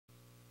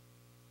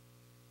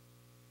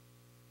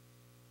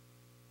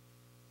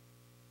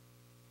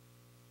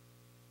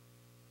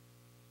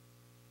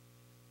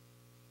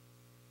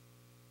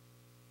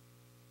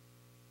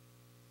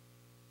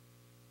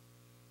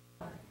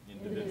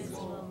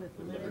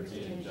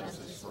liberty and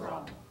justice for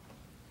all.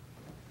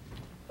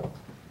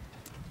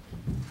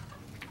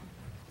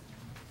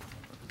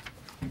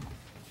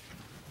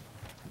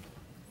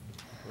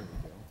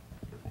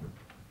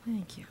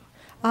 Thank you.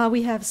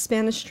 We have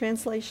Spanish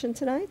translation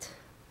tonight.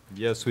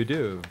 Yes, we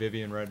do.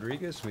 Vivian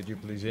Rodriguez, would you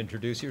please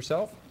introduce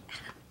yourself?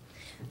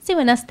 Sí,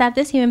 buenas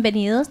tardes y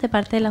bienvenidos de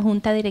parte de la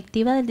Junta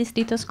Directiva del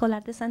Distrito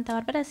Escolar de Santa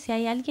Bárbara. Si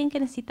hay alguien que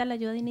necesita la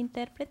ayuda de un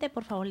intérprete,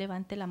 por favor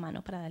levante la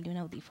mano para darle un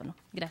audífono.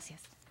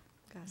 Gracias.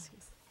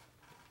 Gracias.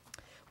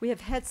 We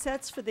have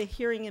headsets for the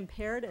hearing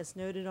impaired, as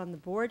noted on the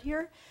board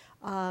here.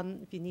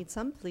 If you need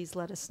some, please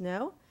let us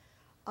know.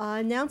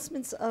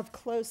 Announcements of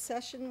closed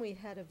session. We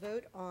had a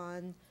vote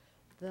on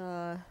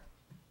the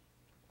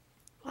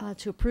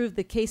to approve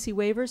the Casey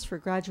waivers for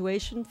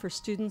graduation for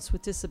students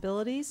with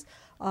disabilities.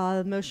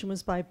 The motion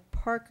was by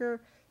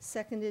Parker,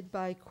 seconded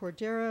by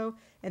Cordero,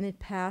 and it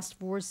passed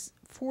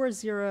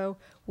 4-0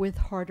 with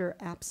Harder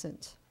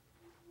absent.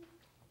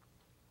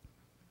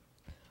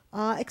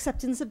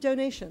 Acceptance of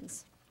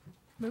donations.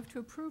 Move to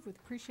approve with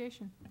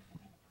appreciation.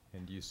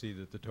 And you see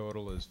that the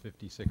total is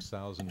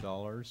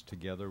 $56,000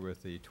 together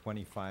with the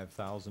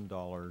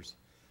 $25,000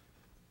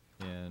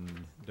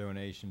 in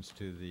donations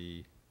to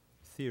the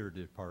theater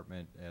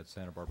department at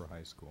Santa Barbara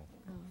High School.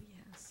 Oh,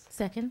 yes.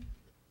 Second.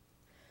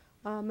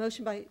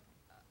 Motion by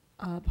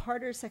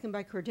Harder, second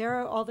by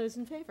Cordero. All those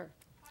in favor?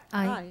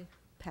 Aye.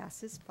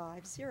 Passes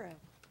 5-0.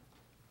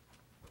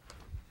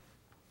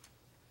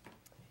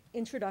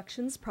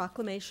 Introductions,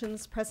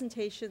 proclamations,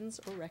 presentations,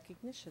 or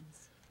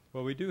recognitions.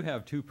 Well, we do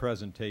have two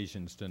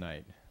presentations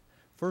tonight.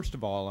 First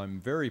of all, I'm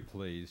very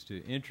pleased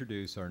to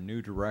introduce our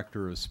new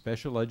Director of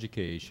Special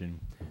Education,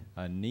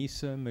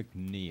 Anissa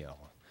McNeil.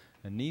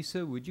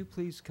 Anissa, would you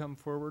please come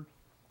forward?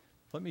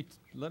 Let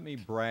me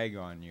brag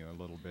on you a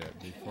little bit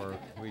before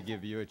we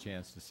give you a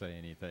chance to say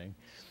anything.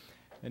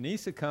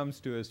 Anissa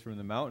comes to us from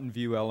the Mountain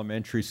View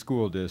Elementary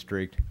School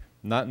District,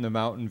 not in the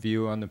Mountain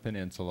View on the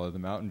peninsula, the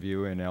Mountain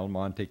View in El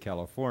Monte,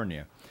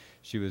 California.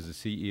 She was the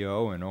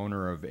CEO and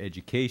owner of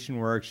Education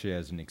Works. She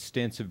has an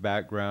extensive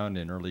background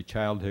in early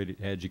childhood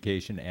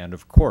education and,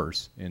 of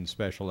course, in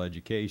special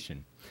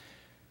education.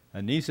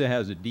 Anissa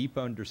has a deep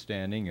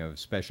understanding of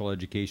special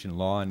education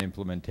law and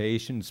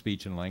implementation,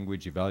 speech and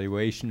language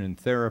evaluation and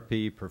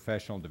therapy,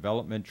 professional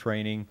development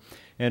training,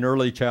 and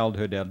early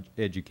childhood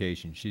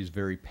education. She's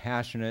very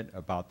passionate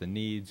about the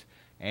needs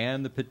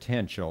and the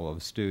potential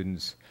of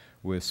students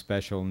with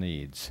special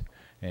needs.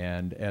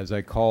 And as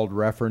I called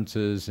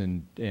references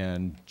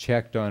and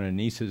checked on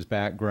Anissa's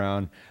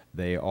background,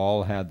 they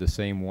all had the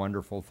same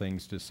wonderful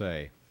things to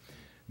say.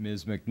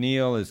 Ms.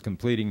 McNeil is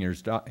completing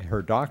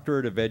her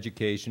Doctorate of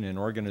Education in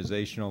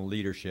Organizational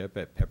Leadership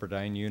at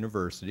Pepperdine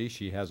University.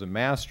 She has a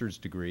master's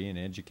degree in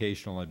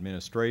Educational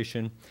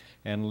Administration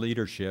and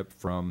Leadership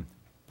from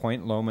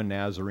Point Loma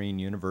Nazarene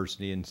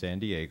University in San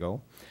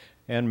Diego,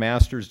 and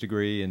master's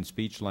degree in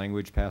Speech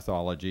Language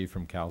Pathology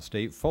from Cal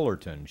State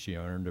Fullerton. She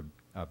earned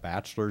a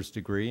bachelor's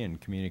degree in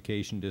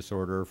Communication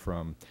Disorder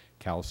from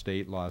Cal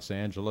State Los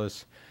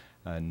Angeles.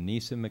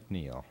 Anissa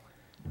McNeil.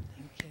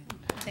 Thank you.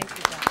 Thank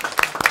you, Dr.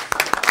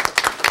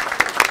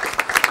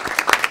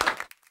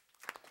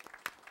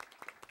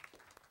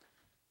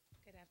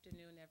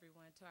 Afternoon,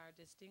 everyone. To our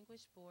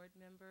distinguished board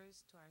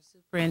members, to our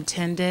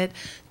superintendent,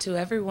 to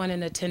everyone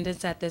in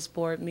attendance at this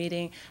board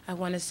meeting, I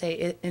want to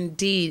say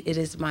indeed it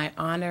is my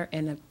honor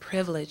and a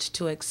privilege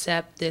to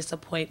accept this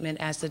appointment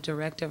as the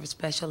Director of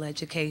Special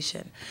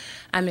Education.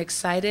 I'm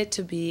excited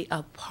to be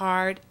a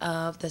part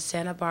of the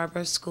Santa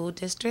Barbara school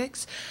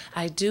districts.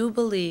 I do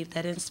believe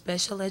that in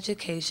special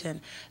education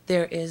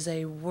there is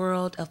a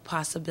world of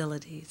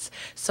possibilities.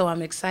 So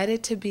I'm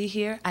excited to be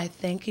here. I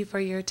thank you for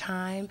your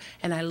time,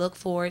 and I look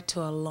forward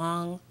to a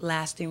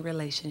long-lasting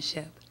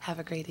relationship. Have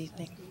a great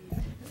evening.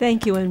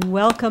 Thank you and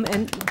welcome.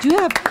 And do you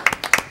have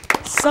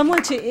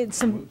someone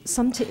to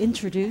some to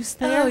introduce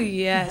there? Oh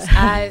yes,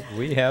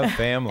 We have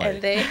family.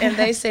 and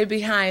they say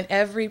behind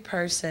every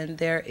person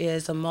there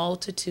is a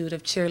multitude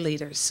of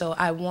cheerleaders. So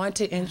I want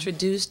to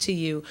introduce to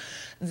you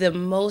the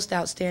most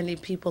outstanding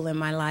people in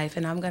my life,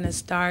 and I'm going to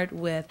start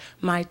with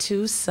my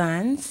two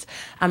sons.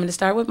 I'm going to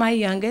start with my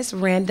youngest,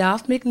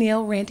 Randolph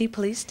McNeil. Randy,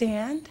 please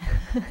stand.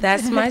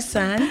 That's my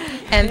son,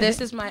 and this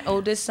is my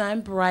oldest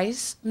son,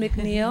 Bryce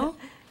McNeil.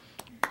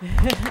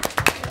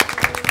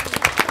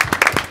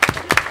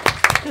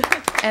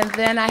 And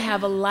then I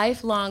have a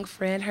lifelong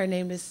friend. Her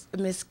name is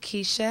Miss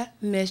Keisha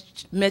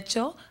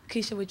Mitchell.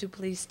 Keisha, would you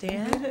please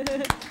stand?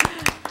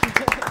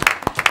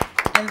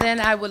 And then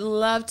I would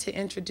love to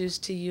introduce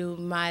to you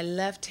my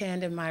left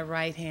hand and my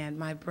right hand,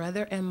 my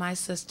brother and my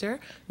sister,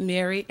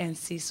 Mary and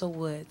Cecil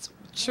Woods.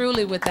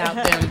 Truly, without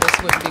them,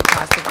 this wouldn't be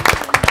possible.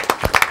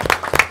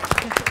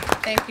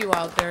 Thank you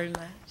all very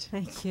much.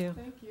 Thank you.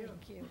 Thank you.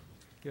 Thank you.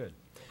 Good.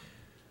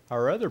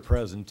 Our other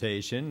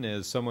presentation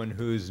is someone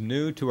who's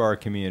new to our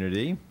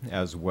community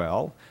as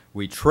well.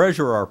 We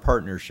treasure our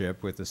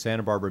partnership with the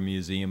Santa Barbara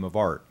Museum of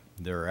Art.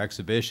 Their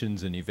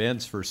exhibitions and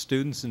events for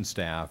students and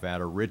staff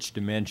add a rich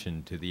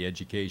dimension to the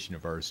education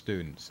of our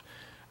students.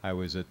 I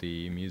was at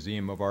the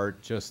Museum of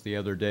Art just the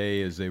other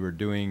day as they were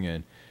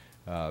doing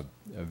a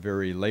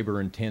very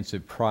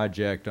labor-intensive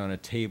project on a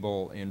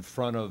table in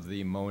front of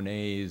the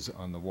Monets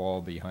on the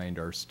wall behind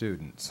our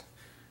students.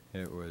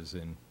 It was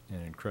an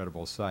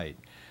incredible sight.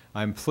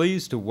 I'm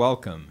pleased to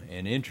welcome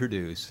and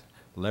introduce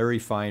Larry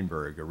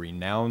Feinberg, a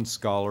renowned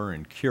scholar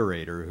and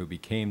curator who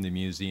became the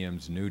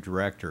museum's new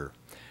director.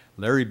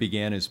 Larry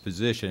began his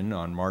position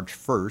on March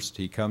 1st.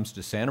 He comes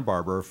to Santa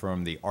Barbara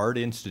from the Art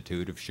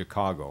Institute of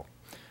Chicago.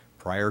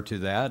 Prior to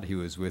that, he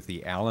was with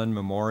the Allen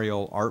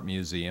Memorial Art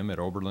Museum at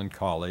Oberlin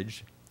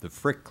College, the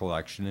Frick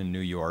Collection in New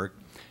York,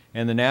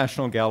 and the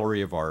National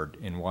Gallery of Art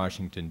in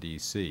Washington,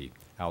 D.C.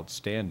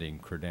 Outstanding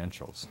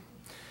credentials.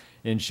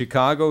 In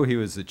Chicago, he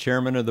was the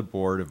chairman of the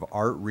board of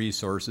Art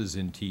Resources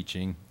in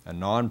Teaching, a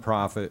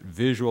nonprofit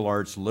visual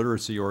arts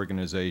literacy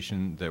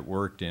organization that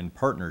worked in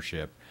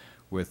partnership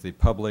with the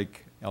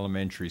public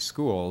elementary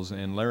schools.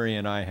 And Larry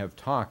and I have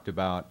talked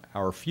about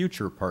our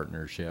future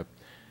partnership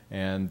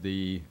and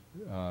the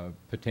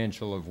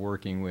potential of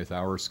working with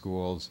our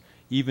schools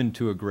even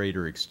to a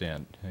greater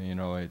extent. You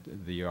know,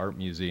 the Art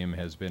Museum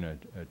has been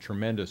a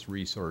tremendous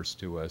resource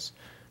to us.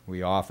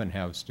 We often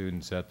have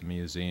students at the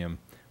museum,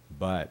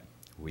 but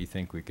we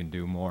think we can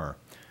do more.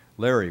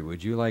 Larry,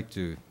 would you like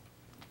to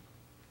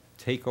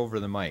take over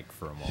the mic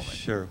for a moment?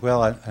 Sure.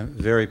 Well, I'm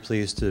very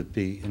pleased to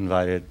be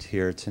invited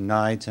here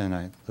tonight, and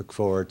I look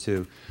forward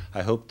to,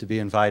 I hope to be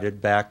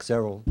invited back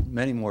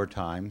many more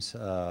times,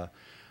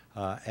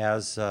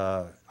 as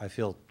I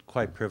feel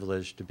quite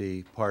privileged to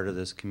be part of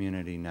this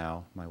community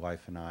now, my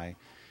wife and I.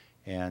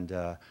 And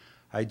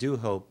I do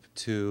hope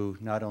to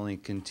not only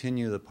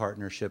continue the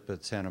partnership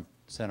that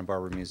Santa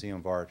Barbara Museum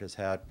of Art has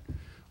had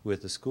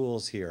with the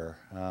schools here.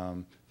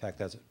 In fact,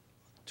 that's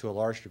to a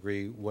large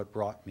degree what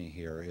brought me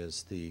here,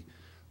 is the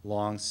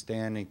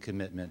long-standing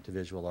commitment to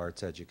visual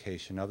arts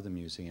education of the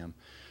museum.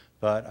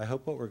 But I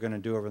hope what we're going to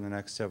do over the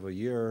next several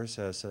years,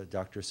 as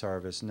Dr.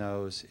 Sarvis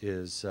knows,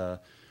 is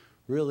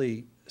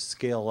really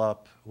scale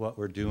up what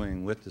we're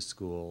doing with the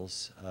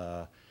schools.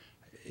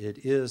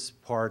 It is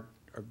part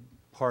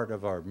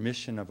of our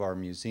mission of our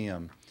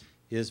museum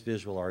is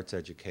visual arts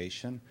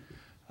education.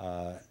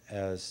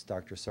 As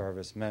Dr.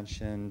 Sarvis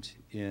mentioned,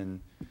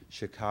 in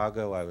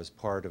Chicago, I was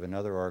part of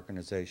another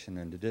organization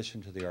in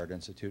addition to the Art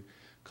Institute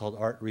called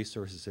Art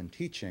Resources in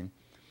Teaching.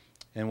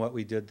 And what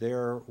we did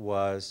there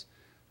was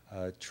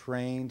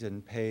trained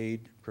and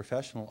paid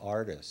professional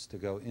artists to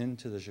go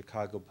into the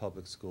Chicago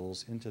public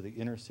schools, into the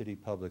inner city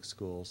public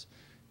schools,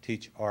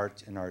 teach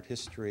art and art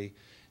history,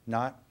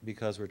 not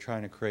because we're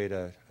trying to create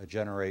a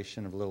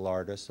generation of little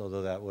artists,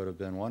 although that would have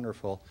been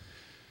wonderful,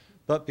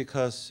 but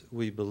because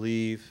we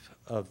believe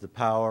of the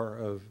power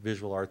of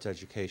visual arts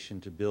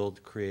education to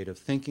build creative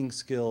thinking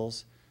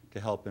skills, to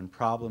help in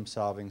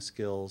problem-solving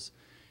skills,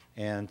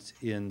 and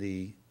in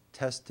the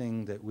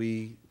testing that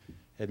we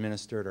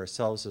administered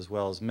ourselves, as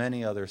well as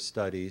many other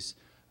studies,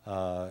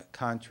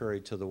 contrary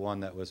to the one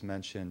that was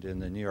mentioned in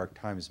the New York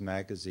Times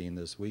Magazine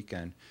this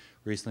weekend,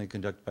 recently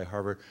conducted by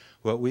Harvard.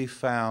 What we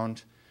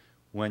found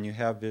when you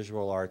have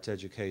visual arts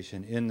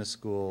education in the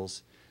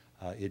schools,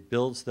 it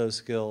builds those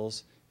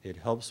skills, it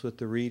helps with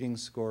the reading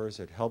scores,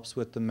 it helps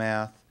with the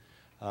math,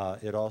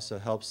 it also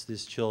helps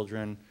these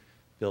children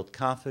build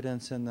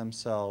confidence in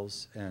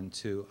themselves and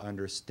to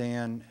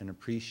understand and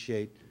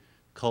appreciate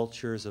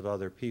cultures of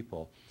other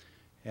people.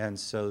 And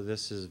so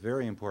this is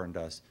very important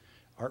to us.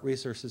 Art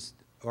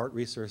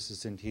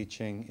Resources in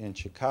Teaching in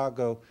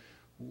Chicago,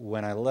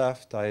 when I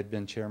left, I had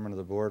been chairman of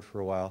the board for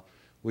a while.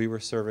 We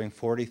were serving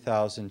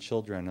 40,000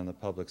 children in the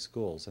public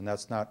schools, and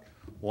that's not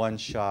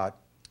one-shot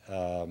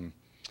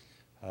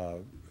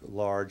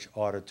large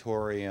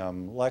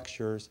auditorium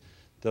lectures.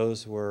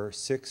 Those were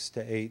 6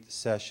 to 8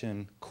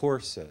 session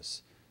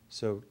courses.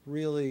 So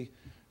really,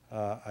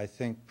 I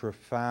think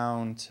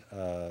profound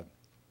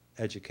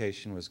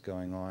education was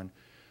going on.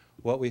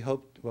 What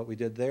we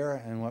did there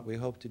and what we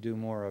hope to do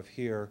more of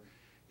here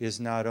is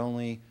not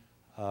only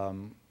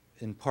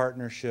in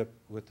partnership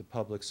with the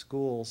public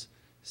schools,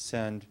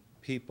 send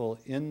people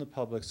in the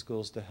public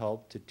schools to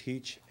help to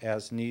teach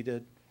as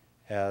needed,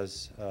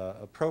 as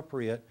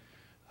appropriate,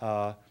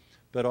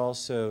 but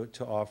also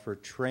to offer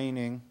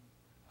training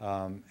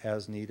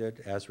as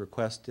needed, as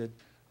requested,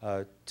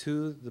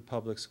 to the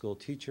public school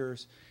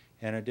teachers.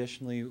 And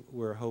additionally,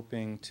 we're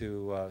hoping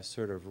to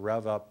sort of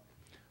rev up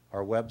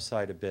our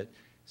website a bit.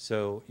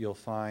 So you'll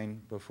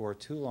find before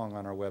too long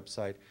on our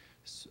website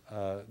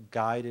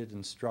guided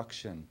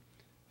instruction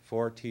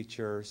for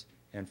teachers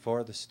and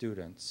for the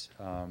students,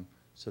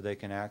 so they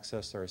can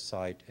access our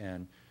site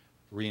and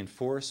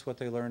reinforce what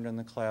they learned in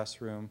the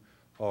classroom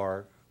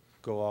or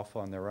go off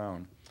on their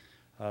own.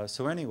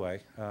 So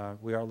anyway,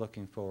 we are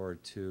looking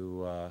forward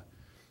to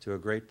a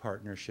great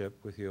partnership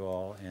with you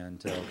all,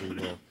 and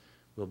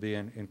we'll be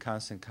in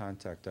constant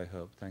contact, I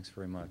hope. Thanks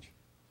very much.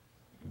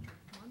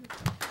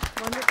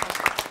 Wonderful.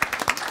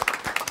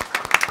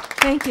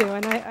 Thank you,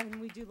 and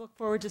we do look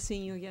forward to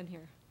seeing you again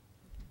here.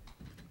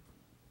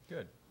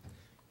 Good.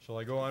 Shall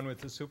I go on with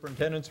the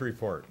superintendent's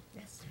report?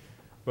 Yes.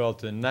 Well,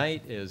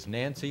 tonight is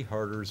Nancy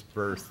Harder's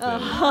birthday.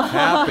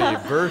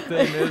 Happy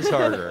birthday, Ms.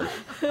 Harder.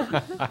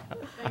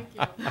 Thank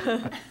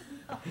you.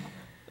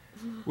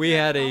 We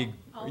had a,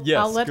 yes,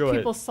 I'll let go ahead.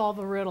 people solve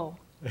the riddle.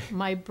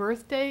 My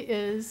birthday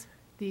is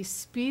the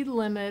speed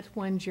limit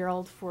when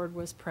Gerald Ford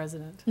was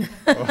president.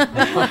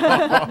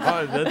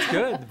 That's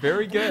good.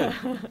 Very good.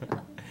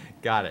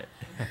 Got it.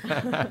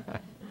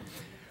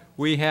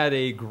 We had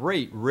a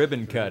great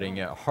ribbon cutting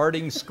at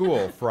Harding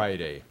School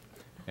Friday,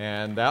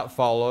 and that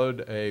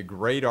followed a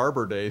great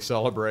Arbor Day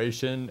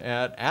celebration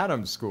at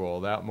Adams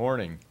School that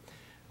morning.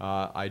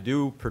 I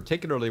do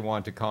particularly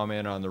want to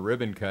comment on the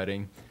ribbon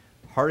cutting.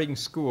 Harding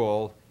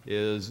School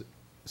is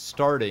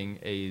starting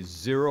a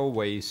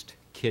zero-waste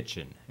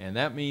kitchen, and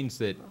that means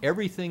that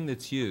everything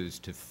that's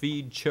used to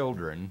feed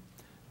children,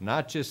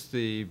 not just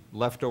the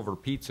leftover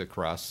pizza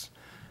crusts,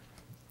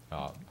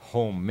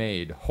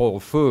 homemade, Whole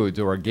Foods,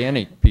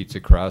 organic pizza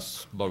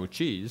crusts, low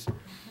cheese,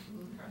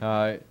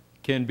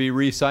 can be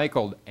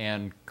recycled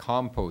and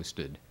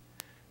composted.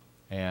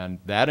 And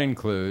that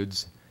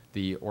includes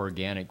the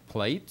organic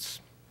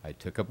plates. I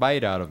took a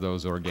bite out of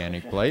those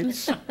organic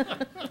plates.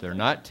 They're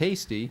not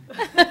tasty,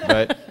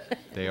 but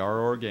they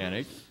are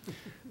organic.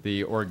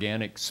 The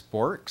organic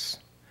sporks,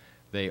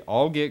 they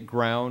all get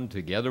ground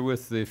together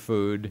with the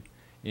food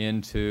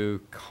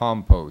into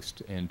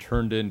compost and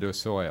turned into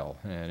soil.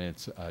 And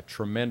it's a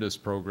tremendous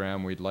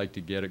program. We'd like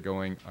to get it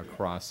going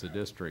across the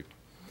district.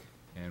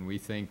 And we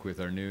think with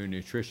our new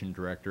nutrition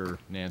director,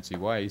 Nancy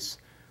Weiss,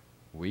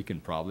 we can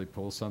probably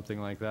pull something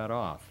like that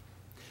off.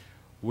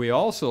 We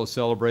also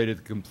celebrated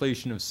the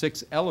completion of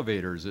 6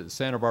 elevators at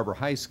Santa Barbara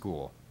High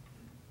School.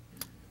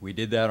 We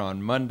did that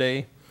on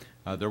Monday.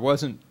 There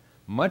wasn't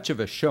much of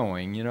a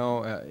showing. You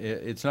know,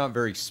 it's not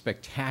very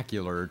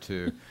spectacular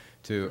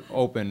to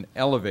open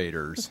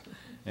elevators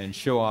and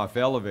show off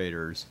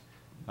elevators.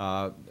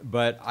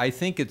 But I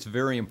think it's a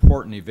very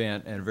important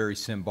event and a very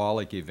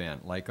symbolic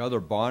event. Like other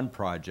bond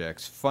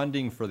projects,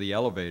 funding for the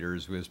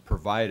elevators was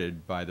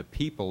provided by the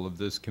people of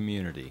this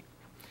community.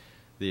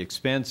 The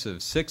expense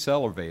of 6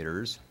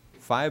 elevators,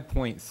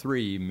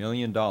 $5.3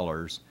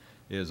 million,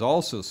 is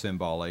also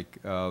symbolic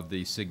of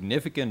the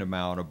significant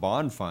amount of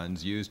bond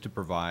funds used to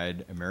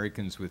provide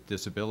Americans with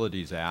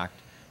Disabilities Act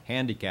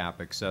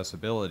handicap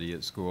accessibility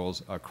at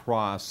schools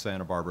across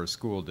Santa Barbara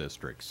school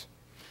districts.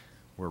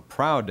 We're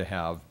proud to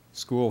have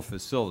school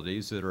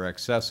facilities that are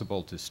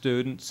accessible to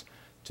students,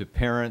 to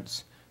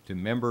parents, to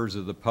members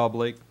of the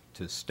public,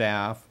 to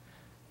staff,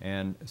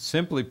 and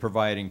simply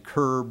providing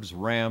curbs,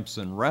 ramps,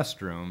 and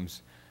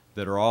restrooms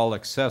that are all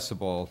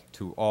accessible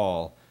to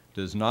all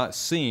does not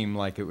seem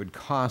like it would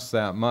cost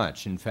that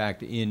much. In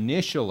fact,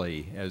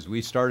 initially, as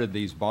we started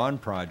these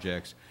bond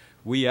projects,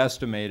 we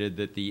estimated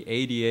that the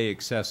ADA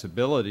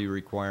accessibility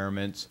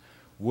requirements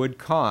would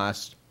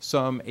cost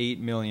some $8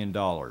 million.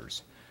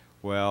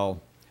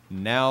 Well,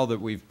 now that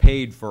we've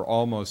paid for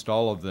almost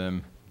all of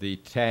them, the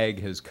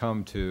tag has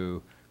come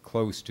to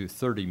close to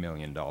 $30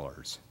 million.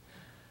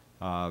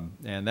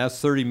 And that's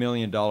 $30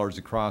 million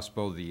across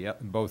both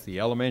the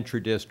elementary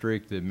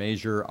district, the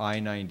Measure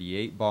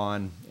I-98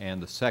 bond,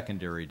 and the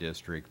secondary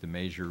district, the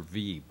Measure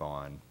V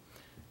bond.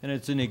 And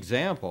it's an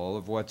example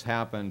of what's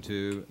happened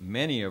to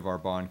many of our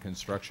bond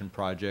construction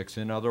projects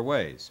in other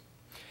ways.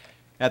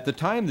 At the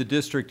time the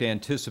district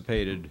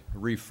anticipated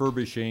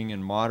refurbishing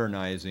and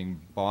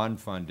modernizing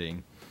bond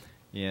funding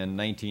in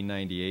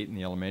 1998 in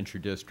the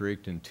elementary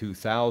district and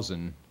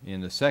 2000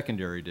 in the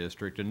secondary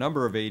district, a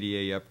number of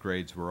ADA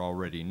upgrades were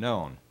already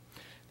known.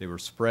 They were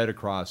spread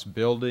across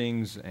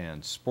buildings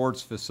and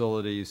sports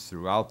facilities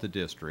throughout the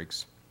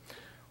districts.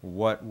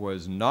 What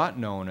was not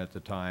known at the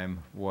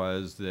time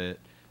was that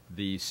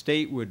the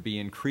state would be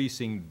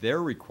increasing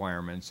their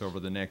requirements over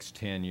the next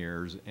 10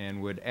 years and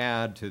would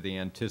add to the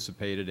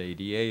anticipated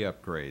ADA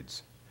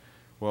upgrades.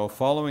 Well,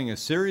 following a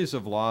series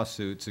of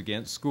lawsuits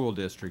against school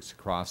districts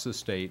across the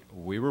state,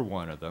 we were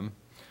one of them,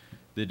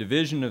 the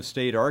Division of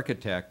State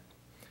Architect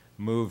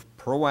moved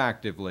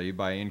proactively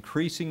by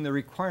increasing the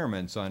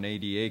requirements on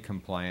ADA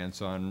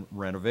compliance on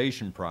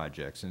renovation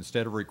projects.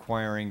 Instead of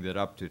requiring that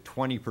up to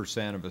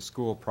 20% of a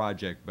school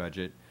project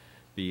budget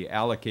be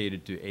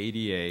allocated to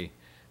ADA,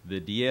 the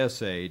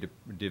DSA,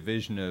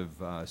 Division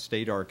of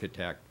State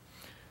Architect,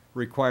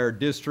 required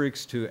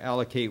districts to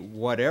allocate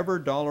whatever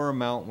dollar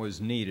amount was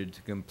needed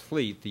to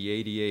complete the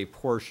ADA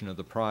portion of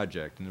the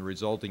project, and the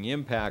resulting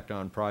impact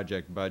on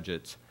project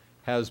budgets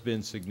has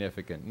been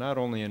significant, not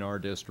only in our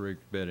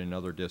district, but in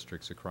other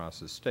districts across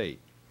the state.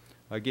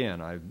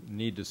 Again, I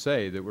need to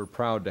say that we're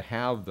proud to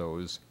have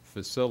those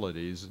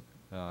facilities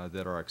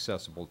that are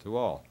accessible to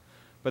all.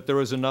 But there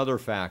was another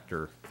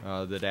factor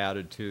that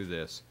added to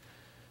this.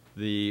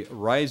 The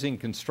rising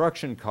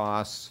construction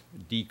costs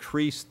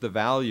decreased the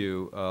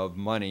value of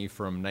money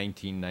from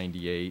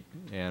 1998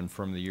 and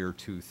from the year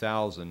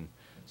 2000,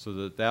 so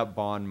that that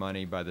bond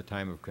money by the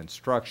time of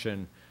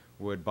construction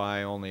would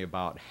buy only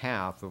about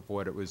half of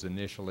what it was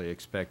initially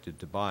expected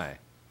to buy.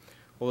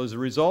 Well, as a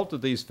result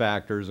of these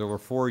factors, over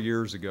 4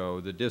 years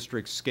ago, the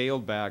district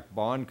scaled back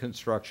bond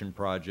construction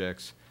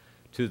projects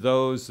to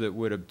those that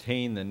would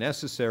obtain the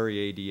necessary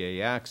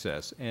ADA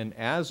access, and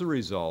as a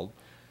result,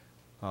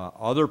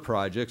 other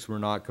projects were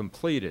not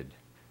completed.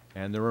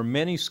 And there were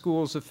many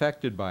schools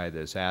affected by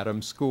this.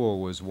 Adams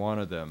School was one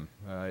of them.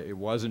 It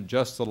wasn't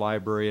just the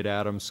library at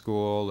Adams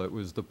School, it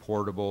was the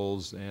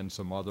portables and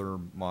some other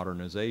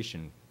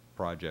modernization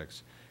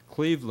projects.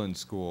 Cleveland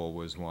School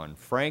was one.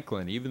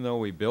 Franklin, even though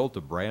we built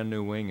a brand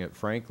new wing at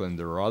Franklin,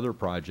 there are other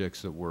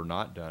projects that were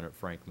not done at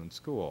Franklin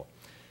School.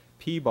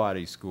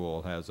 Peabody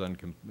School has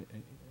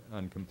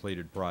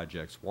uncompleted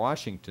projects.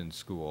 Washington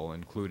School,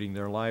 including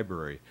their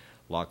library.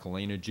 La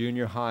Colina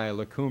Junior High,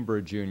 La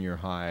Cumbre Junior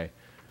High,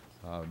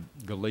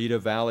 Goleta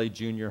Valley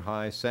Junior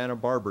High, Santa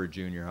Barbara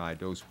Junior High,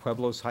 Dos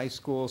Pueblos High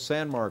School,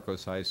 San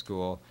Marcos High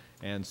School,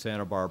 and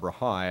Santa Barbara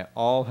High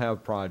all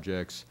have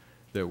projects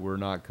that were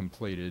not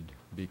completed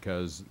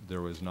because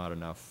there was not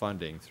enough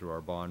funding through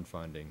our bond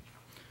funding.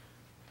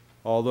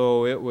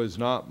 Although it was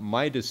not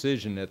my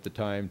decision at the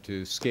time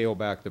to scale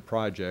back the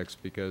projects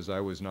because I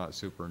was not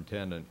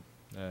superintendent,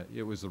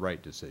 it was the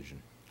right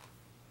decision.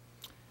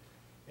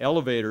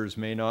 Elevators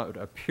may not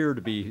appear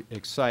to be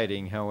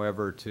exciting,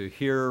 however, to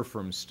hear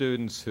from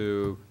students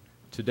who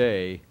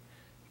today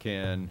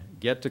can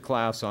get to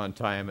class on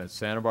time at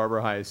Santa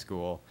Barbara High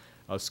School,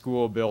 a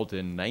school built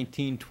in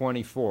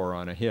 1924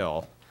 on a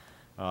hill,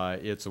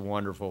 it's a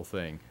wonderful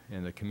thing,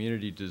 and the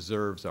community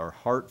deserves our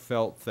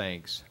heartfelt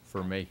thanks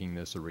for making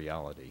this a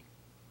reality.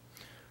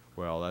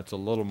 Well, that's a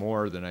little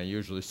more than I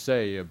usually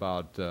say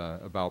about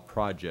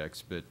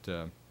projects,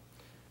 but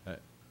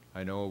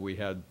I know we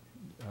had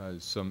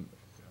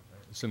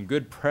some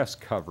good press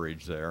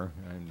coverage there,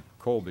 and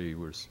Colby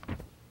was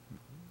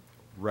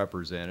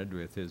represented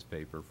with his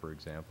paper, for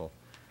example.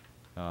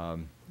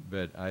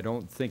 But I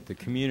don't think the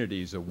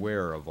community is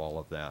aware of all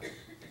of that.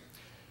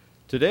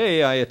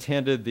 Today, I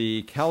attended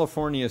the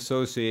California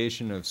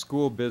Association of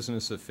School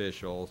Business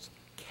Officials,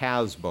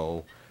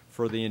 CASBO,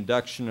 for the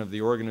induction of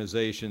the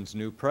organization's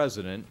new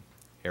president,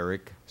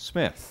 Eric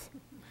Smith.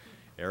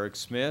 Eric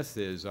Smith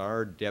is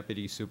our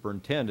deputy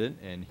superintendent,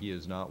 and he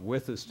is not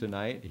with us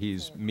tonight.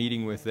 He's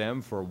meeting with them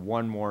for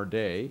one more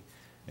day,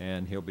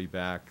 and he'll be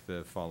back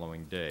the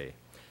following day.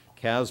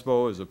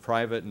 CASBO is a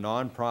private,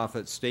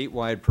 nonprofit,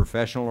 statewide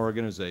professional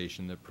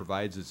organization that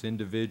provides its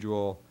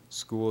individual,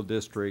 school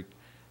district,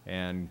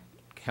 and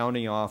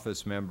county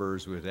office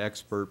members with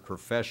expert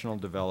professional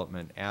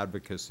development,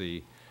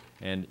 advocacy,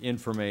 and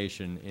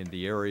information in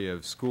the area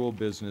of school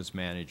business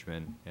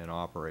management and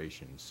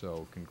operations.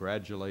 So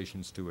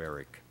congratulations to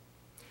Eric.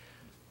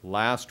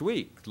 Last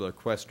week, La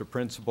Cuesta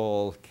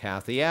principal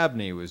Kathy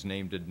Abney was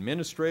named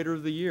Administrator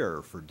of the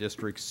Year for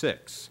District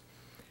 6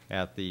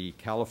 at the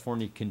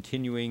California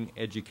Continuing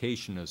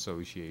Education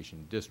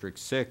Association. District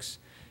 6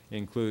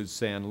 includes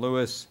San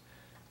Luis,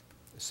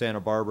 Santa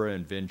Barbara,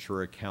 and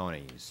Ventura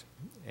counties.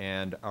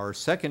 And our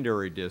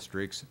secondary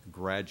district's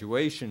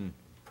graduation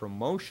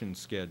promotion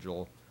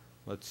schedule,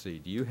 let's see,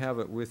 do you have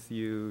it with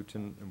you?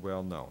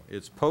 Well, no.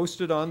 It's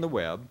posted on the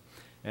web,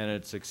 and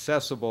it's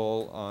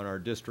accessible on our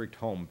district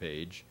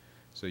homepage,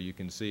 so you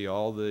can see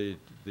all the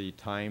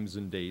times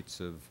and dates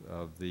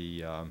of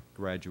the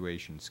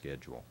graduation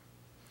schedule.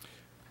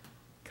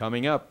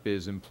 Coming up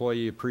is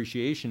Employee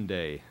Appreciation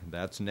Day.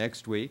 That's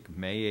next week,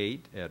 May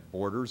 8, at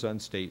Borders on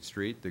State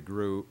Street. The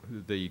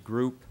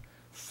group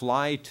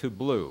Fly to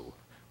Blue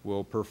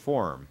will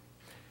perform.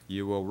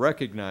 You will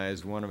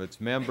recognize one of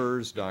its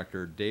members,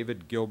 Dr.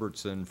 David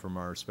Gilbertson from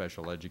our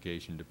Special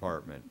Education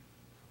Department.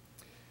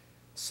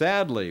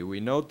 Sadly, we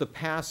note the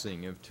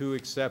passing of two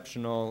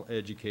exceptional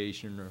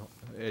educational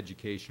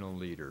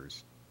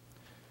leaders.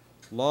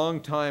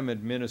 Longtime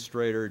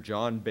administrator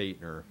John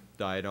Baitner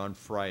died on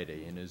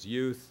Friday. In his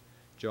youth,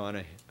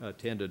 John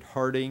attended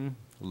Harding,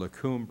 La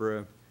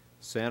Cumbre,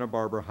 Santa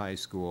Barbara High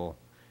School,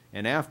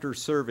 and after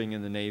serving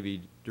in the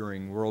Navy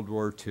during World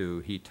War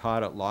II, he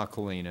taught at La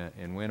Colina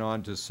and went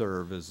on to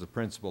serve as the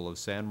principal of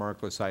San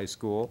Marcos High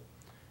School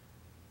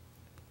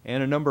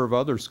and a number of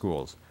other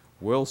schools,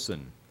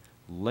 Wilson,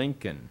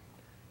 Lincoln,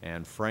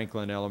 and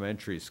Franklin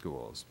Elementary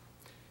Schools.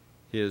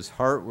 His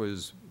heart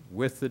was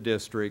with the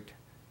district,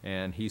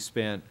 and he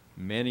spent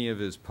many of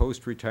his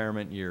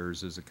post-retirement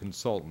years as a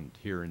consultant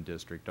here in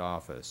district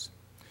office.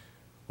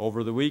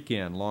 Over the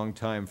weekend,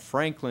 longtime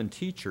Franklin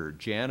teacher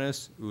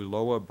Janice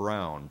Ulloa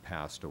Brown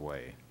passed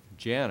away.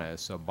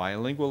 Janice, a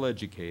bilingual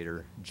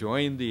educator,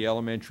 joined the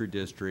elementary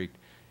district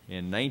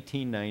in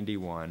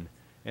 1991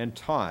 and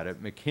taught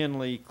at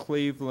McKinley,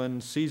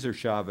 Cleveland, Cesar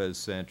Chavez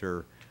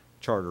Center,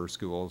 Charter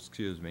Schools,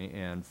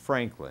 and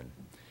Franklin.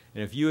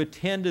 And if you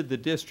attended the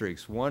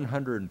district's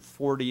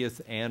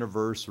 140th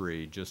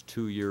anniversary just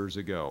 2 years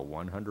ago,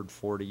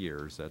 140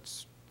 years,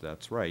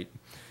 that's right,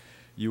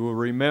 you will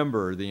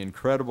remember the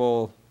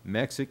incredible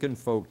Mexican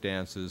folk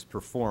dances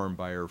performed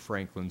by her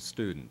Franklin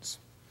students.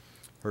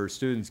 Her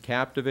students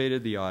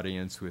captivated the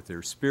audience with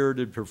their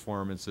spirited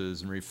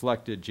performances and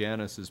reflected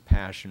Janice's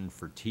passion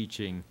for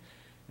teaching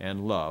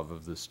and love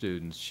of the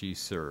students she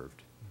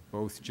served.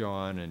 Both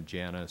John and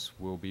Janice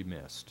will be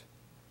missed.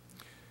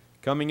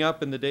 Coming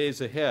up in the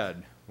days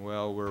ahead,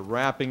 well, we're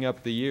wrapping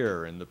up the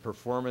year and the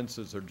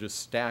performances are just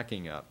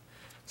stacking up.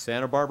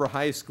 Santa Barbara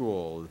High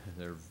School,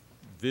 they're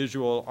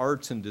Visual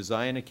Arts and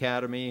Design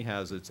Academy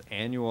has its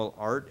annual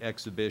art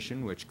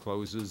exhibition, which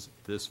closes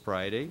this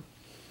Friday.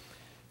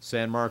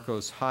 San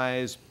Marcos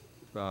High's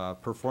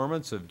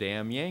performance of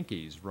Damn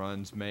Yankees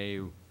runs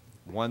May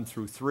 1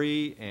 through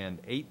 3 and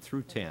 8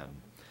 through 10.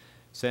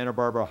 Santa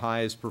Barbara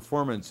High's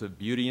performance of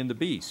Beauty and the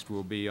Beast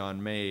will be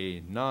on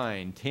May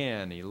 9,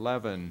 10,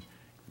 11.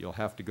 You'll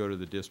have to go to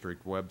the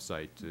district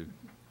website to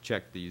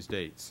check these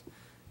dates.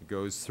 It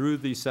goes through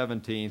the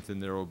 17th,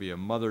 and there will be a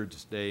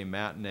Mother's Day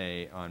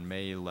matinee on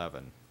May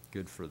 11.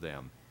 Good for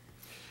them.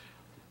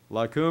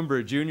 La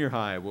Cumbre Junior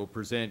High will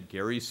present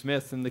Gary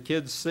Smith and the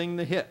Kids Sing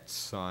the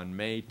Hits on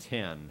May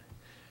 10.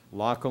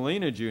 La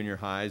Colina Junior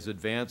High's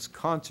Advanced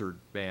Concert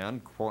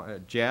Band,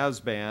 Jazz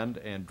Band,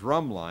 and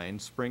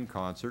Drumline Spring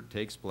Concert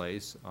takes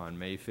place on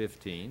May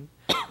 15.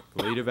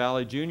 Goleta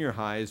Valley Junior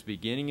High's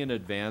Beginning and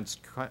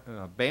Advanced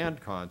Band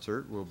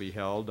Concert will be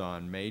held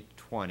on May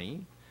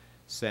 20.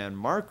 San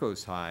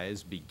Marcos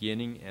High's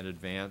Beginning and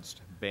Advanced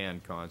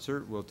Band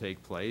Concert will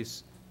take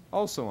place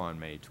also on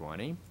May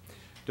 20.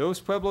 Dos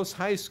Pueblos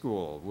High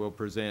School will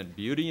present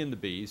Beauty and the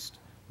Beast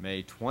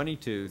May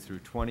 22 through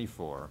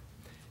 24.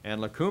 And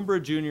La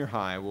Cumbre Junior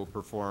High will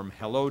perform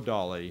Hello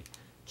Dolly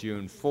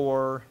June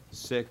 4,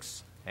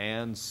 6,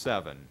 and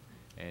 7.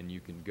 And you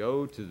can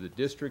go to the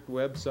district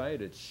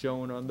website. It's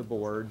shown on the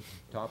board,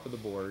 top of the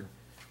board,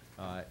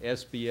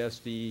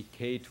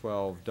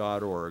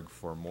 sbsdk12.org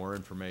for more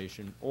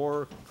information,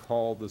 or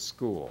call the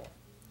school.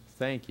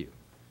 Thank you.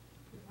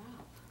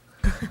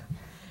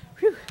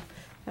 Whew,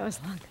 that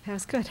was long. That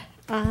was good.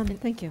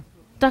 Thank you.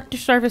 Dr.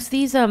 Sarvis,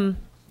 these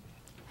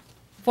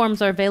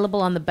forms are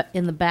available on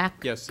in the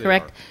back, Yes, they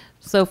correct? are.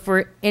 So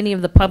for any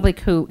of the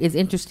public who is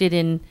interested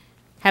in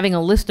having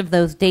a list of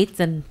those dates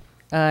and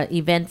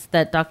events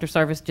that Dr.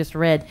 Sarvis just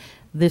read,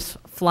 this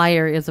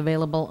flyer is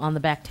available on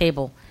the back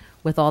table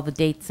with all the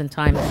dates and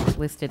times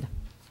listed.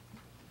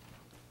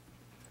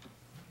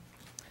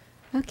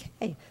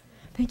 Okay,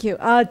 thank you.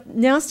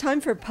 Now it's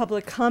time for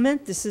public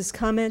comment. This is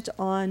comment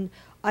on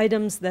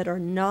items that are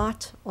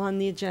not on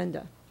the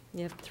agenda.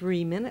 You have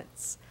 3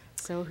 minutes.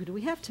 So who do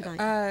we have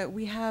tonight?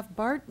 We have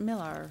Bart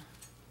Miller.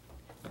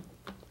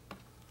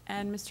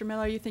 And Mr.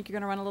 Miller, you think you're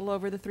going to run a little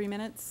over the 3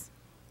 minutes?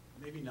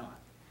 Maybe not.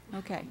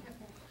 Okay.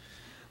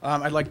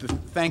 I'd like to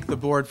thank the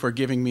board for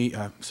giving me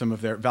some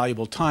of their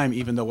valuable time,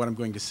 even though what I'm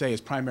going to say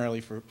is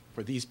primarily for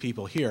these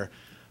people here.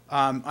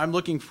 I'm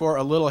looking for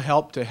a little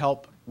help to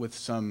help with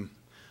some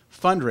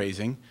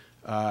fundraising.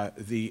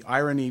 The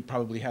irony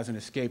probably hasn't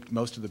escaped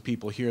most of the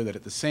people here that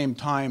at the same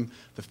time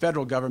the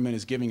federal government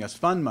is giving us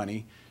fund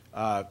money,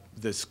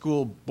 the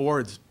school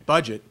board's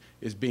budget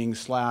is being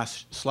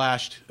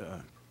slashed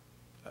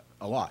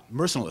a lot,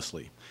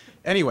 mercilessly.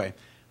 Anyway,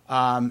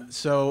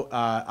 so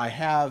I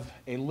have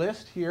a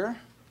list here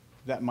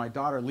that my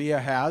daughter Leah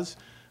has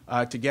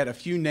to get a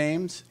few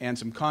names and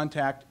some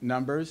contact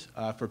numbers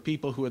for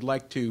people who would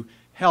like to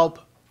help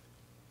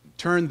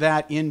turn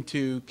that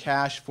into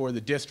cash for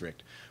the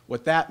district.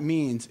 What that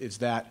means is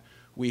that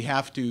we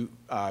have to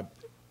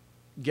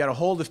get a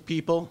hold of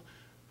people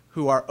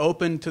who are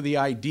open to the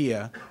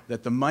idea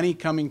that the money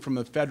coming from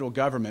the federal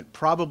government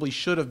probably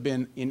should have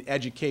been in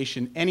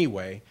education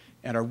anyway,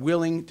 and are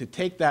willing to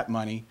take that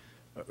money,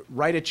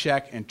 write a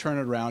check, and turn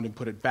it around and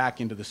put it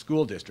back into the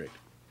school district.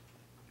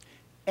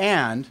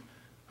 And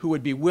who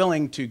would be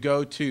willing to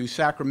go to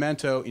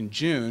Sacramento in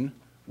June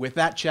with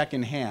that check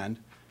in hand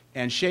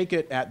and shake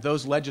it at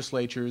those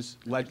legislators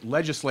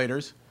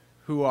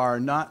who are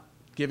not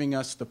giving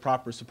us the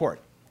proper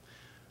support.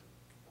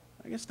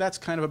 I guess that's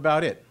kind of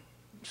about it.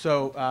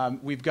 So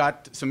we've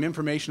got some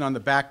information on the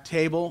back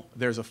table.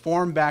 There's a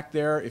form back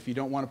there. If you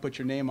don't want to put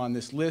your name on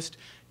this list,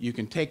 you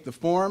can take the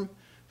form,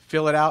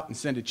 fill it out, and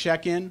send a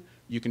check in.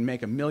 You can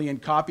make 1 million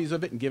copies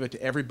of it and give it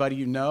to everybody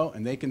you know,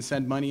 and they can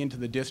send money into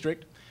the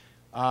district.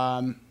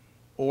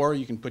 Or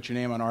you can put your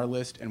name on our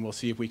list, and we'll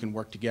see if we can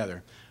work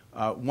together.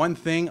 One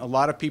thing a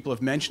lot of people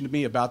have mentioned to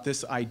me about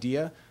this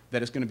idea,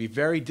 that it's going to be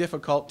very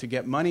difficult to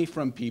get money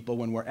from people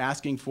when we're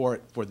asking for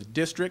it for the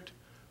district,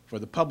 for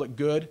the public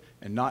good,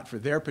 and not for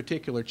their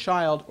particular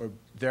child or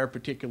their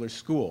particular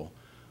school.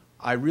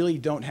 I really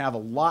don't have a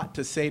lot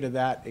to say to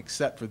that,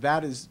 except for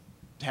that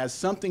has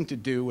something to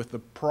do with the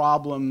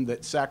problem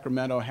that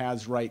Sacramento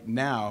has right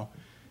now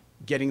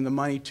getting the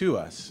money to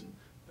us.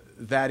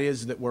 That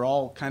is that we're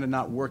all kind of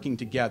not working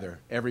together,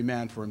 every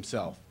man for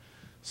himself.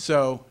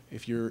 So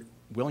if you're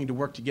willing to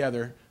work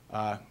together,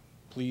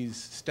 please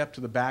step to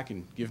the back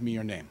and give me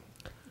your name.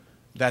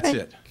 That's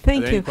it. Thank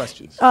Are there you. any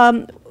questions?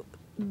 For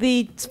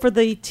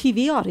the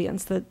TV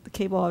audience, the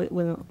cable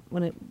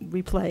when it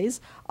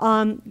replays,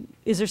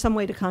 is there some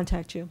way to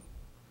contact you?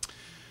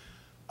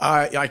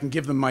 I can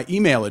give them my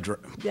email address.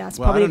 Yeah, it's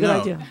Well, probably I a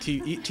don't good know.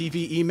 idea.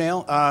 TV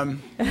email.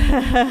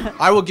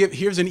 I will give.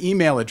 Here's an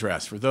email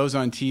address for those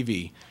on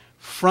TV.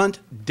 Front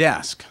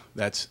desk.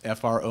 That's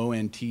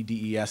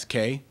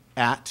FRONTDESK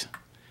at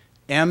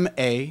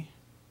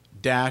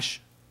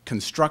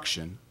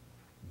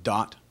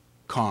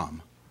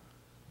ma-construction.com.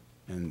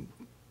 And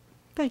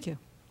Thank you.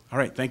 all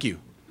right. Thank you.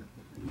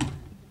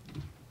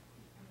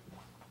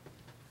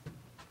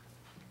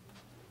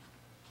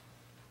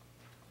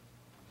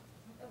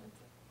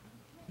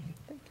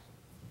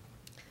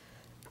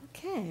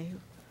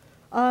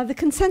 The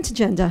consent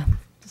agenda.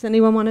 Does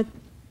anyone want to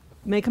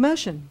make a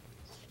motion?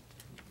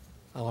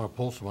 I want to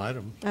pull some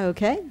items.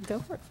 Okay, go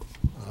for it.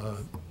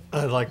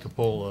 I'd like to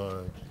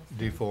pull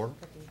D4.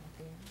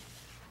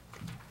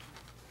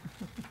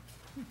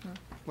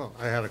 Well,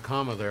 I had a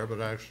comma there, but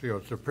actually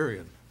it's a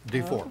period.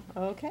 D4.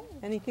 Okay,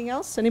 anything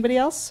else? Anybody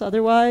else?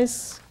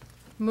 Otherwise,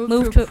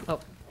 Move to,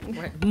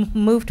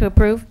 move to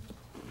approve,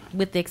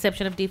 with the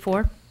exception of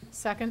D4.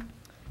 Second?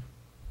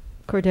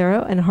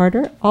 Cordero and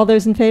Harder. All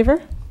those in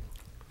favor?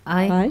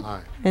 Aye.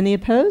 Aye. Any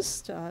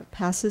opposed?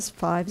 Passes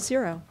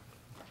 5-0.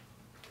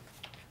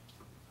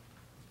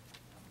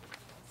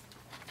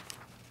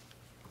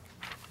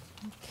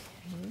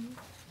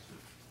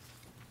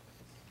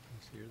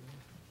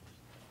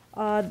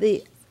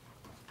 The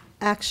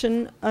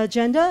action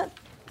agenda,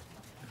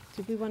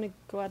 do we want to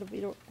go out of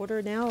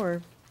order now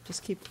or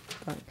just keep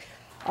going?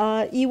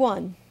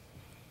 E1,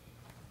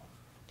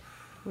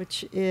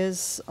 which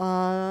is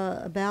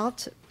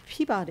about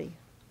Peabody.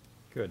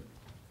 Good.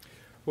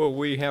 Well,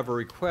 we have a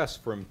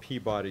request from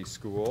Peabody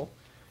School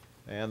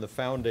and the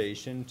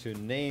foundation to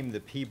name the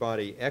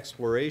Peabody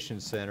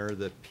Exploration Center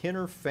the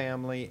Pinner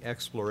Family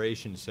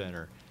Exploration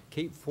Center.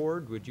 Kate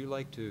Ford, would you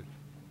like to?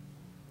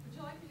 Would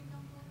you like me to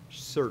come forward?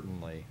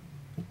 Certainly.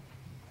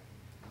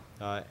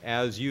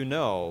 As you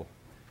know,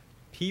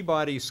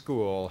 Peabody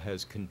School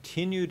has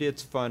continued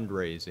its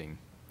fundraising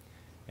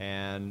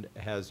and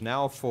has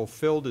now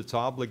fulfilled its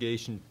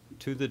obligation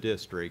to the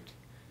district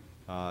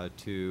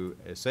to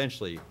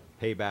essentially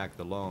pay back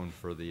the loan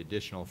for the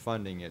additional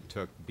funding it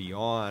took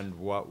beyond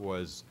what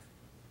was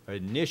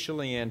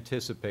initially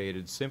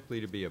anticipated simply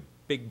to be a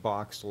big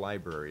box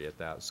library at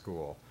that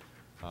school.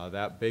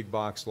 That big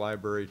box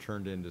library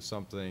turned into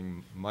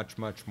something much,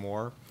 much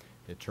more.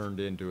 It turned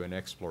into an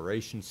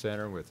exploration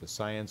center with a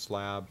science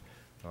lab,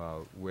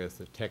 with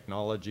a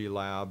technology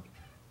lab,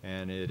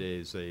 and it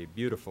is a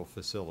beautiful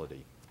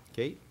facility.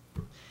 Kate?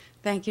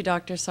 Thank you,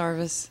 Dr.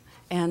 Sarvis,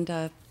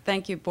 and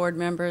thank you, board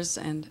members,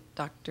 and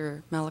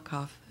Dr.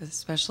 Melikoff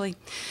especially.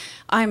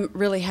 I'm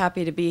really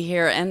happy to be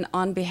here, and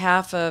on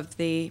behalf of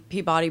the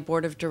Peabody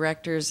Board of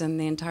Directors and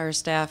the entire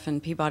staff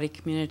and Peabody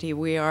community,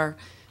 we are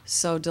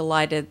so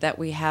delighted that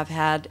we have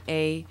had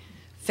a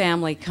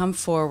family come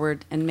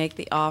forward and make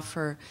the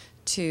offer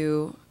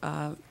to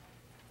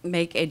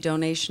make a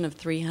donation of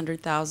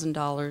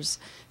 $300,000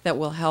 that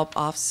will help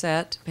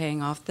offset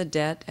paying off the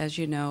debt, as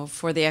you know,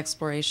 for the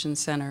Exploration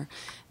Center.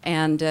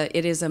 And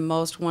it is a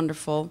most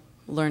wonderful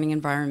learning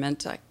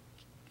environment.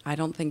 I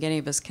don't think any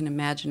of us can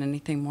imagine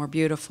anything more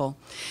beautiful.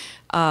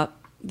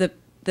 The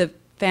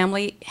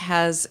family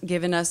has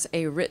given us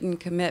a written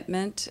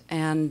commitment,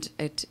 and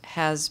it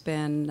has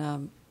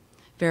been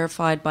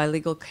verified by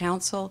legal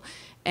counsel.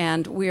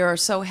 And we are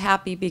so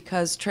happy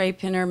because Trey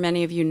Pinner,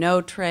 many of you know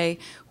Trey,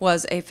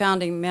 was a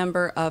founding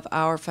member of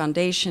our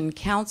foundation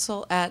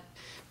council at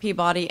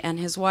Peabody, and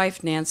his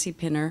wife, Nancy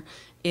Pinner,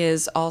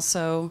 is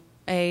also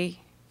a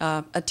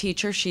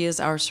teacher. She is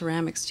our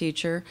ceramics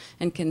teacher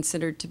and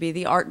considered to be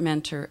the art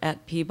mentor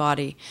at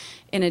Peabody.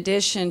 In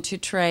addition to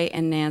Trey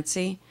and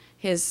Nancy,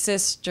 his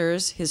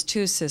sisters, his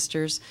two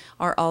sisters,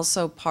 are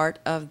also part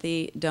of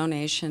the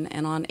donation,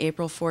 and on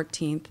April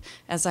 14th,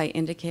 as I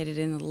indicated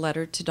in the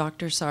letter to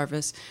Dr.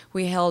 Sarvis,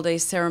 we held a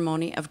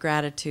ceremony of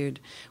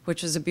gratitude,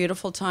 which was a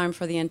beautiful time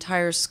for the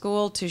entire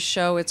school to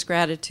show its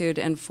gratitude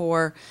and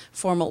for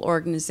formal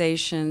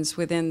organizations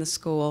within the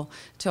school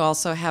to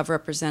also have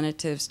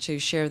representatives to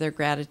share their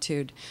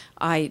gratitude.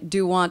 I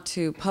do want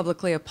to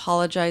publicly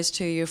apologize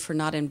to you for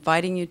not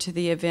inviting you to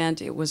the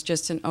event. It was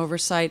just an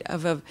oversight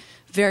of a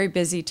very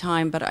busy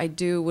time, but I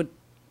would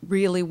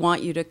really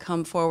want you to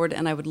come forward,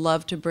 and I would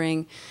love to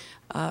bring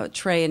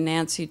Trey and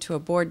Nancy to a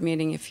board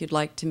meeting if you'd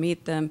like to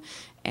meet them,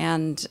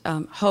 and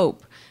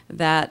hope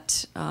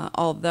that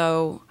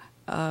although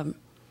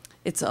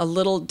it's a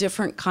little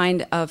different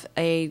kind of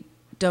a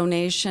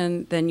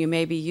donation than you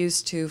may be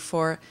used to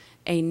for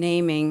a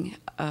naming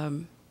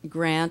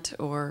grant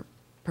or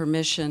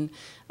permission,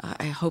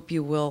 I hope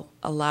you will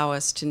allow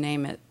us to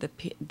name it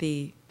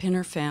the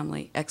Pinner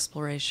Family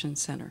Exploration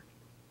Center.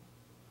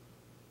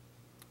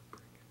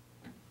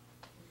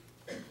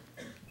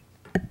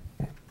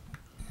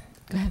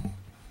 Go ahead.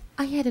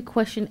 I had a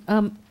question.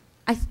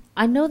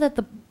 I know that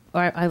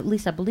or at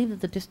least I believe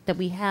that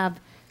we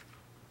have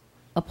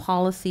a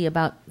policy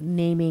about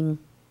naming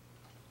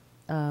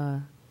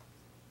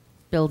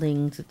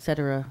buildings,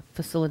 etc.,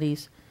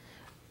 facilities,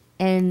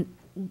 and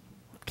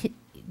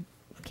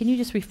can you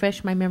just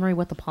refresh my memory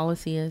what the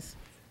policy is?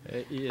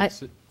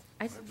 It's,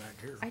 I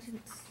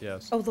didn't.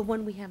 yes. Oh, the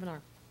one we have in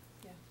our.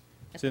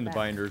 It's in the back.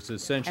 binders.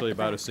 It's essentially At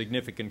the about a back.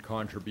 significant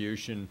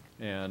contribution,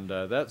 and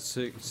that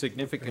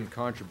significant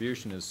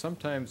contribution is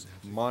sometimes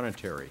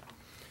monetary.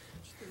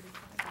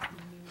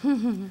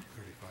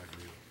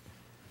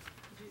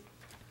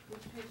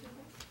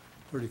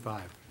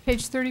 35.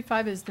 Page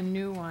 35 is the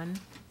new one.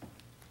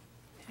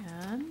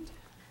 And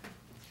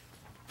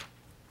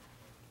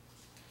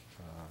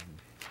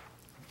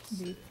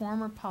the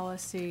former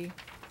policy,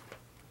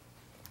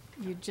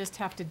 you just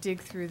have to dig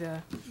through the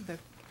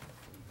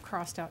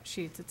crossed out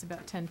sheets. It's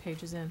about 10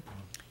 pages in.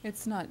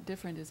 It's not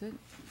different, is it?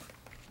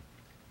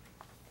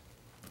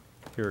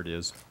 Here it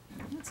is.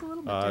 It's a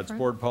little bit It's different.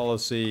 Board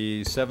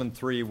Policy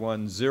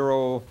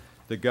 7310.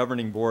 The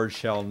governing board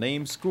shall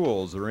name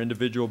schools or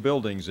individual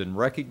buildings in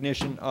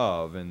recognition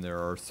of, and there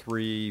are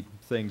 3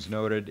 things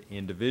noted: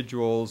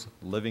 individuals,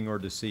 living or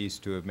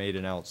deceased, who have made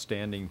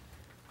outstanding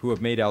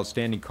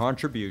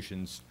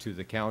contributions to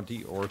the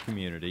county or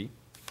community.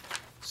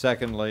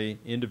 Secondly,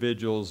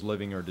 individuals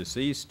living or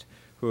deceased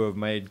who have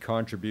made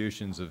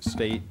contributions of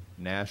state,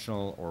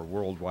 national, or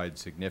worldwide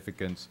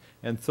significance.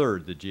 And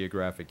third, the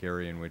geographic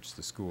area in which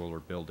the school or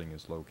building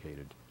is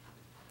located.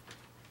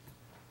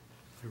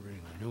 You're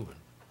reading the new one.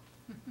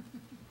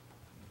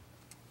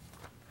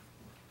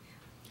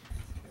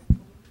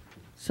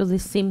 So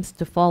this seems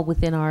to fall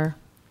within our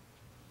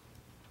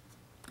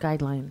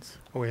guidelines.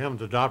 Well, we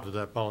haven't adopted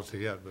that policy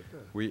yet, but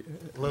We,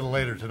 a little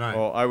later tonight.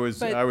 well, I was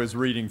But-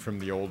 reading from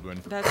the old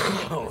one. That's from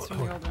the old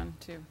one,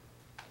 too.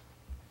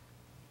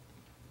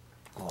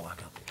 Oh, I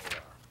got the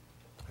AR.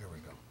 Here we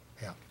go.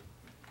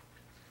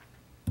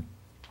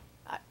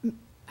 Yeah.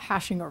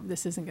 Hashing over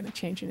this isn't going to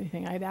change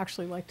anything. I'd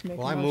actually like to make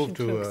Well, a I motion move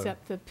to to,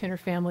 accept the Pinner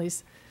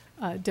family's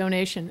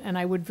donation, and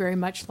I would very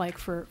much like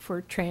for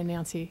Trey and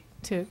Nancy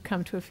to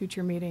come to a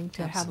future meeting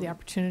to have the Absolutely.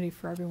 opportunity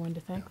for everyone to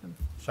thank them.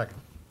 Second.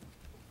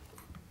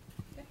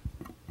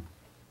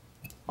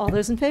 All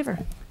those in favor?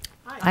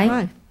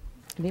 Aye.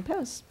 Any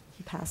opposed?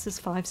 Passes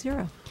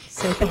 5-0.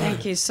 So thank you.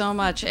 Thank you so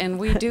much. And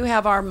we do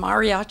have our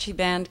mariachi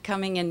band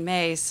coming in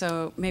May,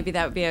 so maybe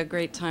that would be a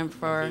great time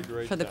for That'd be a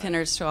great the time.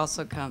 Pinners to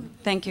also come.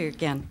 Thank you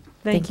again.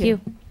 Thank you.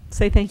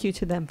 Say thank you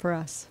to them for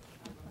us.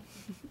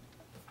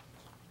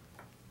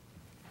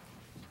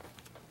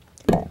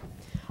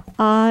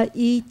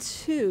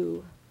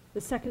 E2,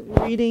 the second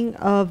reading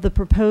of the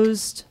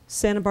proposed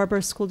Santa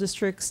Barbara School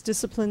District's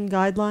discipline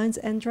guidelines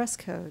and dress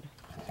code.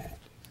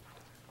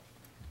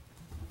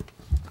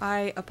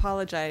 I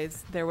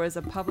apologize. There was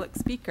a public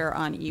speaker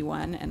on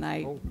E1, and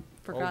I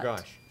forgot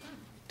gosh.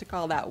 to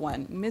call that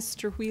one.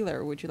 Mr.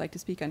 Wheeler, would you like to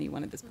speak on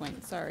E1 at this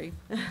point? Sorry.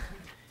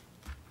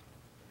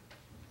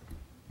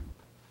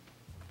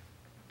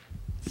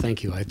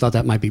 Thank you. I thought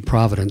that might be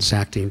Providence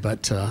acting,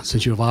 but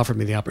since you have offered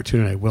me the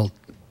opportunity, I will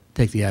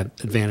take the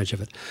advantage of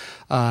it.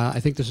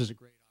 I think this is a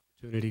great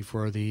opportunity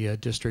for the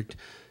district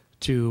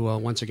to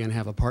once again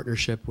have a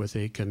partnership with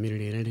a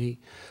community entity.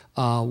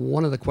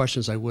 One of the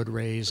questions I would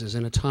raise is,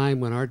 in a time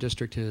when our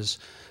district has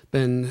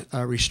been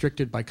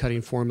restricted by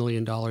cutting $4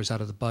 million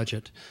out of the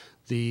budget,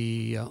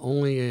 the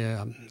only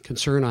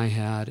concern I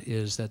had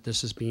is that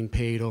this is being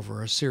paid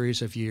over a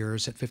series of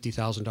years at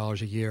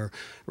 $50,000 a year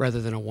rather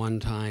than a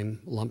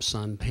one-time lump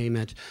sum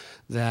payment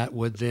that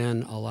would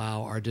then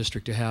allow our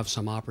district to have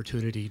some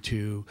opportunity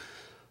to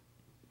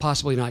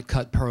possibly not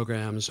cut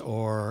programs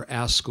or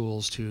ask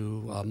schools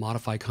to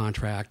modify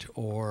contract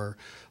or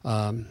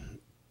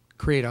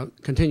create a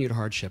continued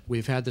hardship.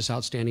 We've had this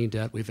outstanding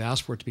debt. We've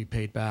asked for it to be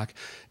paid back,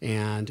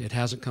 and it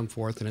hasn't come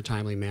forth in a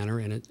timely manner.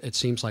 And it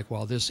seems like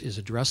while this is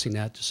addressing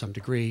that to some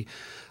degree,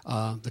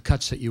 the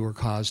cuts that you were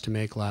caused to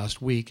make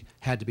last week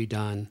had to be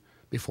done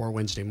before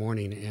Wednesday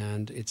morning,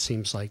 and it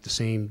seems like the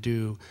same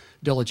due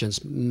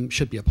diligence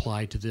should be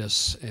applied to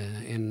this.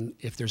 And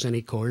if there's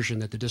any coercion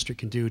that the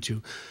district can do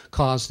to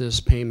cause this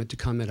payment to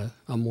come at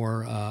a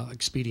more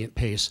expedient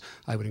pace,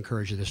 I would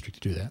encourage the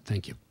district to do that.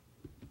 Thank you.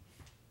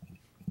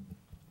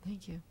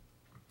 Thank you.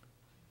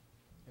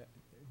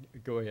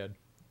 Go ahead.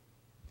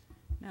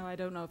 Now, I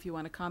don't know if you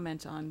want to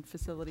comment on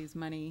facilities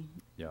money.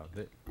 Yeah,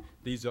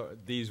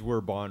 these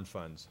were bond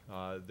funds.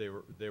 They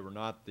were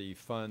not the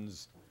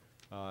funds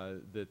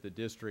that the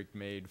district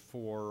made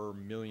 $4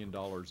 million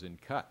in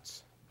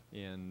cuts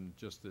in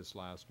just this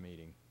last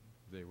meeting.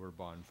 They were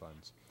bond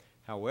funds.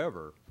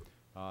 However,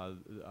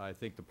 I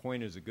think the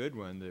point is a good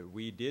one, that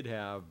we did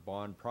have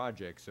bond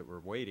projects that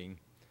were waiting,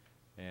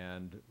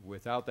 and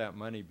without that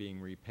money being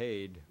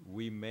repaid,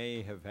 we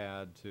may have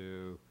had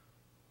to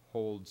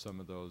hold some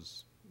of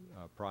those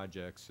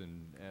projects,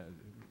 and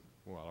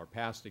well, our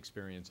past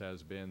experience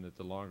has been that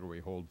the longer we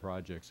hold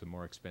projects, the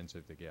more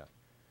expensive they get.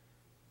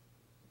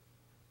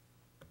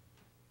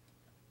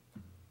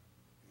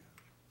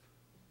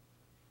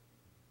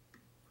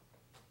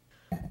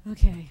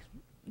 Okay,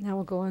 now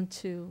we'll go on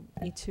to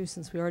E2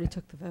 since we already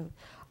took the vote.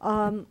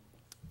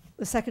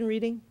 The second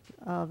reading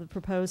of the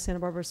proposed Santa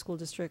Barbara School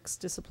District's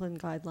discipline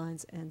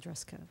guidelines and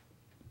dress code.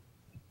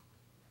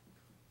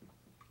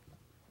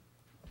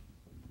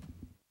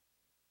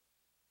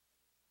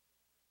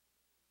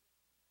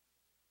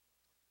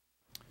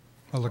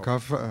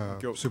 Malikoff,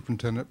 Go.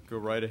 Superintendent. Go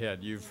right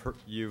ahead.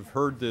 You've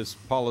heard this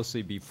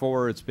policy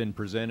before. It's been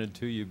presented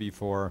to you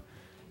before,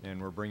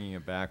 and we're bringing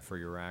it back for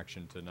your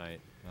action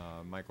tonight.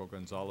 Michael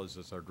Gonzalez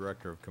is our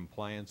Director of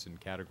Compliance and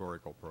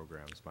Categorical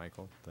Programs.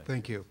 Michael,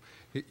 Thank you.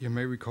 You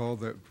may recall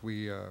that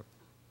we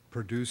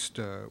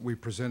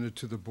presented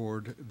to the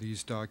board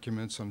these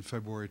documents on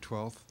February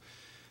 12th.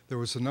 There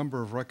was a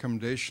number of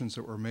recommendations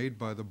that were made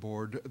by the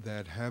board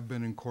that have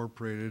been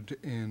incorporated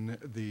in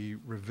the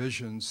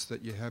revisions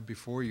that you have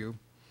before you.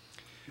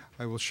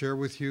 I will share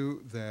with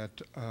you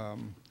that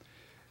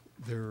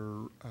their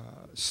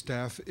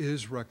staff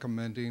is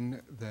recommending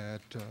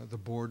that the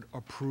board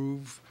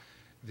approve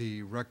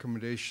the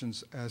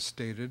recommendations as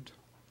stated.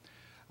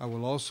 I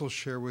will also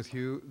share with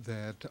you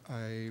that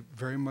I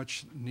very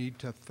much need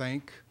to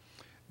thank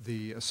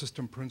the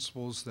assistant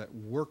principals that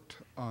worked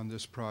on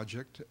this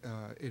project.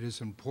 It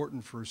is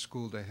important for a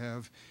school to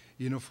have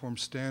uniform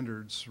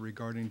standards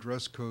regarding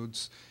dress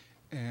codes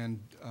and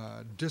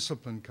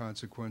discipline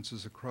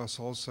consequences across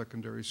all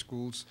secondary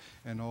schools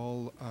and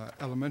all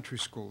elementary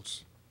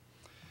schools.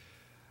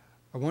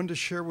 I wanted to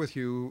share with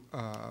you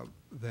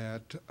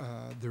that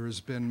there has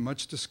been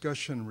much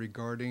discussion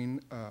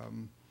regarding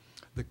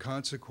the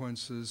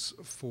consequences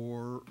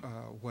for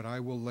what I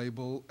will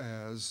label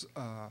as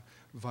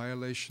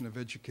violation of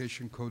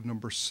Education Code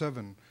number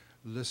 7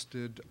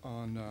 listed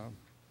on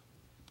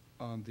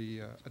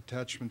the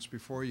attachments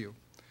before you.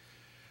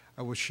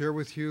 I will share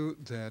with you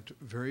that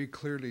very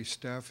clearly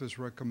staff is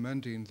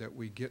recommending that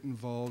we get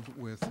involved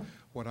with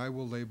what I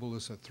will label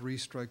as a 3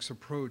 strikes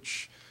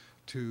approach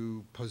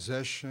to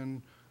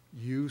possession,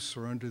 use,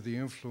 or under the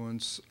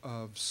influence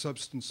of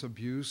substance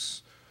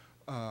abuse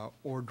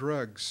or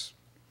drugs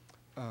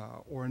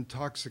or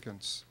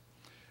intoxicants.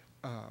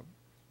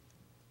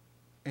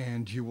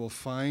 And you will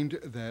find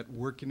that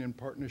working in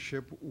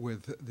partnership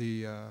with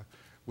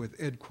with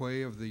Ed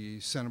Quay of the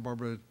Santa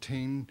Barbara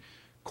Teen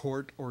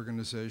Court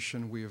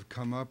Organization, we have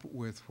come up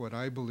with what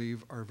I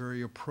believe are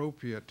very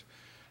appropriate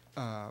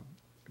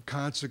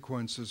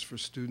consequences for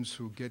students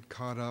who get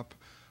caught up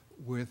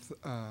with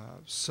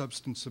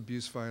substance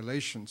abuse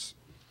violations.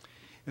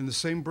 In the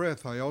same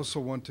breath, I also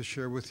want to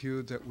share with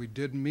you that we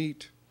did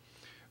meet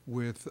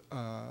with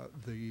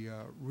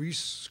the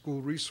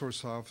school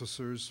resource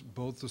officers,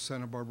 both the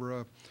Santa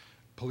Barbara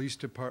Police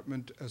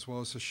Department as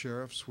well as the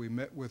sheriffs. We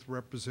met with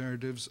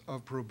representatives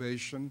of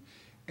probation,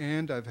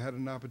 and I've had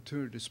an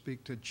opportunity to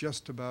speak to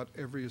just about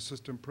every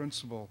assistant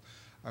principal.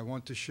 I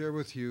want to share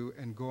with you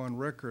and go on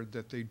record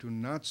that they do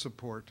not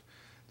support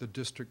the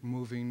district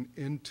moving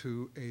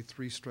into a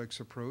 3 strikes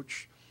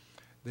approach.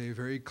 They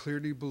very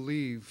clearly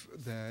believe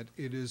that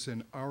it is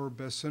in our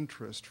best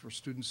interest for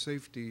student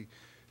safety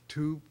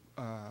to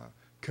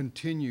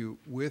continue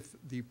with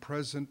the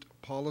present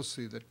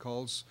policy that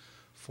calls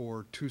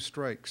for 2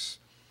 strikes.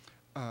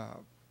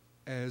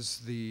 As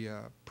the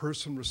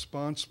person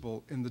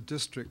responsible in the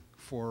district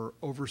for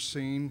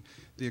overseeing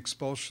the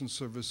expulsion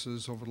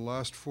services over the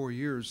last 4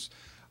 years,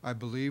 I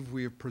believe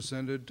we have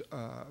presented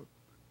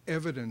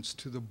evidence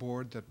to the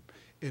board that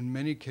in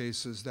many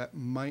cases that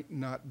might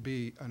not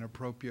be an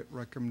appropriate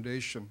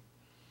recommendation.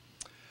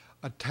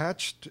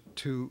 Attached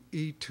to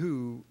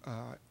E2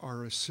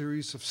 are a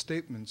series of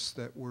statements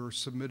that were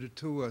submitted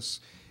to us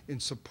in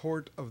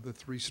support of the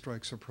 3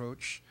 strikes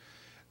approach.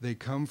 They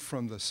come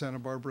from the Santa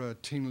Barbara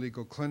Teen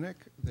Legal Clinic,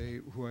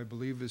 who I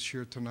believe is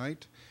here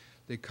tonight.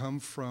 They come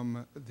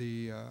from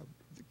the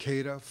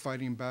CADA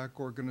Fighting Back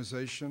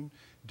organization,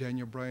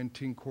 Daniel Bryan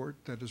Teen Court,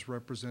 that is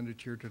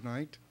represented here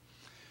tonight.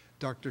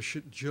 Dr.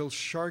 Jill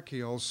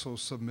Sharkey also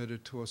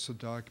submitted to us a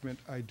document.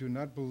 I do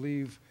not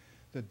believe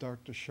that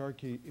Dr.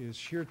 Sharkey is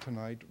here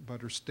tonight,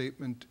 but her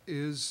statement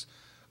is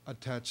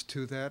attached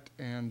to that,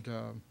 and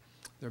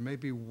there may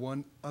be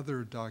one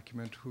other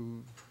document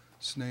whose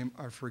name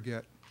I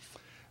forget.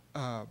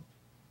 I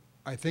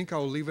think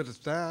I'll leave it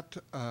at that.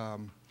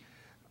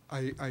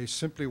 I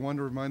simply want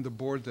to remind the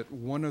board that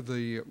one of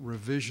the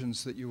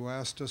revisions that you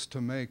asked us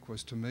to make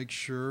was to make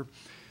sure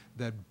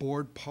that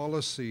board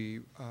policy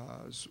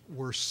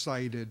were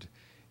cited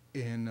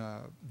in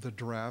the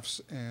drafts,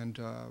 and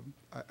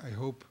I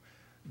hope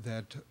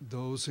that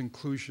those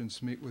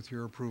inclusions meet with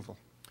your approval.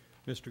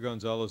 Mr.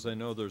 Gonzalez, I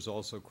know there's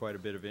also quite a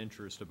bit of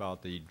interest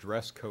about the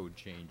dress code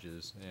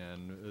changes,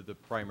 and the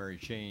primary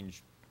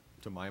change,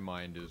 to my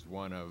mind, is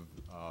one of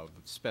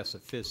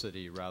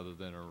specificity rather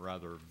than a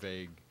rather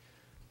vague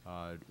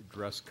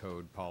dress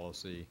code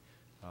policy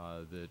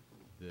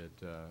that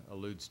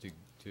alludes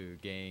to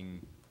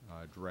gang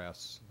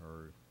dress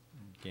or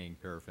gang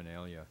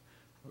paraphernalia.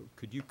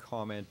 Could you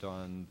comment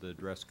on the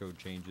dress code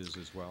changes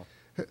as well?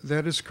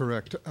 That is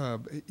correct.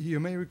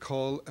 You may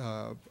recall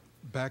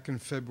back in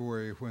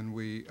February when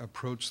we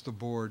approached the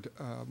board,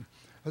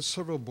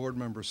 several board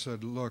members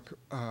said, look,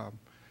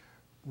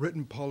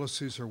 written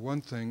policies are one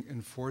thing,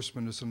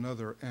 enforcement is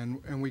another,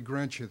 and we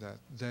grant you that.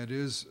 That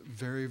is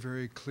very,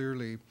 very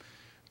clearly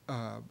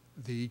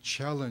the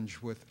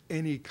challenge with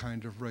any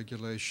kind of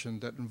regulation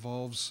that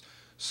involves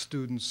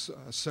students,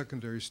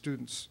 secondary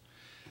students.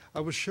 I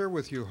will share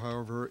with you,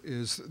 however,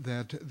 is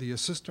that the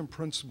assistant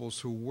principals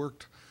who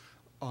worked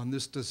on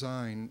this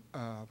design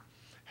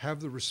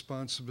have the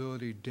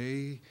responsibility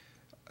day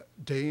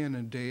in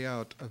and day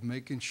out of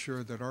making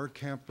sure that our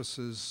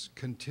campuses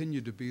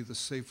continue to be the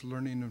safe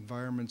learning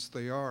environments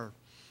they are.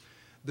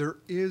 There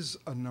is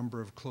a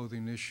number of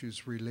clothing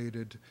issues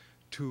related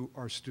to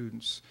our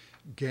students.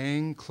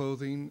 Gang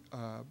clothing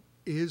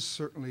is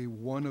certainly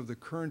one of the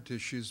current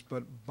issues,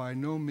 but by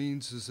no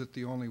means is it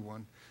the only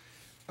one.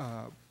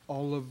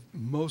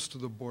 Most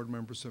of the board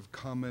members have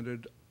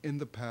commented in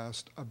the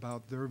past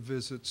about their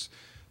visits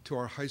to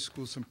our high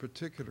schools in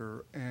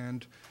particular,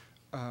 and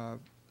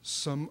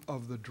some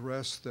of the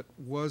dress that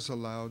was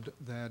allowed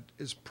that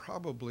is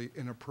probably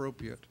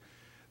inappropriate.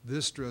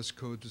 This dress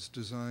code is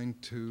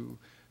designed to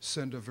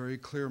send a very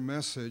clear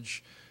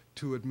message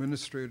to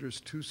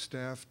administrators, to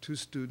staff, to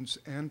students,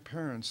 and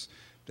parents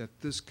that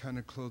this kind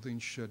of clothing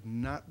should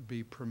not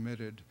be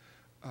permitted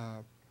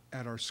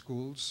at our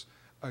schools.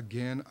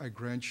 Again, I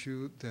grant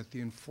you that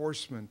the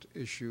enforcement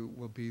issue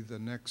will be the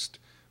next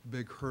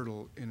big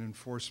hurdle in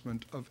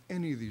enforcement of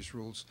any of these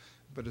rules,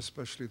 but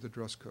especially the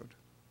dress code.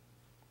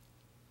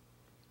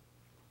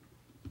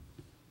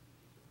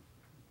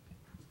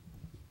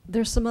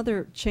 There's some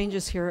other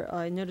changes here.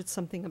 I noted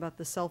something about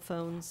the cell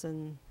phones,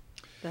 and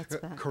that's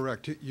back.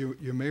 Correct. You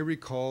may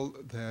recall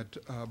that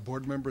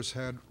board members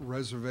had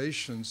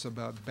reservations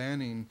about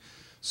banning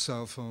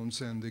cell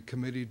phones, and the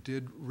committee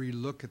did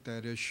relook at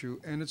that issue,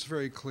 and it's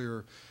very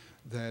clear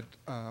that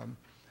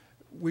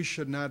we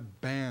should not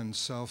ban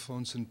cell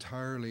phones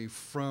entirely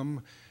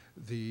from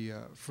the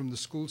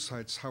school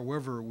sites.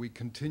 However, we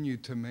continue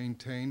to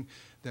maintain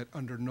that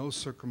under no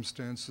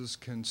circumstances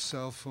can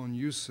cell phone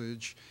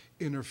usage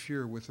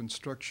interfere with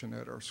instruction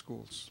at our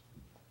schools.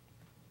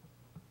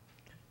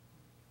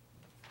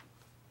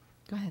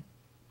 Go ahead.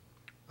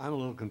 I'm a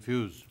little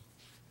confused.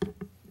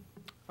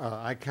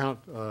 I count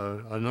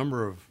a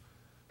number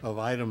of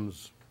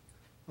items,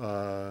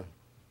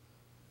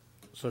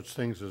 such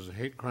things as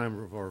hate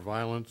crime or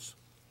violence,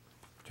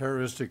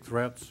 terroristic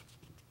threats,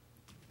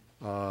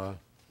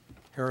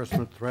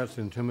 harassment threats,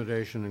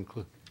 intimidation,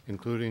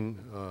 including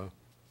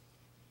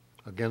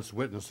against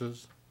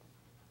witnesses,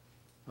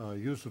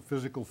 use of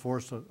physical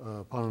force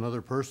upon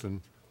another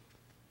person,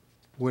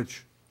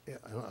 which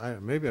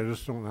maybe I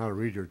just don't know how to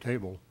read your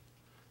table,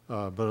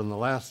 but in the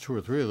last 2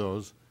 or 3 of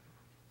those,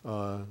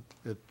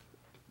 it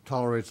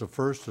tolerates a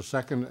first, a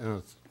second,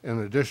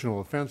 and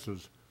additional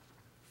offenses,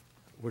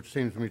 which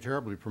seems to me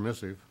terribly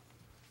permissive.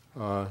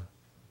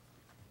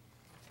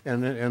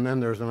 And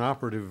then there's an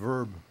operative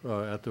verb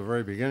at the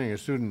very beginning. A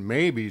student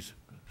may be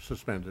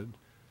suspended.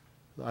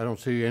 I don't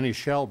see any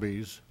shall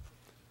be's.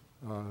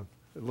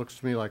 It looks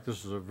to me like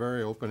this is a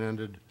very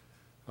open-ended,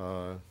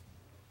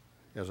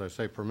 as I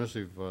say,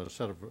 permissive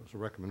set of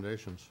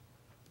recommendations.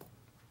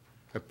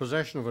 A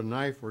possession of a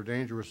knife or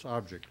dangerous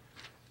object,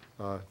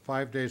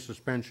 5-day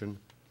suspension,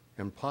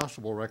 and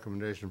possible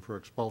recommendation for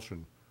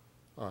expulsion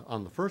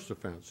on the first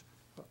offense.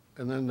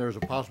 And then there's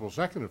a possible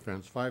second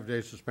offense,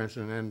 5-day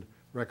suspension and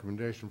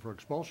recommendation for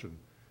expulsion.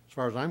 As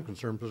far as I'm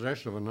concerned,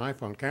 possession of a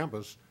knife on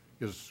campus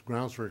is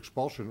grounds for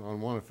expulsion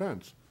on one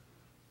offense.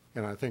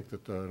 And I think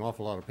that an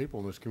awful lot of people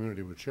in this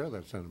community would share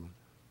that sentiment.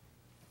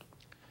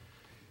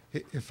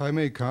 If I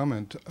may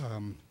comment,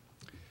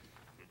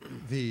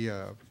 the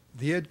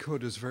Ed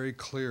Code is very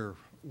clear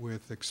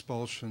with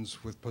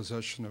expulsions with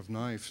possession of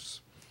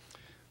knives.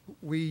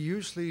 We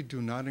usually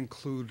do not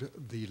include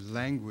the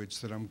language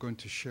that I'm going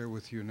to share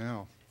with you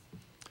now.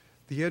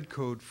 The Ed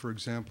Code, for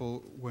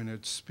example, when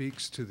it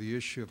speaks to the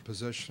issue of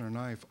possession of a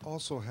knife,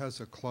 also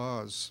has a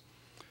clause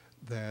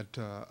that,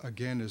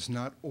 again, is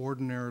not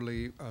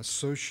ordinarily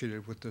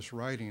associated with this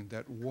writing,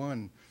 that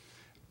one,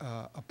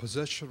 a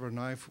possession of a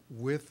knife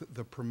with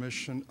the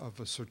permission of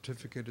a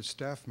certificated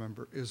staff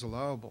member is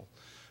allowable.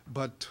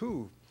 But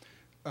two,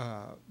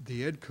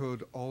 the Ed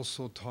Code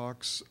also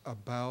talks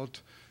about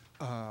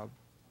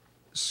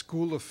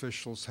school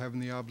officials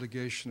having the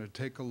obligation to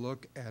take a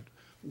look at,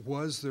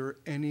 was there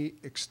any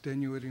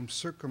extenuating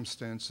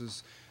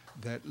circumstances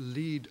that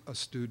lead a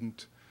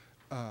student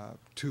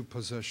to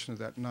possession of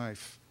that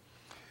knife?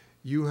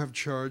 You have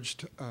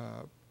charged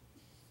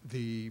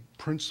the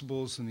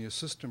principals and the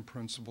assistant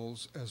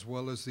principals, as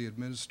well as the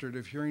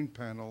administrative hearing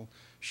panel,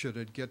 should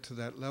it get to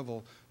that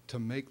level, to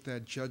make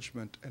that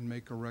judgment and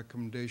make a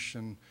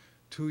recommendation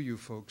to you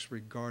folks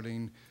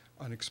regarding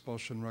an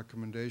expulsion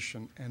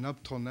recommendation. And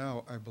up till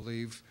now, I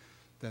believe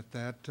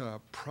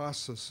that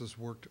process has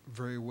worked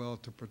very well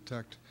to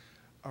protect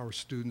our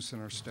students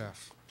and our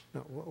staff.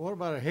 Now, what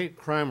about a hate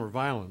crime or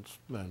violence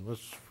then?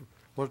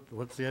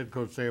 What's the Ed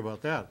Code say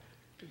about that?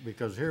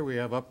 Because here we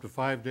have up to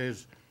 5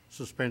 days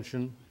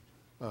suspension,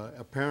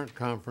 a parent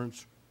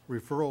conference,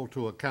 referral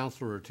to a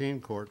counselor or teen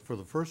court for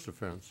the first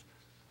offense,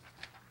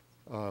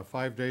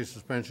 5 days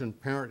suspension,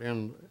 parent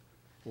and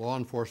law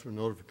enforcement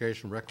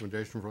notification,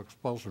 recommendation for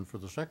expulsion for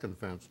the second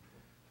offense,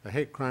 a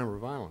hate crime or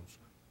violence.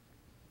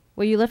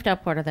 Well, you left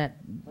out part of that.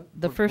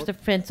 The first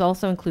offense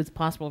also includes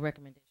possible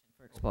recommendation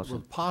for expulsion.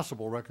 With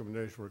possible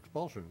recommendation for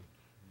expulsion.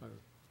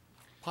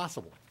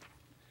 Possible.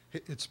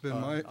 It's been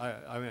my...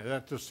 I mean,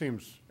 that just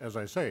seems, as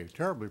I say,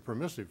 terribly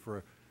permissive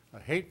for a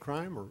hate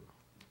crime, or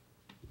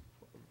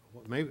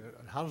maybe,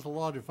 how does the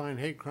law define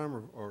hate crime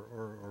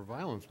or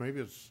violence?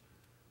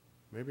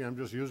 Maybe I'm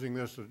just using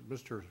this,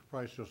 Mr.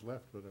 Price just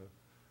left, but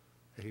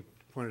he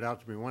pointed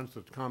out to me once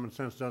that common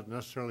sense doesn't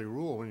necessarily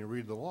rule when you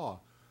read the law.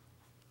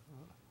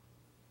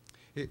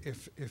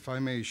 If I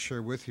may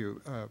share with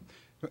you,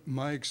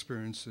 my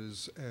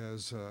experiences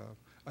as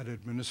an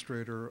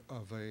administrator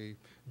of a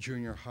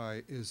junior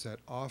high is that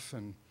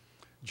often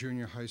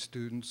junior high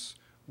students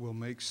will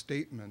make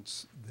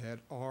statements that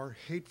are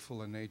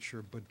hateful in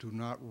nature but do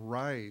not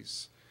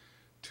rise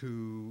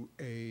to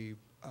a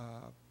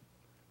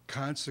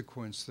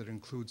consequence that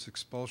includes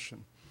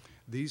expulsion.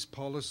 These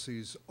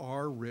policies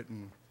are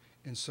written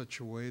in such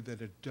a way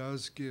that it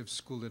does give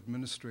school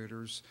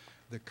administrators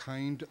the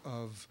kind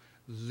of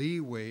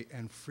leeway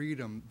and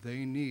freedom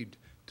they need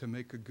to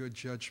make a good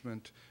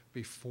judgment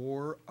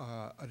before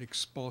an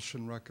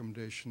expulsion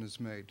recommendation is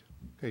made.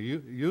 Okay,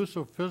 use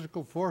of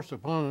physical force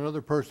upon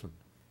another person.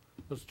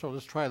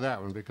 Let's try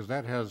that one, because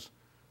that has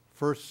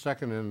first,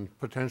 second, and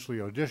potentially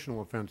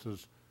additional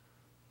offenses,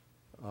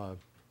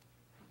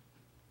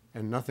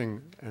 and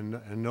nothing, and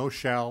no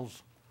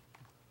shalls.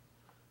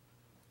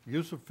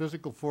 Use of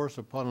physical force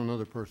upon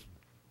another person.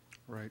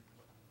 Right.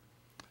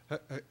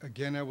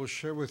 Again, I will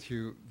share with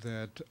you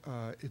that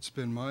it's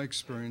been my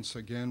experience,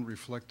 again,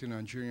 reflecting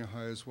on junior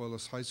high as well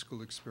as high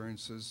school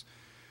experiences,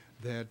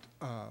 that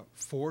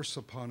force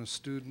upon a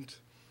student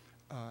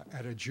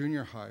at a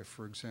junior high,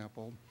 for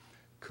example,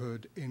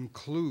 could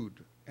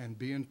include and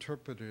be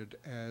interpreted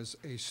as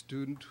a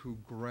student who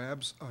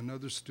grabs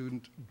another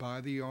student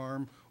by the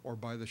arm or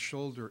by the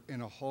shoulder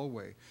in a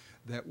hallway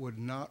that would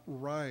not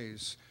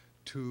rise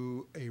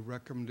to a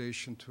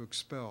recommendation to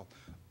expel.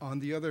 On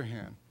the other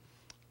hand,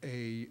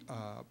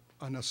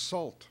 an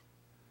assault,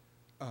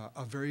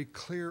 a very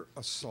clear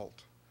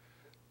assault,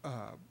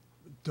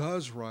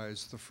 does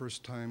rise the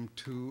first time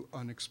to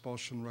an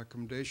expulsion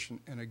recommendation.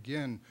 And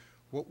again,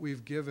 what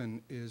we've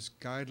given is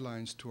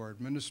guidelines to our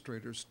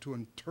administrators to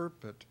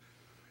interpret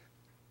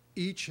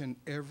each and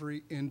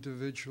every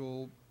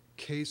individual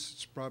case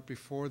that's brought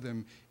before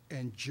them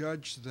and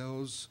judge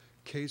those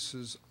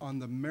cases on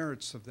the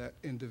merits of that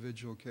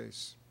individual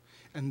case.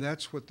 And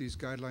that's what these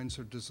guidelines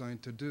are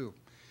designed to do.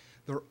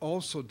 They're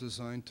also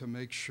designed to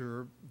make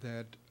sure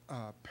that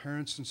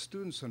parents and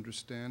students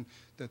understand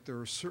that there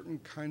are certain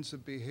kinds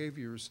of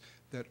behaviors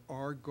that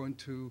are going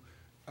to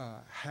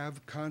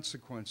have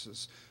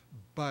consequences.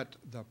 But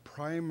the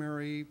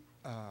primary,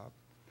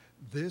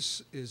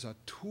 this is a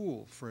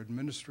tool for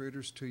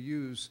administrators to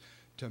use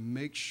to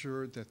make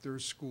sure that their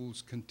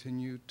schools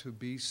continue to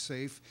be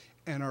safe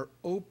and are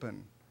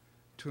open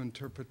to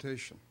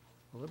interpretation.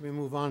 Well, let me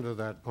move on to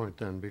that point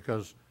then,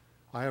 because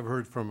I have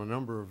heard from a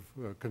number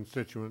of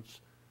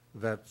constituents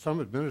that some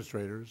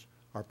administrators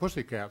are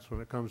pussycats when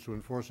it comes to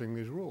enforcing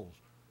these rules,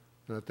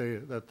 that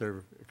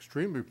they're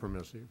extremely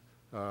permissive,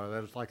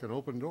 that it's like an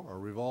open door, a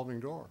revolving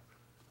door.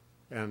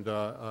 And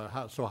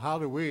so how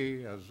do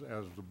we, as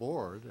the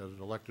board, as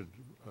elected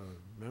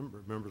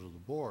members of the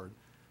board,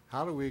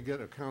 how do we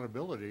get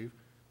accountability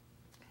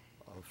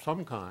of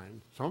some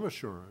kind, some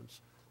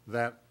assurance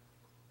that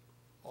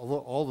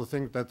all the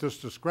things, that this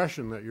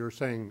discretion that you're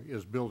saying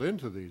is built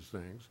into these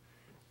things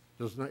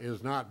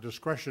is not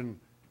discretion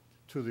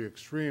to the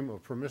extreme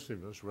of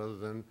permissiveness, rather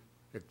than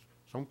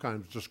some kind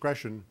of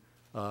discretion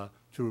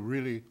to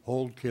really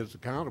hold kids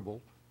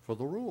accountable for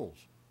the rules.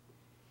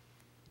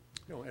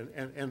 You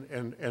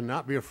know, and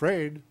not be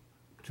afraid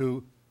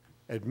to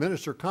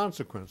administer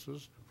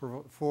consequences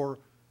for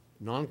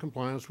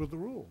non-compliance with the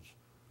rules.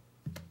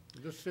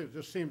 It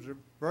just seems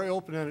very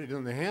open-ended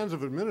in the hands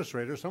of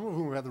administrators, some of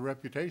whom have the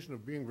reputation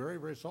of being very,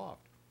 very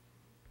soft.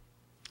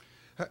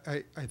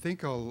 I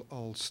think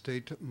I'll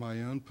state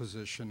my own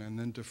position and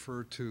then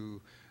defer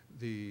to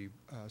the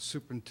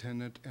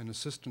superintendent and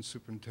assistant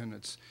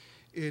superintendents.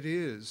 It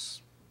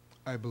is,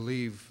 I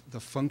believe, the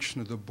function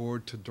of the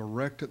board to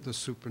direct the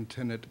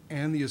superintendent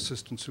and the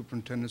assistant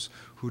superintendents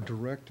who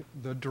direct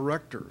the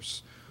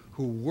directors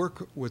who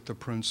work with the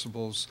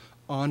principals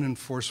on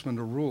enforcement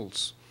of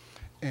rules.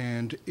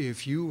 And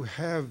if you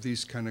have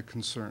these kind of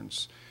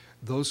concerns,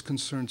 those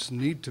concerns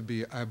need to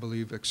be, I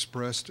believe,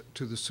 expressed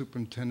to the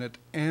superintendent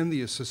and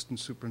the assistant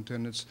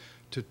superintendents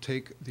to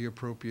take the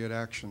appropriate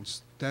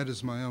actions. That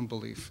is my own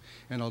belief,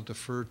 and I'll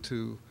defer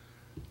to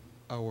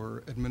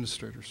our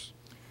administrators.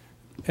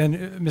 And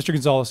Mr.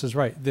 Gonzalez is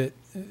right that,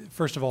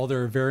 first of all,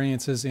 there are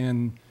variances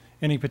in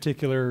any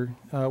particular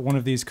one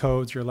of these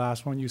codes, your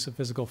last one, use of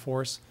physical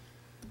force.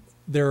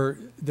 There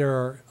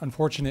are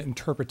unfortunate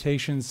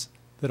interpretations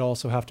that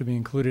also have to be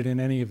included in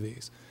any of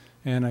these.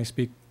 And I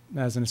speak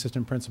as an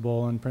assistant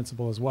principal and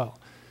principal as well.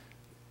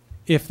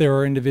 If there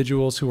are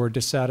individuals who are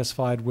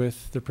dissatisfied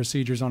with the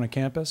procedures on a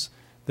campus,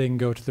 they can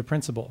go to the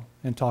principal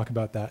and talk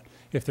about that.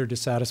 If they're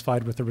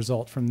dissatisfied with the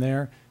result from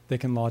there, they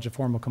can lodge a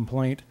formal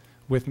complaint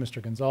with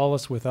Mr.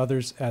 Gonzalez, with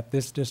others at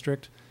this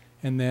district,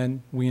 and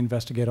then we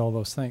investigate all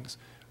those things.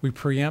 We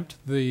preempt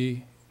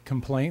the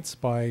complaints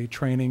by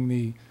training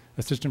the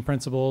assistant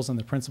principals and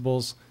the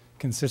principals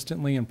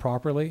consistently and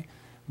properly,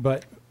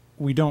 but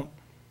we don't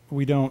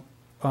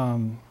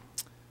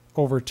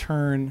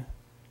overturn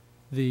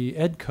the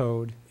ed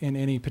code in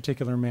any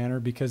particular manner,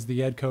 because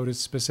the ed code is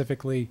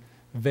specifically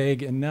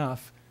vague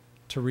enough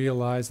to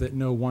realize that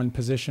no one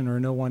position or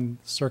no one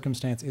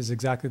circumstance is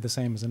exactly the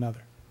same as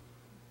another.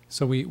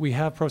 So we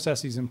have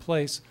processes in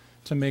place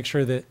to make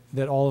sure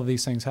that all of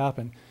these things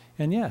happen.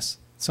 And yes,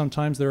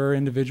 sometimes there are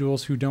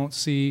individuals who don't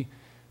see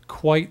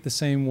quite the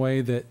same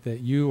way that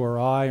you or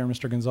I or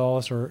Mr.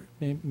 Gonzalez or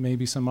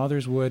maybe some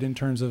others would in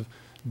terms of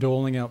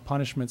doling out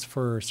punishments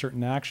for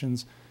certain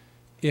actions.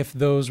 If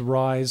those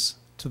rise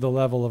to the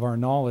level of our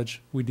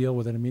knowledge, we deal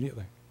with it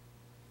immediately.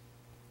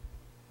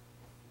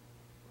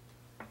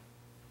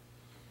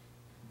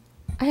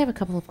 I have a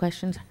couple of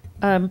questions.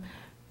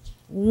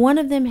 One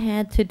of them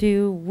had to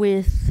do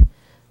with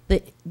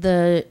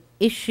the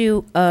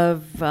issue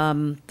of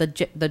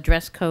the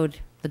dress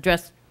code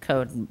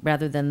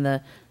rather than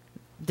the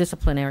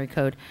disciplinary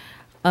code,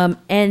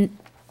 and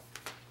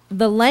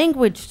the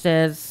language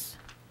says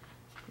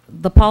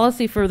the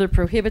policy further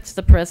prohibits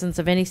the presence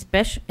of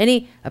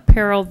any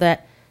apparel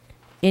that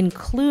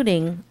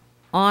including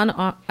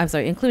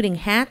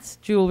hats,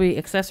 jewelry,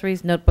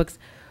 accessories, notebooks,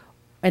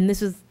 and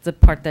this is the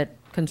part that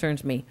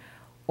concerns me,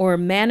 or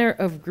manner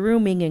of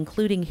grooming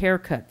including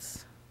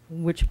haircuts,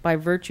 which by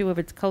virtue of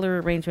its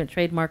color, arrangement,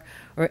 trademark,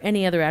 or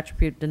any other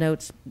attribute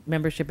denotes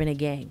membership in a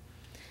gang.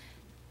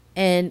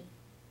 And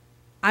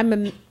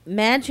I'm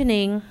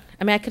imagining,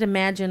 I could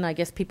imagine, I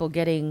guess, people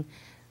getting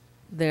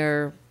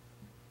their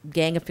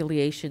gang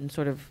affiliation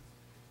sort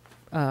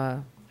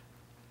of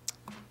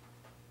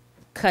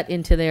cut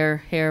into their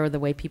hair, or the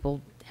way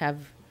people have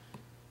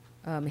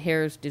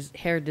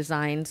hair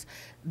designs,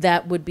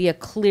 that would be a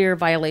clear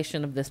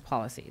violation of this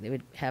policy. They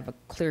would have a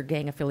clear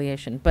gang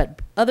affiliation.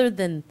 But other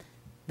than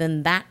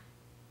that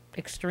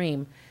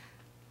extreme,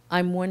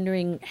 I'm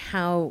wondering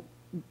how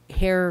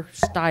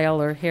hairstyle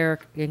or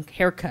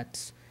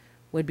haircuts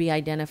would be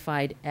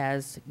identified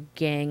as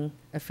gang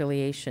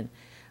affiliation.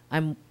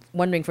 I'm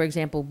wondering, for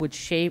example,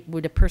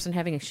 would a person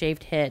having a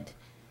shaved head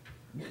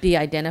be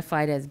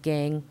identified as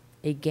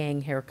a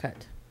gang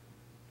haircut?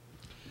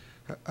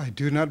 I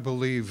do not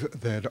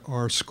believe that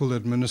our school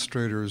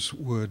administrators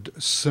would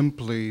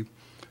simply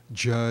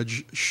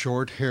judge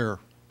short hair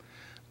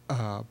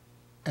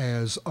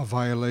as a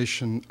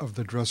violation of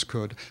the dress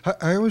code.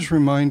 I always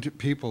remind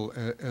people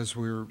as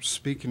we're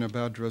speaking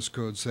about dress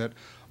codes that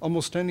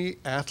almost any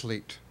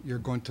athlete you're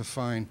going to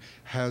find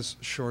has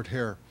short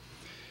hair.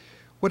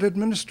 What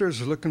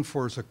administrators are looking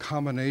for is a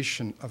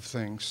combination of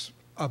things,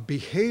 a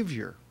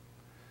behavior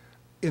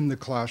in the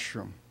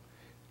classroom,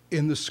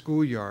 in the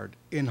schoolyard,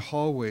 in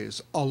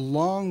hallways,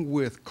 along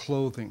with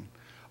clothing,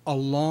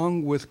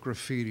 along with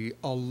graffiti,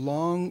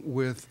 along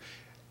with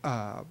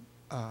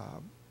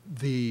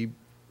the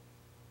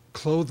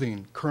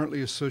clothing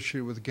currently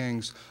associated with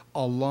gangs,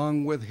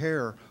 along with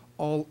hair,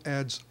 all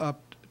adds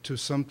up to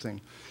something.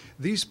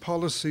 These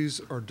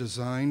policies are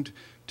designed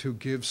to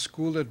give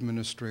school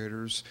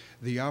administrators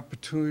the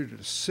opportunity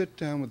to sit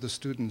down with the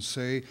students,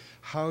 say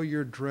how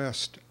you're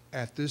dressed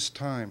at this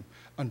time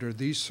under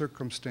these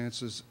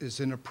circumstances is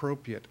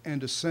inappropriate,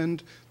 and to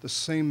send the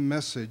same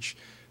message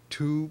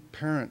to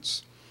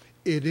parents.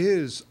 It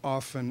is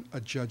often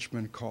a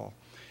judgment call.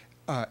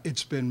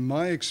 It's been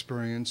my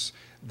experience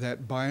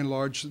that by and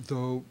large,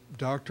 though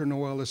Dr.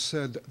 Noel has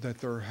said that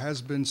there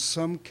has been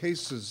some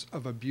cases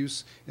of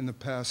abuse in the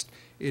past,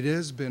 it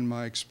has been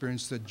my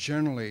experience that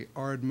generally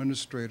our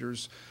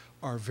administrators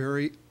are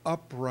very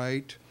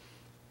upright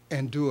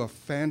and do a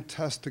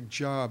fantastic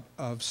job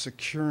of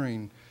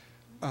securing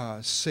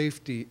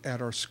safety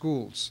at our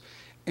schools.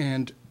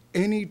 And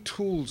any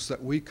tools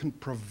that we can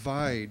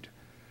provide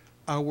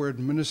our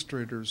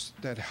administrators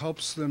that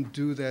helps them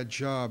do that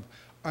job,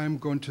 I'm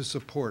going to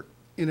support.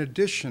 In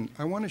addition,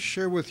 I want to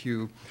share with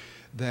you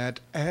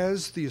that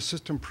as the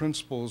assistant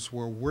principals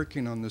were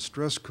working on this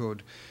dress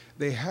code,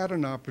 they had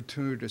an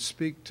opportunity to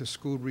speak to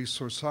school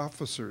resource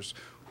officers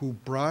who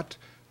brought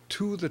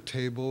to the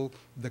table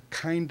the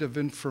kind of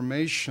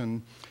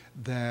information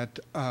that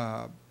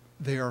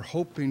they are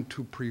hoping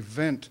to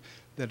prevent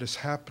that is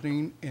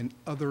happening in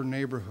other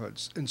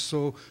neighborhoods. And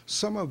so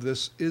some of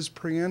this is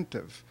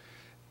preemptive.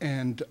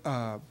 And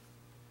I'll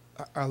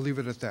leave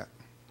it at that.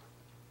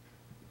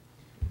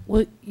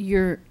 Well,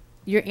 your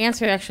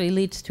answer actually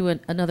leads to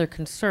another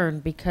concern,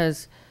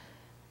 because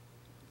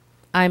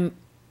I'm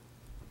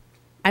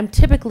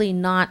typically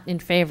not in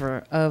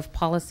favor of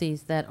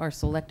policies that are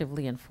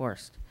selectively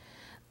enforced.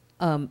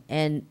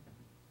 And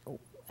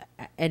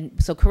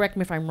so correct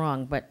me if I'm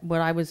wrong, but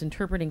what I was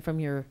interpreting from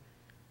your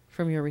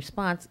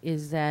response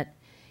is that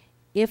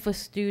if a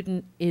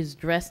student is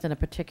dressed in a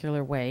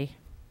particular way,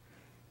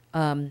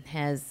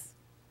 has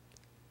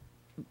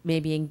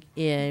maybe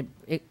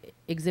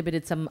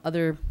exhibited some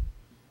other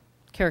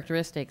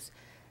characteristics,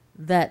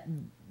 that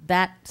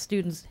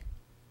student's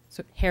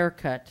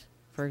haircut,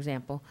 for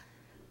example,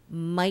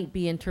 might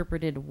be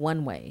interpreted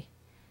one way.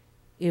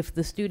 If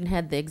the student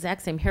had the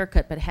exact same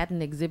haircut but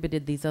hadn't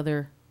exhibited these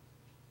other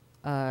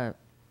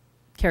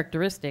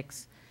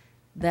characteristics,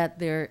 that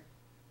the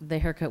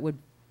haircut would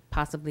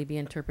possibly be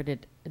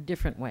interpreted a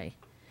different way.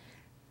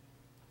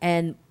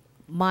 And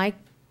my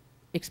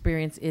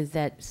experience is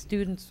that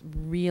students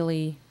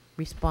really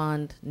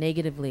respond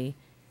negatively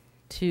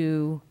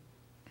to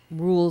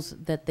rules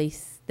that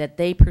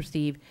they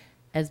perceive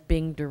as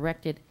being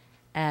directed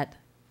at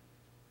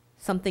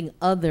something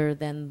other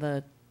than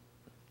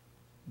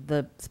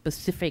the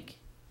specific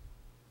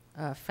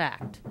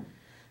fact.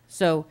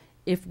 So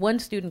if one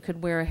student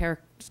could wear a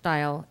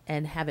hairstyle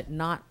and have it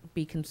not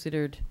be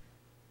considered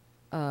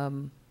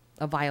a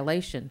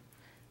violation,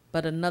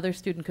 but another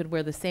student could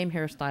wear the same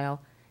hairstyle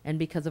and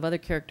because of other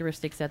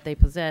characteristics that they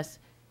possess,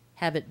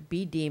 have it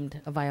be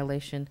deemed a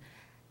violation,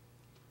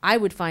 I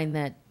would find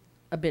that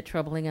a bit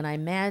troubling, and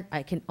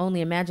I can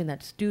only imagine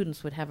that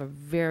students would have a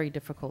very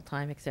difficult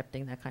time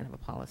accepting that kind of a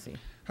policy.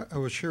 I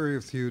will share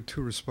with you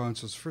two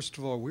responses. First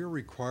of all, we're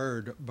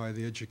required by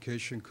the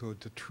Education Code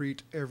to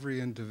treat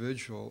every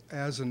individual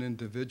as an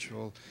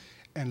individual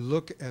and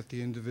look at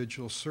the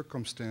individual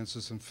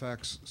circumstances and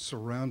facts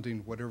surrounding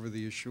whatever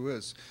the issue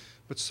is.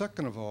 But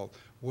second of all,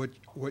 what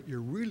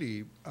you're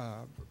really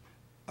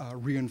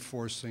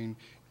reinforcing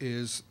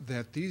is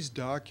that these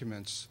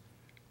documents,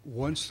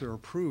 once they're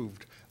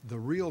approved, the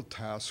real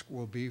task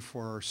will be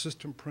for our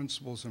assistant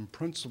principals and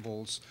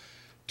principals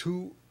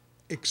to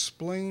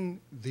explain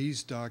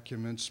these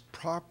documents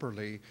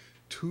properly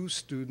to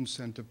students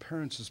and to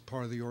parents as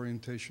part of the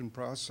orientation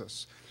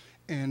process.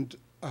 And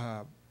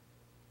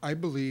I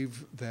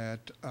believe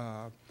that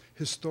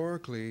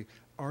historically,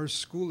 our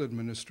school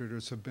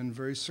administrators have been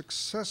very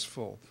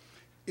successful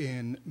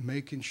in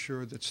making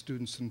sure that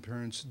students and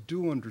parents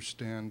do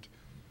understand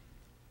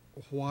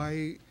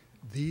why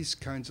these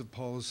kinds of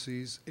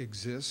policies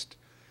exist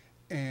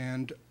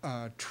and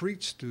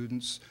treat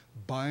students,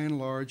 by and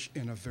large,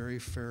 in a very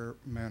fair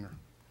manner.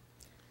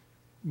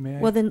 May I?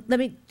 Well, then let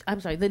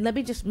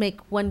me just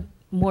make one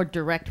more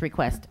direct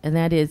request, and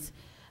that is,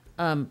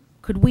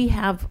 could we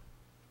have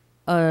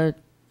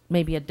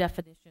maybe a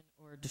definition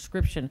or a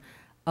description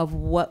of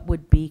what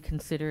would be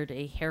considered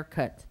a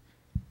haircut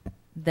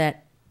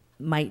that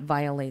might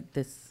violate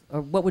this,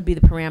 or what would be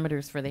the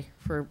parameters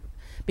for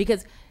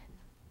because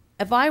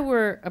if I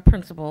were a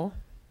principal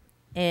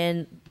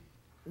and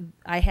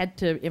I had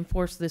to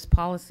enforce this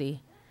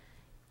policy,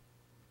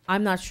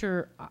 I'm not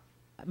sure,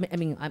 I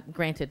mean,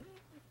 granted,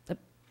 the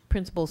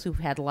principals who've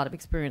had a lot of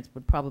experience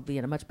would probably be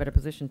in a much better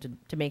position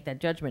to make that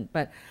judgment,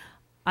 but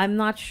I'm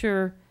not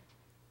sure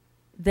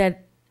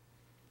that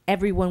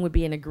everyone would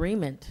be in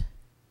agreement,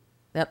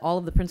 that all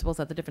of the principals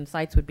at the different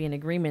sites would be in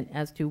agreement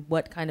as to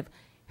what kind of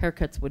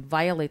haircuts would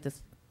violate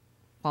this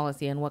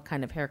policy and what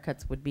kind of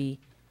haircuts would be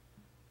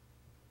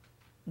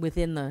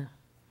within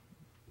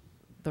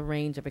the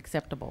range of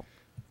acceptable.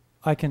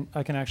 I can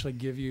actually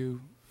give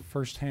you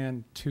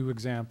firsthand two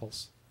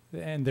examples,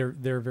 and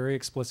they're very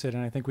explicit,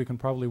 and I think we can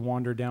probably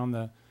wander down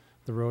the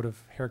road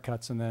of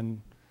haircuts and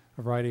then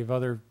a variety of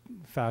other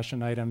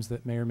fashion items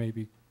that may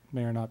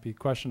or not be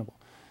questionable.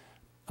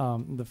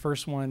 The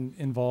first one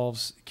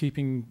involves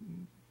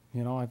keeping,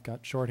 I've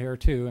got short hair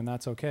too, and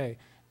that's okay.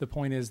 The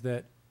point is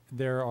that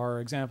there are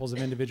examples of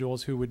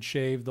individuals who would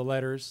shave the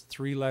letters,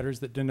 3 letters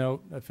that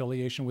denote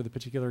affiliation with a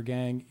particular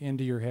gang,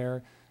 into your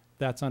hair.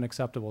 That's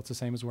unacceptable. It's the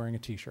same as wearing a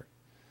t-shirt.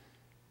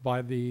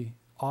 By the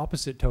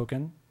opposite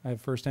token, I have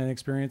firsthand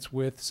experience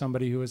with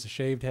somebody who has a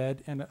shaved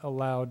head and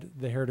allowed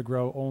the hair to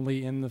grow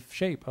only in the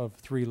shape of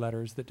 3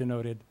 letters that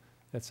denoted,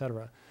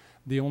 etc.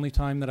 The only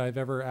time that I've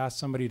ever asked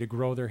somebody to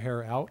grow their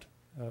hair out,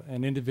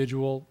 an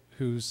individual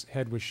whose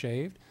head was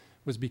shaved,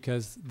 was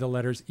because the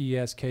letters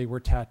ESK were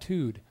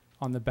tattooed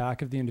on the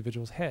back of the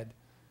individual's head.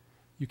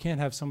 You can't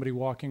have somebody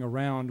walking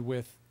around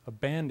with a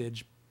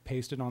bandage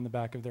pasted on the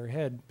back of their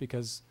head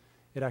because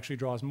it actually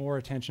draws more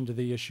attention to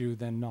the issue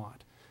than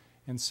not.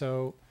 And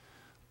so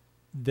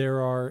there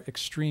are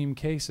extreme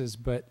cases,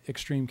 but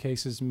extreme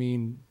cases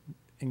mean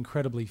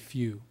incredibly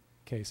few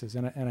cases.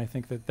 And I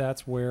think that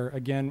that's where,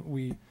 again,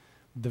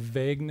 the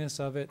vagueness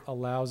of it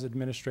allows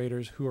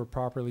administrators who are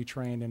properly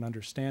trained and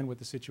understand what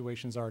the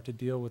situations are to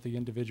deal with the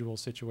individual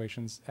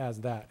situations as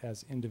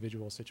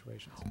individual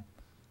situations.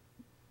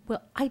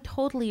 Well, I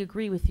totally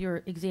agree with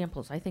your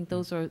examples. I think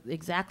those are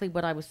exactly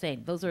what I was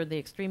saying. Those are the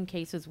extreme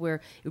cases where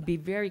it would be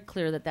very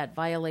clear that that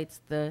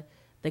violates the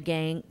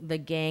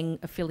gang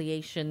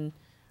affiliation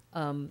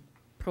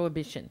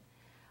prohibition.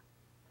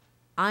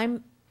 I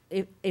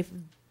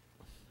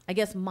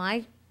guess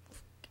my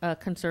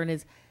concern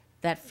is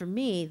that for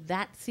me,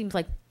 that seems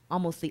like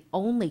almost the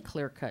only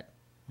clear-cut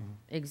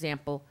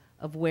example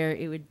of where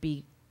it would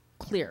be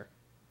clear.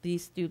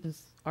 These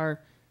students are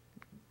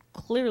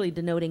clearly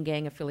denoting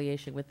gang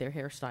affiliation with their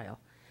hairstyle.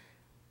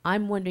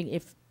 I'm wondering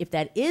if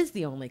that is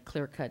the only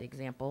clear-cut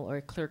example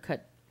or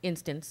clear-cut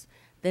instance,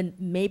 then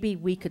maybe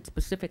we could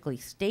specifically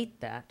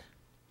state that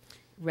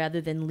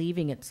rather than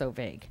leaving it so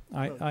vague.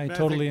 I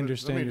totally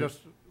understand. Let me just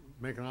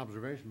make an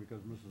observation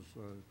because Mrs.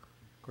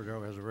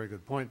 Cordero has a very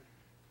good point.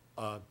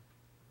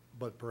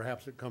 But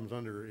perhaps it comes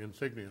under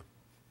insignia.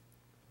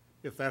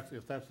 If that's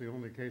the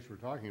only case we're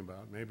talking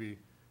about, maybe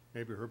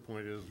her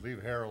point is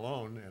leave hair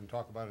alone and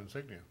talk about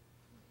insignia.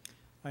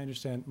 I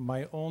understand.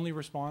 My only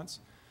response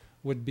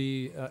would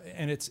be,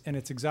 and it's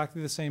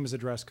exactly the same as a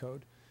dress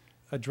code.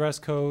 A dress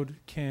code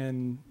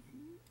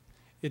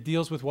it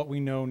deals with what we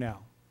know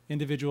now.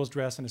 Individuals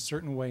dress in a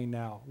certain way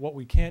now. What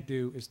we can't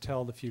do is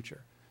tell the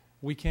future.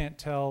 We can't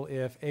tell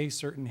if a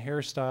certain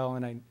hairstyle,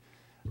 and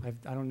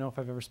I don't know if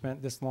I've ever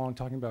spent this long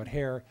talking about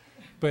hair,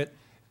 but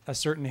a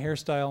certain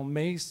hairstyle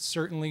may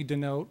certainly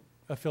denote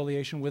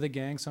affiliation with a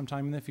gang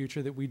sometime in the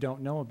future that we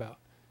don't know about.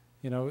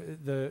 You know,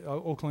 the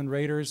Oakland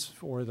Raiders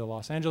or the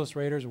Los Angeles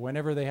Raiders,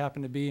 whenever they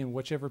happen to be in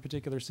whichever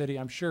particular city,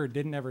 I'm sure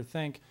didn't ever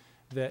think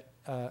that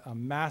a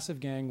massive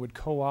gang would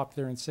co-opt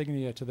their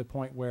insignia to the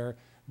point where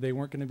they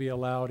weren't going to be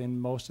allowed in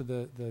most of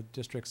the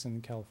districts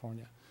in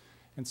California.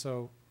 And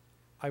so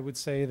I would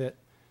say that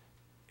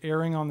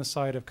erring on the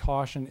side of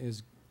caution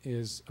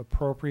is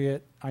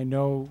appropriate. I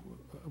know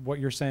what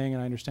you're saying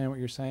and I understand what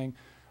you're saying.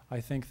 I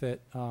think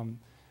that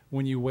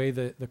when you weigh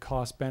the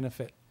cost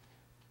benefit,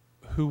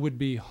 who would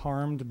be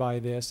harmed by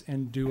this,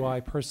 and do I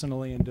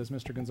personally and does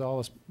Mr.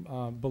 Gonzalez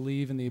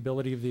believe in the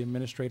ability of the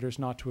administrators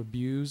not to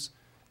abuse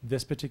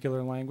this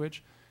particular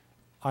language?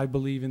 I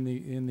believe in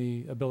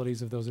the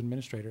abilities of those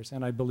administrators,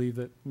 and I believe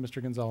that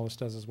Mr. Gonzalez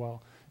does as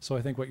well. So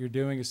I think what you're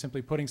doing is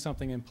simply putting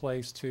something in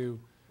place to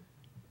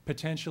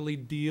potentially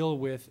deal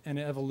with an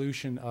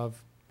evolution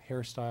of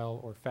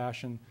hairstyle or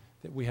fashion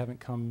that we haven't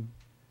come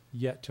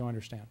yet to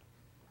understand.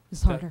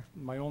 Ms. Harder.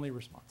 My only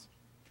response.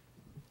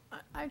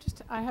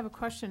 I have a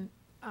question,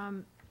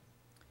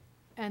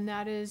 and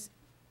that is,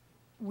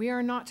 we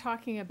are not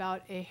talking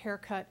about a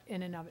haircut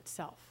in and of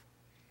itself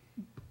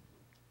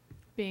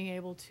being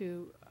able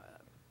to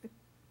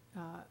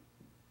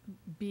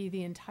be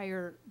the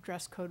entire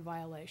dress code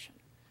violation.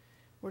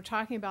 We're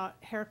talking about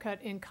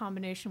haircut in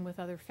combination with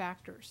other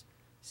factors.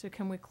 So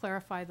can we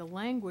clarify the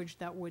language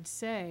that would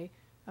say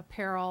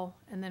apparel,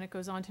 and then it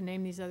goes on to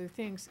name these other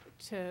things,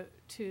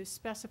 to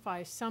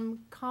specify some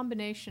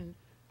combination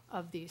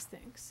of these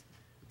things,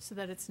 so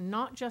that it's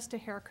not just a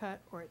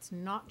haircut, or it's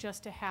not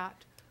just a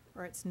hat,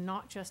 or it's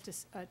not just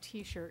a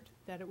t-shirt,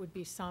 that it would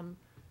be some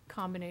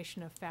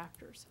combination of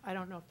factors. I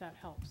don't know if that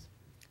helps.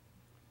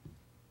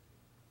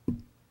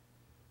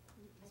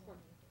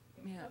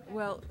 Yeah,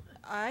 well,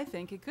 I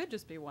think it could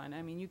just be one.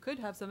 I mean, you could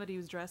have somebody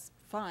who's dressed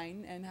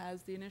fine and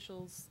has the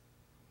initials,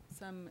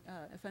 some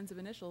offensive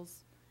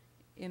initials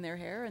in their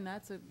hair, and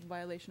that's a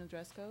violation of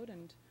dress code.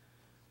 And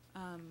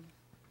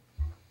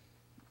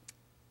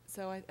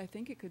so I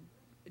think it could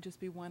just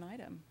be one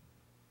item.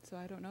 So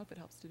I don't know if it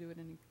helps to do it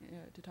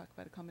to talk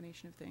about a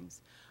combination of things.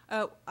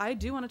 I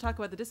do want to talk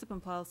about the discipline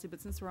policy,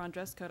 but since we're on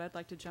dress code, I'd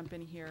like to jump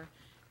in here,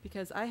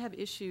 because I have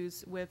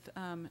issues with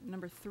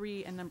number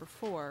 3 and number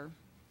 4.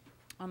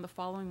 On the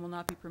following will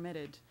not be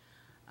permitted.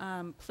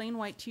 Plain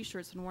white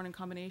t-shirts when worn in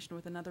combination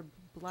with another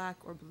black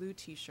or blue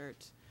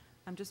t-shirt.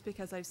 Just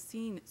because I've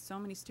seen so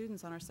many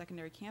students on our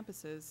secondary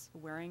campuses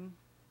wearing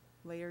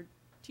layered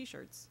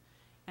t-shirts.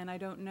 And I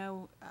don't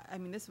know, I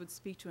mean, this would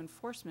speak to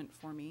enforcement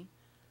for me.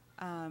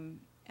 And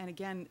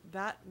again,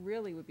 that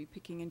really would be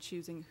picking and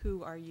choosing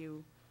who are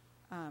you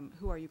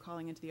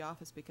calling into the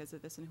office because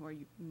of this, and who are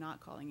you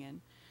not calling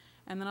in.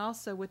 And then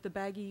also with the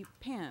baggy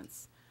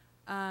pants.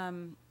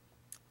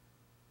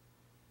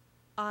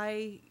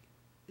 I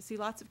see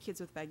lots of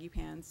kids with baggy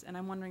pants, and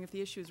I'm wondering if the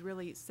issue is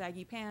really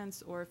saggy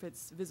pants or if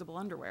it's visible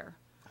underwear.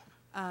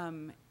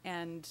 And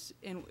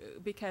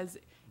because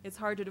it's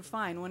hard to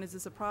define, when is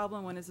this a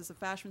problem, when is this a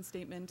fashion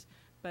statement,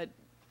 but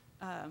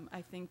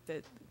I think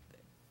that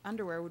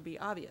underwear would be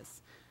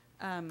obvious.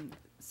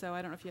 So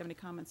I don't know if you have any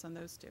comments on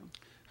those two.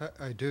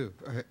 I do.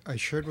 I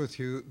shared with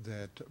you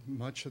that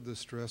much of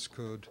this dress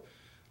code,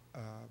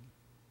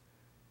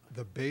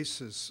 the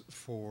basis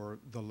for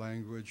the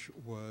language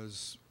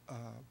was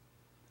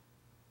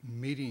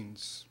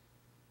meetings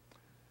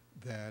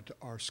that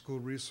our school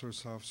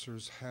resource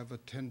officers have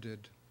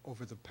attended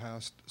over the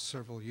past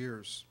several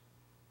years.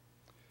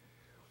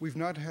 We've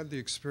not had the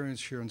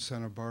experience here in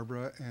Santa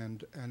Barbara,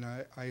 and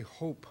I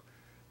hope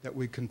that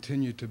we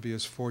continue to be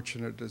as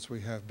fortunate as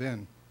we have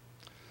been.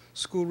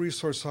 School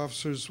resource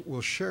officers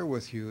will share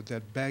with you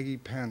that baggy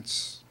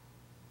pants,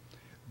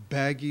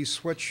 baggy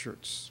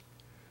sweatshirts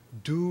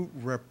do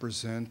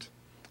represent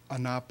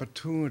an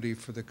opportunity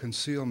for the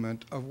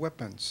concealment of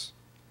weapons.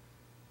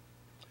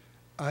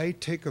 I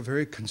take a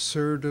very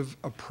conservative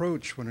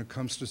approach when it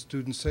comes to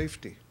student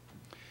safety.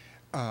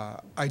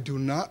 I do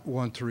not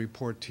want to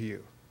report to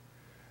you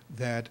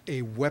that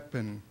a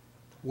weapon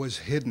was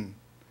hidden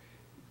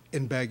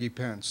in baggy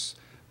pants.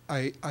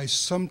 I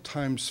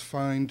sometimes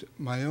find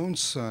my own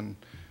son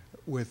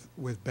with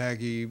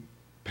baggy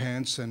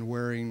pants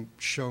and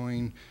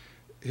showing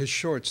his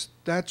shorts.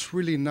 That's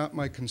really not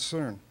my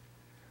concern.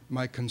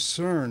 My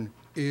concern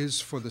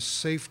is for the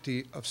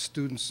safety of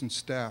students and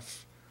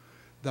staff.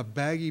 The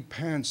baggy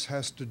pants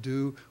has to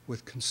do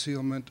with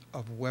concealment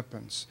of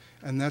weapons,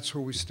 and that's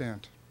where we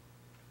stand.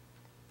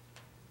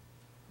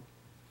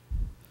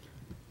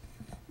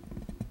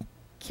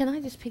 Can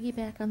I just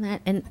piggyback on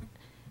that? And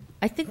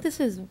I think this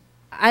is,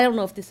 I don't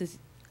know if this is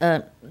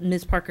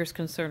Ms. Parker's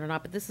concern or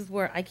not, but this is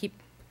where I keep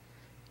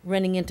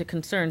running into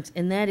concerns,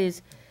 and that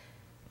is,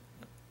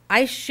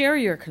 I share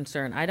your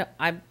concern.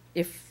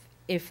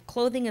 If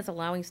clothing is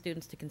allowing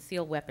students to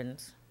conceal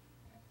weapons,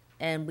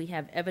 and we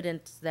have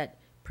evidence that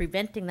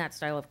preventing that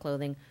style of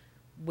clothing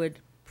would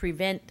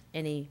prevent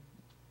any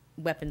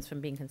weapons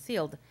from being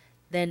concealed,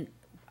 then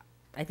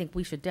I think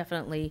we should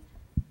definitely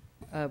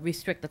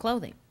restrict the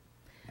clothing.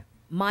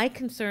 My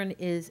concern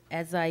is,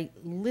 as I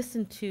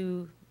listen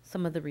to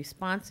some of the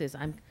responses,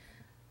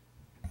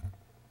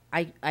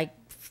 I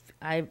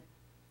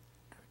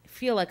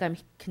feel like I'm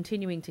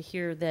continuing to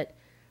hear that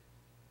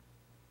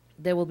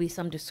there will be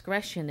some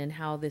discretion in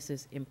how this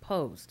is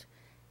imposed,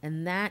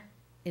 and that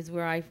is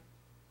where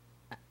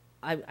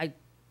I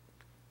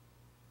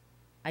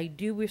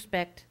do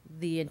respect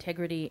the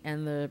integrity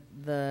and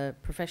the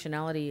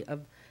professionality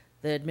of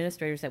the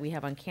administrators that we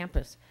have on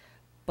campus,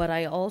 but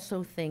I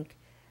also think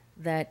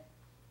that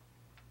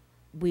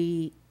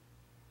we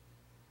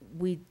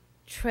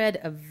tread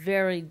a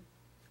very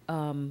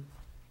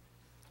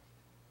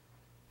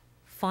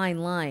fine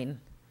line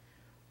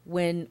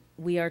when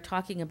we are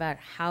talking about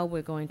how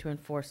we're going to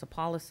enforce a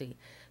policy.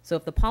 So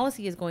if the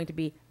policy is going to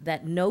be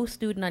that no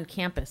student on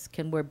campus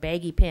can wear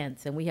baggy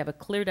pants, and we have a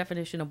clear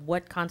definition of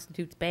what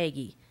constitutes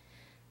baggy,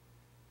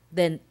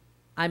 then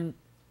I'm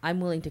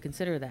willing to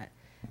consider that.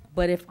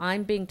 But if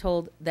I'm being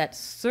told that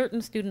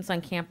certain students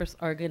on campus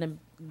are going to,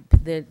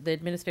 the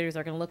administrators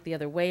are going to look the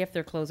other way if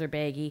their clothes are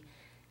baggy,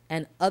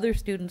 and other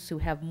students who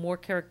have more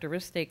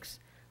characteristics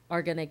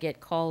are going to get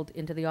called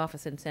into the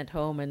office and sent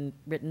home and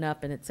written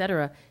up and et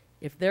cetera,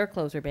 if their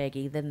clothes are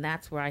baggy, then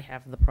that's where I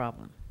have the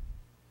problem.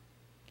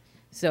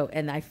 So,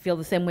 and I feel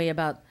the same way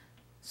about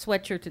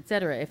sweatshirts, et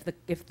cetera.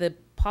 If the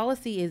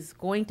policy is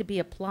going to be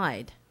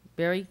applied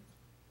very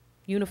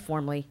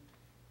uniformly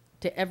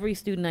to every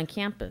student on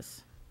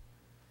campus,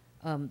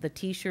 the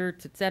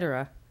T-shirts, et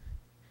cetera,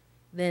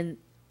 then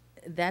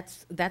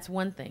that's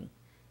one thing.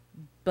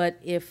 But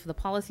if the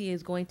policy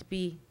is going to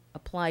be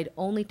applied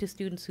only to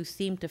students who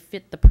seem to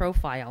fit the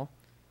profile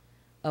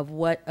of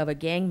a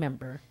gang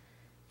member,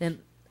 then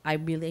I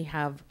really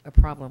have a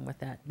problem with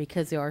that,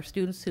 because there are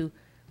students who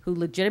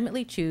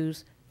legitimately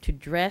choose to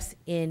dress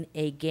in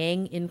a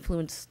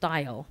gang-influenced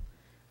style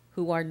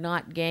who are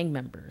not gang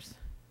members.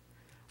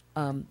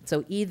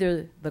 So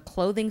either the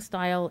clothing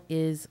style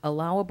is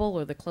allowable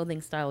or the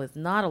clothing style is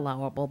not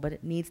allowable, but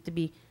it needs to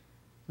be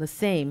the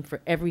same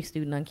for every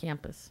student on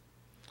campus.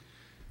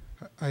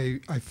 I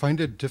find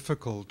it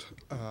difficult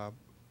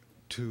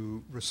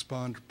to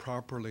respond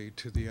properly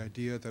to the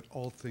idea that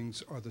all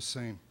things are the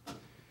same.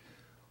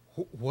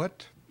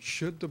 What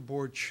should the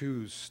board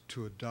choose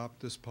to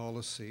adopt this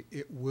policy?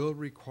 It will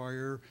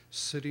require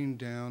sitting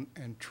down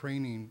and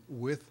training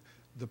with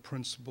the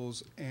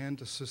principals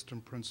and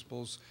assistant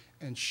principals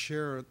and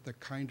share the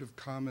kind of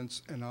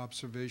comments and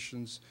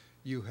observations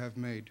you have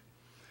made.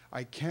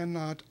 I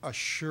cannot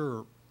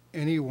assure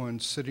anyone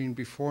sitting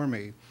before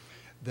me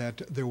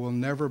that there will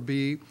never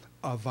be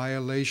a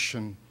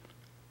violation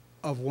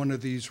of one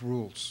of these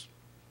rules,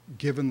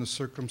 given the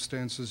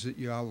circumstances that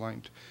you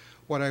outlined.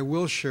 What I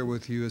will share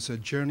with you is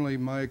that generally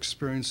my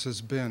experience has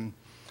been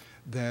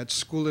that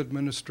school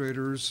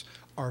administrators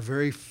are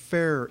very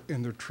fair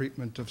in their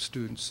treatment of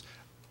students.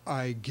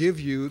 I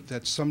give you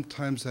that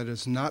sometimes that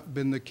has not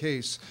been the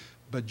case,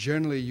 but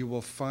generally you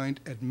will find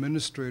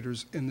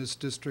administrators in this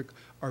district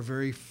are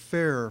very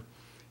fair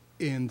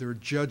in their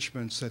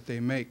judgments that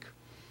they make.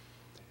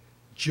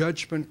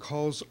 Judgment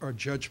calls are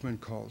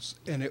judgment calls,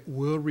 and it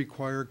will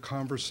require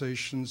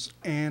conversations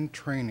and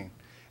training.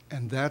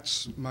 And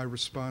that's my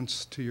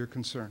response to your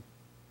concern.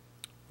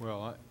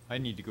 Well, I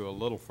need to go a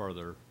little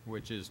further,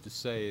 which is to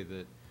say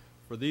that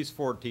for these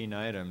 14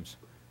 items,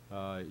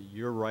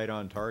 you're right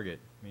on target.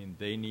 I mean,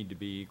 they need to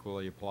be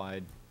equally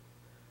applied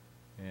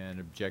and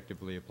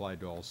objectively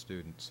applied to all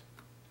students.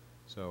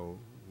 So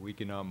we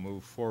cannot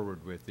move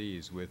forward with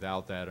these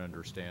without that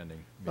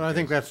understanding. But I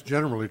think that's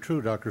generally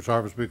true, Dr.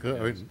 Sarvis, because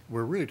I mean,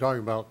 we're really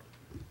talking about,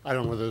 I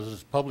don't know whether this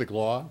is public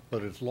law,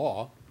 but it's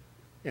law,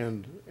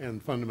 and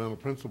fundamental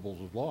principles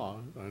of law,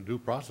 due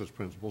process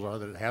principles are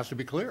that it has to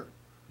be clear.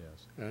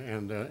 Yes.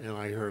 And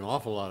I hear an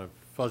awful lot of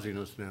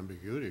fuzziness and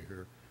ambiguity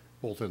here,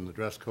 both in the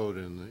dress code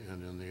and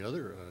in the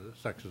other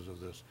sections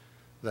of this,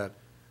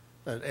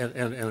 and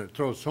it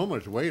throws so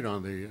much weight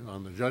on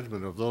the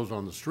judgment of those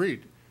on the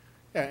street.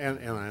 And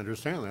I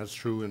understand that's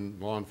true in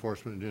law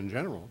enforcement in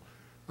general,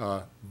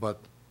 but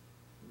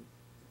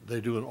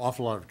they do an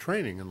awful lot of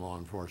training in law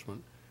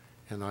enforcement,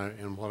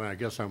 and what I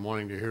guess I'm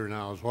wanting to hear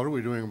now is what are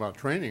we doing about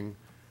training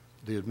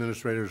the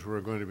administrators who are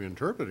going to be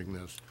interpreting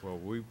this? Well,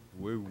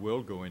 we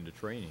will go into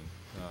training,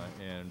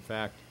 and in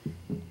fact,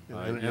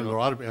 and there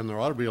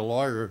ought to be a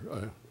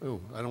lawyer.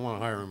 I don't want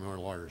to hire any more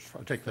lawyers.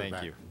 I'll take that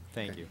back.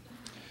 Thank you.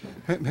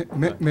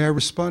 May I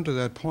respond to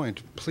that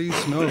point?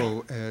 Please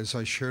know, as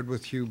I shared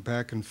with you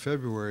back in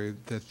February,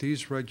 that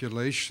these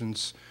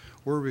regulations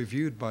were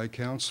reviewed by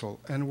council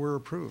and were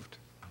approved.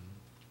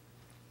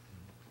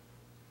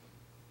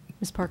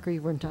 Ms. Parker,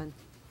 you weren't done.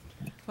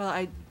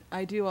 Well,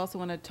 I do also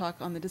want to talk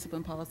on the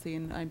discipline policy,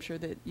 and I'm sure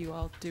that you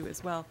all do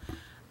as well.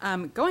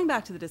 Going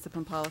back to the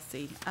discipline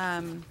policy,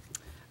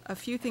 a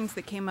few things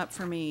that came up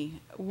for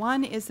me.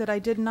 One is that I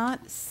did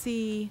not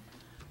see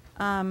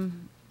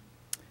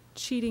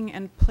cheating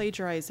and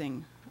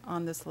plagiarizing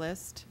on this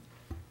list,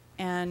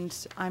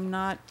 and I'm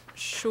not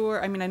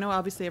sure. I mean, I know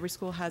obviously every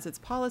school has its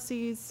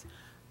policies.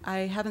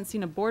 I haven't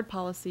seen a board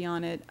policy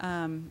on it,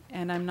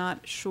 and I'm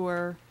not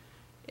sure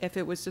if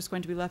it was just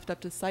going to be left up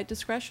to site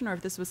discretion or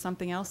if this was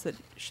something else that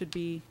should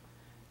be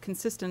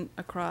consistent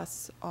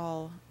across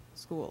all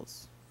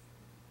schools.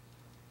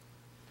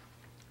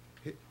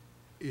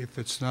 If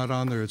it's not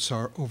on there, it's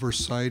our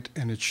oversight,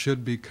 and it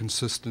should be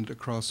consistent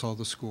across all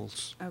the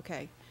schools.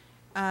 Okay.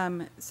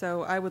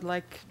 So I would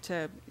like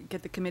to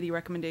get the committee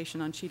recommendation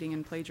on cheating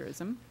and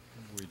plagiarism.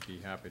 We'd be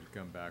happy to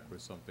come back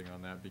with something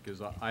on that,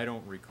 because I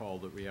don't recall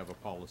that we have a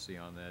policy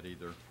on that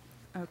either.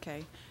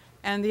 Okay.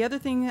 And the other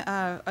thing,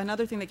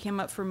 another thing that came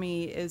up for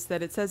me is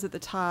that it says at the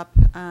top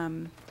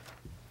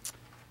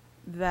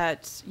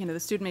that, you know, the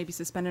student may be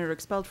suspended or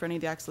expelled for any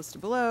of the acts listed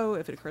below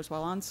if it occurs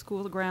while on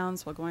school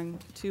grounds, while going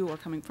to or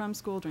coming from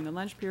school, during the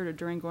lunch period, or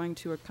during going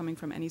to or coming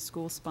from any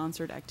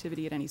school-sponsored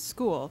activity at any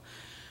school.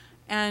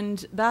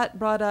 And that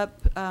brought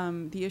up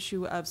the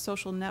issue of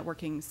social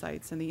networking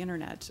sites and the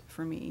internet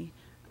for me.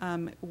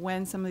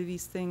 When some of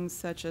these things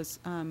such as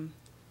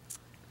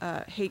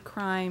hate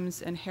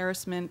crimes and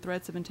harassment,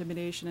 threats of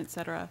intimidation,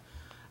 etc.,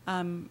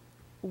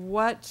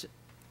 what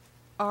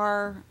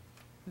are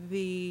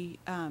the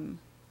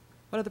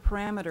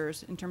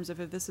parameters in terms of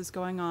if this is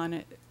going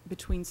on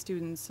between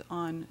students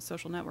on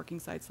social networking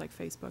sites like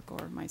Facebook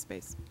or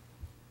MySpace?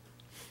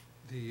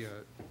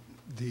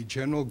 The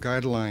general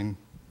guideline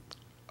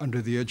under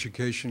the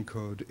Education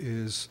Code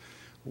is,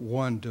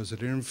 1, does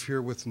it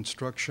interfere with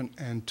instruction?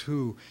 And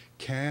 2,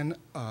 can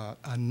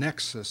a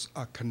nexus,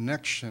 a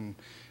connection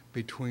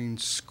between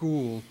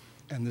school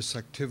and this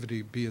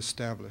activity be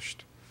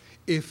established?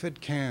 If it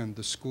can,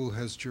 the school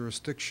has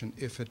jurisdiction.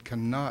 If it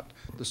cannot,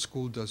 the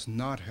school does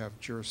not have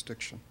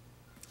jurisdiction.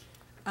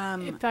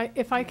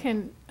 If I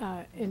can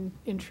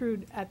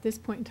intrude at this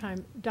point in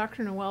time,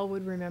 Dr. Noel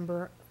would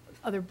remember,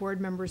 other board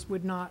members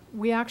would not.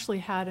 We actually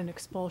had an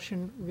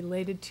expulsion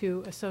related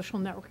to a social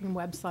networking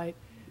website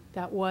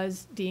that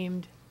was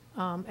deemed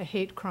a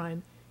hate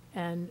crime,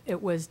 and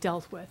it was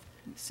dealt with.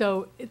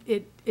 So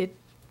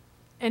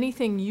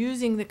anything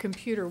using the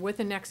computer with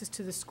a nexus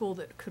to the school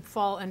that could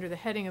fall under the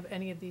heading of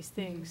any of these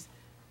things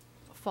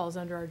falls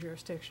under our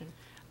jurisdiction.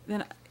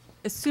 Then,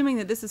 assuming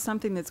that this is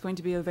something that's going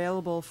to be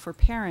available for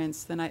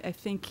parents, then I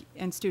think,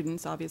 and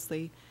students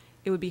obviously,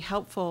 it would be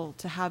helpful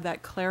to have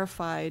that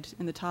clarified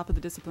in the top of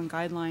the discipline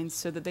guidelines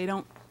so that they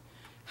don't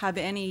have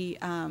any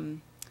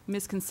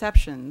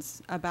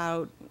misconceptions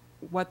about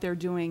what they're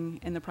doing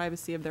in the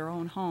privacy of their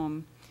own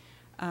home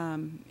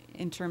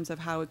in terms of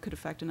how it could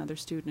affect another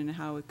student and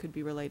how it could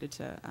be related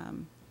to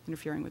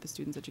interfering with the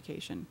student's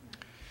education.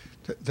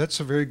 That's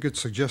a very good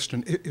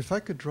suggestion. If I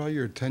could draw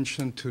your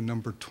attention to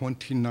number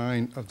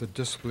 29 of the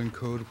Discipline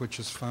Code, which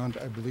is found,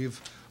 I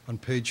believe, on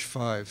page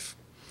 5.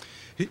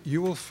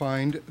 You will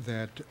find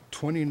that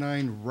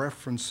 29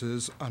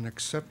 references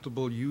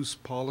unacceptable use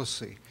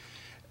policy.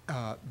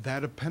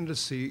 That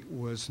appendice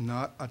was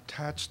not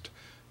attached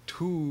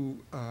to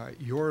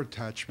your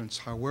attachments.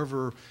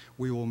 However,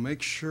 we will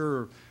make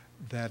sure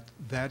that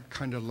that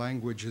kind of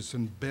language is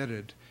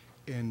embedded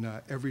in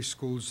every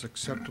school's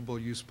acceptable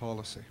use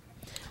policy.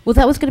 Well,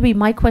 that was going to be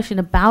my question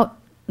about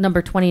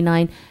number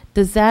 29.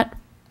 Does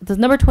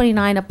number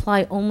 29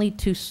 apply only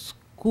to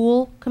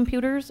school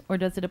computers, or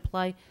does it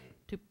apply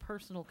to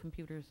personal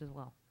computers as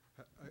well?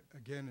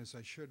 Again, as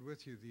I shared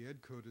with you, the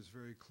Ed Code is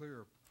very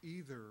clear.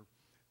 Either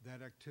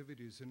that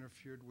activity is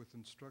interfered with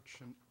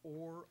instruction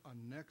or a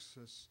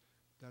nexus,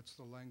 that's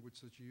the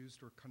language that's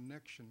used, or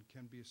connection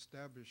can be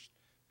established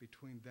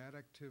between that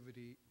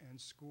activity and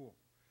school.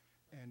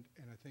 And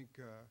I think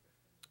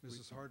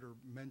Mrs. Harder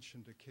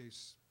mentioned a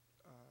case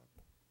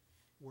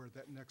where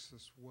that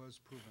nexus was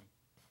proven.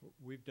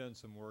 We've done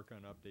some work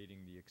on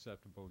updating the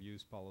acceptable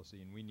use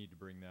policy, and we need to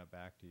bring that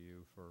back to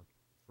you for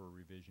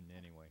revision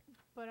anyway.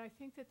 But I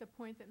think that the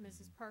point that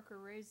Mrs. Parker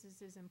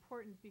raises is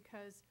important,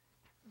 because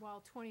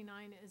while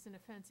 29 is an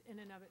offense in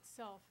and of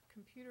itself,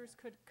 computers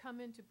could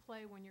come into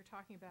play when you're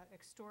talking about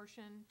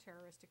extortion,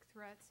 terroristic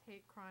threats,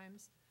 hate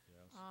crimes,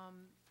 yes.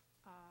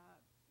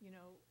 You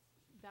know,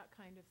 that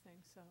kind of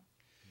thing. So,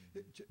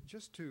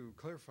 just to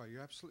clarify,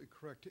 you're absolutely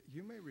correct.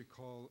 You may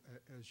recall,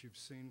 as you've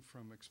seen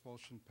from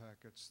expulsion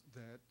packets,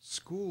 that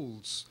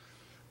schools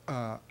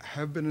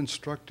have been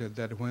instructed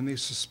that when they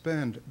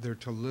suspend, they're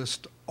to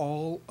list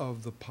all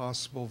of the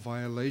possible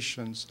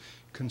violations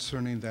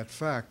concerning that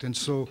fact. And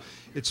so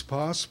it's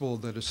possible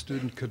that a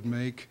student could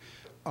make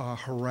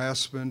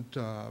harassment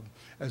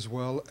as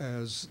well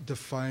as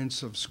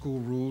defiance of school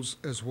rules,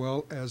 as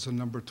well as a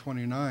number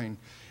 29.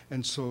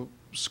 And so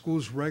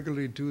schools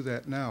regularly do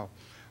that now.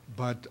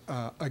 But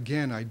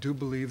again, I do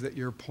believe that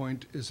your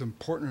point is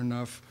important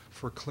enough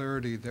for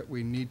clarity that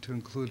we need to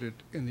include it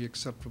in the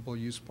acceptable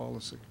use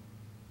policy.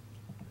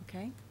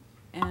 Okay.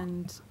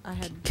 And I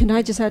had... Can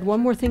I just add one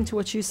more thing to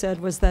what you said,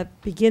 was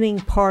that beginning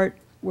part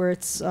where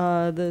it's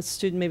the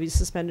student may be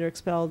suspended or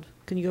expelled.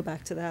 Can you go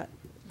back to that,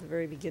 the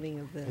very beginning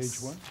of this?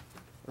 Page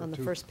 1? On the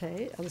first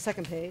page, on the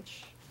second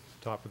page.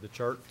 Top of the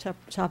chart.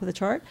 Top of the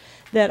chart.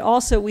 That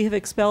also we have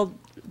expelled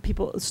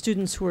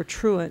students who are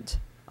truant,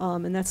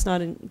 and that's not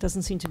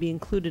doesn't seem to be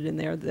included in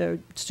there. There are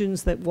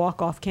students that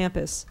walk off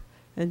campus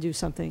and do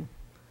something.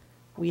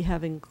 We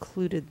have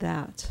included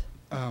that.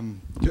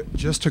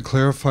 Just to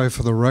clarify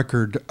for the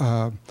record,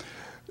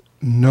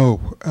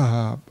 no.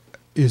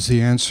 is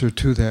the answer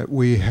to that.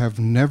 We have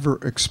never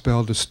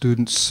expelled a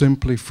student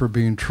simply for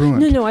being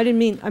truant. No, I didn't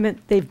mean, I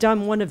meant they've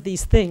done one of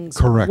these things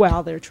Correct.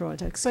 while they're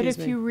truant, excuse But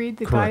me. if you read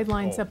the Correct.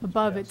 guidelines up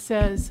above, it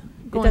says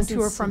going doesn't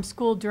to or s- from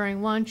school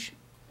during lunch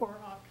or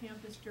off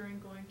campus during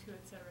going to,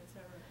 et cetera, et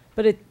cetera.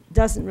 But it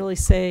doesn't really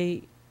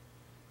say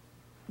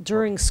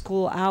during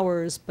school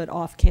hours, but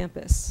off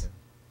campus.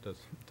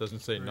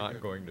 Doesn't say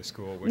not going to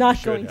school when you Not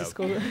should going to have.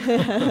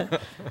 school.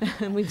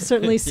 And we've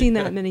certainly seen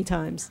that many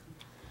times.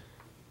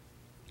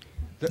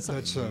 That's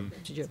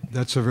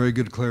a very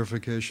good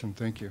clarification.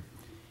 Thank you.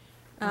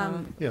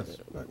 Yes,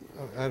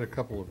 I had a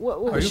couple of.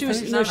 Well, Are you she was,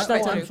 finished? no, No, she's I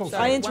not wanted done. to- I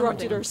sorry,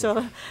 interrupted her,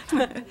 so.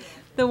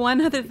 The one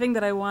other thing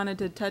that I wanted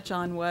to touch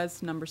on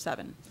was number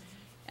 7.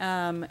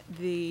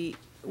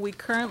 We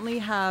currently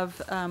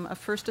have a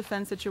first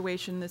offense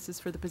situation. This is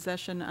for the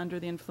possession under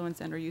the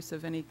influence and or use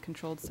of any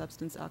controlled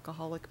substance,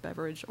 alcoholic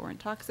beverage, or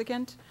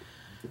intoxicant.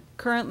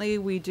 Currently,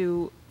 we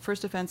do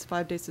first offense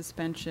 5-day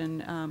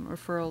suspension,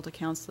 referral to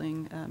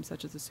counseling,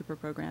 such as the super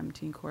program,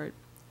 teen court,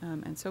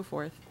 and so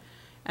forth.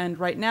 And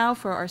right now,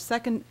 for our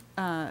second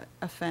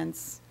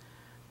offense,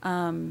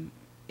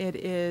 it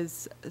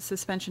is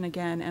suspension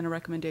again and a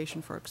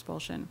recommendation for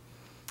expulsion.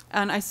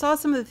 And I saw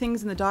some of the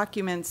things in the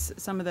documents,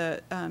 some of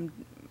the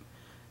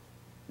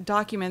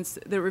documents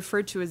that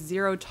referred to as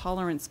zero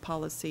tolerance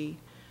policy,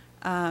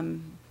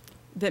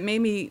 that made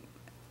me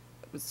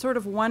sort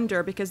of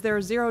wonder, because there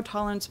are zero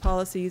tolerance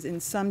policies in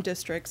some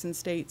districts and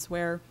states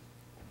where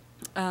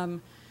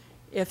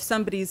if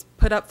somebody's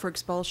put up for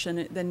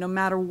expulsion, then no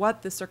matter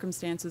what the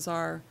circumstances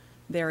are,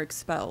 they're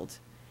expelled.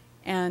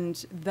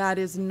 And that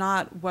is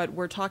not what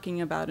we're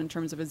talking about in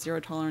terms of a zero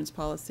tolerance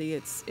policy.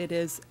 It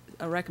is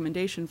a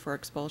recommendation for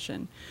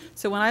expulsion.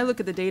 So when I look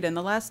at the data, and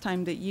the last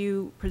time that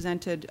you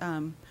presented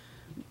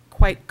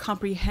quite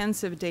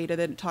comprehensive data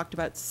that talked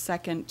about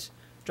second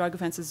drug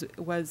offenses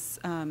was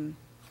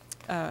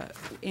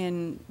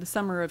in the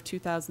summer of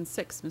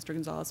 2006, Mr.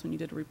 Gonzalez, when you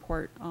did a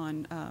report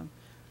on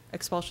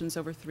expulsions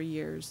over 3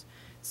 years.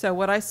 So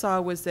what I saw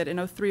was that in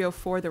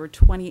 03-04 there were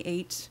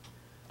 28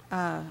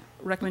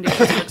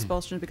 recommendations for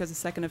expulsion because of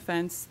second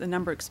offense. The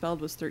number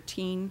expelled was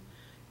 13.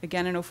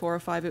 Again, in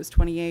 04-05 it was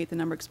 28. The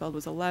number expelled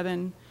was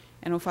 11.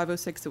 In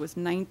 05-06 it was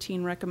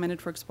 19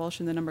 recommended for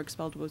expulsion. The number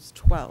expelled was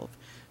 12.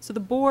 So the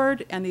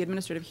board and the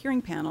administrative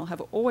hearing panel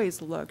have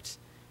always looked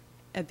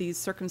at these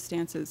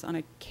circumstances on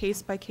a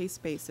case-by-case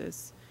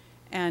basis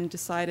and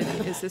decided,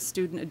 is this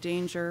student a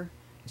danger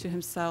to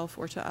himself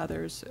or to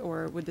others,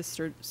 or would this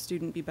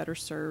student be better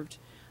served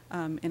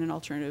in an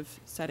alternative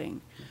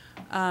setting?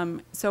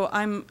 So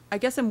I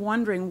guess I'm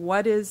wondering,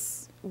 what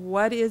is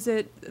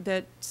it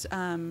that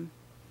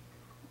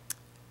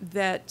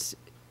that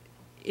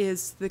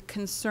is the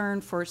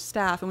concern for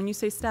staff? And when you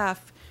say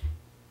staff,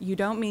 you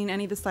don't mean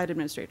any of the site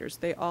administrators.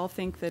 They all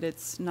think that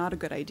it's not a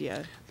good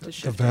idea to The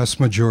shift vast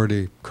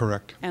majority,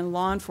 correct. and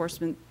law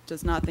enforcement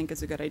does not think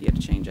it's a good idea to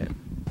change it.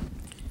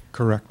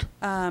 Correct.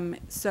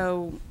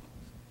 So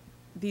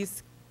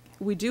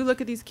we do look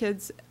at these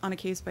kids on a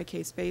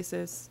case-by-case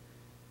basis.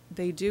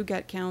 They do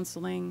get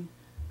counseling.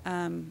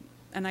 And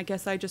I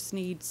guess I just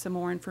need some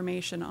more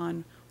information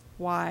on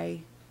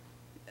why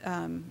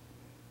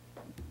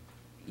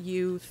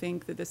you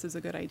think that this is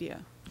a good idea.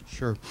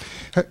 Sure.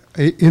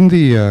 In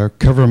the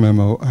cover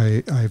memo,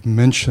 I've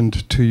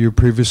mentioned to you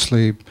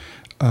previously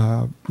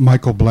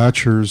Michael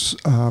Blatcher's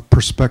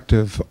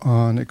perspective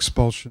on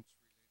expulsion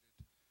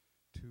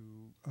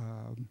to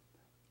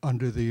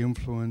under the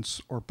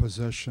influence or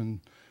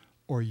possession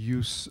or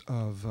use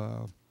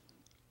of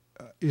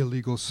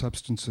illegal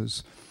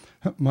substances.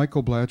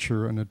 Michael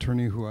Blatcher, an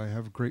attorney who I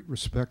have great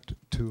respect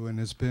to and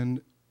has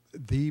been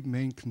the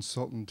main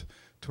consultant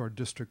to our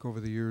district over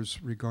the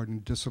years regarding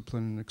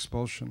discipline and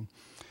expulsion,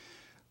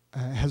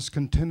 has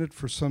contended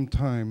for some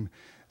time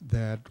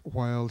that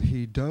while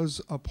he does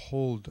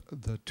uphold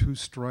the 2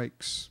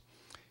 strikes,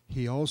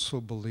 he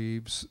also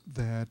believes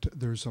that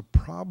there's a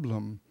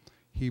problem,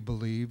 he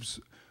believes,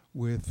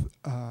 with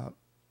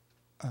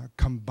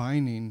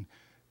combining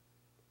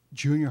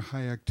junior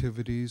high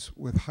activities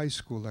with high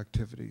school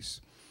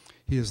activities.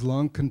 He has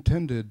long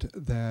contended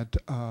that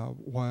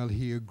while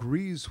he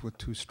agrees with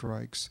 2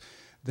 strikes,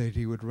 that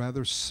he would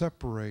rather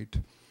separate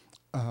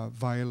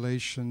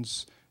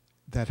violations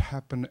that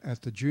happen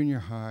at the junior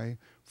high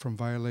from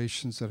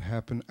violations that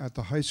happen at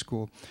the high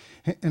school.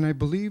 And I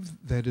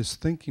believe that his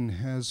thinking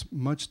has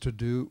much to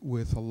do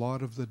with a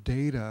lot of the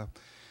data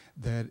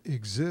that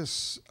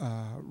exists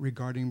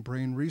regarding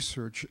brain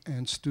research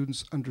and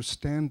students'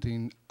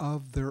 understanding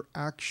of their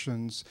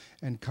actions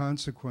and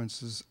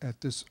consequences at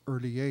this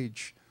early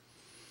age.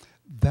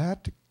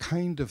 That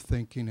kind of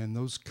thinking and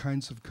those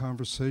kinds of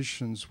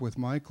conversations with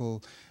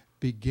Michael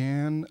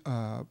began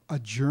a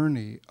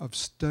journey of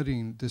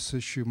studying this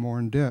issue more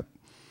in depth.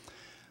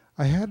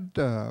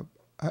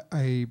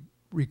 I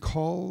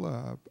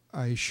recall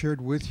I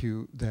shared with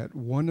you that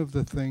one of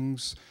the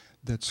things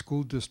that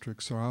school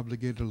districts are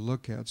obligated to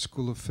look at,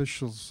 school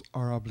officials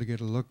are obligated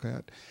to look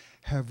at,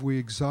 have we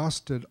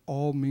exhausted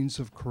all means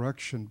of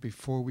correction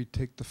before we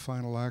take the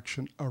final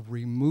action of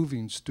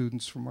removing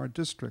students from our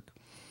district?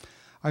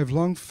 I've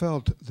long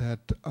felt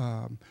that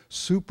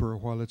Super,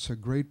 while it's a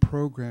great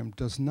program,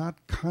 does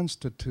not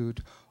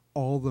constitute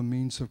all the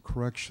means of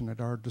correction at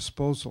our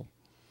disposal.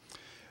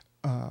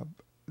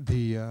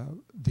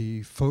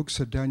 The folks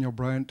at Daniel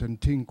Bryant and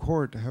Teen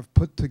Court have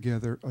put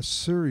together a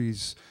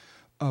series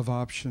of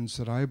options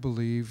that I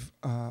believe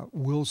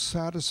will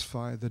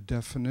satisfy the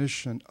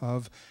definition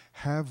of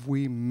have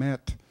we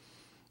met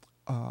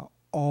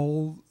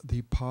all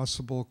the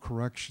possible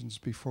corrections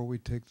before we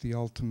take the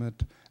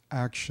ultimate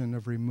action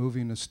of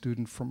removing a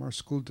student from our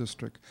school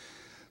district.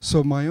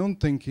 So my own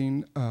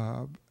thinking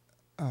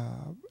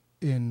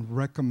in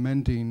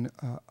recommending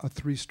a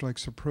three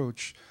strikes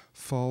approach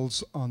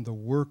falls on the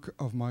work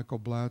of Michael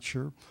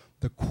Blatcher,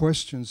 the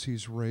questions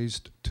he's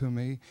raised to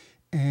me,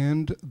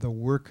 and the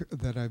work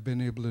that I've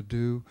been able to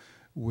do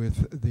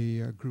with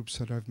the groups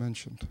that I've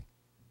mentioned.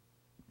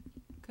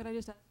 Could I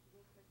just ask,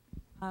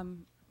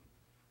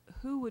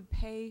 who would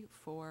pay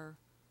for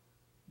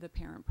the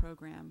parent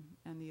program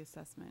and the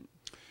assessment?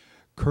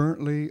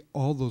 Currently,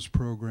 all those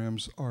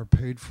programs are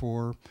paid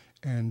for,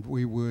 and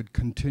we would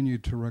continue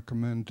to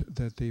recommend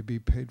that they be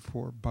paid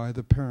for by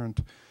the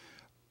parent.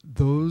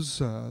 Those,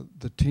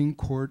 the Teen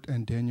Court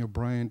and Daniel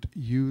Bryant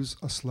use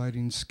a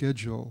sliding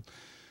schedule,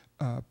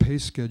 pay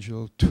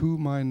schedule. To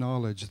my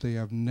knowledge, they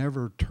have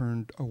never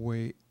turned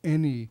away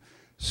any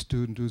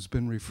student who's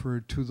been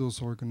referred to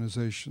those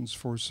organizations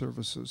for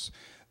services.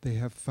 They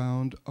have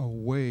found a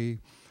way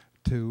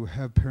to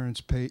have parents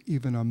pay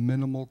even a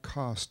minimal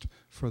cost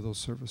for those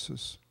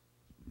services.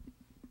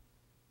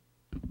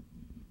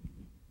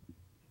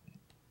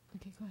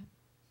 Okay, go ahead.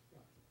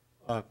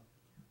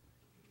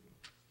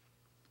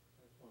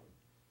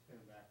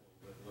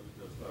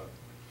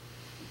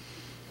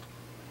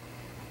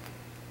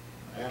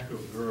 I have to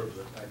observe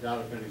that I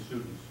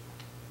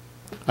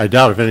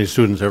doubt if any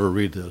students ever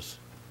read this.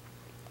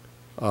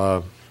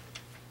 So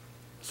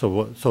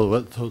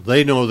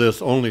they know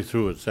this only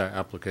through its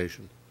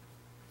application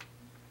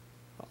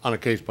on a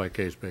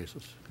case-by-case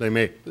basis. They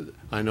may,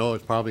 I know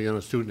it's probably in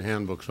a student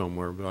handbook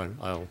somewhere, but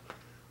I'll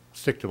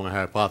stick to my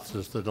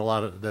hypothesis that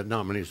that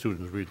not many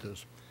students read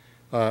this.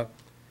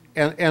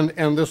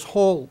 And this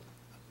whole,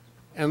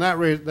 and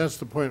that's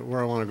the point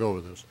where I want to go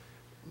with this.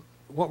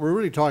 What we're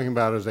really talking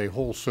about is a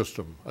whole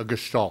system, a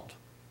gestalt.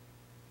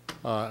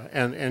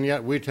 And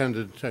yet we tend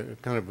to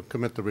kind of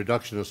commit the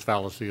reductionist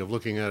fallacy of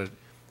looking at it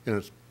in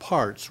its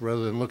parts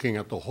rather than looking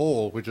at the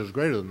whole, which is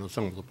greater than the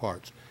sum of the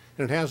parts.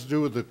 And it has to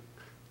do with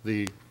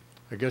the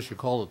I guess you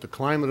call it the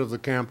climate of the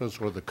campus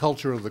or the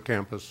culture of the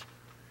campus,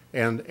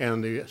 and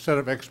the set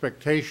of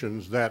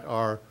expectations that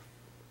are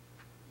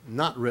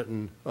not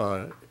written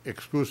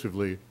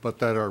exclusively, but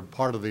that are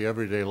part of the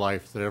everyday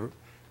life that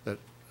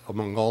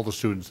among all the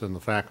students and the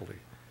faculty.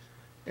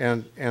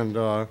 And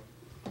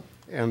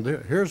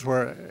here's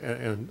where,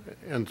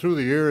 and through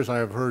the years I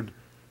have heard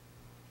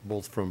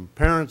both from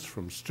parents,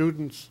 from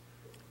students,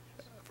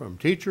 from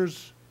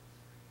teachers,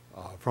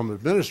 from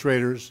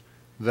administrators,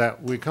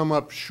 that we come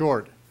up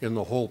short in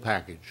the whole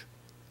package.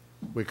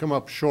 We come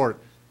up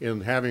short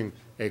in having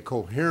a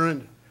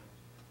coherent,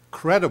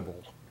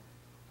 credible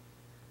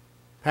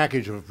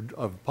package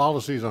of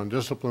policies on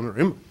discipline, or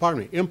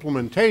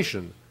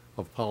implementation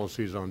of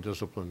policies on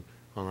discipline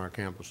on our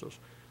campuses.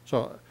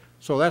 So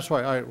that's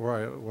why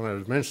when I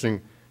was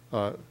mentioning,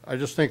 I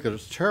just think that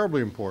it's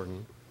terribly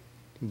important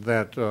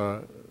that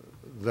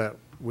that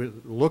we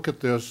look at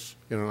this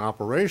in an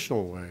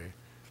operational way,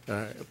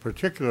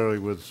 particularly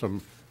with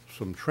some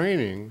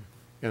training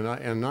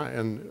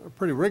and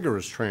pretty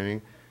rigorous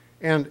training,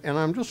 and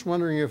I'm just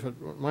wondering if it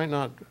might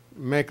not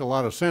make a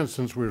lot of sense,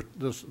 since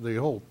the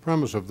whole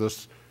premise of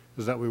this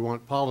is that we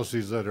want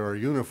policies that are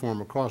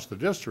uniform across the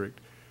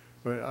district,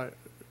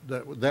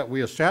 that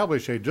we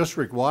establish a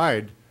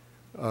district-wide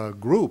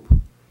group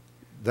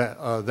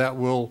that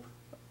will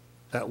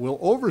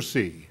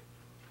oversee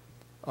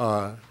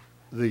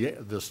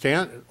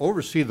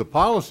oversee the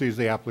policies,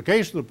 the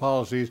application of the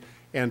policies,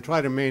 and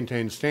try to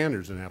maintain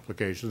standards in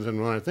applications.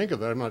 And when I think of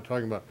that, I'm not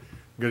talking about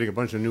getting a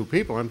bunch of new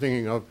people. I'm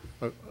thinking of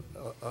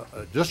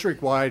a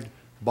district-wide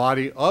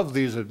body of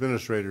these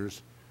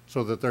administrators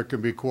so that there can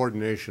be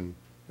coordination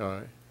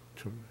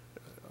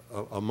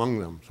among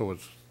them, so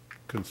it's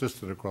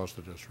consistent across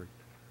the district.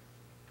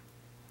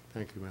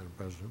 Thank you, Madam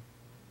President.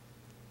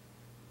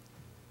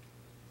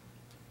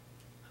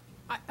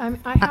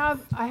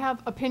 I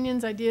have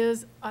opinions,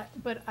 ideas,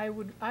 but I'd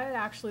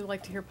actually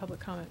like to hear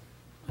public comment.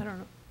 I don't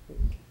know.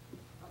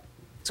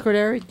 Ms.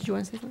 Cordero, did you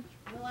want to say something?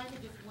 No,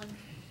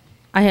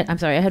 I'm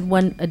sorry. I had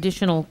one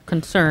additional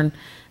concern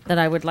that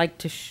I would like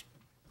to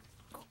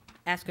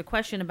ask a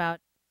question about,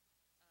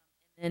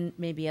 and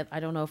maybe I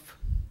don't know if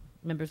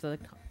members of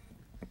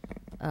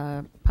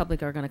the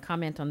public are going to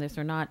comment on this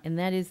or not, and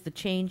that is the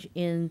change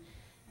in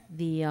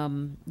the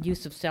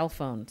use of cell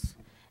phones.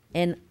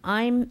 And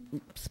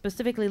I'm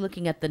specifically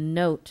looking at the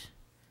note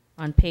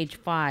on page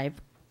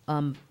 5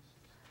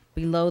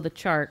 below the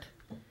chart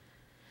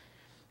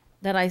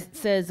that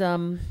says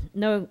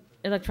no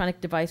electronic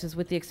devices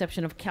with the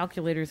exception of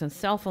calculators and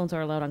cell phones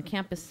are allowed on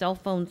campus. Cell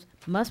phones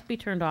must be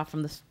turned off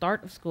from the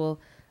start of school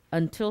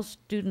until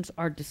students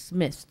are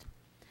dismissed.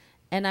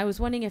 And I was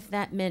wondering if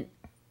that meant,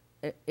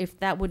 if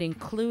that would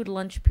include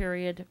lunch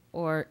period,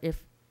 or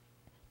if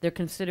they're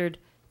considered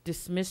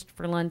dismissed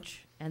for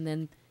lunch and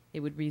then it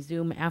would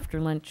resume after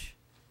lunch.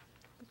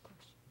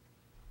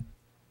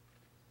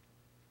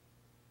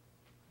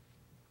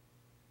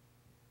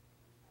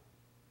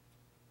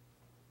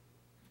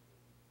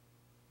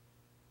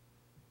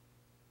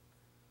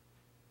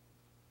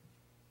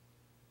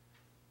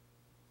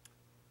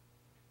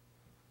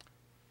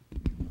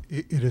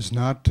 It is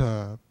not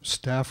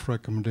staff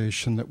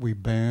recommendation that we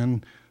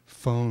ban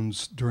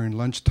phones during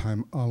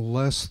lunchtime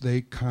unless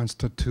they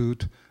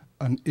constitute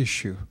an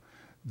issue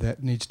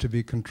that needs to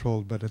be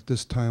controlled. But at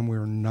this time, we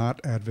are not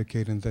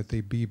advocating that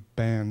they be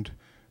banned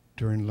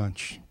during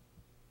lunch.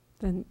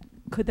 Then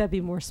could that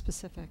be more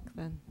specific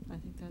then? I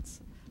think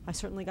that's, I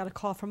certainly got a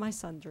call from my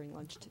son during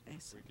lunch today.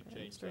 So We could that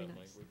change was very that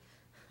nice. language.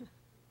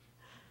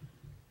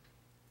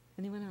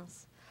 Anyone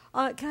else?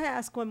 Can I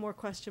ask one more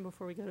question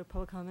before we go to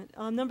public comment?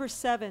 Number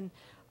 7,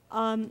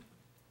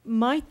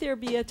 might there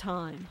be a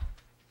time,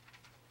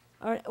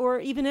 or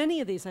even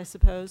any of these, I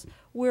suppose,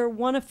 where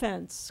one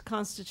offense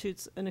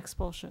constitutes an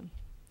expulsion?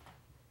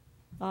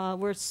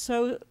 Where it's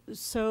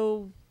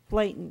so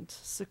blatant,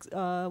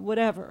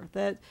 whatever,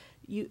 that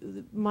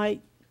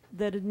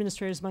that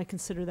administrators might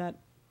consider that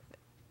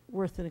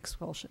worth an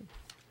expulsion?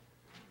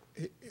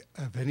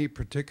 Of any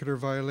particular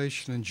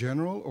violation in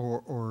general,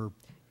 or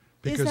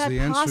because Is that the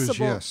answer is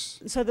possible?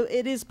 yes. So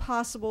it is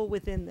possible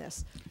within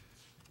this.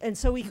 And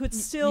so we could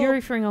still, You're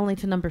referring only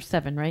to number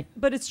 7, right?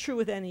 but it's true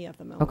with any of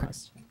them Okay.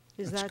 almost.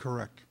 Is That's that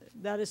correct.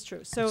 That is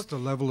true. So It's the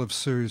level of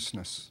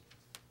seriousness.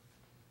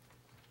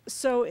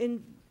 so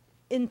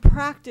in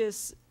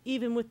practice,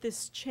 even with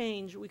this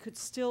change, we could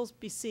still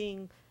be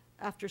seeing,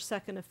 after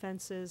second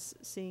offenses,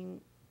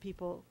 seeing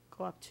people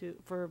go up to,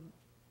 for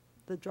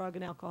the drug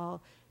and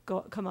alcohol,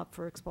 come up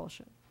for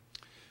expulsion.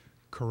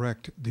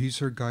 Correct.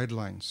 These are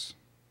guidelines.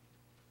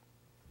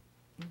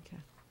 Okay.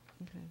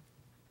 Okay.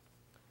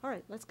 All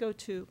right, let's go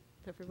to,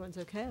 if everyone's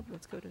okay,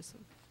 let's go to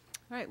some.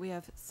 All right, we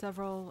have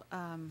several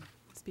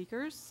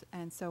speakers,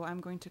 and so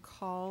I'm going to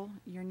call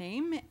your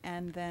name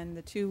and then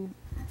the 2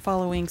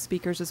 following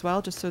speakers as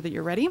well, just so that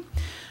you're ready.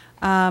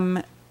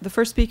 The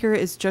first speaker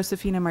is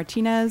Josefina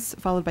Martinez,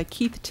 followed by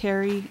Keith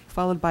Terry,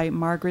 followed by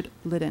Margaret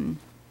Liddon.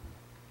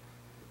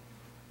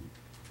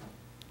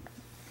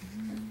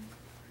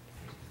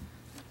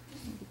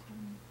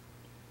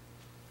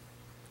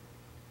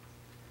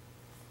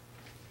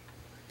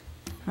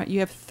 All right, you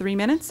have 3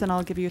 minutes, and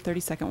I'll give you a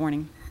 30-second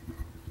warning.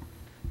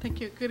 Thank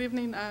you. Good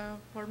evening,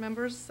 board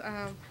members.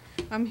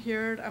 I'm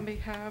here on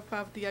behalf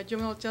of the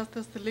Juvenile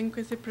Justice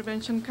Delinquency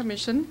Prevention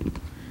Commission.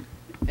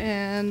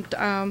 And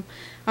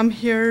I'm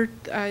here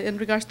in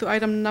regards to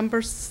item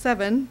number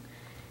 7.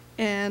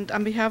 And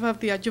on behalf of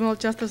the Juvenile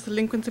Justice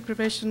Delinquency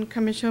Prevention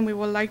Commission, we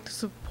would like to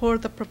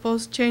support the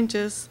proposed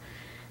changes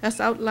as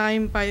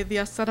outlined by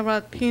the Santa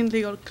Barbara Teen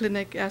Legal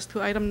Clinic as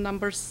to item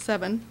number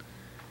 7.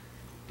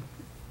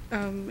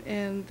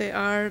 And they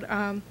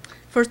are,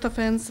 first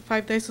offense,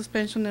 5-day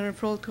suspension and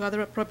referral to other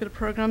appropriate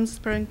programs,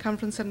 parent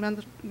conference and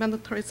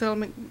mandatory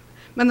settlement,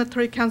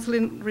 mandatory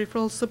counseling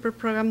referral super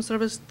program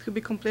service to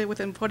be completed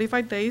within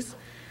 45 days.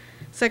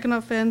 Second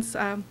offense,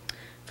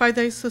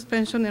 5-day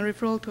suspension and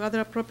referral to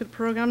other appropriate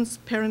programs,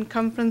 parent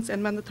conference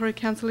and mandatory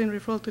counseling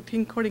referral to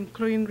teen court,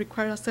 including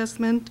required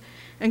assessment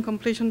and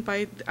completion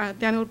by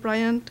Daniel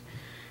Bryant,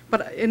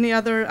 but any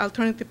other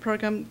alternative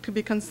program to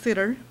be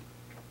considered.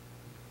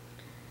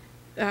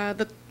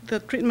 The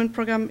treatment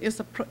program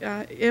is,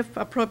 if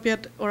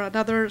appropriate, or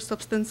another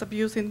substance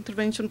abuse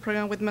intervention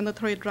program with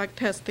mandatory drug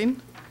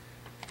testing.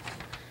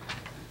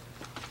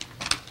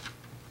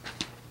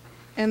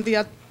 And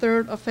the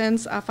third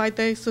offense, a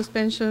 5-day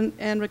suspension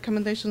and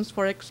recommendations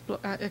for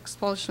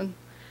expulsion.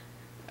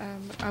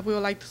 I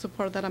would like to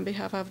support that on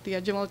behalf of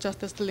the Juvenile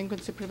Justice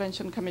Delinquency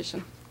Prevention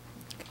Commission.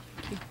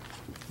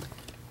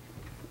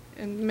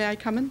 And may I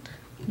comment?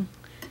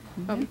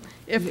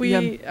 If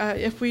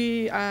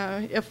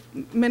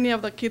many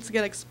of the kids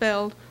get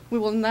expelled, we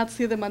will not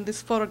see them on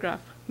this photograph.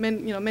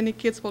 Many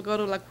kids will go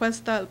to La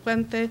Cuesta, El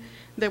Puente.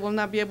 They will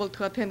not be able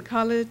to attend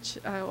college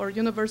or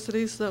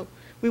university, so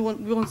we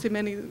won't see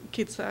many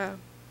kids,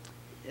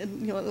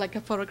 like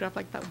a photograph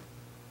like that one.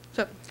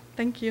 So,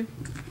 thank you.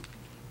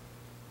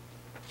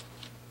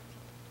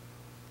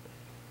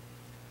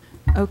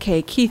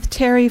 Okay, Keith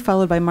Terry,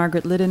 followed by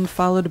Margaret Liddon,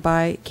 followed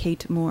by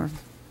Kate Moore.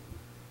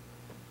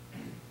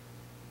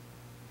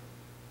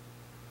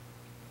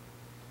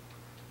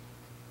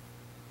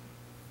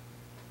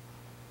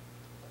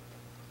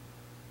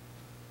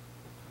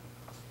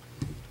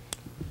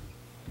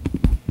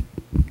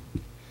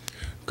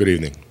 Good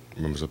evening,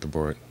 members of the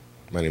board.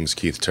 My name is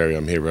Keith Terry.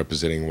 I'm here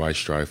representing Why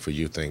Strive for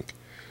Youth, Inc.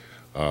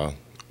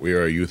 We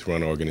are a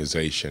youth-run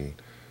organization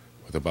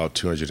with about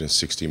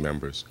 260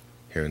 members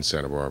here in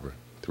Santa Barbara,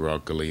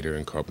 throughout Goleta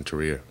and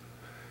Carpinteria.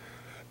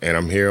 And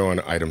I'm here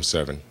on item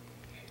 7.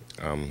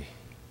 I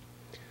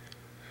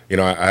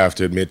have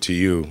to admit to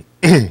you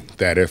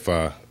that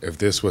if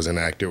this was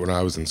enacted when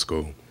I was in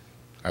school,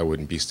 I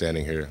wouldn't be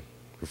standing here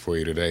before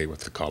you today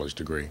with a college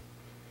degree.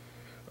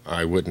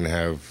 I wouldn't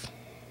have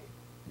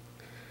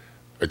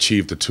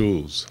achieved the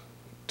tools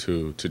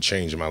to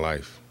change my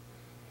life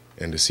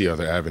and to see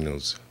other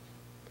avenues.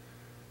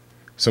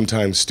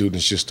 Sometimes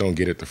students just don't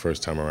get it the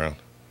first time around.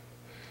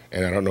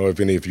 And I don't know if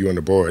any of you on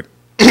the board,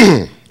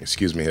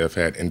 excuse me, have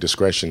had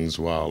indiscretions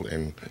while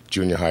in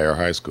junior high or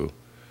high school.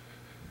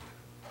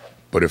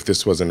 But if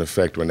this was in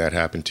effect when that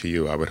happened to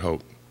you, I would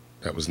hope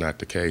that was not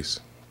the case.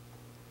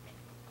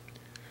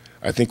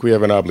 I think we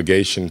have an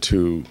obligation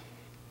to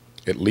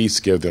at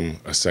least give them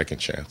a second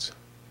chance.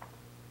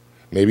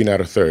 Maybe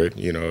not a third,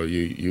 you know,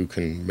 you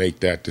can make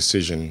that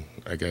decision,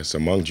 I guess,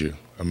 amongst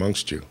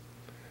you.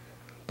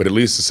 But at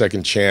least a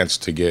second chance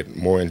to get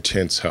more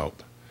intense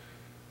help.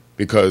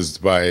 Because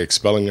by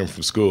expelling them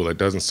from school, it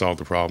doesn't solve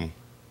the problem.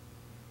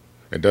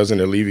 It doesn't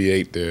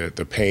alleviate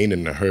the pain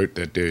and the hurt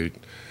that they're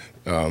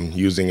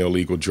using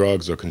illegal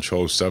drugs or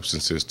controlled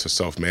substances to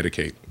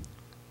self-medicate.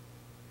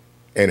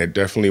 And it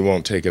definitely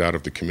won't take it out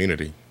of the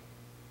community.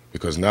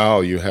 Because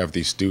now you have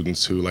these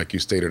students who, like you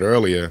stated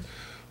earlier,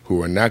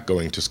 who are not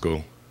going to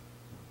school.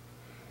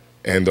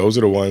 And those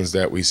are the ones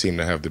that we seem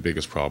to have the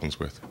biggest problems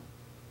with.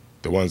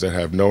 The ones that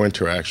have no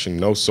interaction,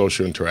 no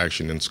social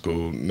interaction in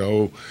school,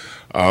 no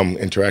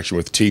interaction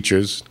with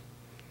teachers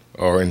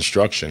or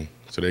instruction,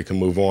 so they can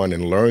move on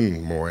and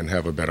learn more and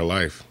have a better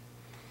life.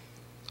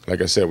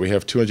 Like I said, we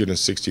have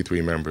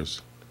 263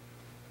 members.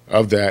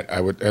 Of that, I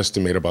would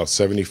estimate about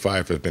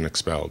 75 have been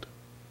expelled.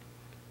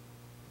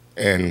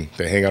 And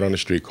they hang out on the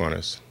street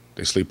corners.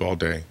 They sleep all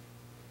day.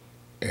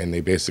 And they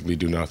basically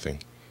do nothing.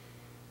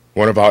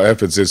 One of our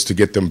efforts is to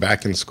get them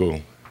back in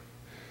school.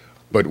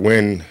 But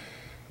when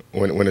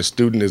a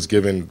student is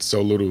given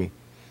so little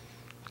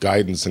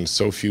guidance and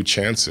so few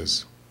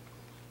chances,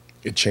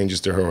 it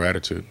changes their whole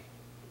attitude.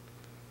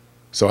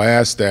 So I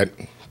ask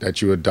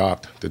that you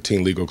adopt the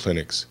Teen Legal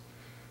Clinic's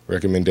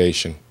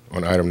recommendation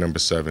on item number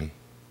 7,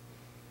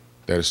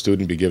 that a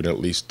student be given at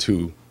least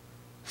 2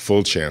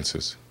 full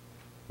chances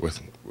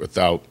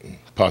without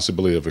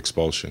possibility of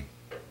expulsion.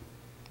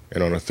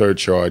 And on a third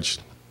charge,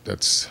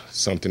 that's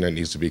something that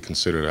needs to be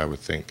considered, I would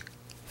think.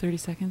 30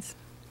 seconds.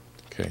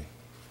 Okay.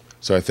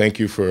 So I thank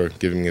you for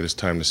giving me this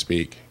time to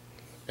speak,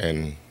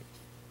 and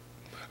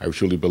I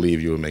truly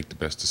believe you will make the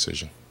best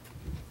decision.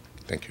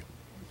 Thank you.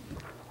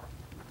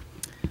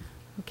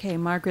 Okay,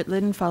 Margaret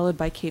Liddon, followed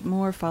by Kate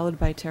Moore, followed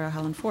by Tara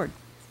Helen Ford.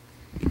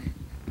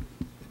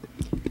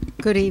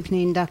 Good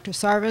evening, Dr.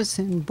 Sarvis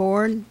and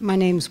board. My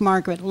name's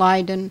Margaret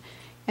Lydon,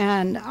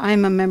 and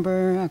I'm a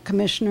member, a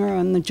commissioner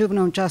on the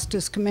Juvenile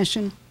Justice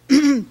Commission.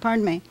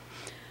 Pardon me.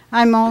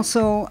 I'm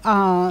also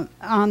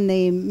on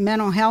the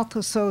Mental Health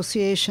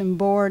Association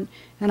board,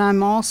 and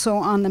I'm also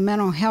on the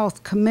Mental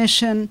Health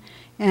Commission,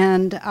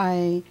 and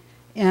I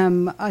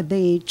am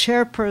the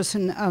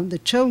chairperson of the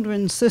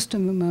Children's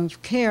System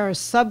of Care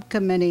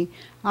Subcommittee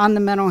on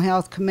the Mental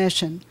Health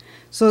Commission.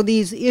 So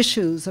these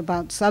issues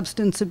about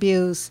substance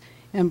abuse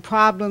and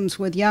problems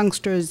with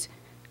youngsters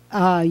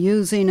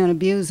using and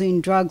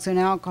abusing drugs and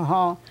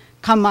alcohol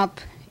come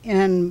up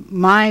in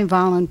my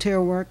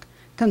volunteer work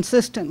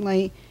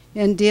consistently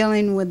in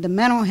dealing with the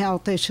mental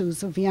health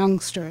issues of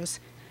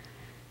youngsters.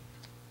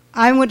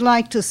 I would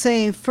like to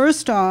say,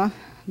 first off,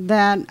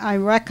 that I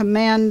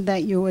recommend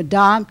that you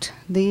adopt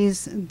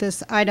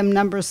this item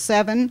number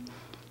 7,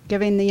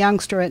 giving the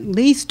youngster at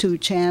least 2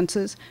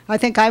 chances. I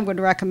think I would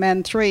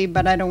recommend 3,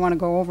 but I don't want to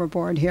go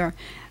overboard here.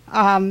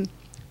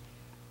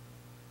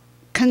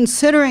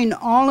 Considering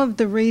all of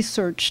the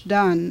research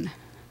done,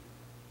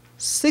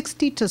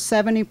 60 to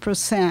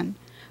 70%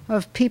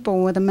 of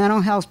people with a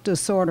mental health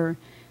disorder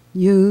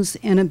use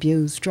and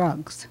abuse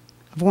drugs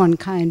of one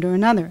kind or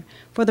another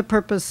for the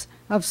purpose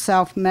of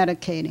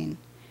self-medicating.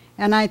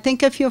 And I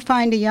think if you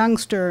find a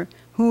youngster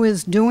who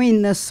is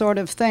doing this sort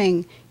of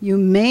thing, you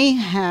may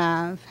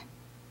have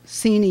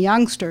seen a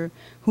youngster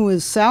who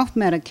is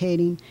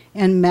self-medicating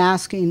and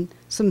masking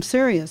some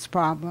serious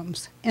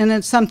problems. And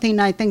it's something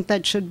I think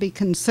that should be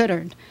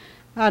considered.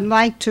 I'd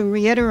like to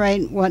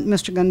reiterate what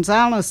Mr.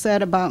 Gonzalez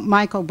said about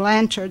Michael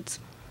Blanchard's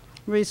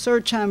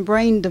research on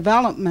brain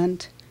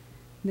development.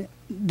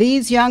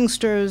 These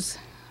youngsters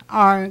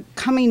are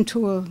coming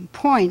to a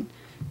point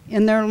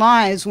in their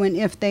lives when,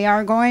 if they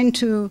are going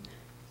to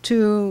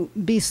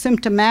be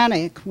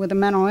symptomatic with a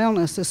mental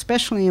illness,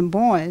 especially in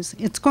boys,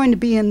 it's going to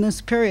be in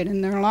this period in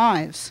their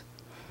lives.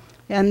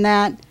 And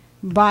that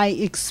by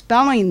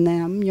expelling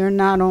them, you're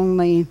not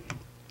only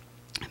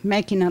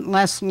making it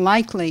less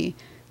likely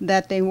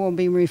that they will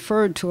be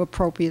referred to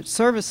appropriate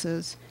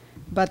services,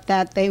 but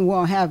that they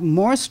will have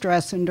more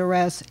stress and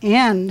duress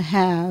and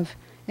have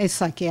a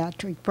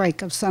psychiatric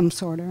break of some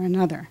sort or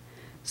another.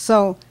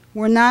 So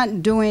we're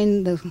not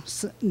doing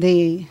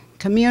the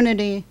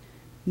community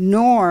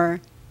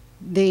nor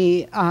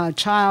the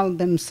child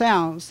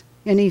themselves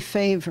any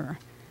favor.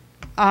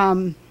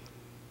 Our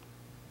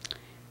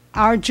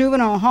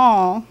juvenile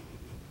hall,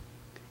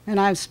 and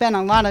I've spent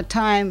a lot of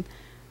time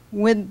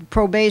with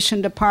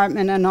probation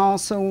department and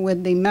also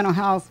with the mental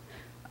health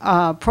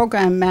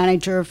program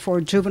manager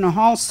for juvenile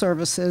hall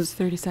services.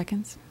 30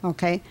 seconds.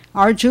 Okay.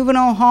 Our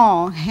juvenile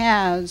hall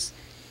has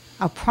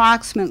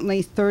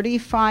approximately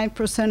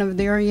 35% of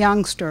their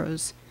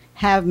youngsters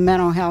have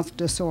mental health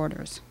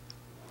disorders.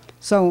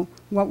 So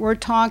what we're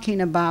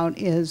talking about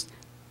is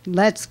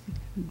let's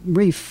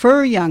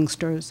refer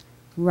youngsters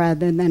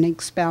rather than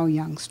expel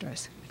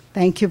youngsters.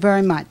 Thank you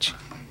very much.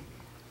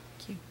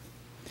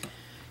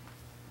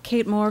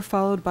 Kate Moore,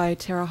 followed by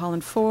Tara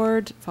Holland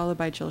Ford, followed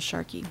by Jill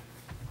Sharkey.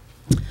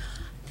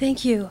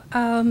 Thank you.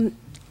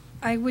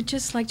 I would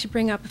just like to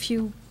bring up a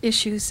few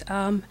issues.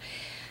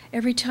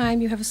 Every time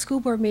you have a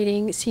school board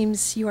meeting, it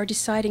seems you are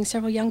deciding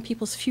several young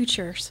people's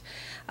futures.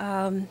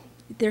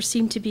 There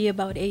seem to be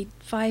about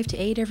 5 to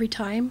 8 every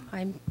time,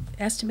 I'm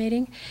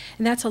estimating,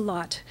 and that's a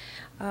lot.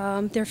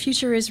 Their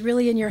future is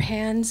really in your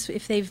hands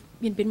if they've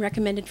been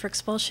recommended for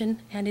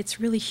expulsion, and it's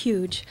really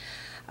huge.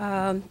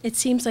 It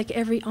seems like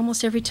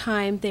almost every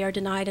time they are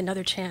denied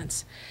another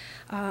chance.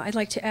 I'd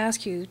like to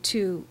ask you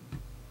to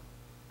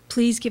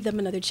please give them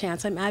another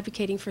chance. I'm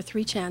advocating for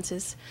 3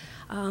 chances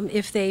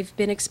if they've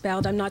been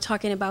expelled. I'm not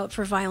talking about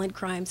for violent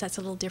crimes. That's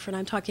a little different.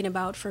 I'm talking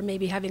about for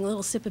maybe having a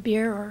little sip of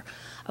beer or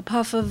a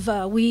puff of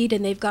weed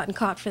and they've gotten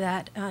caught for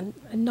that. I'm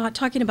not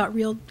talking about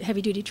real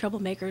heavy-duty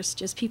troublemakers,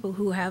 just people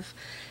who have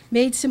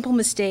made simple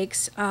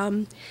mistakes.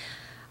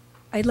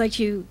 I'd like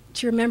you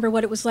to remember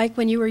what it was like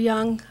when you were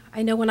young.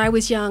 I know when I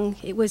was young,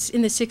 it was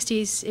in the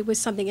 60s, it was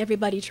something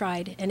everybody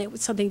tried, and it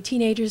was something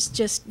teenagers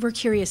just were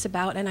curious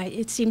about, and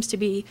it seems to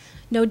be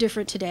no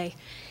different today.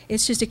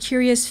 It's just a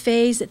curious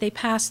phase that they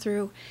pass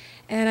through,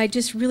 and I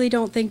just really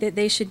don't think that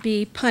they should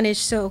be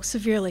punished so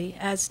severely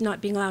as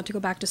not being allowed to go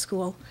back to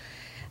school.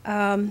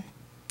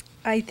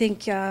 I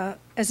think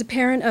as a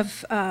parent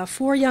of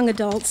 4 young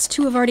adults,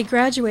 2 have already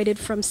graduated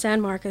from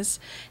San Marcos,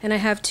 and I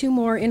have 2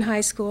 more in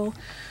high school.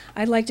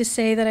 I'd like to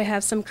say that I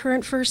have some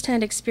current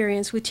first-hand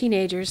experience with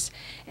teenagers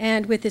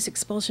and with this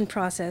expulsion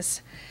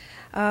process.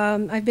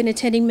 I've been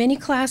attending many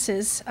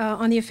classes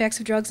on the effects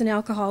of drugs and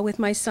alcohol with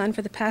my son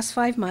for the past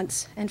 5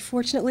 months, and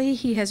fortunately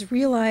he has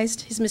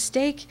realized his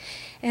mistake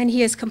and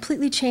he has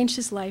completely changed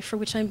his life, for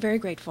which I'm very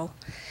grateful.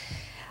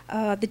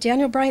 The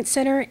Daniel Bryant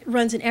Center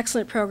runs an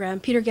excellent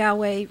program. Peter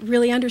Galway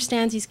really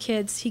understands these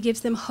kids. He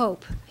gives them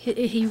hope.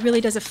 He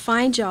really does a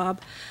fine job.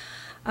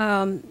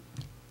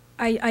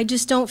 I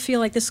just don't feel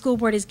like the school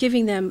board is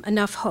giving them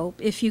enough hope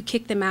if you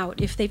kick them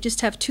out. If they just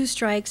have 2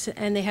 strikes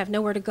and they have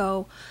nowhere to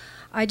go,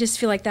 I just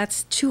feel like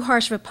that's too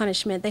harsh of a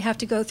punishment. They have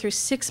to go through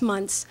 6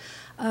 months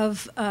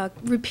of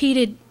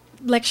repeated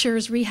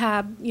lectures,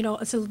 rehab. You know,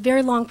 it's a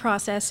very long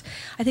process.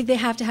 I think they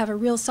have to have a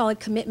real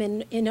solid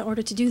commitment in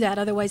order to do that,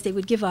 otherwise they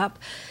would give up.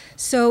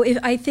 So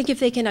I think if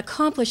they can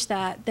accomplish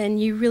that, then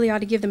you really ought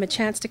to give them a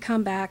chance to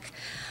come back.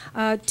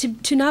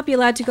 To not be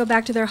allowed to go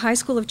back to their high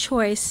school of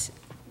choice,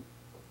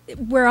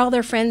 where all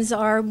their friends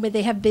are, where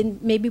they have been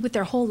maybe with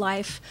their whole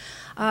life,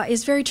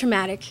 is very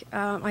traumatic.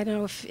 I don't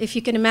know if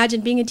you can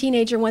imagine being a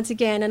teenager once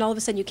again and all of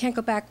a sudden you can't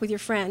go back with your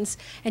friends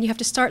and you have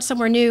to start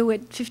somewhere new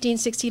at 15,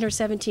 16, or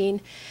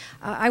 17.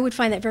 I would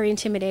find that very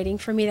intimidating.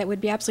 For me, that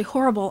would be absolutely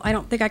horrible. I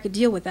don't think I could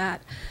deal with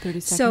that. 30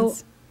 seconds.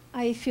 So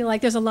I feel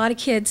like there's a lot of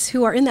kids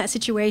who are in that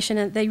situation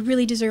and they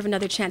really deserve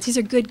another chance. These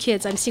are good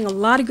kids. I'm seeing a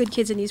lot of good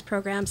kids in these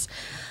programs.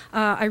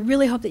 I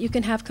really hope that you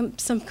can have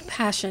some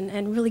compassion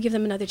and really give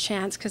them another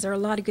chance because there are a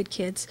lot of good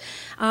kids.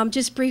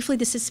 Just briefly,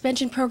 the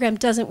suspension program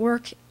doesn't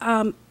work.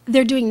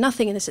 They're doing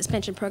nothing in the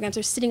suspension programs.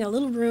 They're sitting in a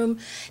little room.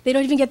 They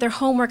don't even get their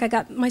homework.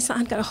 My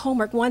son got a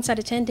homework once out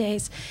of 10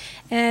 days.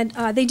 And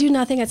they do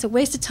nothing. It's a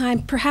waste of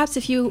time. Perhaps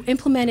if you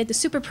implemented the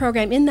super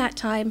program in that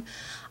time,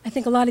 I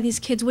think a lot of these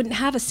kids wouldn't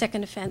have a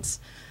second offense.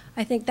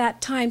 I think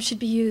that time should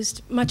be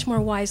used much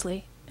more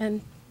wisely.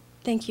 And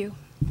thank you.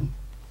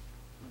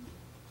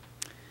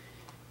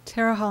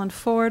 Tara Holland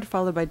Ford,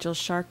 followed by Jill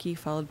Sharkey,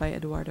 followed by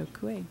Eduardo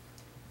Cue.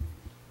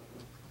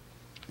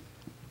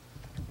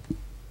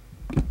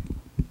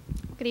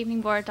 Good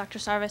evening, Board. Dr.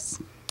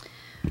 Sarvis.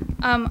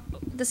 I'm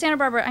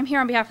here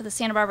on behalf of the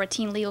Santa Barbara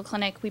Teen Legal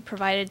Clinic. We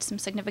provided some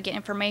significant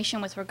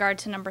information with regard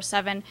to number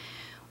 7.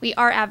 We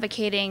are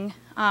advocating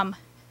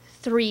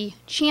 3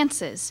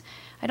 chances.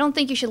 I don't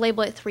think you should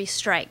label it 3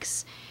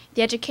 strikes.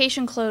 The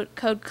Education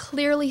Code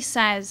clearly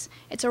says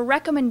it's a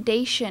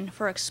recommendation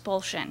for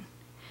expulsion.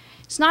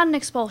 It's not an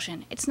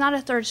expulsion. It's not a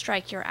 3rd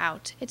strike, you're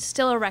out. It's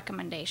still a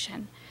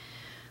recommendation.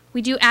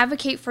 We do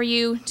advocate for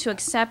you to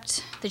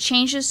accept the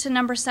changes to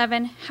number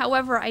 7.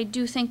 However, I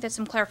do think that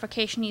some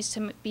clarification needs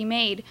to be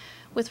made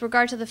with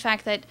regard to the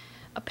fact that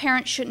a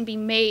parent shouldn't be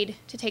made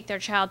to take their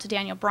child to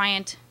Daniel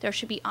Bryant. There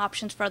should be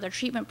options for other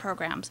treatment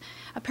programs.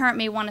 A parent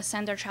may want to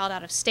send their child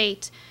out of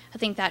state. I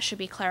think that should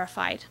be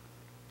clarified.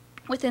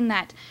 Within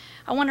that,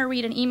 I want to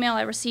read an email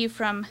I received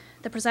from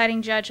the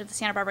presiding judge of the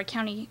Santa Barbara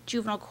County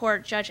Juvenile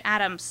Court, Judge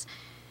Adams.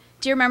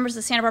 Dear members of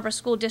the Santa Barbara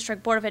School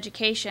District Board of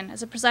Education,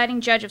 as a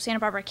presiding judge of Santa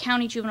Barbara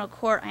County Juvenile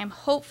Court, I am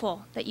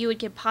hopeful that you would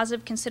give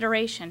positive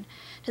consideration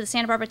to the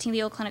Santa Barbara Teen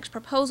Legal Clinic's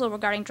proposal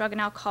regarding drug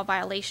and alcohol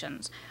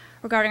violations.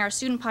 Regarding our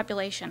student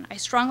population, I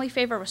strongly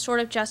favor a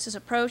restorative justice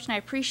approach, and I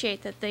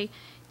appreciate that the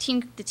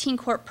the Teen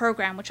Court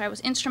program, which I was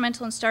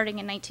instrumental in starting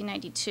in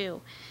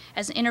 1992,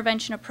 as an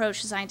intervention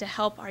approach designed to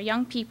help our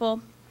young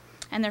people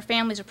and their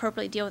families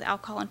appropriately deal with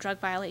alcohol and drug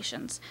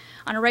violations.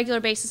 On a regular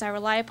basis, I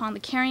rely upon the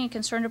caring and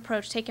concerned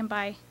approach taken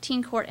by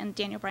Teen Court and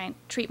Daniel Bryant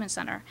Treatment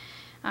Center.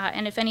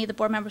 And if any of the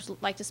board members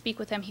would like to speak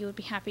with him, he would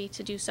be happy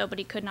to do so, but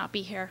he could not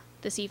be here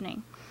this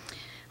evening.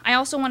 I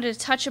also wanted to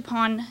touch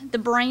upon the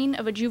brain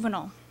of a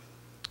juvenile.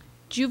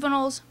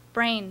 Juveniles'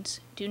 brains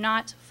do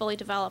not fully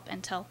develop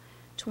until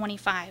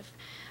 25.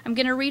 I'm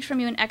going to read from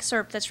you an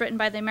excerpt that's written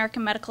by the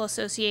American Medical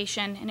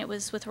Association, and it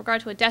was with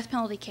regard to a death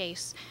penalty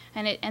case,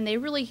 and they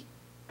really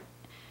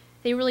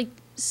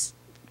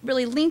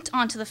linked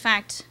onto the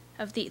fact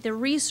of the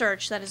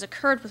research that has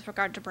occurred with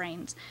regard to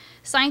brains.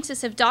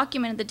 Scientists have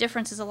documented the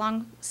differences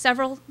along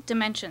several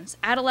dimensions.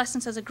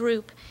 Adolescents as a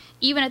group,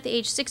 even at the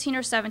age 16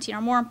 or 17,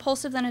 are more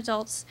impulsive than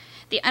adults.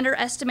 They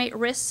underestimate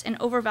risks and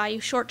overvalue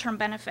short-term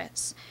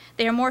benefits.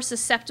 They are more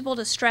susceptible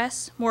to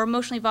stress, more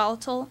emotionally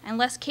volatile, and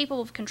less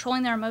capable of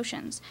controlling their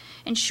emotions.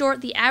 In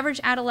short, the average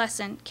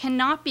adolescent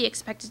cannot be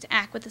expected to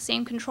act with the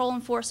same control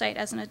and foresight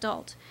as an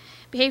adult.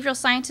 Behavioral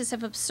scientists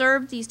have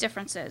observed these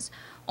differences.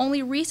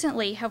 Only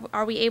recently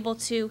are we able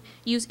to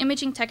use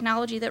imaging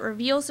technology that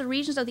reveals the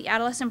regions of the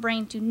adolescent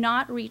brain do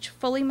not reach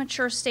fully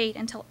mature state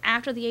until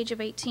after the age of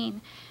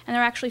 18, and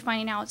they're actually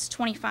finding out it's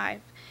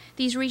 25.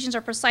 These regions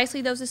are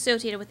precisely those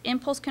associated with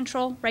impulse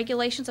control,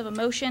 regulations of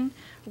emotion,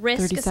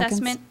 risk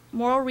assessment,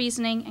 moral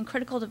reasoning, and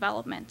critical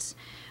development.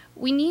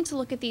 We need to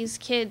look at these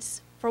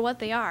kids for what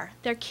they are.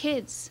 They're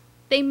kids.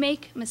 They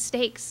make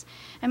mistakes.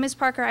 And Ms.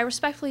 Parker, I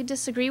respectfully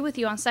disagree with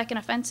you on second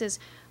offenses.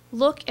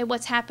 Look at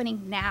what's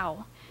happening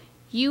now.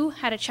 You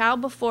had a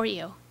child before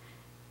you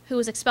who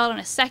was expelled on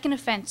a second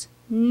offense,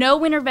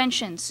 no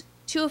interventions,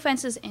 2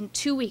 offenses in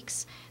 2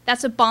 weeks.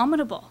 That's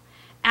abominable,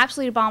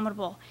 absolutely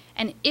abominable.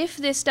 And if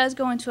this does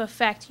go into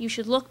effect, you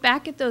should look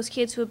back at those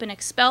kids who have been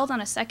expelled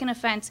on a second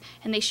offense,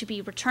 and they should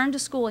be returned to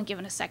school and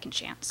given a second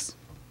chance.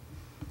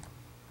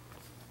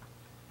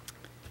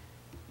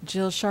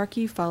 Jill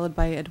Sharkey, followed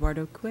by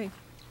Eduardo Cue.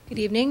 Good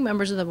evening,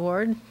 members of the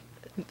board,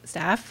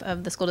 staff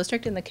of the school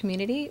district and the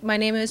community. My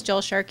name is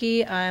Jill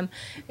Sharkey. I'm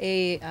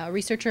a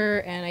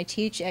researcher and I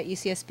teach at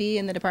UCSB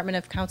in the Department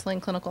of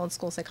Counseling, Clinical, and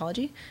School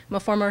Psychology. I'm a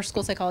former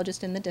school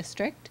psychologist in the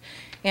district,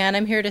 and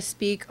I'm here to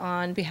speak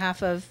on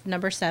behalf of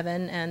number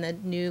 7 and the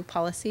new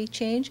policy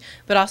change,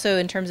 but also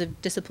in terms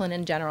of discipline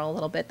in general a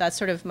little bit. That's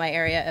sort of my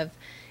area of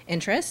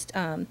interest.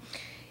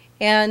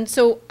 And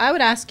so I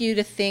would ask you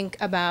to think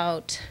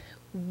about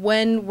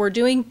when we're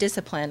doing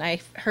discipline.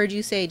 I heard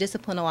you say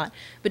discipline a lot,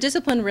 but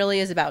discipline really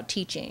is about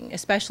teaching,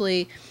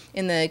 especially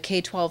in the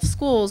K-12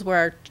 schools where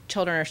our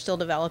children are still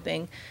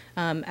developing,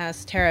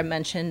 as Tara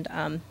mentioned,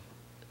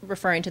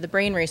 referring to the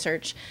brain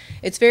research.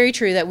 It's very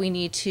true that we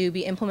need to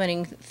be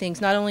implementing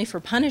things not only for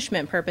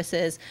punishment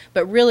purposes,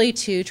 but really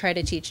to try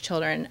to teach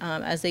children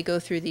as they go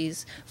through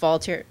these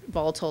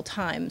volatile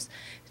times.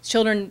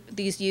 Children,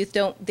 these youth,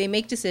 they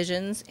make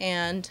decisions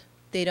and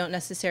they don't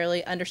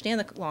necessarily understand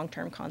the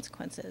long-term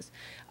consequences.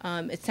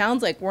 It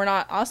sounds like we're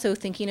not also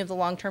thinking of the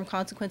long-term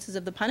consequences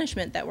of the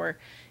punishment that we're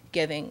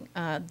giving.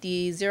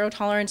 The zero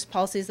tolerance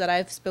policies that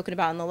I've spoken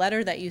about in the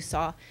letter that you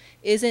saw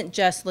isn't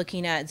just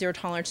looking at zero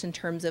tolerance in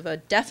terms of a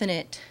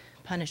definite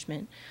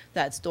punishment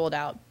that's doled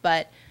out,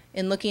 but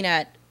in looking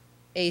at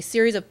a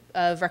series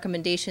of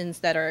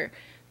recommendations that are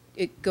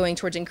going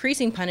towards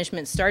increasing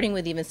punishment, starting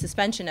with even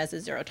suspension as a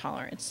zero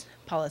tolerance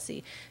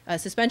policy.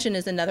 Suspension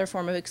is another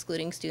form of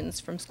excluding students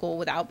from school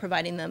without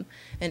providing them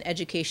an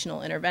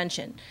educational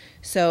intervention.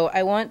 So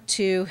I want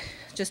to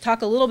just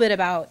talk a little bit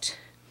about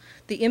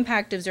the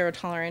impact of zero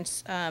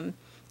tolerance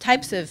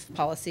types of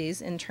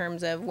policies in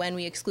terms of when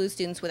we exclude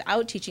students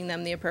without teaching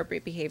them the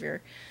appropriate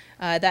behavior.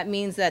 That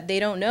means that they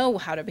don't know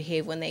how to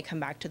behave when they come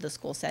back to the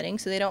school setting,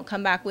 so they don't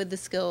come back with the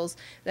skills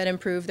that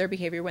improve their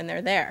behavior when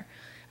they're there.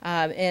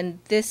 And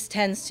this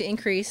tends to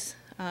increase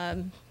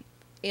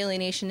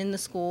alienation in the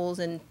schools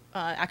and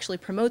actually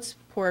promotes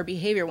poor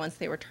behavior once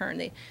they return.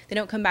 They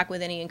don't come back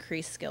with any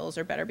increased skills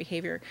or better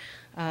behavior.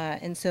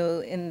 And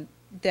so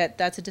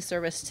that's a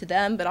disservice to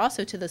them, but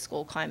also to the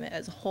school climate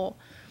as a whole.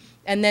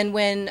 And then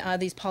when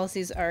these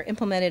policies are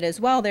implemented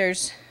as well,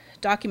 there's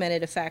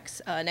documented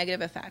effects,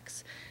 negative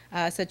effects,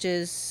 such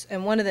as,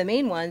 and one of the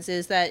main ones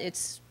is that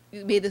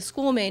the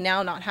school may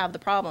now not have the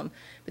problem,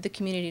 but the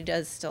community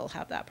does still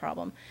have that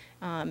problem.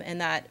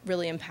 And that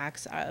really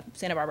impacts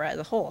Santa Barbara as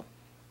a whole.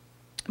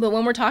 But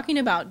when we're talking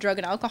about drug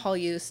and alcohol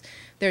use,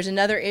 there's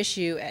another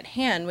issue at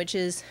hand, which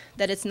is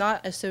that it's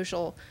not a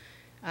social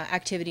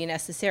activity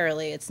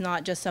necessarily. It's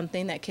not just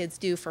something that kids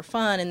do for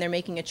fun and they're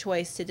making a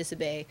choice to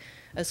disobey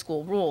a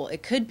school rule.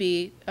 It could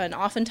be, and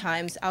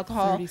oftentimes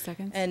alcohol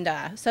and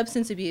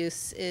substance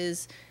abuse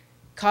is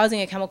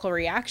causing a chemical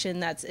reaction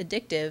that's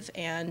addictive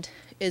and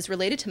is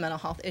related to mental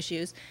health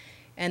issues,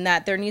 and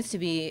that there needs to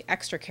be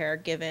extra care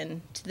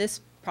given to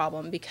this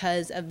problem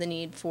because of the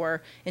need for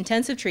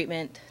intensive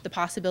treatment, the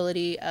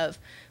possibility of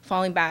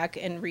falling back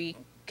and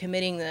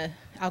recommitting the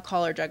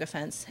alcohol or drug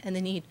offense and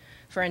the need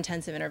for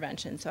intensive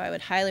intervention. So I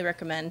would highly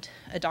recommend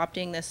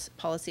adopting this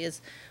policy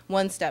as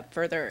one step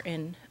further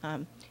in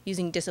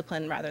using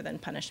discipline rather than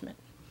punishment.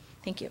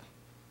 Thank you.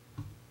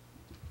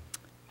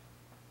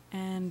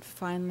 And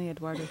finally,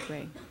 Eduardo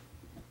Gray.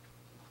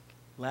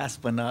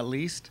 Last but not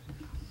least,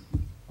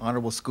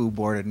 honorable school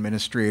board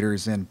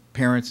administrators and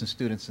parents and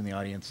students in the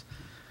audience.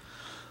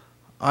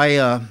 I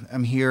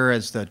am here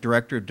as the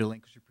Director of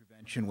Delinquency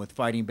Prevention with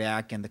Fighting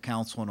Back and the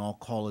Council on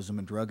Alcoholism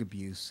and Drug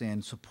Abuse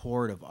in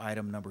support of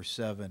item number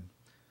 7.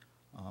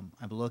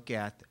 I look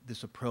at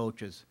this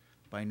approach as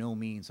by no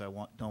means,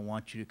 don't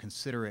want you to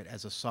consider it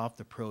as a soft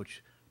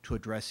approach to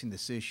addressing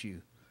this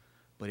issue,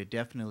 but it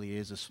definitely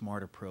is a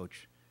smart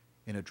approach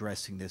in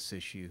addressing this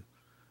issue.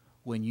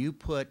 When you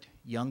put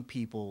young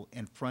people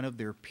in front of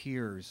their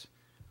peers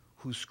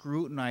who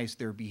scrutinize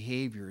their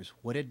behaviors,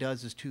 what it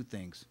does is 2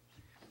 things.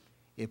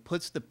 It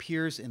puts the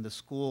peers in the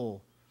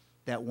school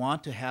that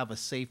want to have a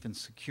safe and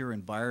secure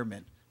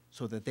environment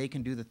so that they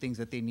can do the things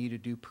that they need to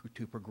do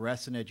to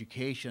progress in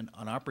education,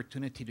 an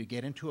opportunity to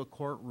get into a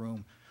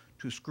courtroom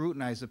to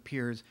scrutinize the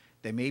peers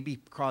that may be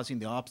causing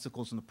the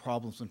obstacles and the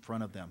problems in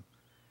front of them.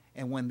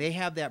 And when they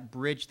have that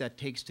bridge that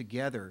takes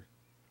together,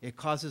 it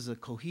causes a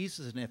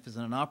cohesiveness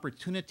and an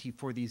opportunity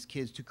for these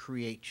kids to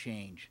create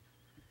change,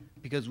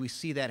 because we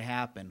see that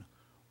happen.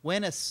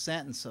 When a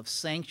sentence of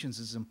sanctions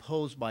is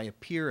imposed by a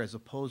peer as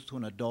opposed to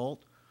an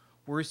adult,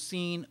 we're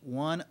seeing,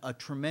 one, a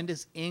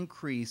tremendous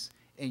increase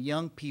in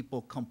young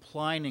people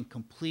complying and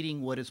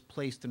completing what is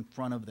placed in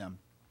front of them.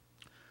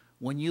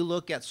 When you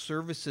look at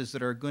services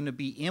that are going to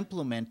be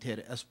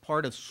implemented as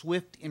part of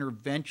swift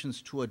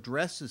interventions to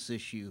address this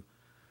issue,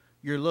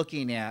 you're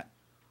looking at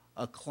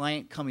a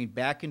client coming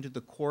back into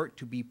the court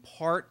to be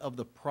part of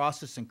the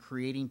process and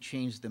creating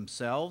change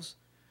themselves.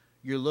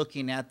 You're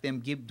looking at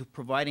them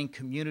providing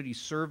community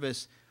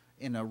service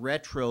in a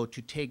retro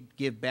to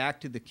give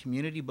back to the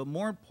community, but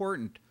more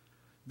important,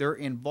 they're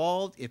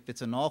involved. If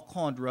it's an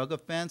alcohol and drug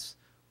offense,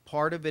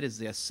 part of it is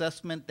the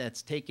assessment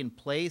that's taken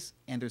place,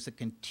 and there's a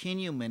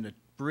continuum and a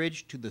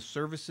bridge to the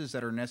services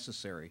that are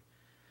necessary.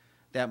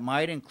 That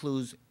might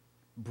include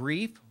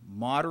brief,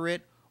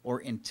 moderate,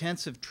 or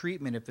intensive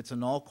treatment if it's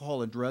an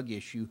alcohol and drug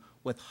issue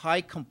with high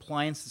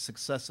compliance and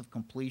success of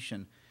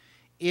completion.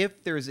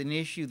 If there's an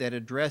issue that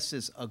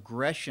addresses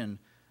aggression,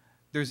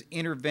 there's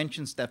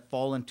interventions that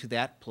fall into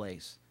that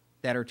place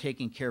that are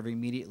taken care of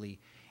immediately.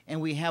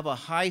 And we have a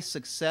high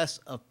success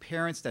of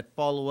parents that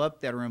follow up,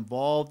 that are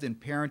involved in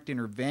parent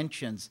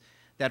interventions,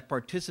 that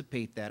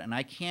participate that. And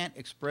I can't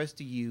express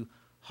to you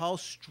how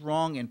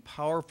strong and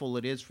powerful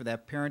it is for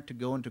that parent to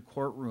go into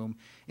courtroom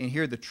and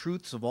hear the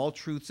truths of all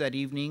truths that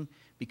evening,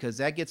 because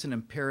that gets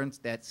an parent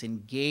that's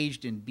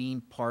engaged in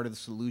being part of the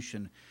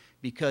solution,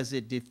 because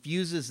it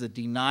diffuses the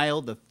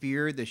denial, the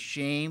fear, the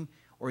shame,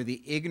 or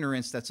the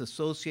ignorance that's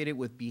associated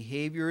with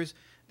behaviors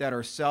that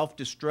are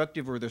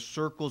self-destructive or the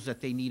circles that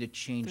they need to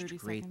change to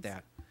create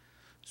that.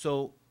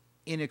 So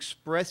in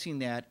expressing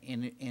that,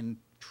 in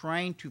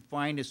trying to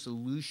find a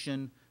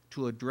solution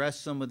to address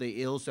some of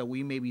the ills that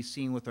we may be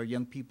seeing with our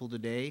young people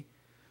today,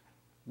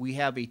 we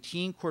have a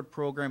teen court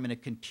program and a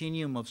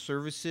continuum of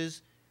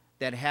services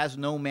that has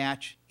no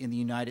match in the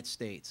United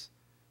States.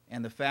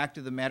 And the fact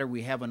of the matter,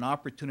 we have an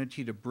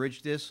opportunity to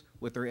bridge this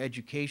with our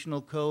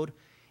educational code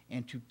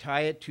and to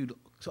tie it to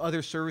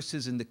other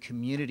services in the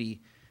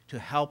community to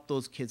help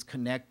those kids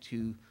connect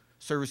to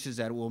services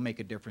that will make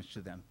a difference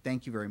to them.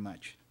 Thank you very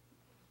much.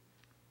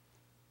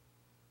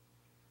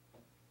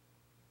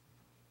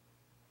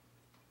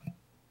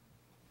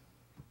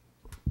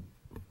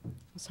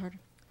 Ms. Harder.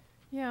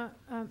 Yeah,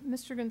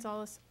 Mr.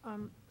 Gonzalez, I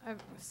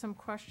have some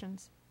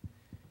questions.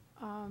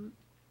 I'm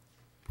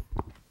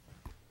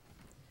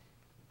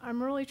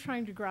really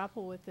trying to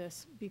grapple with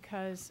this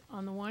because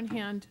on the one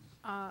hand,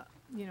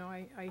 you know,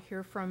 I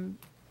hear from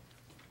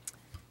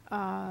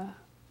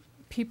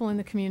people in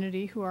the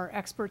community who are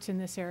experts in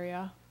this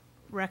area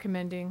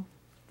recommending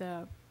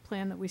the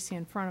plan that we see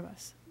in front of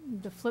us.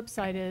 The flip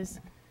side is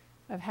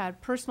I've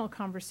had personal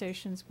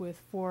conversations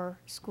with 4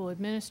 school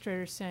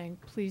administrators saying,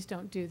 please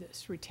don't do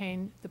this.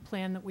 Retain the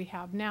plan that we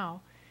have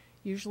now.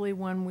 Usually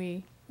when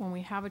we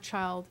have a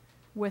child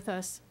with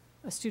us,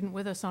 a student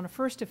with us on a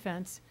first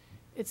offense,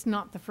 it's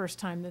not the first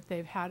time that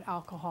they've had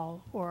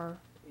alcohol, or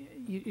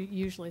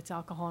usually it's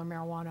alcohol or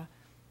marijuana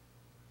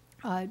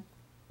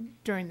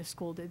during the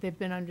school day. They've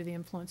been under the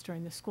influence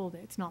during the school day.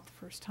 It's not the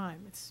first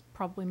time. It's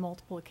probably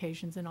multiple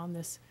occasions, and on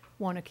this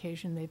one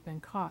occasion they've been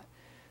caught.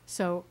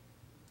 So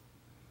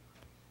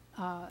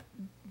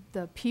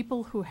the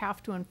people who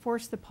have to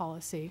enforce the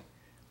policy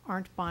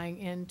aren't buying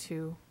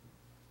into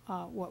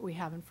what we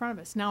have in front of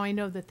us. Now I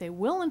know that they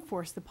will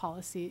enforce the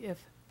policy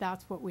if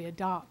that's what we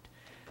adopt.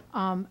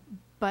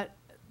 But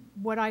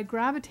what I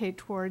gravitate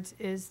towards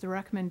is the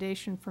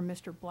recommendation from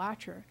Mr.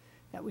 Blatcher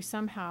that we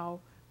somehow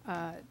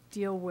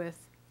deal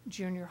with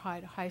junior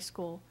high to high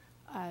school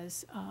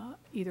as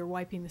either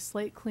wiping the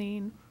slate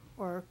clean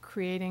or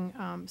creating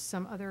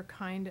some other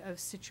kind of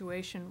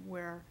situation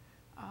where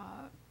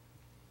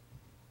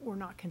we're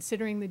not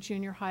considering the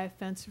junior high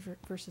offense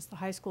versus the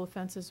high school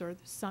offenses, or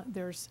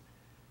there's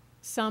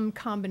some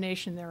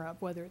combination thereof,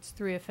 whether it's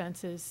 3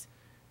 offenses.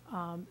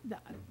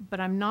 But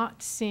I'm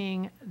not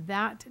seeing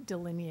that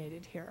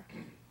delineated here.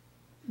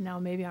 Now,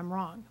 maybe I'm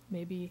wrong.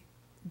 Maybe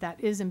that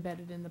is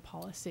embedded in the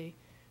policy,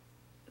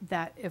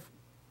 that if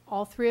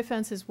all 3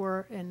 offenses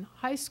were in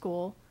high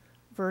school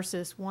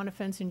versus 1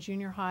 offense in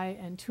junior high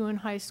and 2 in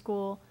high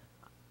school,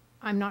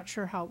 I'm not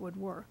sure how it would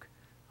work.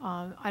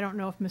 I don't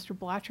know if Mr.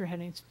 Blatcher had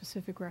any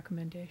specific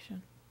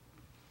recommendation.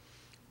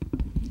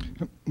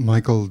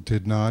 Michael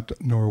did not,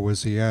 nor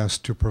was he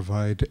asked to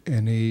provide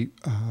any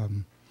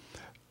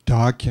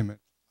document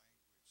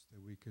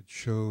that we could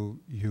show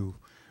you.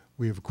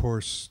 We, of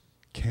course,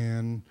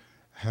 can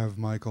have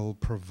Michael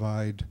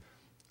provide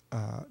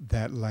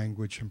that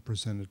language and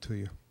present it to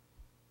you.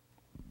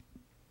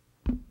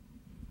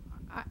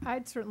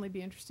 I'd certainly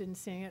be interested in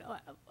seeing it.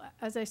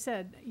 As I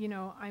said, you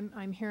know,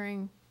 I'm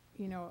hearing,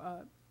 you know,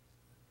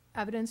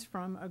 evidence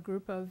from a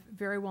group of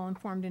very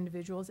well-informed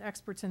individuals,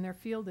 experts in their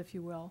field, if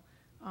you will.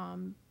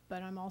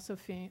 But I'm also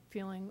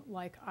feeling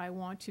like I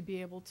want to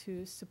be able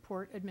to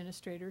support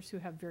administrators who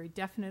have very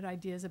definite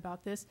ideas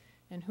about this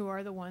and who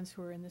are the ones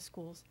who are in the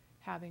schools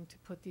having to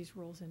put these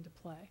rules into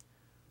play.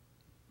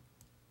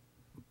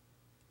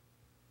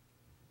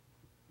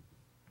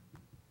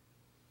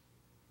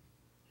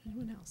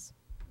 Anyone else?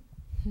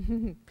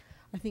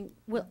 I think,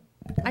 well,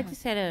 I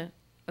just had a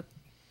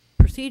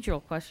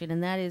procedural question,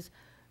 and that is,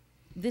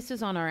 this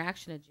is on our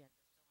action agenda,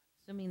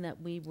 assuming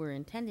that we were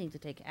intending to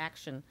take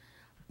action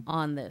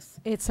on this.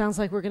 it sounds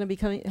like we're going to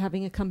be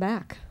having it come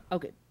back.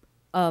 Okay.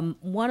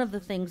 One of the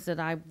things that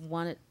I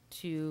wanted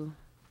to,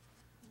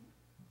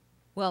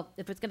 well,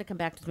 if it's going to come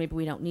back to us, maybe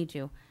we don't need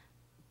to,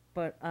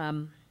 but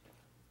I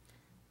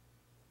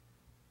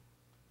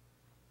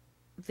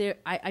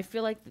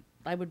feel like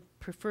I would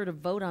prefer to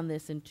vote on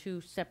this in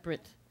 2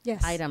 separate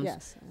Yes, items.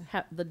 yes.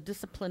 The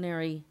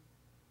disciplinary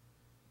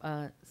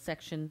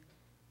section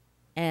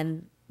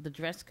and the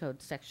dress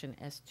code section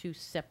as 2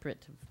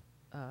 separate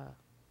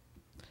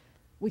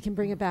We can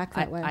bring it back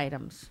that way.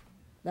 items.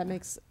 That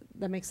makes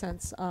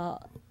sense.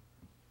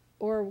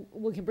 Or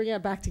we can bring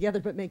it back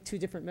together, but make 2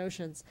 different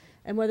motions.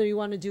 And whether you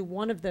want to do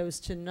one of those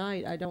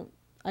tonight, I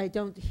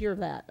don't hear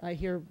that. I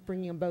hear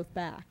bringing them both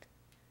back.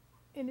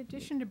 In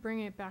addition to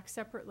bringing it back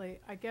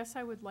separately, I guess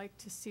I would like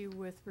to see,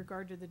 with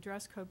regard to the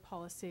dress code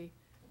policy,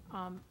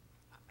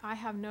 I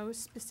have no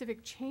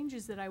specific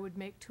changes that I would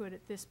make to it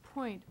at this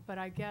point, but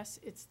I guess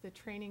it's the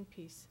training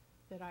piece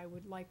that I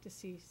would like to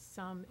see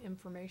some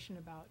information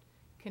about,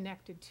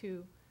 connected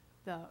to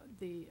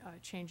the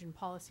change in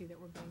policy that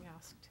we're being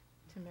asked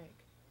to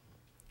make.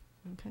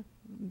 Okay.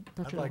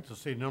 I'd like to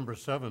see number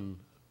 7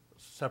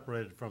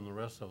 separated from the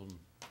rest of them.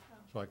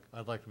 So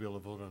I'd like to be able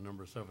to vote on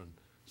number 7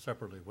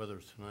 separately, whether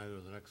it's tonight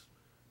or the next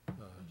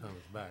time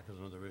it's back is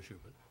another issue.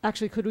 But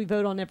Actually, could we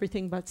vote on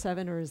everything but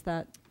 7, or is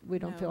that we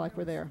don't No, feel like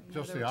we're there? No,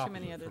 Just there the were too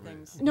many opposite other for me.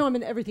 things. No, I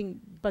mean everything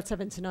but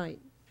 7 tonight.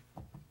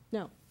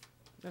 No.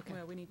 Okay.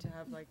 Well, we need to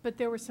have like. But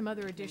there were some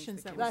other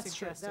additions that were That's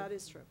true. suggested. That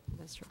is true.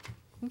 That's true.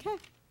 Okay.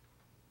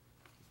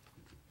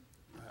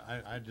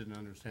 I didn't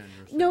understand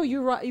your No, statement.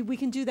 you're right. We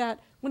can do that.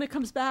 When it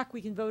comes back,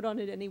 we can vote on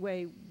it any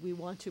way we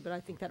want to, but I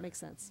think that makes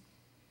sense.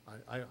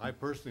 I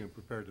personally am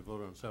prepared to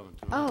vote on 7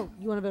 tonight. Oh,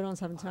 you want to vote on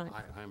 7 tonight?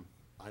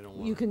 I don't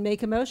want. You can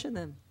make a motion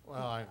then.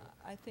 Well, I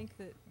think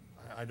that.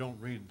 I don't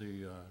read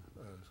the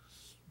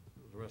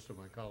rest of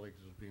my colleagues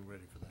as being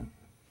ready for that.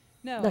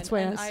 No, That's why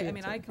I and see I it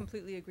mean, too. I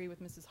completely agree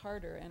with Mrs.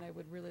 Harder, and I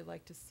would really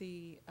like to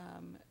see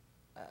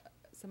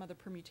some other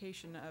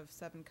permutation of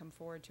 7 come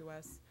forward to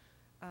us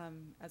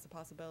as a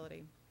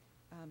possibility.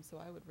 So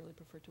I would really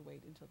prefer to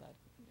wait until that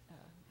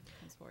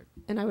comes forward.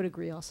 And I would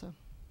agree also.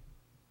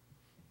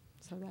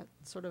 So that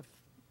sort of,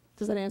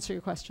 does that answer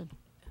your question?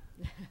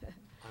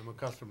 I'm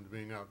accustomed to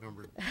being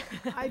outnumbered.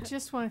 I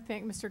just want to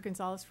thank Mr.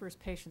 Gonzalez for his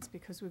patience,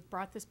 because we've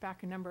brought this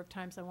back a number of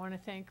times. I want to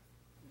thank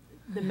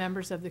the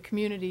members of the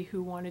community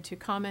who wanted to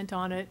comment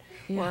on it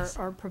Yes.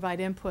 or provide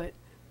input.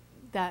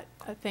 That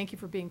thank you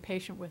for being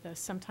patient with us.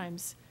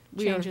 Sometimes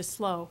We change are- is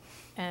slow,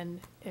 and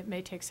it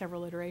may take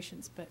several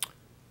iterations, but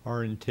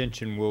Our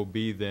intention will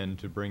be then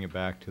to bring it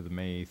back to the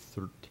May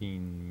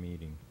 13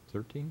 meeting.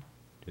 13?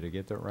 Did I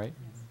get that right?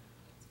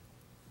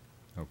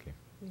 Okay.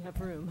 We have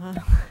room, huh?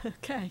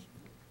 Okay.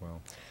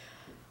 Well,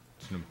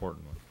 it's an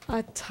important one.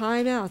 A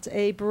timeout,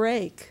 a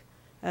break,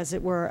 as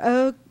it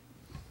were.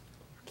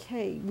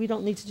 Okay, we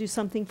don't need to do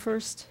something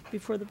first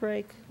before the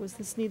break? Was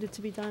this needed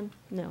to be done?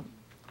 No.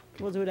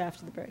 We'll do it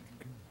after the break.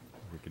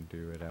 We can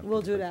do it after.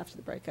 We'll the do it break. after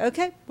the break.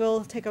 Okay,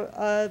 we'll take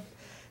a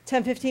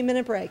 10,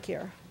 15-minute break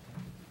here.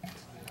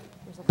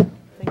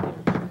 Thank you.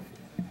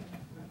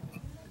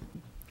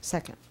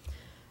 Second.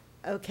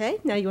 Okay,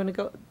 now you want to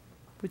go,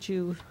 would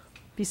you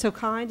be so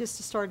kind as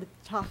to start at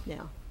the top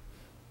now?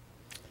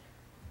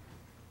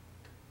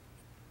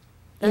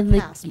 That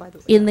passed, by the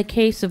way. In the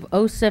case of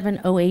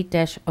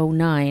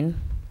 0708-09,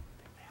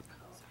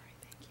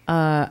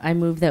 I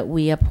move that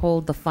we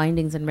uphold the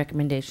findings and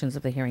recommendations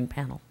of the hearing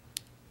panel.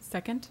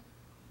 Second?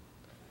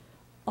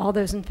 All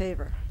those in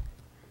favor?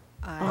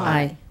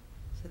 Aye.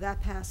 So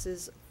that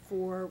passes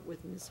 4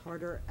 with Ms.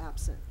 Harder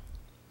absent.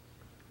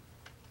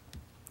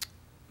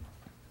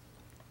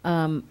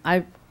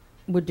 I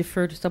would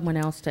defer to someone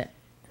else to,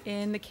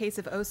 In the case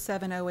of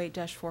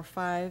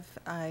 0708-45,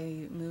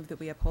 I move that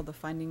we uphold the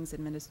findings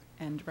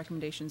and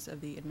recommendations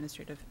of the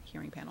administrative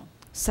hearing panel.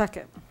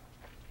 Second.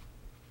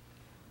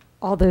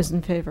 All those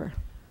in favor?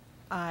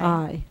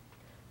 Aye.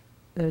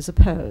 Those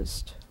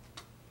opposed?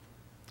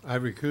 I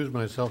recuse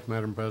myself,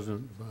 Madam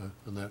President,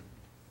 in that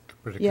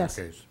particular Yes,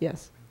 case.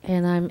 yes.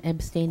 and I'm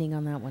abstaining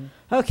on that one.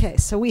 Okay,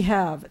 so we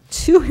have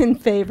 2 in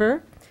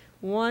favor,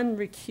 1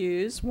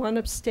 recuse, 1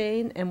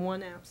 abstain, and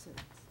 1 absent.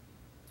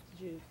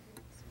 Jude.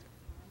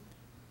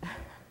 One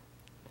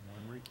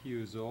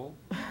recusal,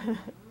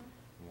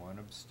 one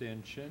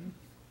abstention,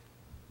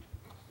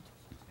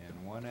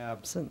 and one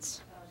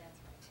absence.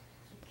 Absence.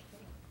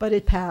 But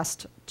it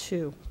passed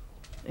 2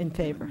 in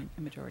favor,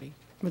 A majority.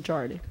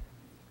 majority.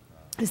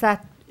 Is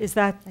that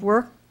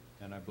work?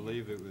 And I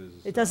believe it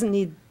was. It doesn't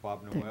need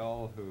Bob the-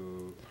 Noel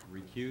who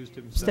recused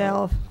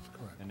Self. himself.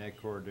 Annette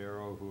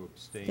Cordero who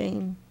abstained.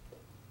 Abstain.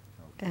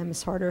 And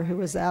Ms. Harder, who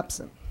was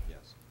absent.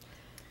 Yes.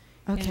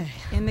 Okay.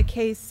 In the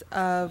case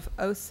of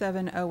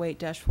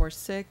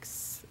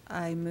 0708-46,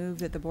 I move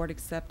that the board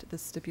accept the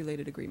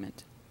stipulated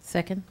agreement.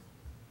 Second?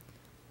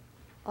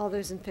 All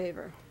those in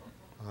favor?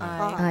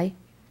 Aye.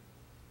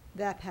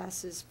 That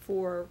passes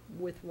 4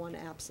 with 1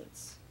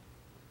 absence.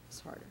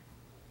 Ms. Harder.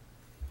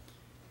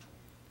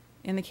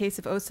 In the case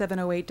of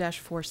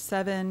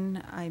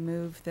 0708-47, I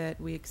move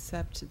that we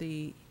accept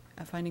the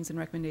findings and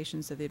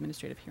recommendations of the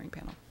administrative hearing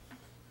panel.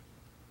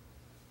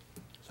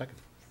 Second.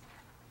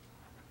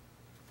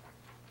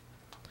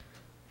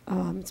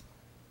 It's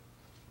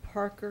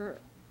Parker,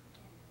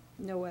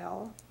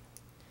 Noel.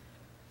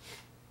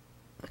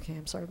 Okay,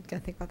 I'm sorry, I'm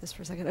gonna think about this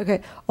for a second.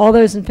 Okay, all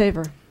those in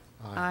favor?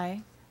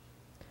 Aye.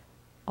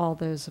 All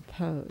those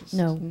opposed?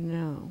 No.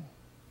 No.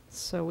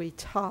 So we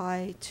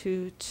tie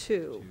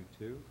 2-2.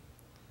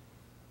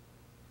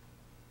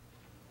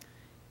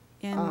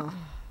 2-2.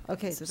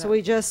 Okay, so so that-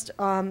 we just,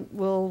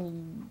 we'll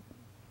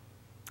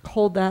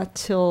hold that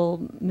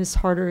till Ms.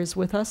 Harder is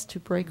with us to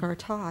break our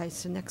tie,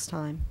 so next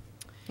time.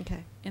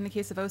 Okay. In the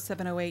case of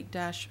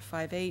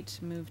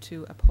 0708-58, move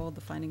to uphold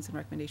the findings and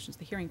recommendations of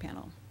the hearing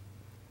panel.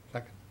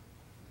 Second.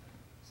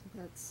 So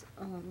that's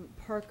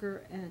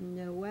Parker and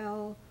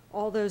Noel.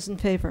 All those in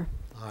favor?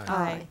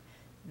 Aye.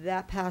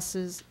 That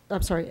passes,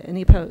 I'm sorry,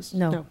 any opposed?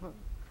 No.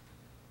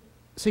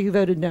 So you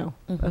voted no?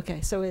 Mhm.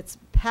 Okay, so it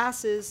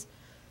passes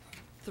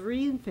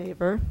 3 in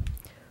favor,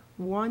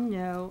 1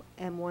 no,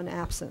 and 1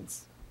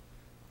 absence.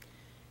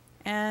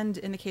 And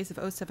in the case of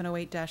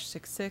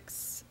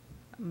 0708-66,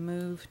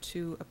 move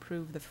to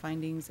approve the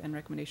findings and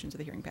recommendations of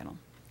the hearing panel.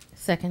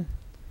 Second?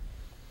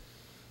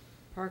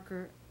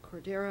 Parker,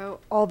 Cordero,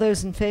 all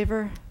those in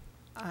favor?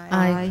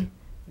 Aye.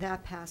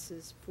 That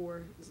passes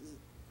 4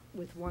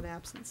 with 1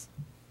 absence.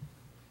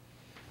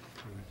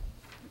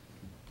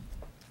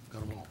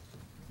 Got them all.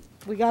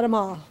 We got them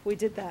all. We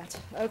did that.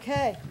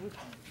 Okay.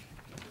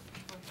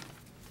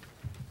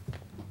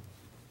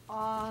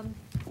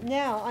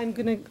 Now, I'm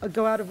going to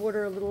go out of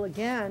order a little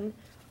again,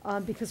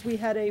 because we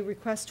had a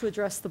request to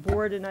address the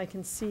board, and I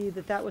can see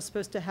that that was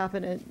supposed to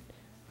happen at,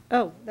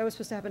 that was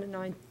supposed to happen at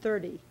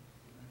 9:30.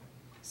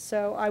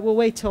 So I will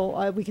wait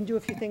till, we can do a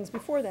few things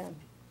before then.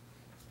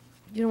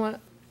 You don't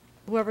want,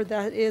 whoever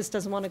that is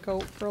doesn't want to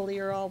go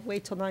earlier, I'll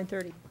wait till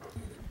 9:30.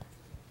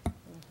 I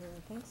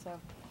think so.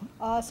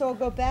 So I'll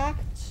go back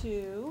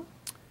to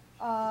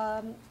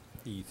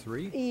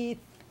E3.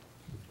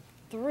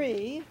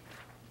 E3.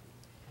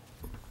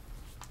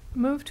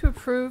 Move to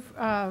approve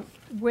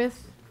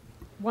with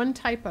one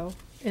typo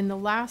in the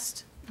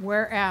last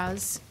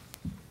whereas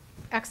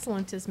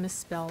excellent is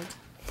misspelled.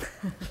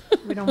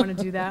 We don't want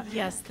to do that.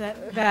 Yes,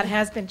 that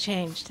has been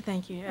changed,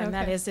 thank you. And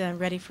that Okay. is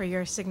ready for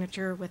your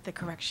signature with the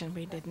correction.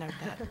 We did note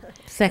that.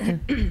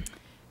 Second.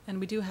 And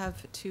we do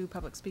have 2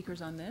 public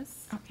speakers on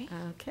this. Okay.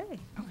 Okay.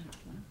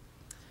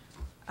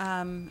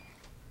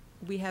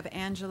 We have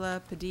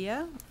Angela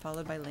Padilla,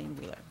 followed by Lane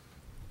Wheeler.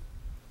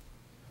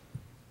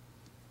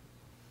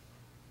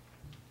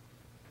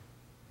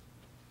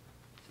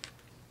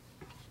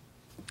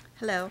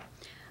 Hello,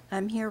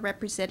 I'm here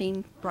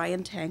representing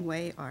Brian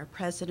Tangway, our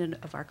president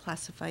of our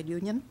classified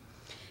union.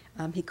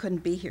 He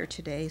couldn't be here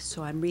today,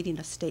 so I'm reading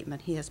a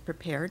statement he has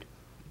prepared.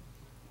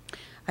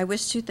 I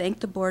wish to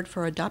thank the board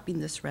for adopting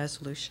this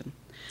resolution.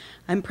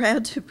 I'm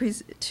proud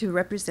to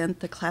represent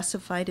the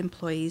classified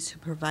employees who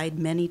provide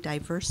many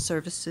diverse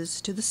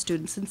services to the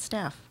students and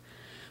staff,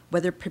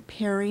 whether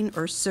preparing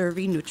or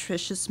serving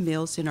nutritious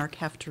meals in our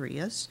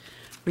cafeterias,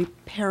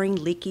 repairing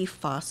leaky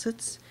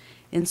faucets,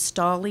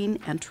 installing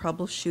and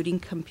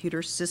troubleshooting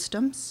computer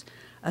systems,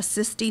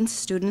 assisting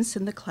students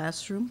in the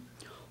classroom,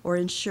 or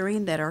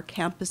ensuring that our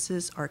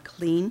campuses are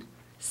clean,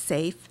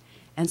 safe,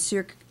 and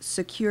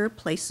secure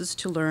places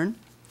to learn.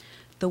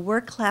 The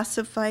work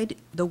classified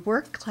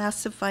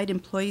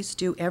employees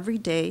do every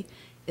day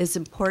is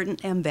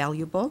important and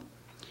valuable,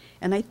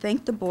 and I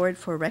thank the board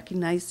for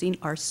recognizing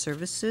our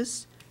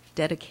services,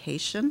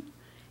 dedication,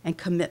 and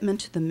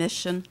commitment to the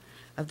mission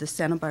of the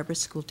Santa Barbara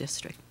School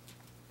District.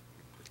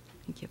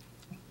 Thank you.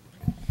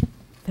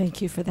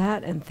 Thank you for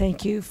that, and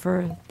thank you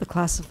for the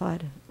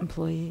classified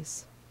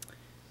employees.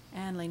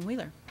 And Lane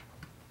Wheeler.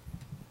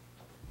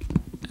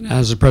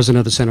 As the president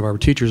of the Santa Barbara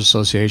Teachers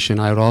Association,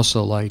 I would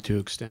also like to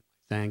extend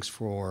thanks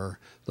for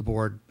the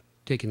board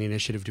taking the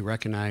initiative to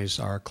recognize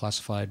our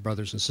classified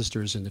brothers and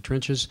sisters in the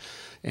trenches.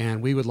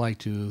 And we would like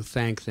to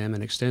thank them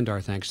and extend our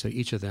thanks to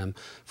each of them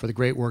for the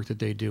great work that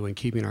they do in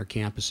keeping our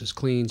campuses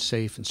clean,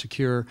 safe, and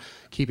secure,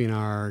 keeping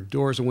our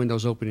doors and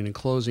windows opening and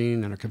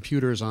closing, and our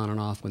computers on and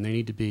off when they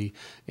need to be,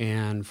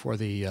 and for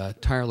the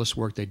tireless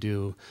work they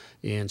do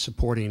in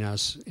supporting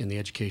us in the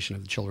education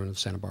of the children of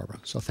Santa Barbara.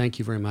 So thank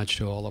you very much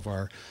to all of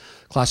our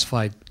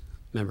classified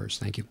members.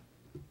 Thank you.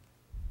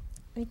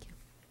 Thank you.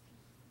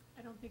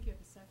 I don't think you have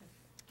a second.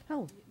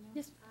 Oh,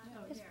 yes.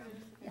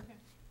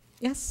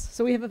 Yes,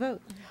 so we have a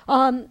vote.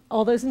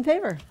 All those in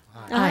favor?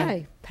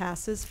 Aye.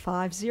 Passes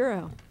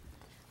 5-0.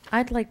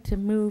 I'd like to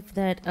move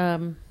that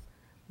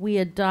we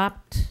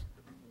adopt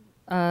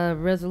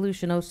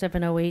Resolution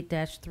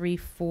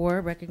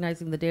 0708-34,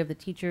 recognizing the Day of the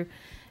Teacher,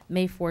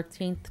 May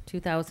 14th,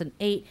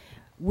 2008,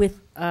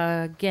 with,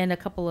 again, a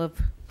couple of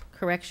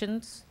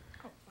corrections.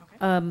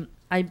 In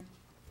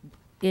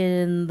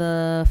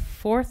the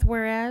fourth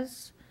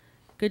whereas,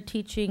 good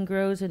teaching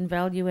grows in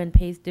value and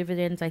pays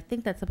dividends. I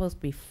think that's supposed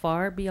to be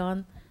far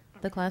beyond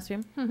the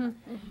classroom.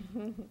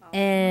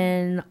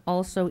 And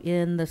also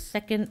in the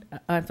second,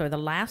 the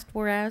last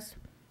whereas,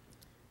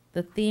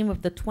 the theme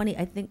of the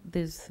I think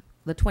there's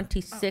the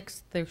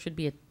 26th, there should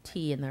be a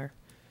T in there.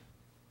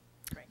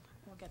 Great.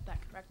 We'll get that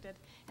corrected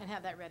and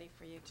have that ready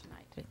for you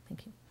tonight. Okay,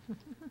 thank you.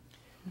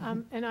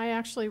 And I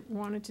actually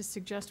wanted to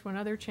suggest one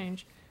other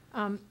change.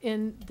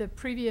 In the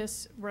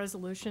previous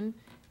resolution,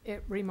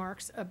 it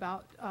remarks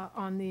about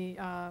on the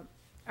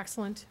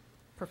excellent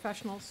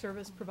professional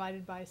service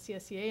provided by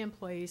CSEA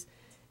employees,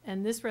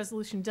 and this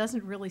resolution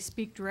doesn't really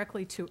speak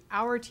directly to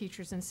our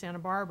teachers in Santa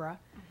Barbara.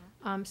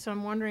 So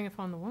I'm wondering if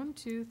on the 1,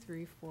 2,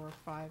 3, 4,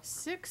 5,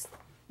 6th,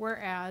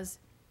 whereas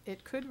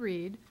it could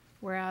read,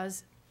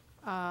 whereas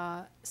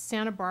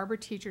Santa Barbara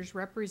teachers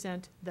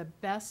represent the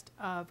best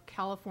of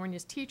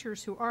California's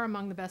teachers who are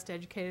among the best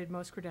educated,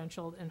 most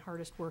credentialed, and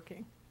hardest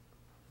working.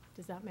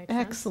 Does that make sense?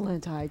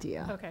 Excellent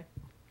idea. Okay.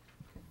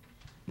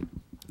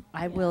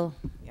 I will.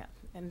 Yeah,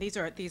 and these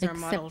are accept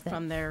modeled that.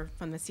 from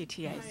the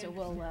CTA, so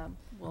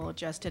we'll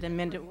adjust it and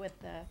amend it with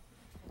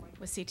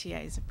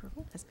CTA's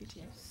approval,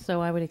 SBTA.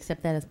 So I would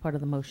accept that as part of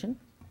the motion.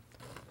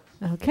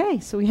 Okay,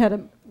 so we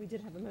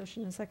did have a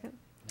motion and a second.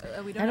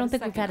 We I don't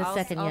think we've had a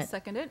second I'll yet.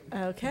 second it.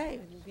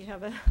 Okay, we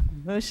have a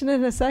motion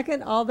and a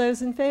second. All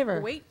those in favor?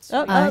 Wait, We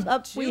have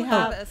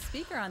have a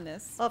speaker on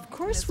this. Of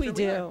course we Mr.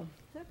 do. Wheeler.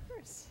 Of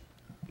course.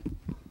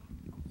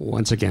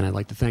 Once again, I'd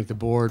like to thank the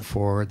board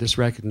for this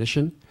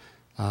recognition.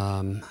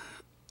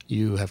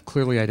 You have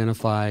clearly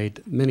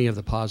identified many of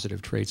the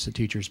positive traits that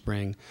teachers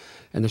bring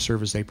and the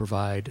service they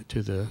provide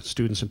to the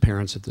students and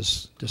parents of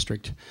this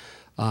district.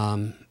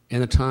 In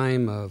a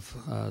time of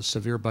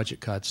severe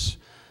budget cuts,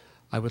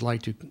 I would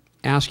like to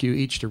ask you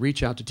each to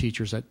reach out to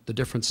teachers at the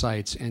different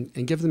sites and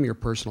give them your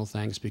personal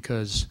thanks,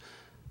 because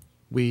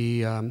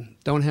we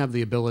don't have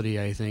the ability,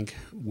 I think,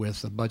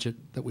 with the budget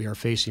that we are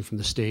facing from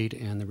the state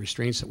and the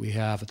restraints that we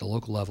have at the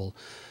local level,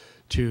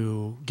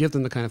 to give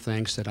them the kind of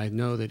thanks that I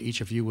know that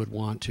each of you would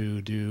want to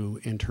do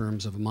in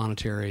terms of a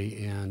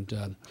monetary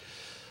and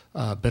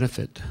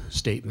benefit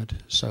statement.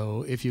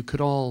 So if you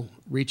could all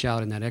reach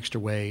out in that extra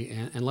way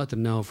and let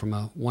them know from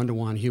a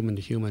one-to-one,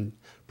 human-to-human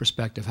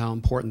perspective how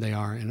important they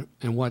are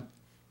and what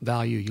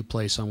value you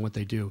place on what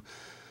they do.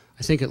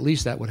 I think at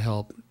least that would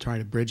help try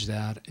to bridge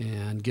that,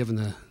 and given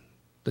the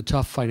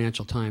tough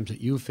financial times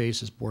that you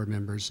face as board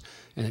members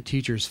and that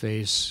teachers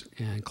face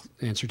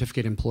and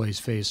certificate employees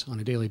face on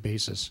a daily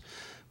basis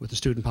with the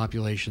student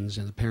populations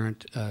and the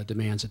parent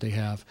demands that they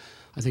have,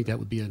 I think that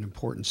would be an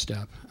important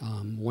step.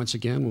 Once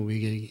again, when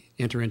we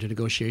enter into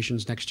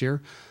negotiations next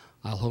year,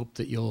 I'll hope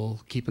that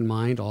you'll keep in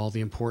mind all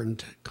the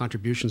important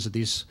contributions that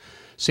these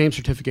same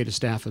certificated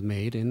staff have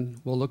made, and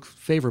we'll look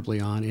favorably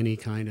on any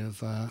kind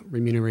of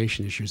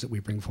remuneration issues that we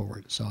bring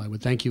forward. So I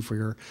would thank you for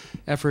your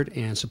effort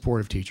and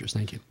support of teachers.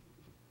 Thank you.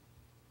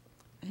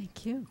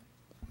 Thank you.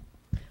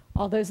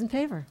 All those in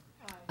favor?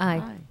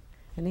 Aye.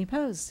 Any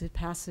opposed? It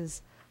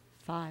passes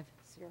 5-0.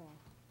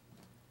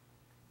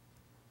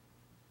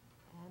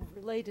 And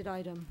related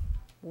item,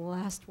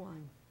 last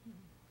one.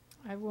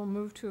 I will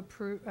move to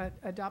approve,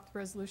 adopt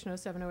Resolution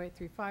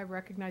 070835,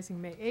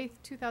 recognizing May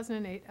 8th,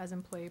 2008 as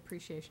Employee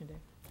Appreciation Day.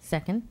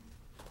 Second.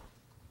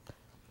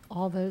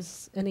 All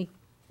those, any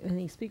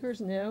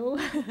speakers? No?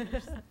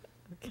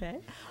 Okay.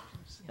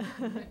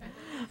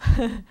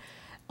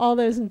 All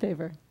those in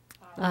favor?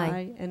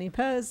 Aye. Any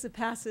opposed? It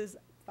passes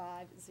 5-0.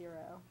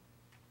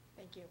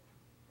 Thank you.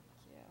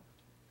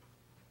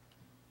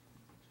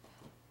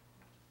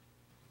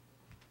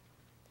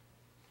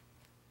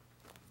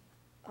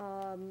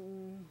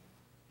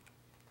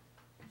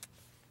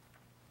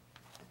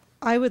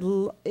 I would,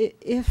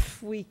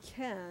 if we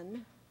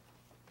can.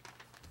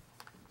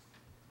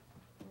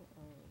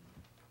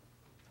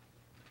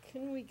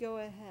 can we go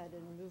ahead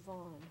and move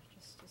on?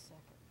 Just a second.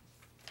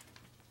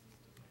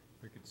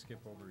 We could skip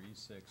over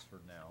E6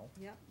 for now.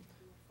 Yep.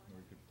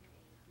 We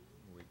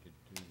could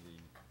do the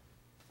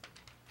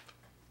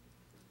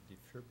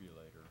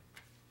defibrillator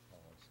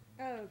policy.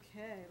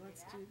 Okay,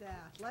 let's do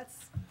that.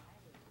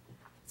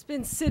 It's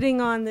been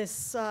sitting on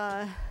this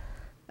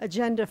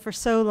agenda for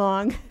so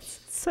long.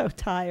 So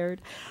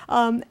tired.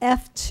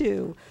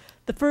 F2,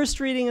 the first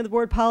reading of the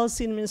Board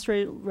Policy and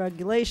Administrative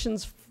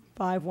Regulations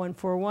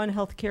 5141,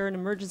 Healthcare and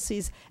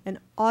Emergencies, and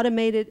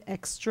Automated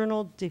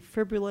External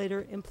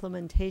Defibrillator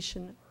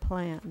Implementation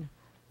Plan.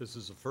 This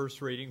is the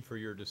first reading for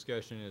your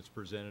discussion. It's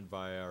presented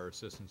by our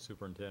Assistant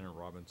Superintendent,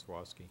 Robin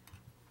Swaski.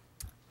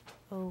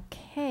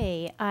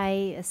 Okay,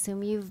 I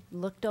assume you've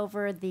looked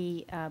over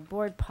the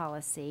board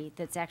policy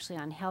that's actually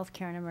on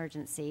healthcare and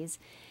emergencies.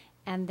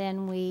 And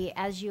then we,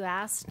 as you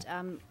asked,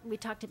 we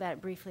talked about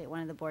it briefly at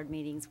one of the board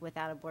meetings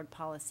without a board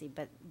policy,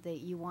 but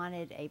you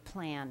wanted a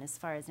plan as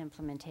far as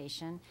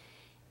implementation.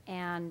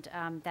 And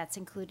that's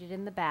included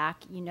in the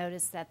back. You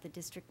notice that the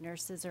district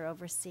nurses are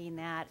overseeing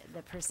that,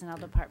 the personnel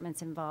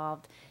department's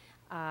involved.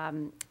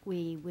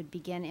 We would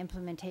begin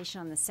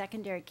implementation on the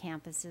secondary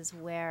campuses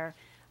where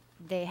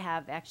they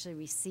have actually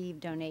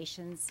received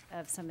donations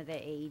of some of the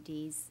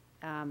AEDs.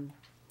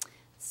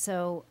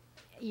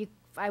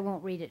 I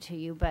won't read it to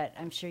you, but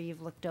I'm sure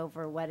you've looked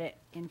over what it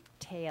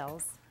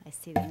entails. I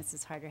see that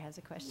Mrs. Harder has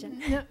a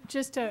question. No,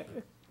 just a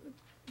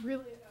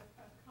comment.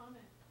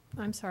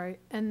 I'm sorry,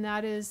 and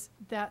that is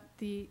that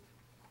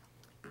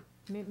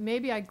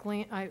maybe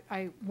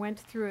I went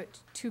through it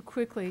too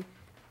quickly,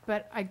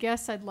 but I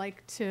guess I'd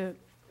like to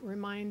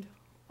remind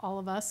all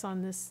of us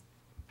on this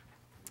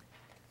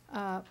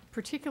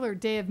particular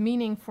day of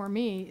meaning for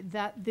me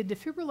that the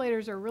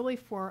defibrillators are really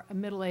for a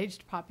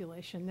middle-aged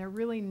population. They're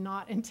really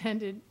not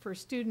intended for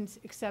students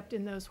except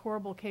in those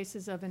horrible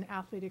cases of an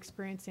athlete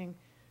experiencing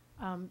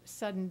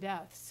sudden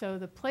death. So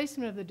the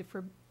placement of the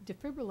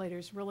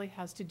defibrillators really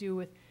has to do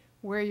with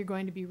where you're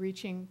going to be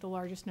reaching the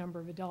largest number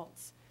of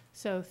adults.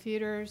 So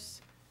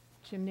theaters,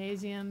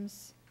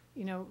 gymnasiums,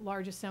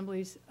 large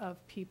assemblies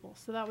of people.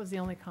 So that was the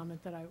only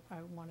comment that I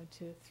wanted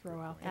to throw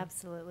out there.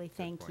 Absolutely,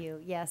 thank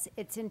you. Yes,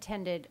 it's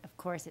intended, of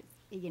course,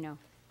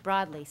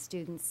 broadly,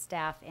 students,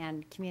 staff,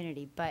 and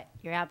community, but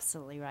you're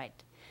absolutely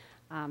right.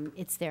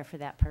 It's there for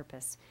that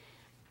purpose.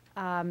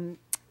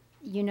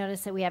 You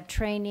notice that we have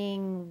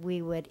training.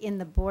 We would, in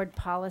the board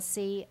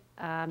policy,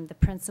 the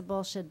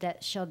principal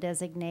shall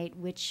designate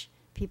which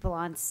people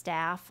on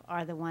staff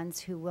are the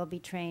ones who will be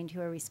trained, who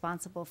are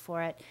responsible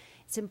for it.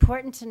 It's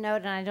important to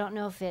note, and I don't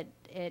know if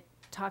it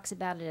talks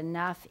about it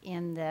enough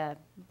in the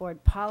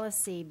board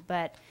policy,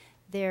 but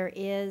there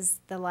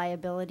is the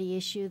liability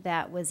issue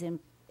that was in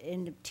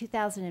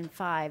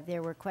 2005.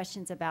 There were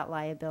questions about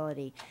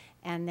liability,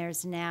 and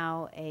there's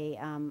now a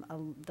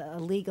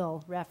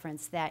legal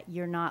reference that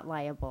you're not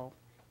liable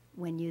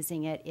when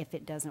using it if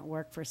it doesn't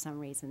work for some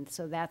reason.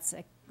 So that's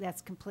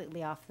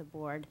completely off the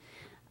board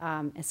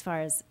as far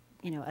as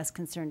us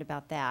concerned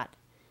about that.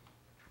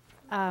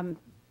 I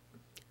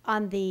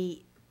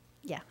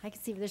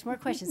can see there's more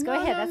questions. Go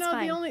ahead. That's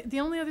fine. The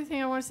only other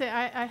thing I want to say,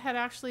 I had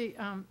actually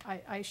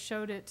I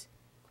showed it.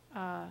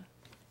 I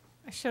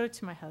showed it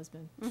to my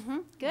husband. Mm-hmm.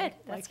 Good.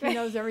 That's great. He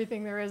knows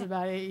everything there is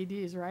about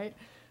AEDs, right?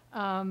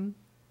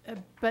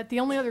 But the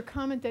only other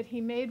comment that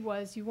he made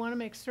was you want to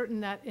make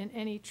certain that in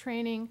any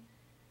training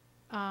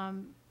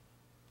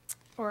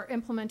or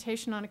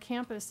implementation on a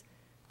campus,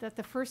 that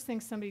the first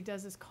thing somebody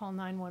does is call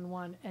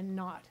 911 and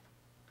not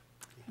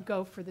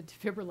go for the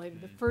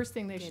defibrillator. The first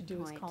thing they should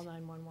do is call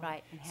 911.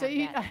 Right. So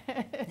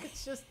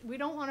it's just, we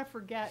don't want to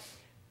forget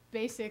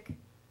basic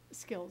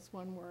skills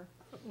when we're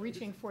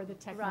reaching for the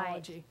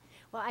technology. Right.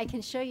 Well, I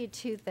can show you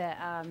too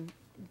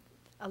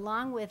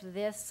along with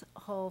this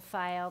whole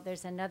file,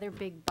 there's another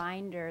big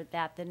binder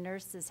that the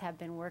nurses have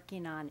been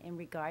working on in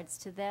regards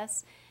to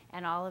this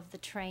and all of the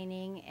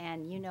training.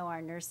 And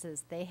our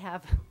nurses, they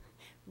have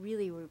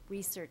really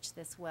researched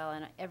this well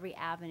in every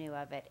avenue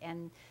of it.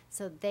 And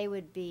so they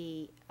would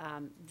be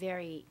a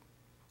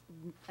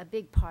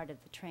big part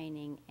of the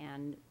training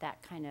and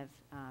that kind of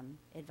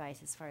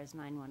advice as far as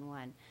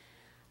 911.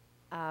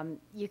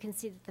 You can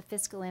see that the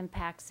fiscal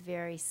impact's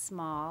very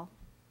small.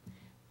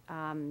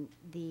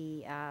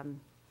 The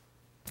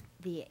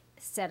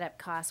setup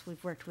costs,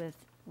 we've worked with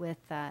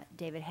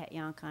David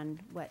Hetyonk on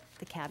what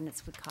the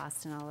cabinets would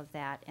cost and all of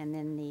that, and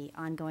then the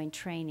ongoing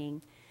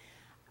training.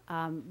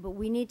 But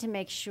we need to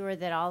make sure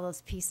that all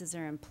those pieces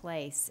are in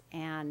place.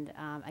 And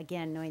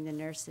again, knowing the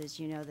nurses,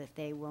 that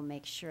they will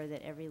make sure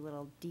that every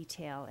little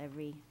detail,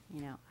 every,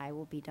 I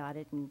will be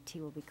dotted and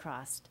T will be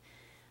crossed.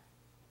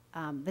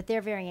 But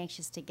they're very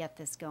anxious to get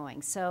this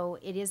going. So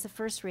it is the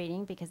first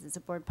reading because it's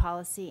a board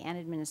policy and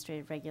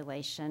administrative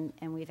regulation,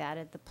 and we've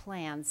added the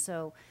plan.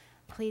 So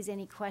please,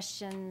 any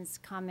questions,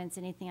 comments,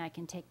 anything I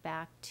can take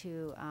back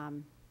to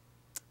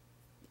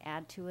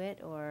add to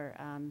it or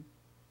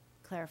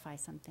clarify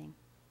something?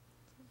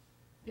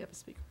 We have a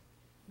speaker.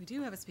 We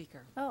do have a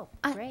speaker. Oh,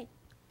 great.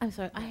 I'm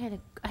sorry. I had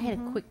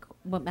a quick.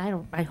 Well,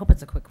 I hope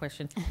it's a quick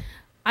question.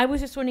 I was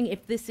just wondering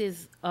if this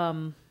is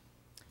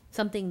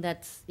something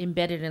that's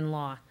embedded in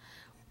law.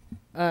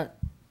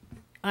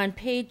 On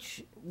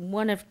page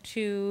 1 of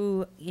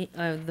 2,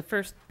 the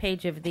first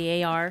page of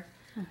the AR,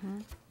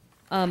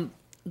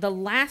 the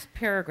last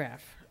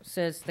paragraph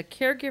says the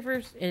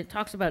caregivers, and it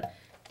talks about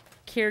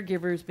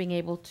caregivers being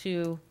able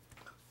to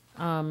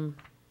sign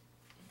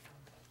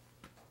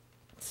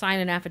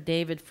an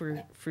affidavit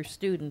for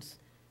students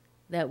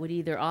that would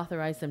either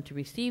authorize them to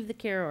receive the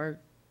care or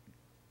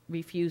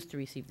refuse to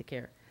receive the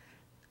care.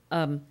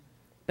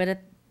 But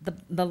at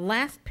the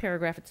last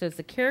paragraph, it says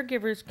the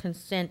caregiver's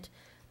consent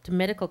to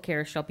medical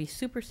care shall be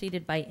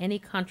superseded by any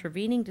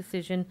contravening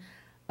decision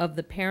of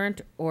the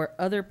parent or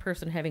other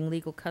person having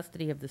legal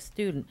custody of the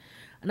student.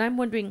 And I'm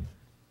wondering,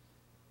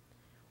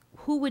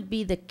 who would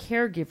be the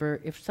caregiver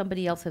if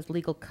somebody else has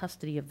legal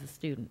custody of the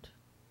student?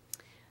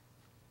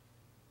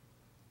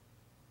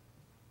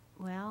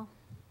 Well,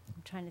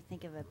 I'm trying to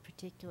think of a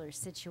particular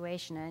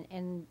situation,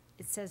 and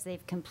it says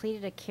they've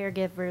completed a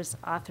caregiver's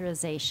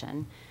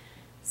authorization.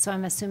 So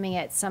I'm assuming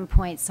at some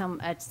point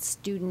a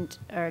student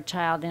or a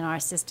child in our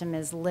system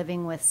is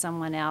living with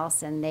someone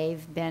else and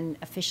they've been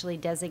officially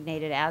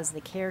designated as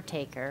the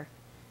caretaker.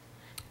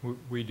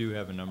 We do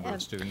have a number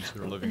of students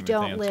who are living with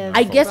don't aunts live- and I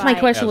uncles. guess my Right.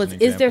 question As was,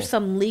 an is there example.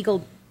 some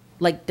legal,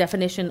 like,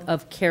 definition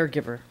of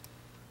caregiver?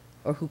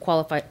 Or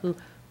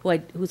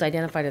who's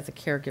identified as a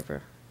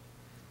caregiver?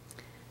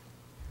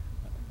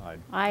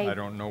 I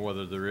don't know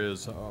whether there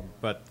is,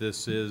 but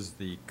this is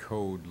the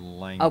code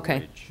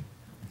language.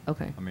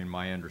 Okay. I mean,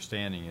 my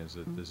understanding is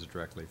that this is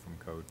directly from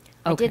code.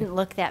 I didn't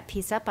look that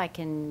piece up. I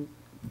can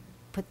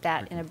put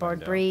that in a board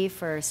find out.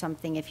 brief or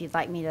something if you'd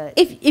like me to.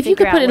 If you figure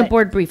could put out in a what-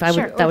 board brief,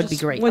 Sure. that would be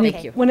great. When Thank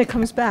it, you. when it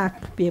comes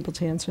back, be able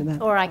to answer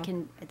that. Or I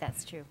can,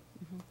 that's true.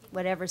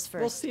 Whatever's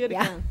first. We'll see it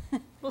Yeah.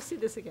 again. We'll see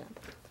this again.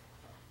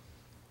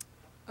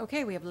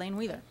 Okay, we have Lane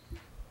Wheeler.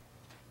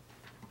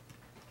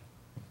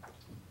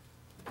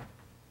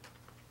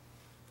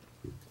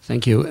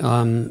 Thank you.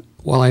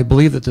 Well, I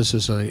believe that this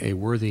is a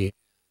worthy,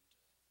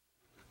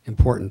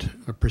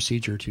 important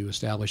procedure to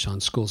establish on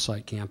school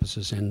site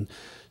campuses, and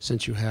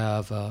since you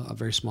have a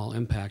very small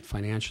impact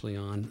financially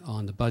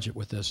on the budget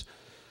with this,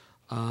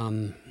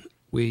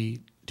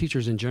 we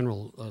teachers in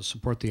general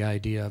support the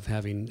idea of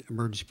having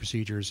emergency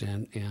procedures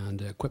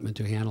and equipment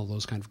to handle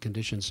those kind of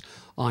conditions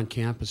on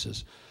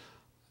campuses.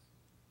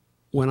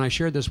 When I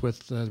shared this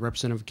with the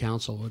representative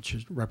council,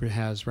 which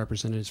has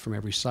representatives from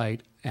every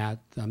site at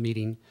the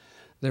meeting,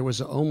 there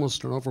was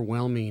almost an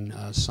overwhelming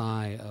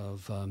sigh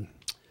of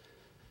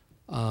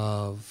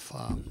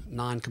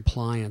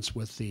non-compliance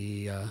with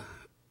the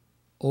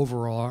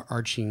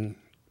overarching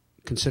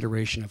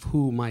consideration of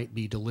who might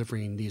be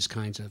delivering these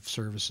kinds of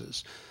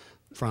services,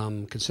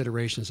 from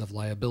considerations of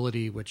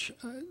liability, which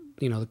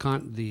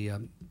the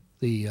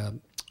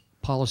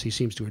policy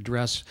seems to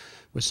address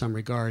with some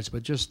regards,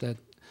 but just that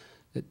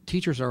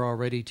teachers are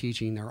already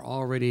teaching, they're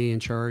already in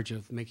charge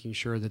of making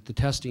sure that the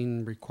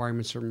testing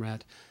requirements are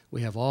met.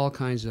 We have all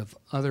kinds of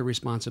other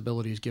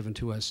responsibilities given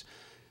to us.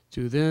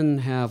 To then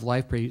have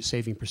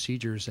life-saving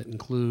procedures that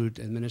include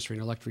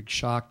administering electric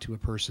shock to a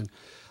person,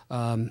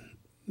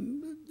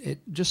 it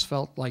just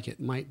felt like it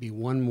might be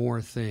one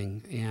more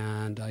thing.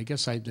 And I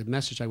guess the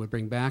message I would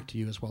bring back to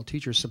you is, while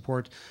teachers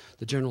support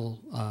the general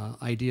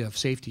idea of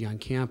safety on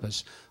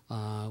campus,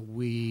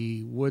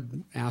 we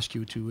would ask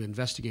you to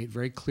investigate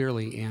very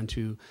clearly and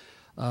to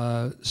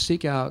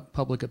seek out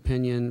public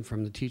opinion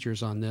from the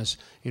teachers on this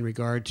in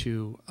regard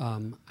to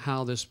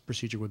how this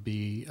procedure would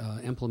be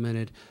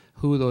implemented,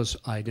 who those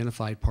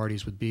identified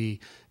parties would be,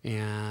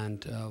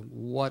 and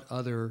what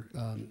other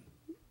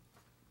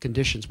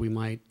conditions we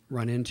might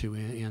run into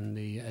in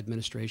the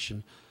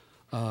administration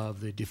of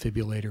the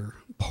defibrillator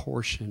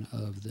portion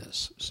of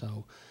this.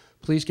 So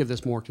please give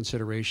this more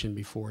consideration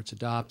before it's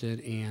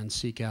adopted and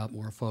seek out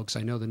more folks.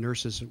 I know the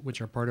nurses,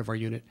 which are part of our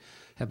unit,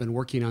 have been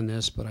working on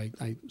this, but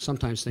I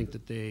sometimes think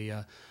that they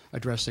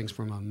address things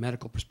from a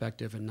medical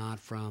perspective and not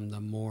from the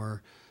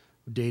more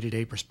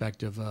day-to-day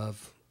perspective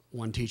of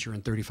one teacher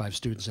and 35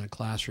 students in a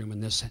classroom,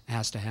 and this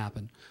has to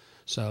happen.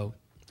 So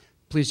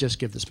please just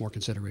give this more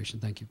consideration.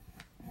 Thank you.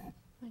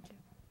 Thank you.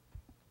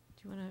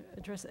 Do you want to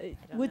address, don't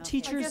know would if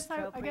teachers?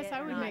 I guess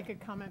I would or make a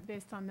comment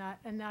based on that,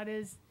 and that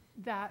is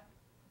that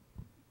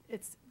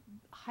it's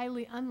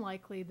highly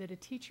unlikely that a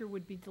teacher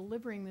would be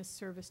delivering this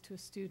service to a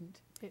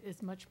student. It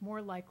is much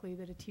more likely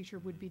that a teacher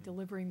would be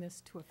delivering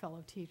this to a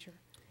fellow teacher.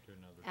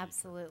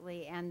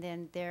 Absolutely, and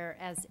then there,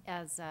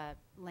 as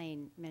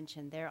Lane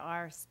mentioned, there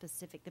are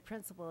specific, the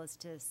principle is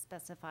to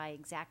specify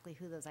exactly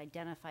who those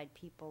identified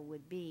people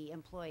would be,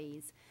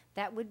 employees,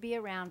 that would be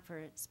around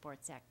for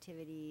sports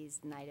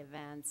activities, night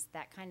events,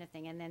 that kind of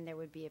thing, and then there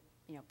would be,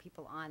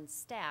 people on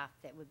staff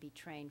that would be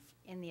trained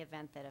in the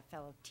event that a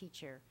fellow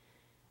teacher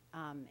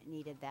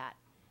needed that.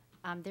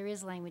 There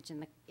is language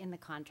in the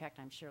contract,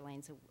 I'm sure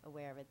Lane's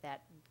aware of it,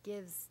 that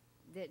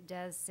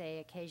does say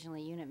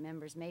occasionally unit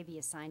members may be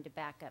assigned to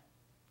backup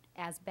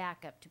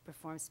to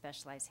perform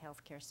specialized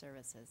healthcare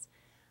services.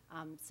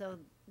 So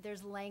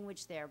there's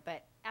language there,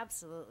 but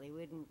absolutely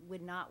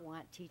would not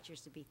want teachers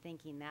to be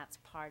thinking that's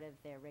part of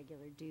their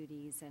regular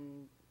duties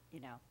and,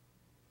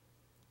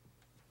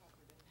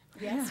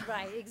 Yes,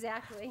 right,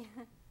 exactly.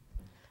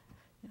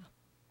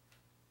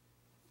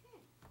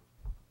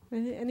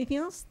 Anything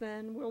else?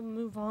 Then we'll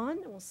move on,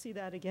 and we'll see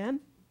that again.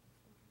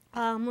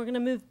 We're going to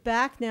move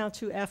back now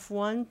to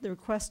F1, the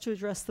request to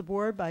address the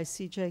board by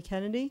C.J.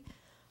 Kennedy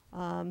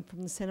from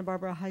the Santa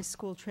Barbara High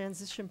School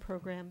Transition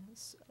Program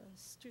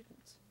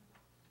student.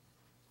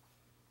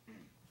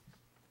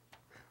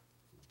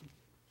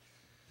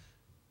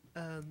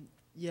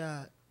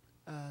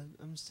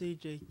 I'm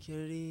C.J.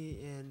 Kennedy,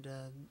 and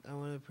I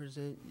want to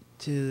present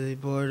to the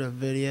board a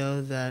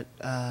video that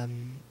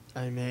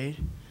I made.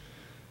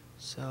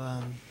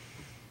 So,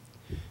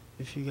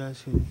 if you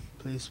guys can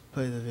please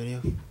play the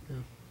video. Yeah.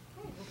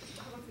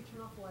 How about we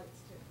turn off the lights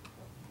too?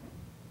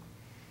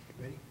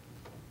 Ready?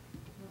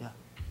 Yeah.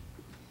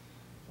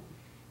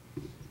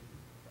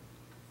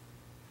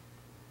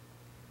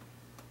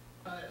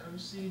 Hi, I'm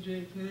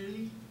C.J.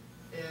 Kennedy,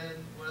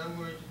 and what I'm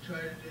going to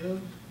try to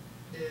do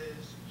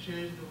is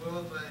change the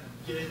world by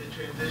getting the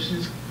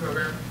transitions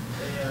program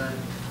a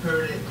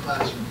permanent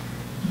classroom.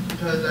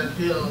 Because I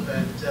feel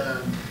that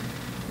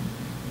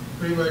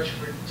pretty much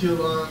for too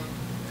long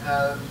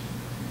have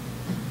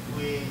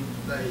we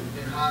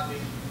been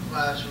hopping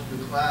classroom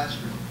to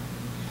classroom.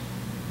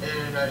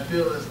 And I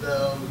feel as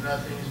though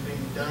nothing's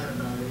being done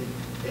about it,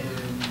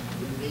 and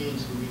it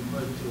needs to be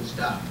put to a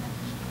stop.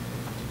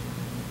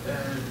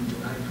 And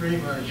I pretty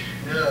much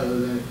know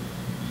that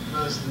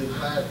most of the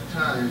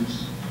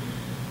times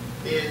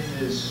in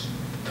this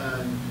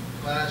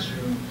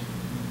classroom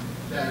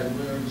that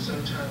we're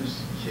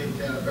sometimes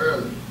kicked out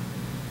early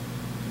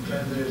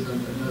because there's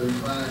another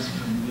class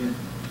coming in.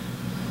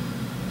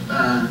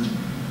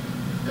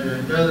 And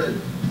I know that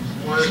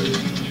one of the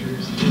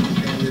teachers in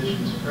the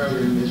transitions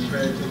program is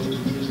practically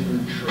using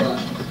a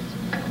truck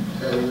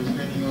that was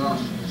mini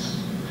office.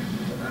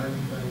 I'm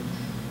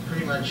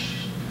pretty much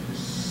the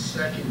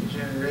second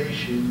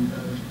generation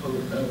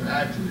of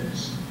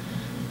activists.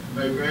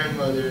 My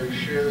grandmother,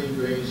 Shirley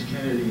Grace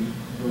Kennedy,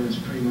 was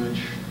pretty much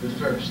the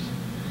first.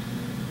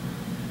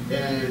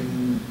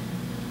 And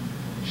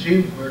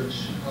she worked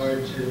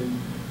hard to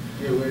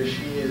get where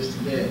she is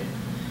today.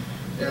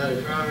 And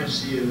I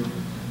promise you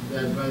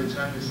that by the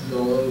time this is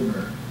all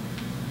over,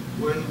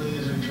 win,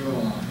 lose, or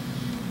draw,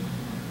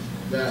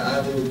 that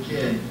I will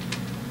get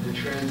the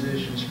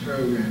transitions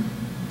program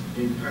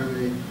a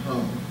permanent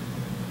home,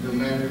 no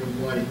matter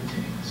what it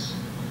takes.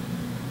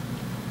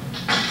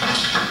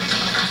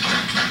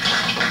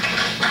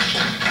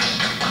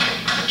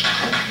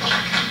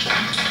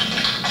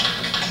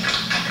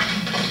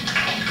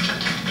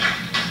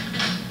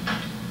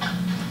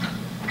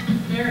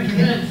 Very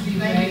good, CJ.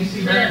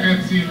 Very good,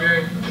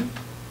 CJ.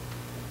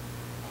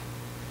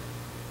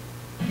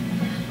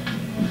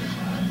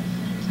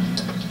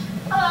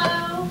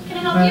 Hello, can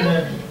I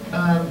help you? I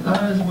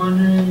was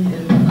wondering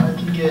if I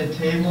could get a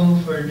table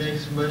for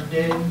next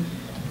Monday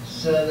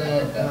so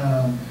that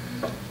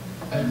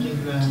I can... To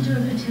do a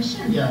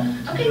petition? Yeah.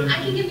 Okay, I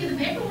can give you the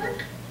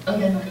paperwork.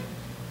 Okay.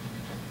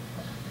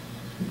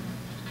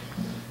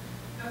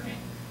 Okay.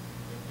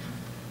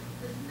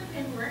 This is the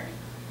paperwork,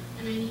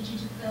 and I need you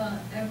to fill out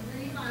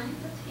every line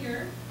that's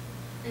here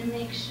and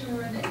make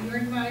sure that your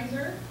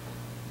advisor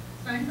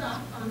signs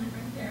off on it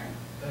right there.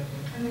 Okay.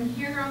 And then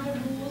here are all the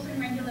rules and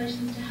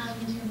regulations to have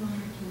in table on our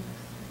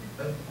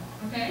campus.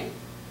 Okay?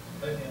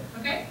 Okay.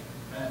 Okay?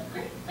 Alright.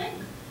 Great,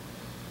 thanks.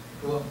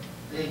 Cool.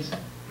 Thanks.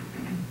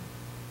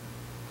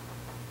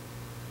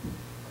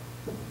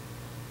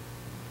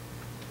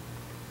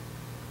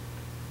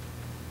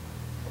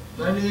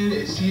 My name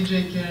is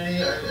C.J.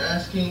 Kennedy. I'm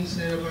asking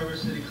Santa Barbara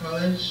City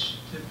College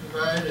to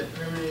provide a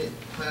permanent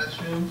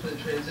classroom for the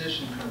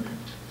transition program.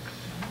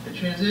 The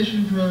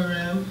transition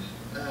program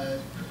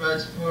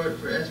provides support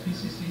for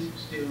SBCC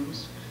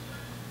students,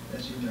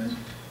 that's you guys,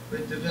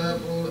 with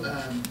developmental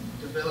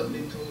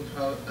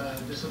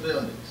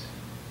disabilities.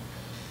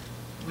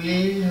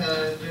 We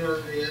have been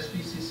on the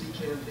SBCC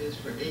campus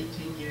for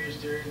 18 years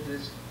during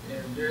this,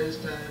 and during this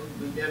time,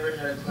 we never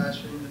had a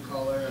classroom to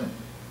call our own.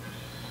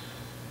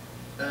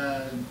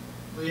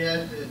 We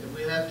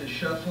have to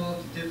shuffle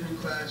to different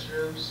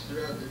classrooms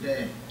throughout the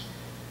day.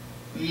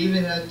 We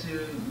even had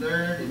to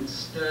learn and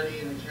study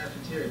in the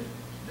cafeteria.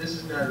 This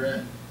is not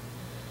right.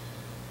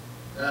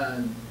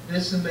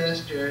 This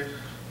semester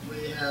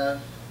we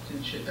have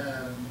to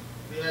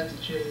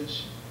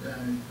change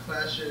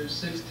classrooms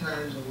 6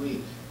 times a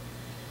week.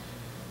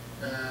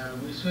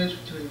 We switch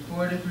between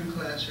 4 different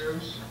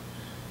classrooms.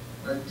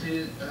 On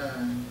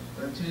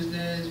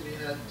Tuesdays we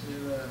have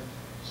to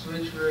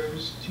switch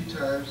rooms 2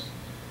 times.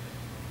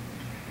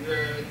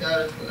 We're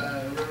without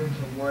a room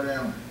for 1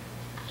 hour.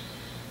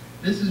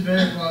 This is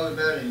very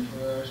problematic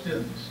for our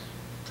students,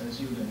 as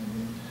you guys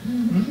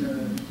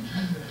know.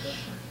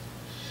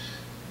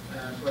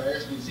 For our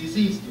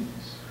SBCC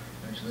students,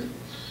 actually.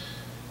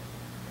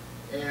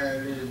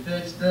 And it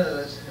affects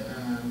those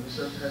with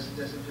some types of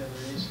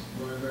disabilities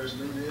more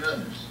adversely than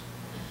others.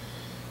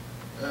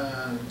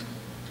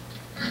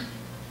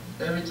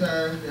 Every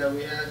time that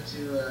we have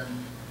to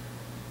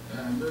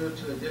move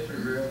to a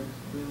different room,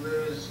 we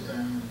lose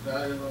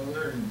valuable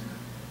learning time.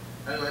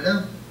 How do I know?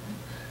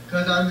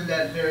 I'm in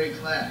that very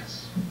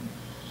class.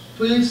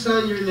 Please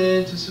sign your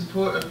name to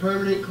support a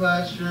permanent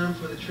classroom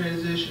for the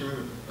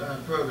transition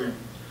program.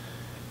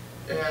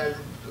 And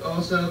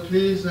also,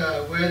 please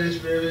wear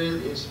this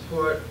ribbon in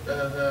support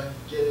of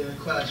getting a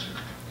classroom.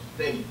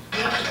 Thank you.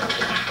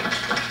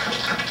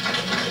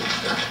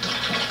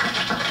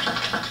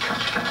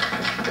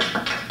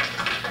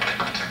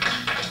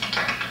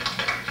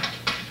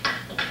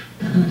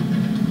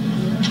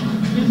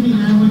 Excuse me,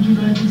 ma'am, would you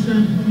like to say,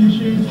 make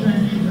sure you're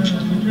trying to get the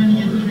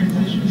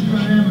transitions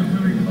program or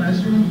permanent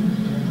classroom?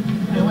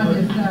 What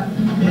is that?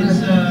 It's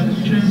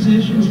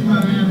transitions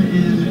program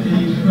is a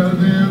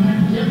program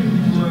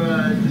for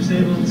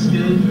disabled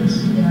students.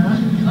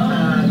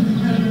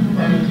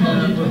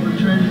 And what we're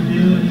trying to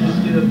do is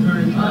get a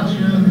permanent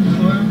classroom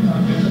for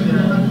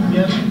them. We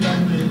haven't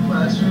gotten a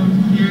classroom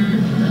here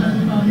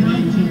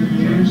in 18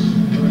 years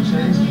or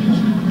since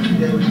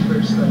that we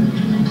first started.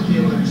 And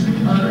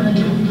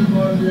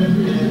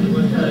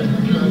what that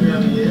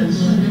program is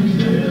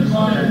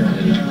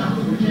that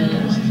we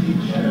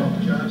teach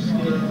job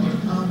skills,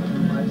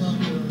 life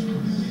skills,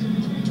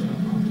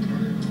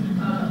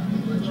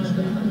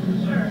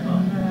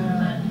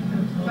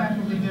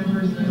 Faculty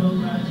members will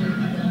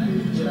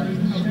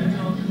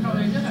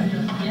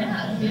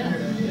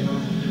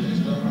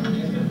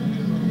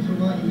From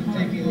what you've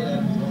taken, I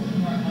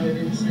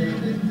didn't say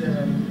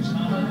that.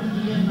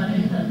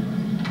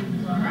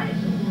 All right.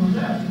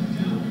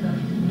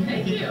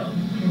 Thank you.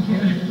 Thank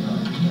you.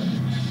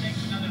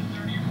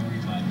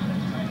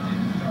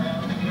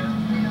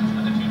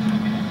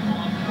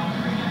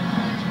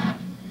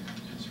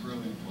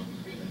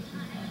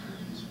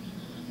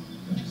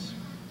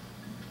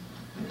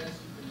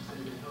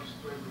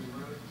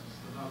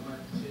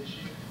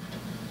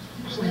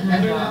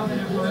 Better now than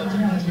it was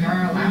because we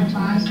are allowed to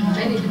use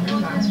many different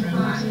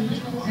classrooms.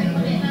 And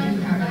we do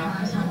have an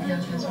office on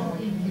campus where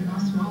we can do a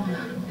small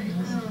amount of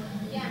things.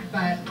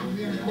 But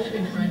we're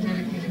hoping for a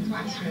dedicated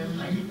classroom.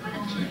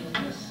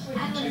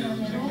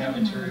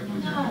 Cafeteria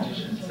with your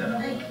petition set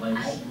up in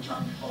place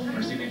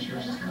for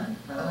signatures?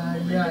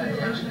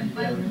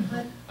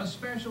 A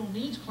special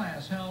needs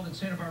class held at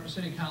Santa Barbara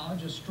City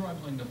College is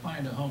struggling to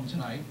find a home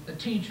tonight. The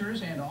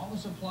teachers and all the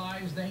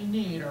supplies they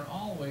need are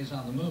always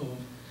on the move.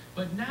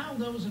 But now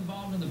those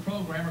involved in the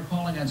program are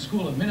calling on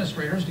school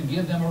administrators to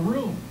give them a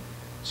room.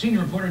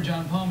 Senior reporter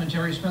John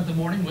Palmentary spent the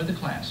morning with the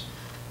class.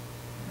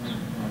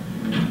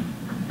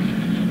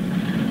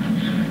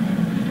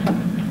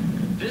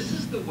 This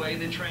is the way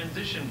the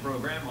transition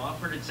program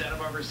offered at Santa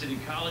Barbara City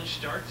College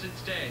starts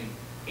its day,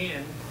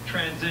 in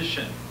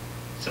transition.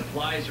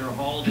 Supplies are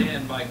hauled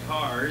in by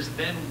cars,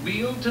 then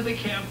wheeled to the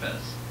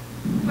campus.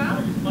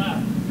 Well,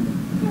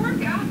 good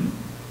work out.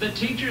 The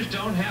teachers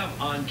don't have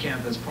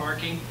on-campus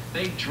parking.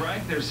 They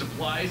drag their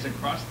supplies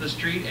across the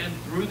street and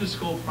through the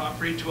school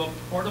property to a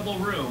portable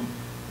room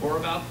where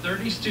about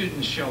 30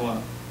 students show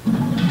up.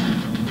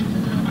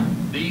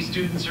 These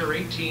students are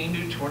 18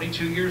 to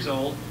 22 years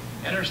old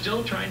and are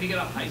still trying to get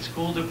a high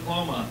school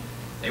diploma.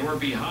 They were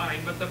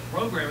behind, but the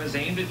program is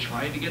aimed at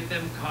trying to get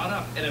them caught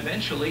up and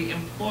eventually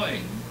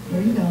employed.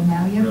 There you go.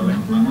 Now you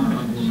have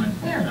one.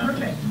 There,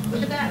 perfect.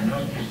 Look at that.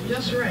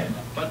 Just right.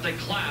 But the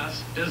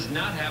class does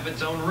not have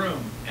its own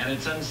room, and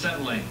it's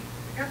unsettling.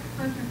 Got the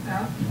contract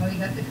out. Oh, you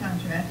got the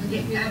contract.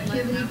 The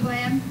activity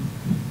plan?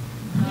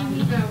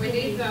 We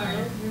need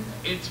those.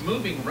 It's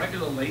moving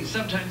regularly,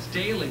 sometimes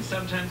daily,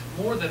 sometimes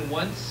more than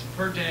once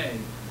per day.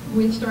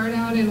 We start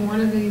out in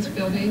one of these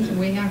buildings, and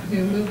we have to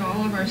move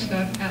all of our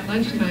stuff at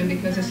lunchtime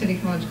because the City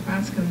College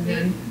class comes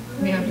in.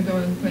 We have to go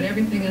and put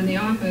everything in the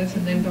office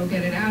and then go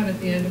get it out at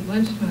the end of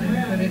lunchtime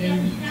and put it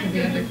into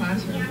the other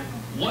classroom.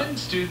 One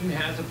student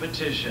has a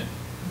petition.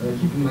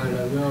 Keep in mind,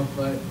 we all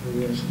fight for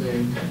this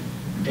thing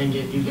and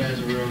get you guys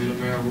a room no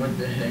matter what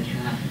the heck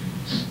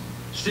happens.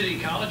 City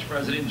College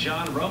President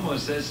John Romo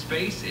says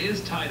space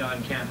is tight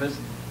on campus,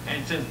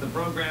 and since the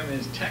program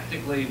is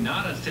technically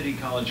not a City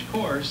College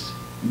course,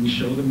 we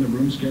show them the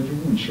room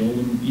schedule and show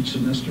them each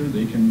semester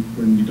they can,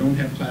 when we don't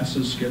have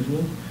classes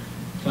scheduled,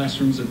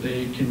 classrooms that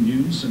they can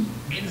use. And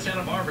in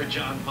Santa Barbara,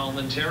 John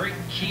Palmentary,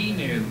 Key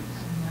News.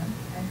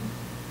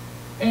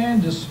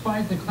 And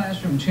despite the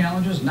classroom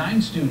challenges,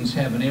 9 students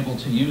have been able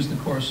to use the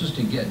courses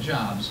to get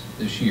jobs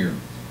this year.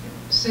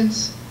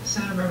 Since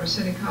Santa Barbara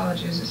City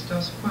College uses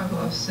Dos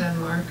Pueblos, San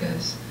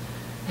Marcos,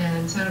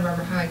 and Santa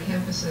Barbara High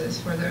campuses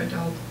for their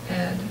adult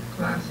ed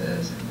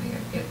classes, and they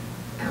get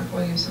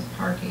ample use of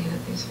parking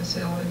at these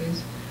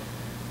facilities,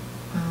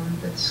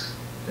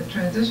 the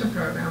transition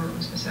program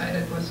was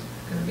decided was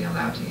going to be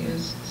allowed to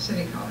use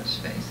City College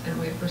space, and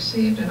we've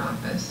received an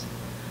office,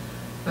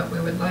 but we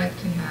would like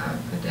to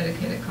have a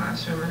dedicated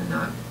classroom and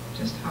not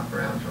just hop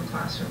around from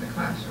classroom to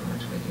classroom,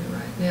 which we do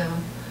right now.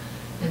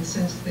 And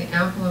since the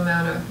ample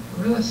amount of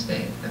real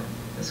estate that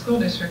the school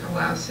district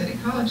allows City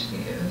College to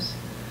use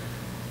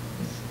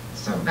is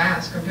so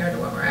vast compared to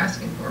what we're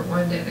asking for,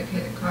 one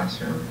dedicated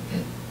classroom,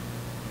 it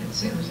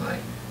seems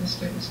like the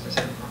students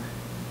deserve more.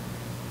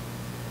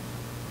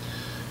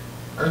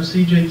 I'm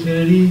CJ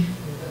Kennedy,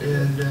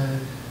 and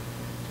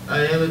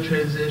I am a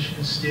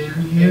transition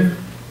student here.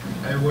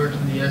 I work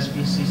in the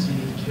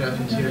SBCC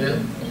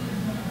cafeteria.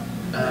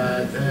 I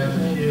have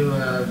a few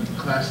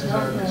classes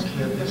on this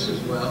campus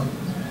as well.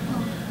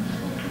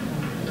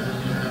 I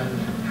have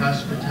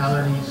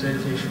hospitality,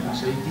 sanitation, and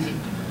safety.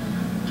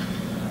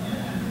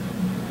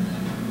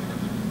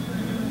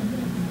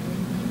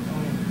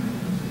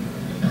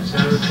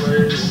 Sound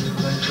recorded and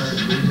electronic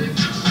music,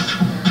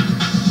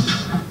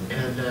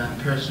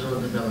 and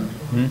personal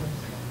development.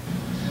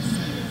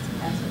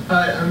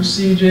 Hi, I'm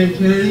CJ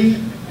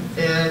Kennedy,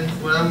 and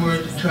what I'm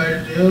going to try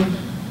to do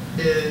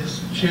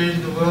is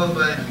change the world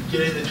by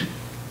getting the...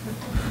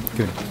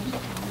 Good.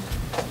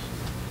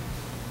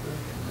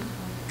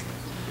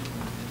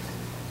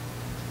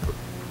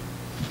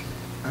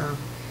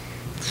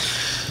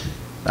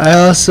 I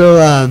also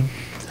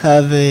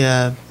have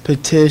a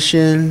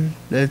petition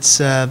that's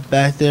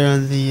back there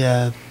on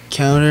the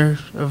counter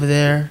over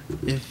there.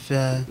 If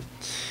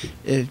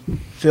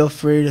feel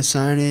free to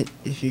sign it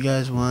if you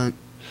guys want.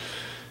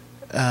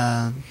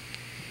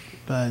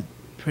 But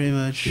pretty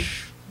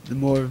much the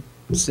more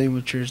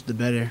signatures, the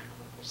better.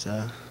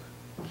 So,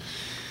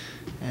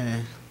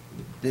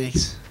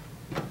 thanks.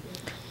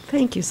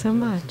 Thank you so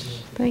much.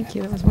 Thank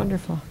you. That was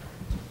wonderful.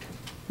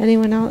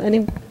 Anyone else?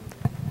 Any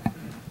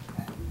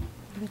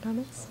other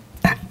comments?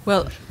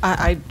 Well,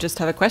 I just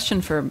have a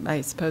question for,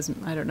 I suppose,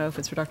 I don't know if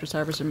it's for Dr.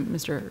 Sarvis or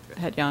Mr.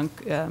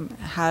 Hetjonk.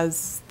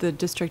 Has the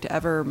district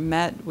ever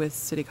met with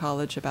City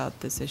College about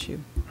this issue?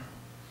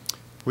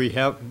 We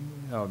have,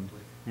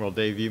 well,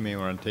 Dave, you may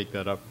want to take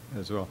that up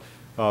as well.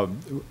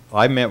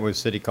 I met with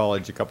City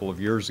College a couple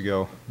of years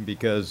ago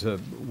because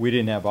we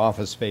didn't have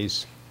office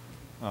space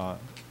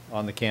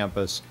on the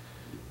campus,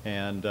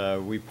 and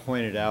we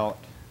pointed out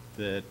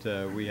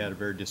that we had a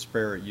very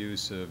disparate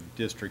use of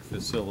district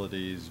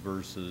facilities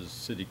versus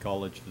City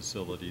College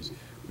facilities.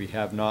 We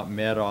have not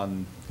met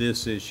on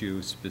this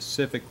issue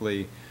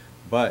specifically,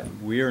 but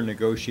we are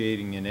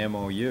negotiating an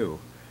MOU.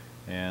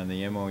 And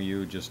the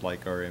MOU, just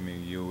like our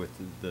MOU with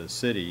the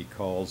city,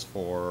 calls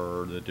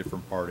for the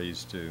different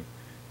parties to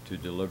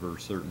deliver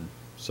certain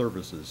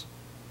services.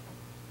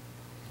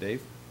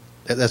 Dave?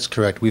 That's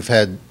correct. We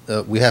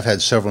have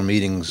had several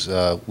meetings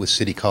with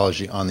City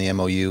College on the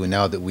MOU, and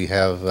now that we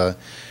have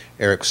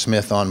Eric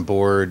Smith on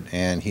board,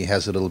 and he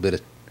has a little bit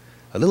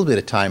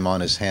of time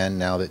on his hand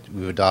now that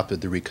we've adopted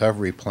the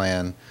recovery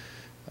plan,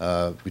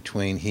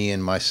 between he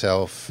and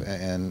myself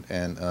and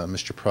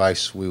Mr.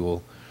 Price, we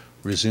will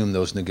resume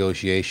those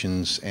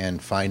negotiations,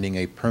 and finding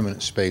a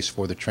permanent space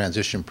for the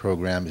transition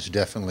program is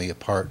definitely a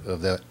part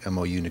of the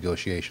MOU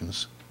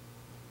negotiations.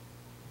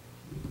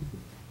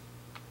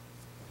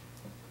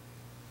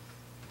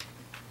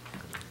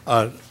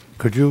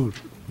 Could you,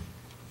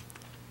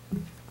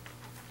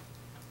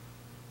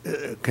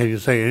 can you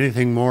say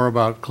anything more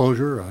about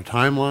closure, a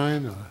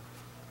timeline?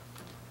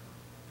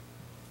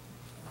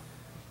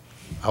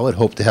 I would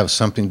hope to have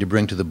something to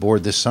bring to the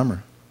board this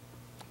summer.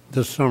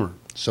 This summer?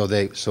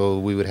 So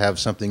we would have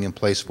something in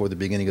place for the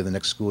beginning of the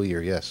next school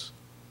year, yes.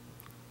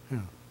 Yeah.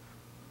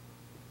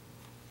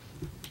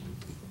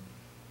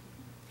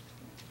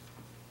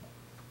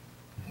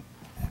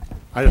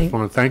 I just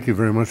want to thank you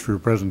very much for your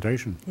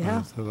presentation. Yeah.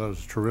 I thought that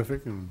was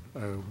terrific, and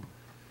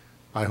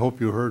I hope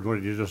you heard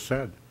what you just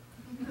said.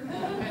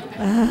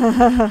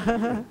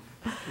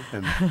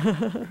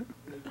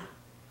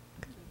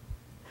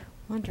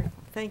 Wonderful.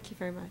 Thank you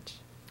very much.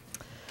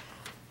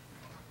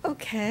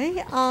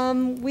 Okay,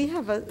 we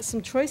have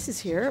some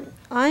choices here.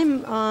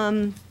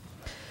 I'm,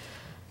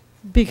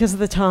 because of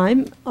the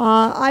time,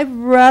 I'd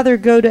rather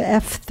go to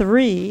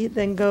F3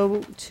 than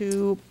go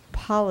to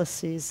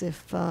policies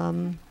if,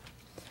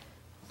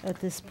 at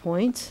this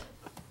point,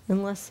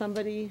 unless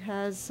somebody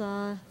has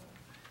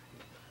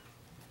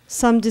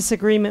some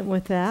disagreement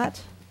with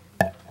that.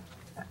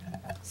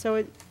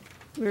 So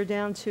we're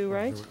down to,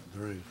 right? Are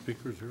there any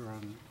speakers here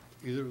on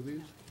either of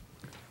these?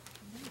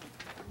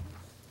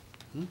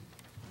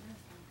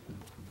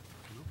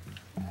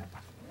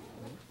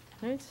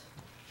 Right.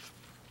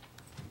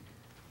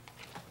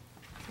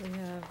 We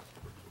have,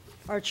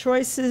 our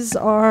choices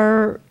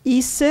are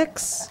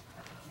E6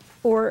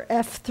 or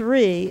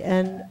F3,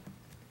 and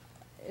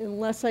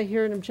unless I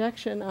hear an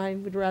objection, I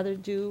would rather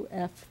do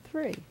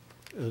F3.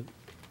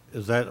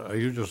 Is that, are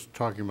you just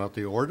talking about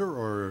the order,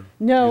 or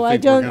No, you I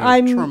think don't, we're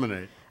gonna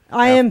terminate?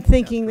 I am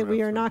thinking that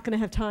we are not going to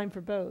have time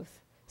for both,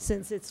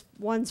 since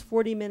one's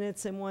 40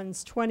 minutes and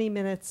one's 20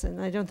 minutes,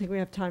 and I don't think we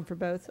have time for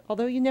both,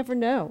 although you never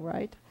know,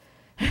 right?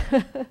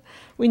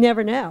 We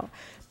never know.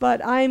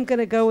 But I'm going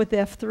to go with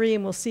F3,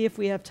 and we'll see if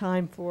we have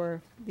time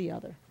for the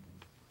other.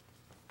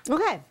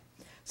 Okay,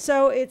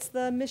 so it's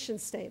the mission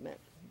statement.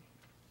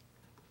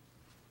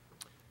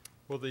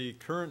 Well, the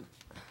current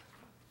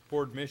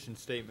board mission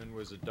statement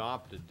was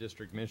adopted,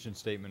 district mission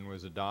statement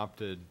was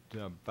adopted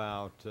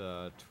about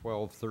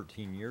 12,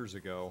 13 years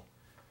ago.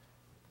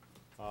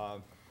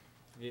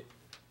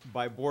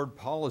 By board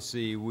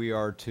policy, we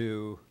are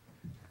to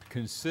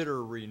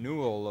consider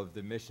renewal of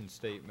the mission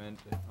statement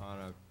on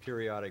a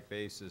periodic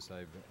basis.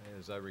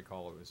 As I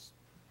recall, it was,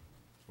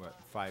 what,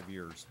 5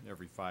 years,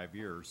 every 5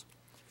 years.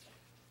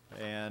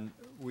 And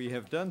we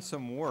have done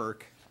some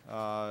work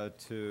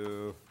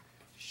to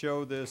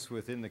show this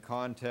within the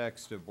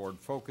context of board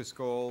focus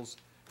goals.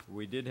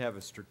 We did have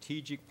a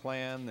strategic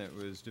plan that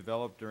was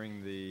developed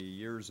during the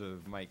years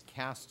of Mike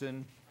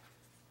Kasten.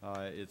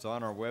 It's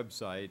on our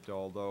website,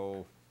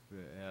 although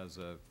as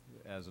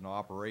an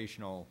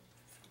operational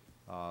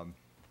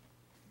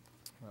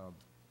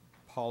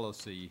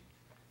policy,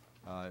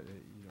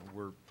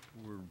 we're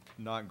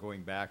not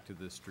going back to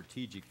the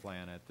strategic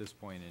plan at this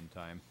point in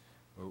time.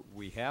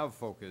 We have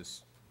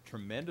focused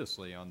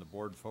tremendously on the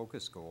board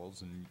focus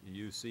goals, and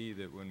you see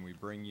that when we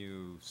bring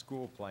you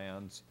school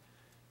plans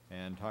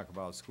and talk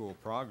about school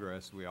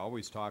progress, we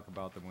always talk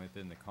about them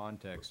within the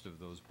context of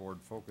those board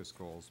focus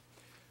goals.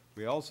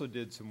 We also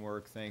did some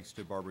work, thanks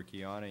to Barbara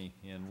Chiani,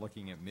 in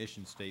looking at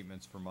mission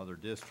statements from other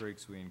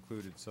districts. We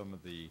included some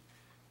of the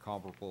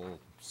comparable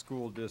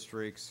school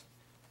districts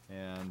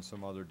and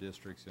some other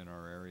districts in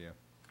our area.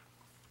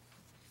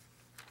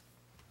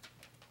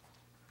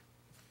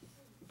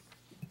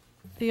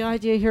 The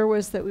idea here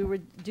was that we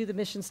would do the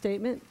mission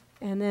statement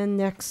and then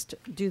next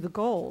do the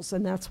goals.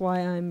 And that's why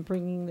I'm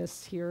bringing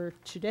this here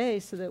today,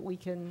 so that we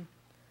can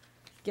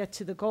get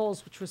to the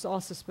goals, which was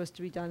also supposed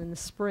to be done in the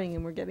spring.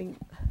 And we're getting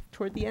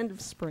toward the end of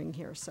spring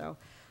here. So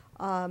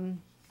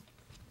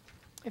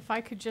if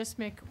I could just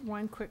make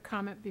one quick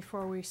comment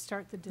before we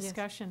start the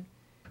discussion,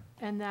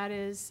 and that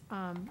is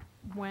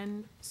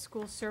when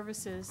School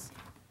Services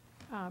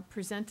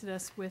presented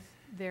us with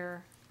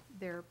their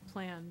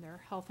plan,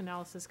 their health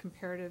analysis,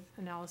 comparative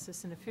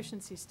analysis, and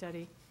efficiency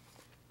study,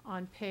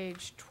 on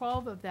page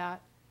 12 of that,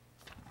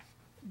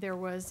 there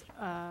was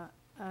a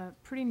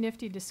pretty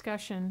nifty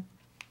discussion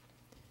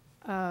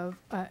of,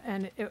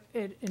 and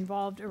it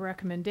involved a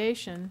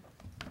recommendation,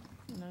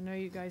 and I know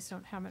you guys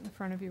don't have it in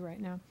front of you right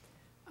now.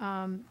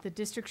 The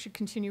district should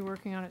continue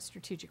working on its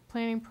strategic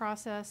planning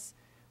process,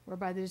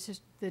 whereby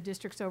the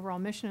district's overall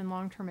mission and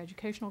long-term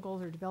educational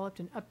goals are developed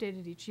and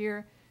updated each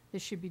year.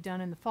 This should be done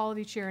in the fall of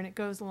each year, and it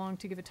goes along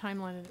to give a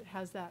timeline, and it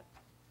has that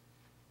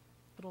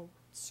little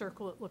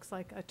circle, it looks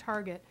like a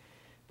target.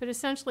 But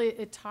essentially,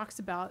 it talks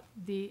about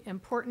the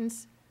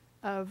importance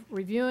of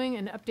reviewing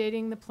and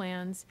updating the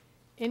plans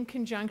in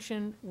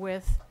conjunction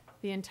with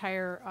the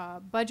entire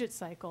budget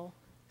cycle,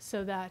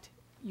 so that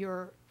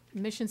your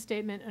mission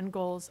statement and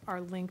goals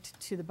are linked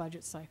to the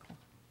budget cycle.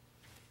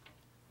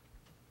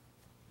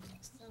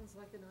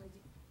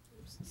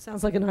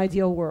 Sounds like an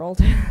ideal world,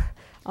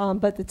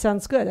 but it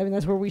sounds good. I mean,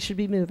 that's where we should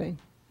be moving.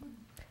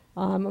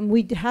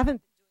 We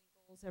haven't been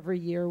doing goals every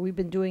year. We've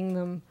been doing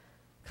them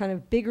kind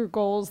of bigger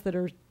goals that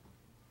are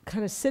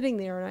kind of sitting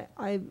there, and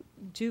I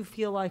do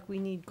feel like we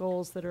need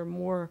goals that are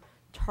more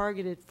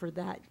targeted for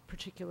that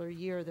particular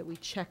year that we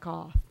check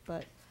off,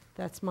 but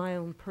that's my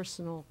own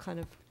personal kind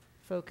of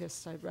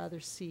focus. I'd rather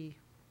see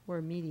more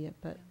immediate,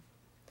 but.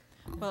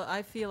 Well,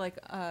 I feel like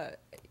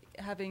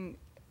having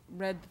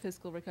read the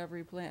fiscal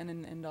recovery plan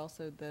and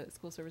also the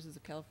School Services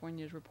of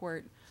California's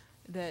report,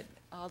 that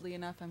oddly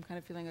enough, I'm kind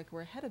of feeling like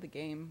we're ahead of the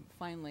game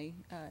finally,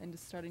 and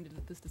just starting to do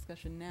this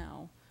discussion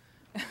now.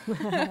 We're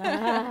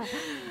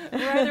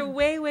either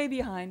way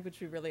behind, which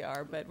we really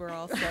are, but we're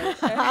also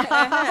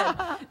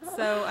ahead.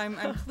 So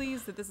I'm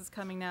pleased that this is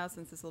coming now,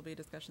 since this will be a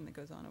discussion that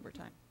goes on over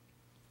time.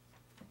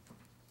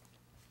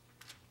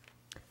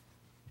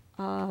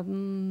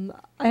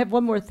 I have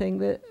one more thing,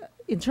 that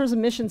in terms of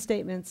mission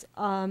statements,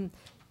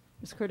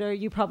 Ms. Cordero,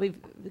 you probably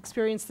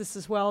experienced this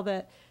as well,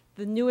 that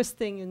the newest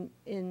thing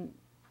in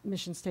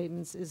mission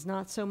statements is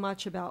not so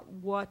much about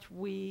what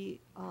we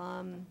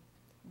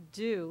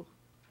do,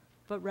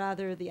 but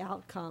rather the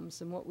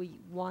outcomes and what we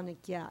want to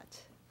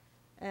get.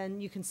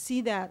 And you can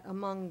see that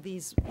among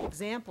these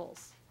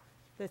examples,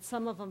 that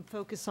some of them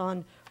focus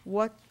on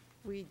what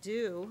we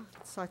do,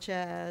 such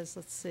as,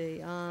 let's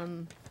see,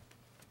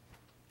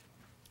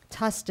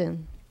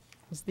 Tustin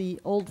is the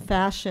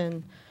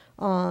old-fashioned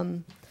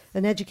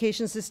an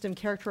education system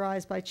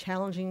characterized by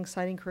challenging,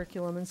 exciting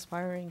curriculum,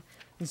 inspiring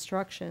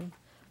instruction.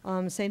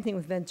 Same thing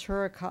with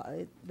Ventura,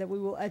 that we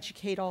will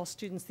educate all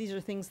students. These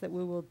are things that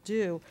we will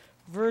do,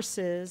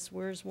 versus,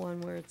 where's one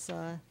where it's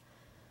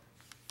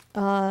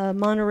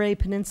Monterey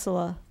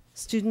Peninsula.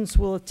 Students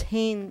will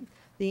attain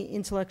the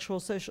intellectual,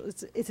 social.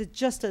 It's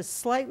just a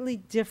slightly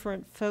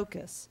different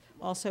focus.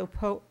 Also,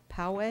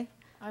 Poway.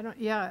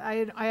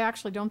 I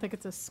actually don't think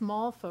it's a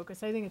small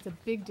focus. I think it's a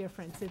big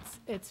difference.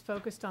 It's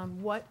focused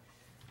on what,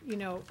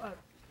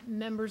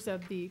 members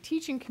of the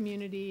teaching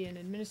community and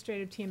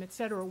administrative team, et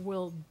cetera,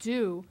 will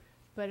do,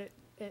 but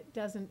it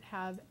doesn't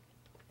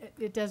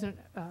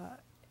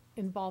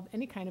involve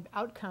any kind of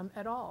outcome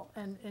at all,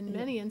 and in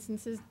many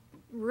instances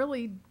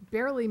really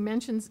barely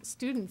mentions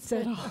students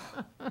at all.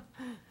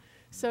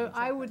 So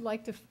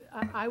exactly.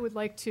 I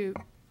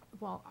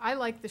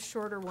like the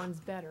shorter ones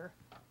better,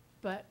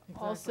 but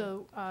exactly.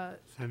 Also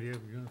San Diego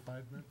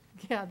Unified then?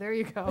 Yeah, there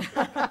you go.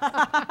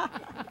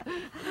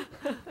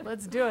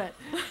 Let's do it.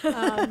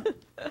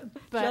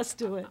 But just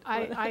do it.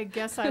 I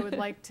guess I would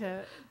like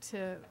to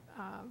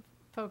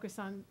focus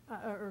on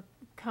or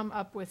come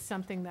up with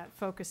something that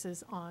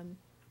focuses on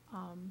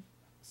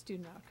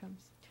student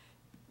outcomes.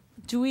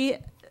 Do we,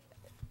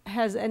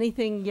 has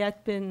anything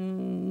yet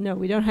been, no,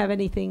 we don't have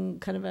anything,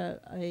 kind of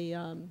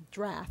a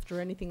draft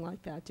or anything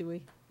like that, do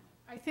we?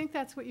 I think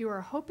that's what you were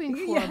hoping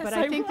for, Yes, but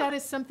I I think that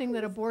was. is something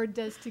that a board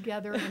does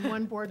together and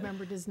one board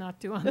member does not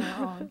do on their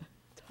own.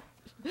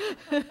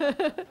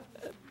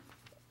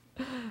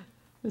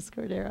 Ms.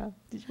 Cordero,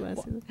 did you want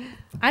to say that?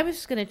 I was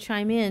just going to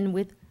chime in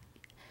with,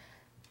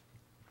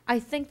 I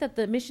think that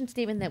the mission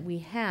statement that we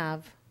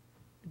have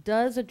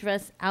does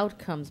address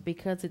outcomes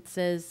because it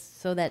says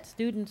so that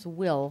students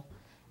will,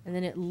 and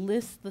then it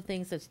lists the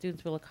things that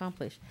students will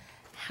accomplish.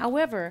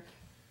 However,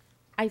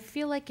 I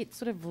feel like it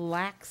sort of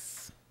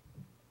lacks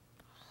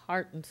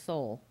heart and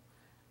soul.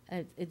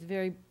 It's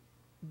very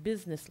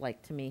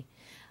business-like to me.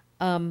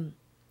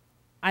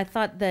 I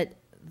thought that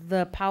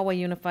the Poway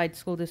Unified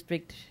School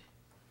District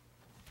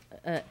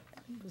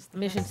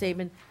mission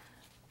statement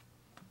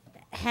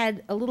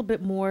had a little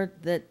bit more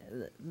that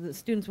the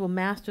students will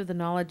master the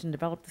knowledge and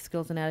develop the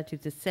skills and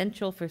attitudes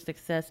essential for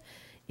success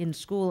in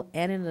school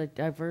and in a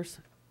diverse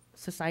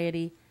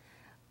society.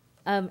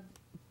 And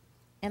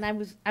I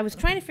was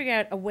trying to figure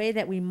out a way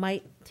that we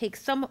might take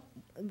some.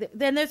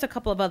 Then there's a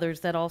couple of others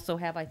that also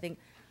have, I think,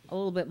 a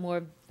little bit more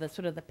of the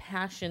sort of the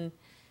passion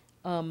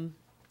in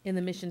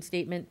the mission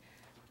statement.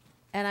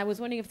 And I was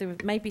wondering if there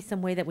might be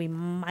some way that we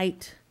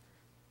might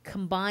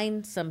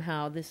combine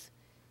somehow this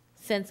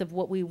sense of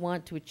what we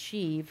want to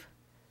achieve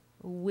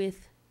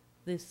with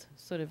this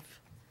sort of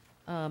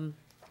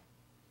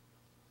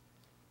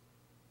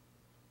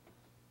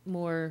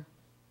more,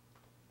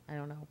 I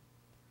don't know,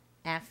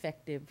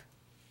 affective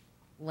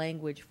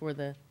language for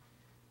the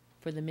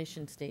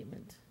mission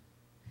statement.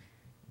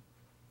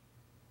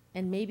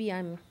 And maybe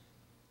I don't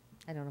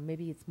know,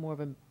 maybe it's more of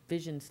a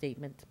vision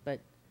statement, but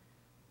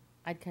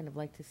I'd kind of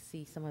like to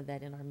see some of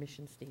that in our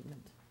mission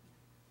statement.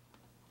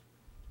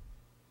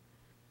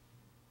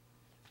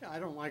 Yeah, I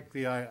don't like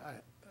the, as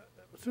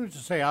soon as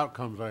you say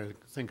outcomes, I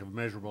think of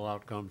measurable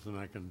outcomes, and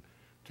I can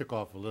tick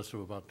off a list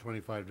of about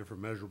 25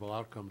 different measurable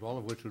outcomes, all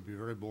of which would be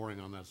very boring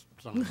on that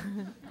side.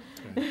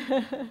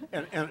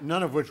 Okay. And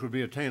none of which would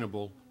be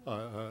attainable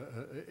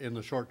in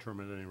the short term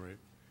at any rate.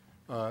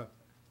 But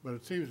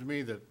it seems to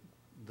me that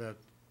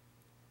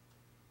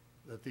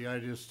the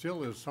idea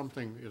still is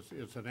something,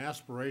 it's an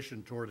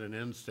aspiration toward an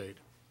end state.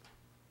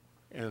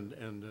 And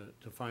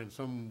to find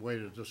some way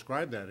to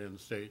describe that end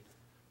state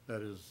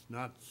that is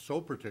not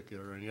so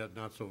particular and yet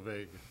not so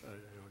vague.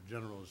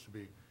 General is to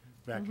be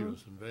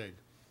vacuous and vague.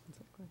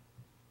 Exactly.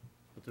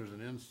 But there's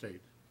an end state.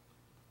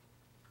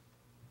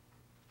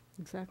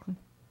 Exactly.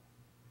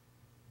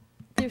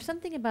 There's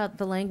something about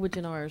the language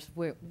in ours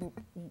where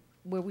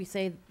we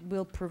say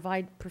we'll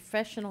provide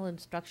professional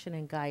instruction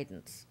and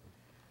guidance,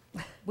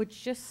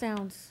 which just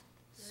sounds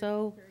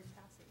so, Very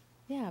passive.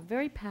 yeah,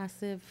 very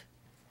passive,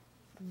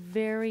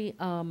 very,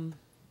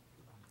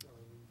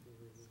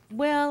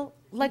 well,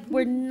 like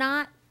we're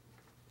not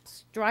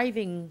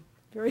striving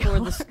Very for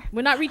hard.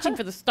 we're not reaching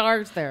for the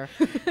stars there.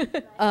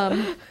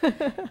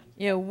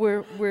 You know,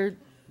 we're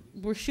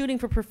shooting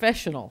for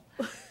professional,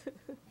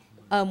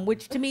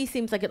 which to me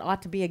seems like it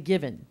ought to be a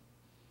given.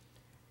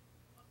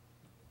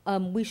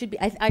 We should be.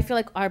 I feel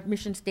like our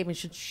mission statement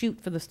should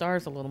shoot for the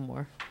stars a little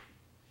more.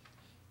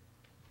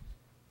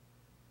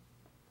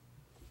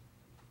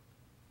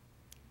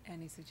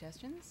 Any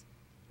suggestions?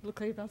 Look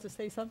like you're about to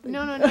say something.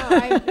 No.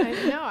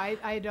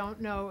 I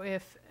don't know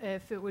if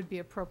it would be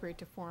appropriate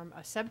to form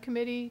a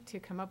subcommittee to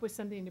come up with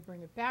something to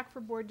bring it back for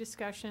board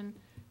discussion.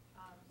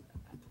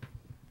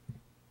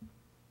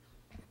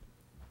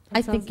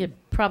 I think it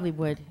probably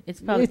would.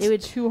 It's probably It's it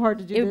would too hard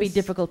to do It would be this.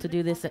 difficult to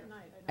do this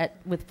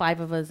with 5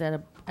 of us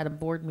at a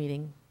board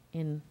meeting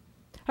in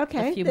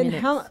Okay, a few then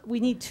minutes. we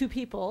need 2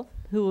 people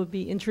who would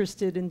be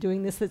interested in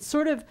doing this. That's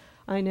sort of,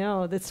 I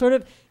know, that's sort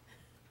of,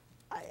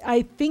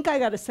 I think I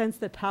got a sense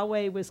that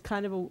Poway was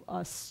kind of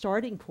a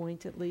starting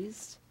point, at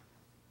least,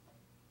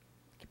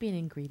 Could be an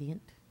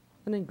ingredient.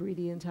 an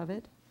ingredient of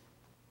it.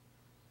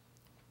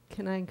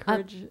 Can I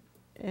encourage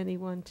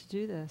anyone to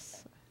do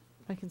this?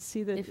 I can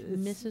see that If it's-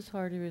 Mrs.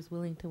 Harder is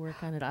willing to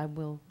work on it, I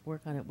will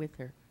work on it with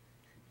her.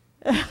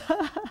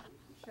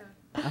 Sure.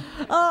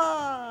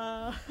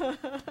 Ah,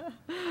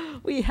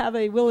 we have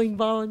a willing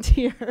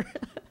volunteer.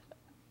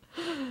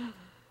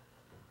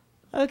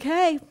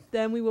 Okay,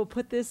 then we will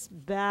put this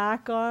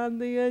back on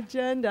the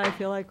agenda. I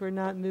feel like we're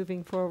not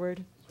moving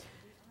forward.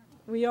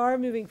 We are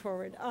moving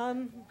forward.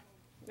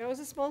 That was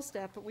a small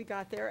step, but we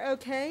got there.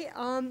 Okay.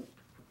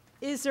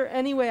 Is there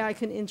any way I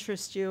can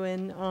interest you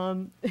in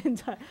in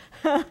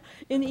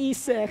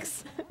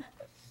E6?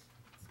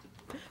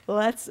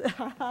 Let's.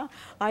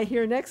 I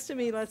hear next to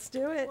me. Let's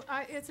do it.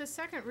 Well, it's a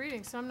second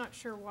reading, so I'm not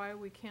sure why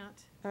we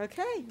can't.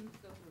 Okay.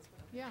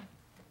 Yeah.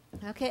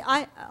 Okay.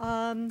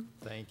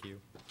 Thank you.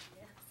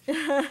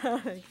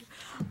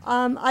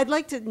 I'd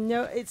like to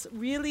know. It's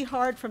really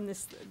hard from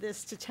this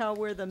to tell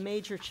where the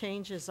major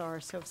changes are.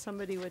 So if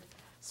somebody would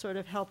sort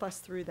of help us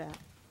through that.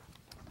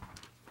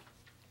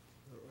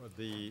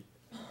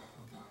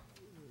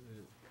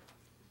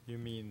 You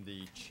mean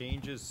the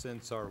changes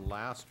since our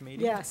last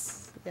meeting?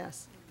 Yes.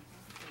 Yes.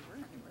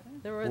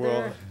 There were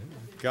Well,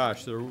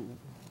 Gosh, there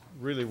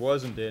really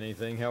wasn't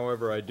anything.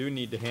 However, I do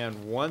need to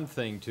hand one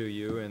thing to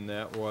you, and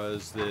that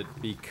was that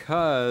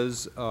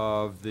because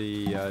of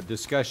the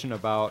discussion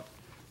about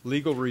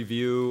legal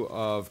review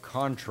of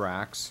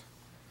contracts,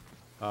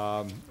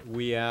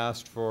 we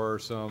asked for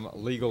some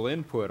legal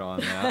input on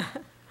that.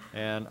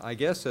 And I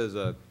guess as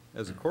a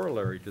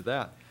corollary to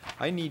that,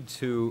 I need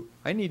to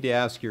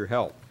ask your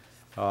help.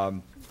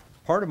 Part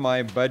of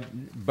my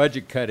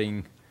budget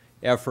cutting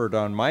effort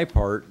on my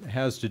part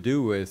has to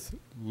do with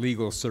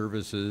legal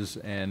services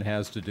and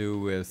has to do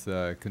with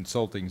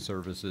consulting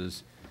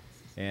services.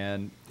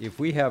 And if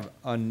we have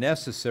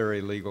unnecessary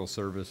legal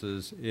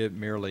services, it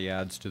merely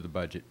adds to the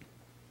budget.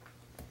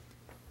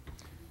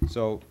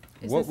 So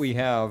what we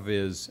have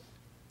is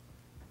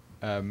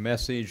a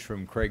message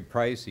from Craig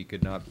Price. He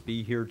could not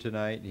be here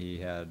tonight. He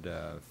had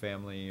a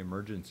family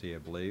emergency, I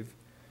believe.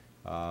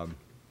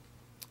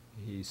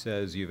 He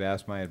says, "You've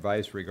asked my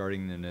advice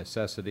regarding the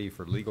necessity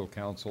for legal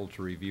counsel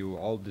to review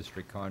all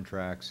district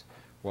contracts.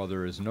 While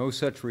there is no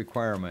such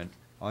requirement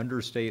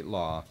under state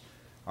law,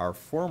 our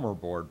former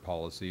board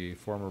policy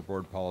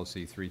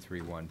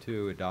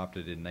 3312,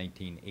 adopted in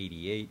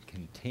 1988,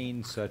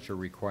 contains such a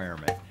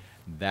requirement."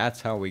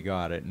 That's how we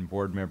got it, and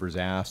board members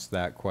asked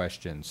that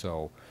question.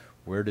 So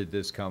where did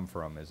this come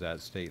from? Is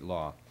that state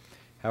law?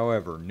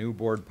 However, new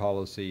board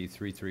policy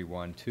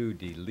 3312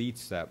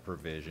 deletes that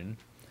provision.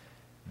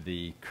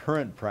 The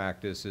current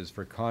practice is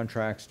for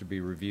contracts to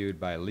be reviewed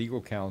by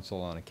legal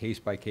counsel on a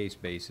case-by-case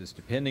basis,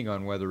 depending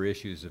on whether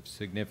issues of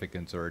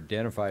significance are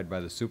identified by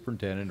the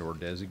superintendent or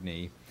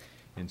designee.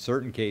 In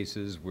certain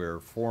cases where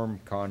form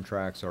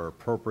contracts are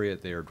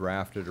appropriate, they are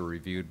drafted or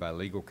reviewed by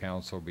legal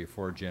counsel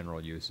before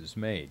general use is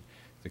made.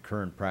 The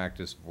current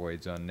practice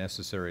avoids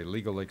unnecessary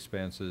legal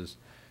expenses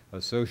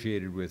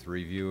associated with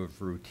review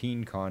of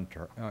routine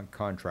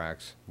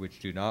contracts which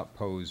do not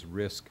pose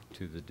risk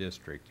to the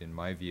district. In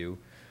my view,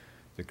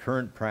 the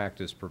current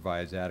practice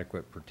provides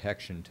adequate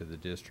protection to the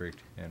district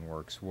and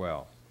works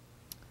well.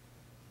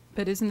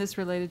 But isn't this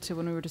related to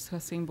when we were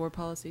discussing board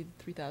policy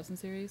 3000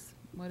 series?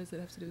 What does it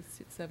have to do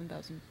with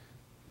 7000?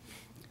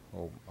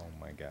 Oh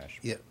my gosh.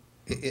 Yeah,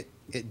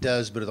 it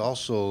does, but it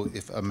also,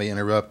 if I may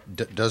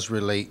interrupt, does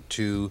relate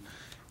to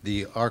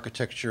the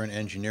architecture and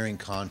engineering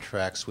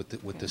contracts with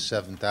the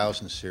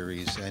 7000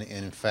 series. And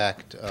in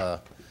fact,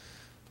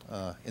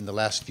 in the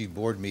last few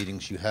board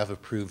meetings, you have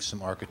approved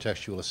some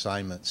architectural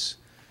assignments,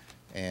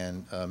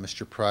 and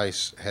Mr.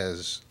 Price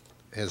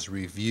has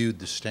reviewed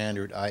the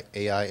standard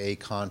AIA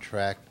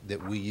contract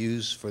that we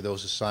use for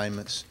those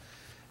assignments,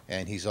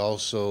 and he's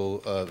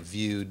also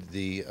viewed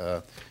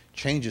the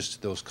changes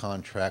to those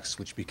contracts,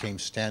 which became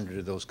standard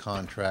of those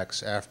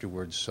contracts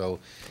afterwards. So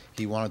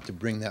he wanted to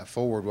bring that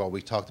forward while we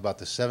talked about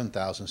the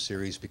 7000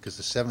 series, because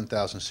the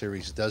 7000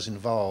 series does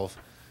involve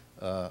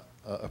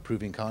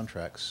approving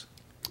contracts.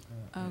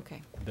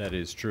 Okay. That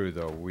is true,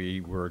 though.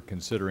 We were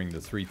considering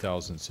the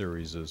 3000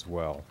 series as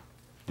well,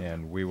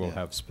 and we will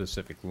have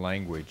specific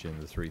language in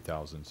the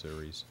 3000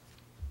 series.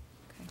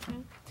 Okay.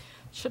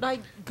 Should I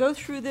go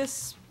through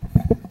this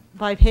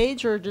by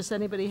page, or does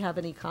anybody have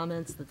any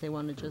comments that they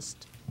want to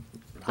just?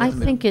 I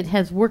think it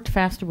has worked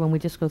faster when we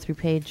just go through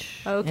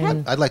page.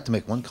 Okay. I'd like to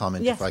make one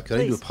comment, Yes, if I could.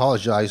 I do please.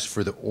 apologize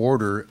for the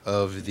order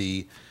of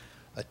the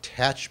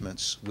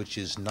attachments, which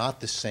is not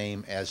the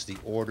same as the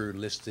order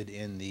listed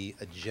in the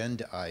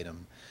agenda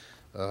item.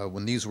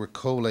 When these were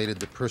collated,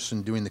 the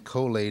person doing the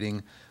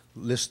collating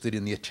listed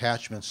in the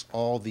attachments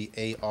all the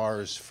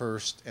ARs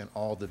first and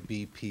all the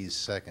BPs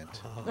second.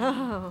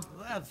 Oh.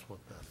 That's what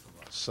that's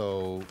about.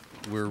 So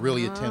we're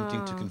really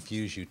attempting to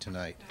confuse you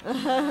tonight.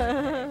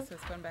 Okay, so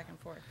it's going back and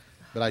forth.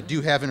 But I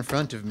do have in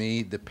front of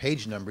me the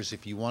page numbers.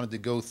 If you wanted to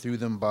go through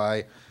them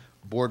by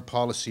board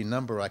policy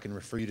number, I can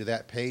refer you to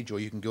that page, or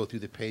you can go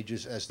through the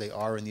pages as they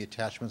are in the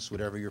attachments,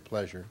 whatever your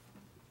pleasure.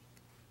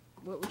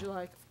 What would you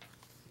like?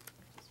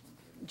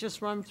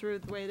 Just run through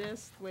the way it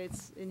is, the way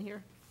it's in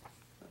here?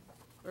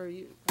 Or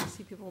I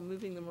see people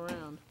moving them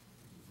around.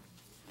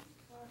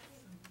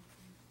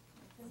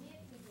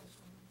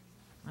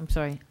 I'm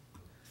sorry.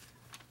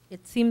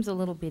 It seems a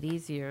little bit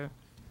easier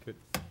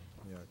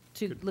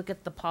to look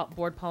at the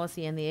board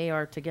policy and the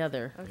AR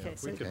together. Okay,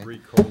 If we so- could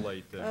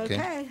recollate them.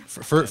 Okay.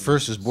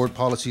 First is board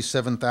policy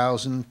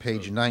 7000,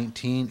 page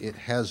 19. It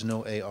has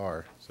no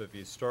AR. So if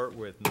you start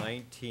with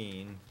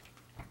 19,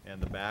 and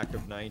the back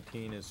of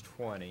 19 is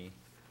 20,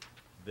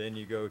 then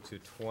you go to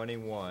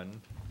 21,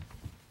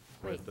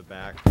 with Wait. the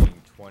back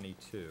being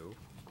 22.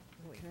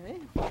 Okay.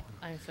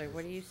 I'm sorry,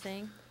 what are you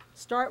saying?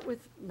 Start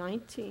with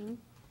 19.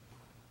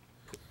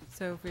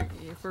 So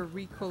if we're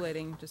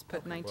recollating, just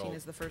put 19 well-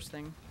 as the first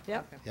thing.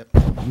 Yep. Yep.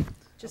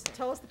 Just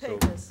tell us the So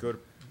pages. go to,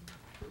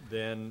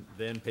 then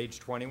page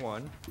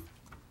 21.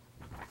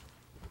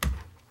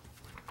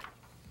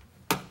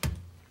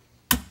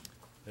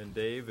 Then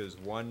Dave is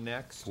one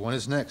next. One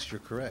is next. You're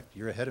correct.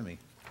 You're ahead of me.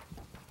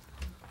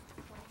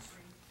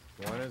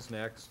 One is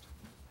next.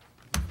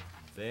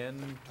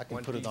 Then I can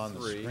put it on the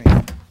 23.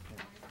 screen.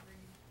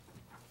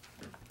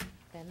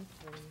 Then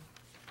 3.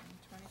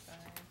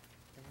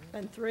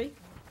 And 3?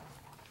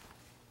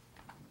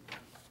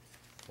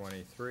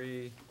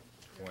 23,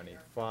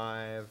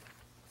 25,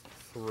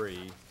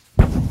 3.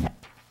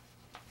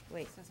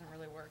 Wait. This doesn't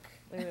really work.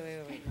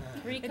 Wait.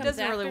 3 It comes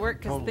doesn't really after? work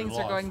because Totally things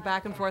are lost. going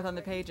back and forth on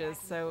the pages,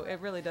 so it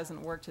really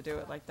doesn't work to do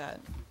it like that.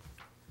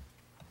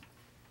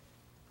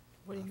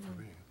 What do you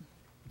mean?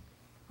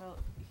 Well,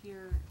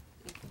 here,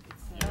 it You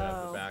says.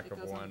 have the it back of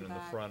goes on one and the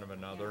back. front of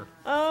another.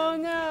 Oh,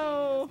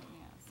 no.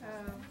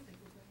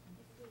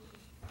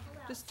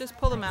 Just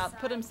pull them out,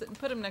 put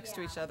them next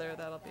to each other,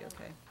 that'll be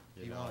okay.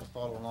 You want to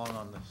follow along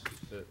on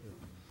this?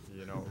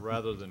 You know,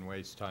 rather than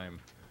waste time,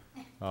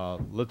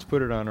 let's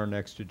put it on our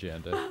next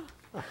agenda.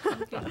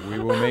 We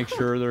will make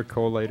sure they're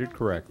collated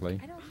correctly.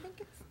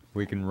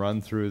 We can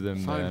run through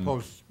them then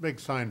Signposts, big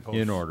signposts.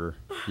 in order.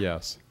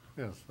 Yes.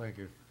 Yes, thank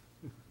you.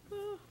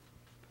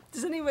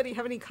 Does anybody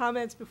have any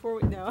comments before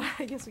we, no,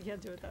 I guess we can't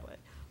do it that way.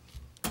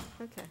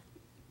 Okay.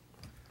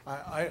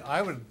 I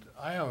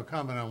have a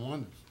comment on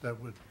one that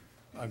would,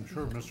 I'm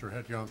sure Mr.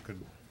 Hetjunk could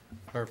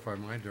clarify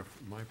my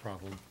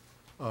problem.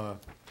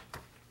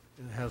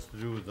 It has to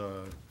do with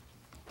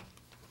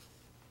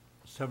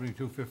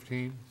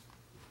 7215.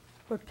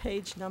 What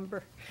page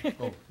number?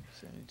 Oh,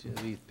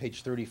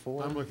 Page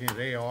 34? I'm looking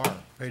at AR,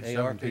 page 17.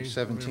 AR, page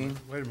 17.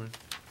 Wait a minute.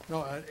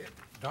 No,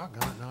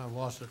 doggone it, now I've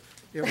lost it.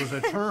 It was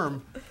a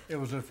term, it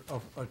was a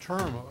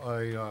term,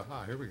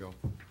 here we go.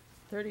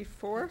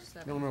 34?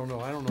 No,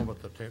 I don't know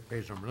what the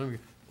page number. Let me,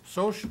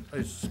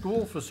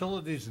 school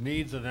facilities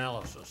needs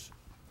analysis.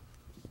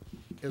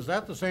 Is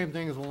that the same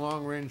thing as a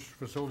long-range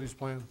facilities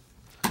plan?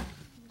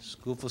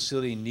 School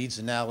facility needs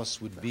analysis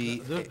would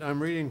be,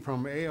 I'm reading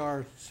from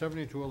AR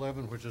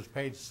 7211, which is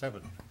page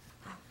 7.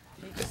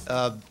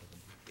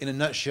 in a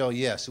nutshell,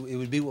 yes. It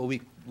would be what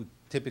we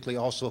typically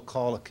also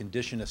call a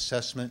condition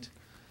assessment,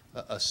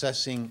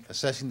 assessing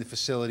the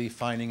facility,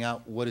 finding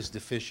out what is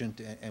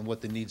deficient and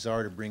what the needs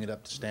are to bring it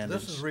up to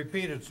standards. This is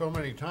repeated so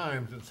many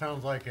times, it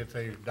sounds like it's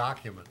a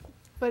document.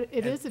 But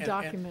it And- is a and-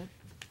 document.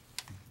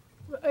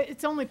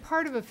 It's only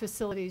part of a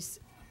facilities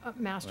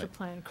master Right.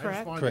 plan, I just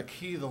correct? wanted Correct. to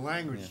key the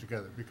language Yeah.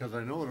 together, because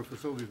I know what a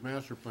facilities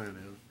master plan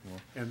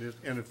is.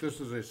 And if this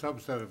is a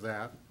subset of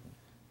that,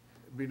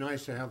 it'd be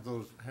nice to have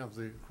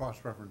the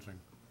cross-referencing.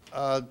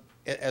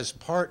 As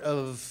part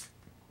of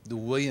the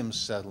Williams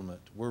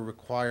settlement, we're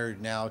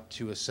required now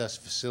to assess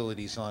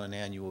facilities on an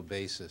annual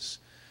basis.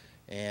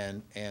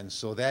 And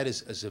so that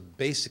is as a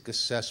basic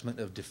assessment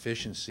of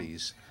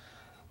deficiencies.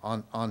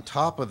 On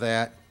top of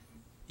that,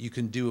 you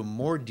can do a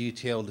more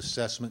detailed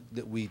assessment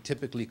that we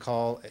typically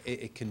call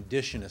a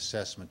condition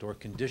assessment or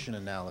condition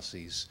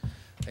analyses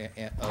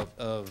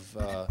of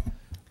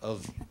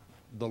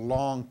the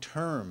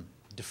long-term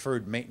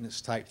deferred maintenance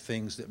type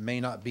things that may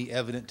not be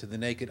evident to the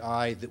naked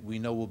eye that we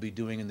know we'll be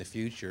doing in the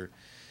future.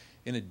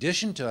 In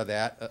addition to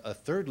that, a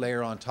third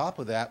layer on top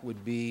of that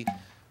would be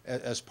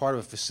as part of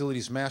a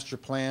facilities master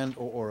plan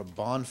or a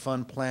bond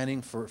fund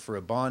planning for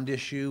a bond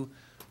issue,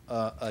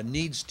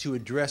 needs to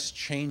address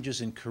changes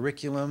in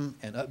curriculum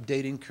and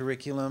updating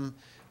curriculum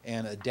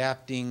and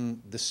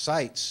adapting the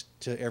sites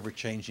to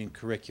ever-changing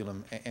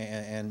curriculum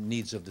and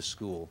needs of the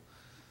school.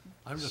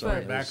 I'm just So right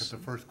back there's- at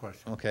the first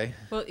question. Okay.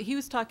 Well, he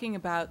was talking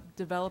about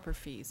developer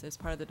fees as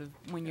part of the,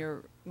 when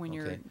you're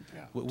Okay.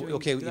 doing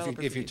Okay,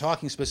 developer if you're fees.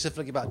 talking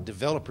specifically about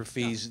developer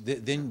fees,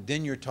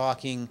 then you're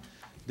talking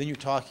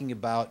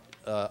about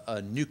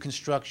new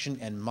construction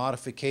and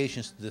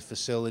modifications to the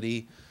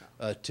facility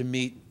to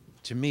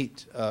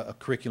meet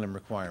curriculum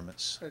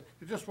requirements. It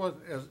just was,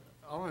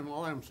 all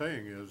I'm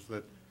saying is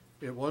that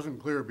it wasn't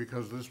clear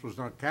because this was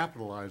not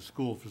capitalized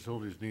school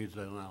facilities needs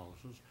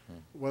analysis,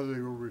 whether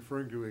you were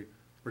referring to a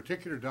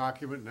particular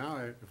document. Now,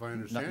 if I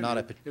understand not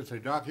it, it's a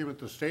document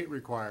the state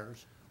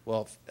requires.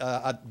 Well,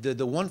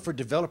 the one for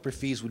developer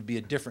fees would be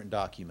a different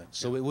document,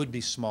 so it would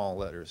be small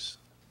letters.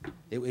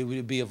 It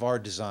would be of our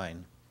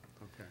design.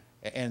 Okay.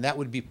 And that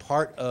would be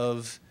part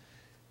of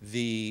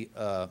the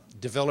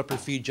developer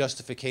fee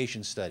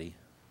justification study.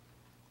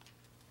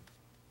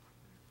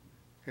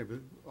 Okay, but,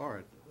 all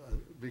right,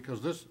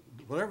 because this,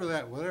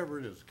 whatever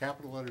it is,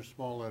 capital letters,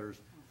 small letters,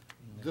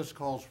 this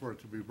calls for it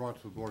to be brought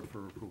to the board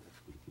for approval.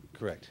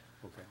 Correct.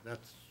 Okay,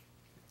 that's.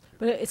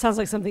 But it sounds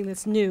like something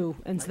that's new,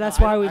 and so that's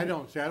why we. I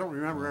don't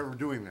remember ever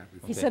doing that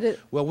before. He said it.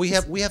 Well, we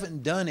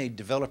haven't done a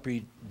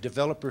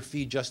developer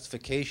fee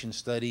justification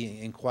study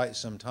in quite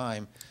some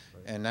time,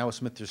 and now with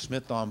Mr.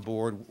 Smith on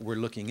board, we're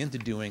looking into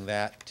doing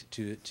that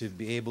to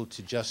be able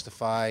to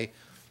justify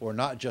or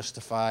not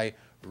justify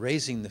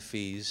raising the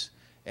fees.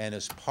 And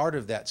as part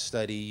of that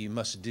study, you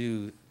must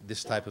do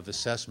this type of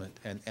assessment,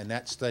 and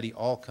that study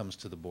all comes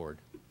to the board.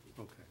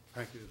 Okay,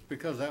 thank you. It's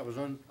because that was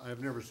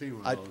I've never seen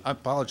one I of those.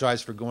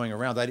 apologize for going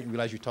around. I didn't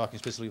realize you were talking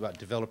specifically about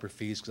developer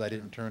fees because I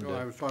didn't turn No,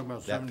 I was talking to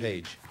about that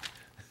page.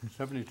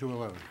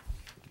 7211.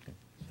 Okay,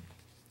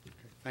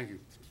 thank you.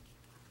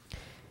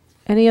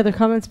 Any other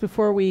comments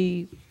before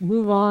we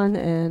move on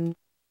and,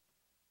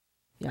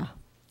 yeah.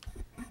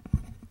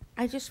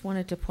 I just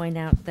wanted to point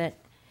out that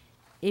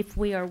if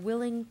we are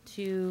willing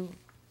to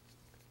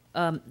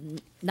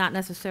not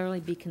necessarily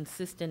be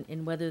consistent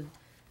in whether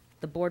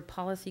the board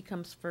policy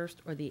comes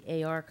first or the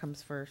AR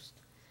comes first,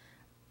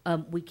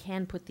 We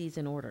can put these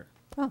in order.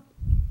 Oh.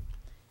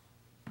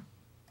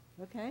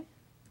 Okay.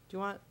 Do you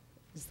want,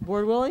 is the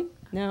board willing?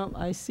 No,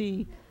 I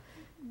see.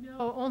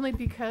 No, only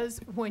because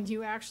when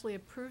you actually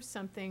approve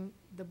something,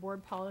 the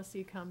board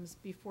policy comes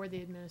before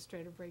the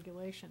administrative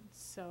regulations.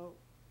 So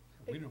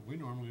We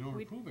normally don't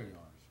we- approve ARs.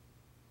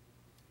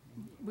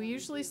 we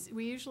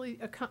usually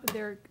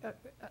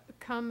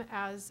come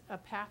as a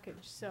package.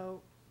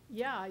 So,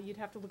 yeah, you'd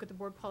have to look at the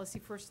board policy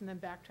first and then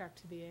backtrack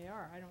to the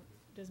AR.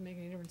 Doesn't make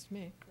any difference to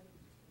me.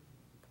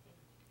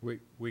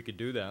 We could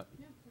do that.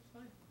 Yeah, that's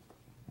fine.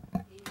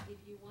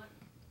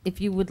 If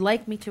you would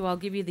like me to, I'll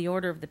give you the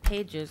order of the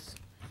pages.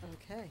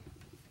 Okay.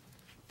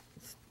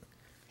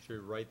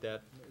 Should we write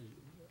that,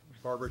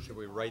 Barbara, should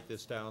we write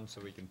this down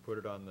so we can put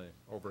it on the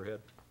overhead?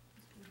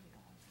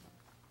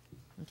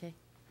 Okay.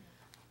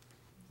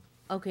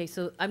 Okay,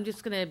 so I'm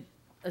just gonna,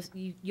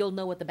 you'll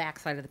know what the back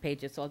side of the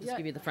page is, so I'll just Yeah.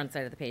 give you the front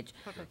side of the page.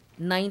 Perfect.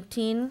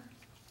 19,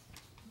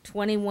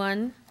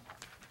 21,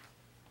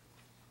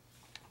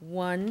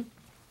 1,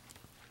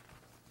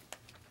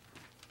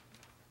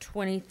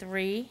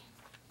 23,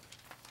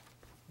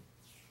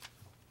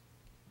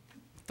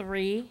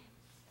 3,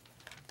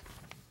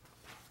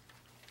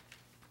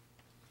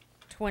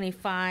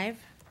 25,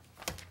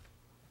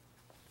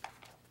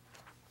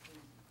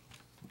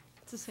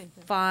 It's the same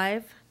thing.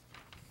 5,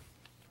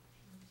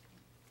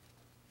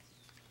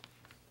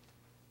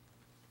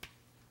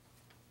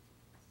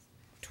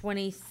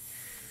 20,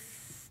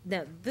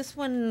 no, this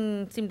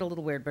one seemed a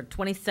little weird, but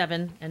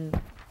 27, and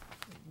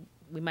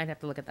we might have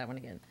to look at that one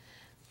again.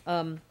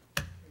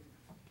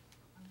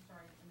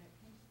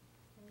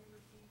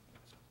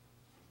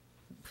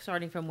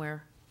 Starting from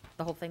where?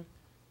 The whole thing?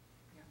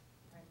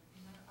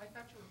 I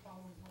thought you were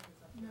following what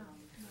was up there.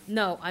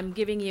 No, I'm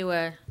giving you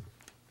a,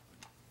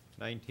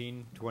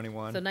 19,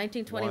 21. so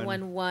 19,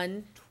 21,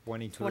 1,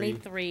 23.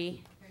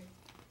 23,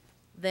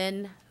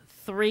 then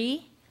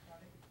 3,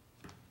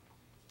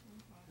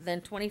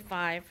 then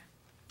 25,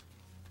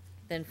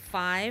 then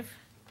 5,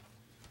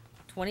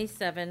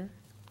 27,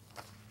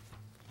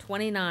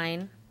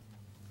 29,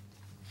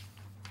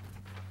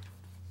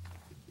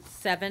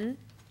 7,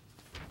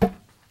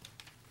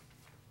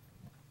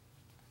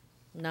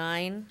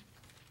 9,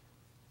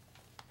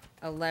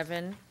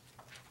 11,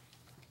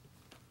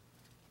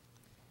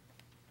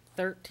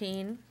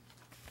 13,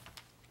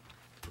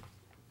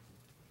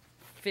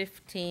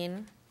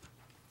 15,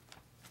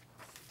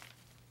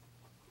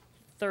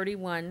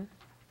 31,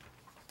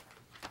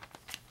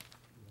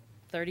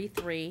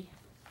 33,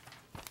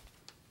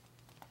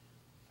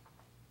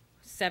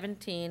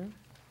 17,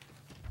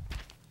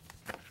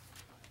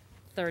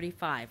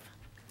 35.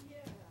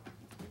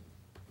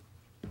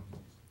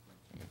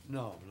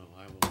 No,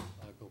 I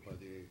go by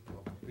the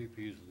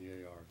VPs and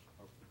the ARs.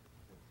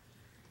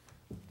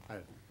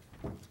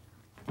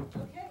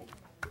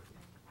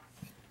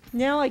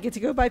 Now I get to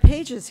go by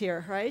pages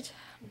here, right?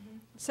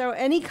 So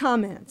any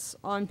comments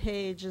on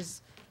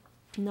pages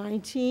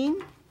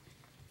 19,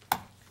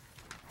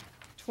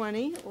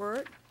 20,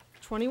 or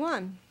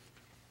 21?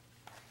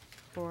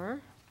 Or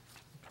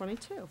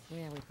 22?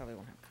 Yeah, we probably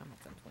won't have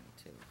comments on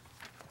 22.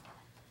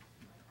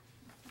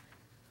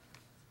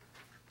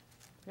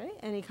 Okay,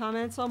 any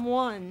comments on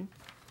 1,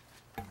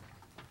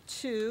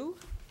 2,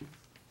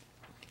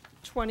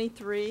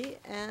 23,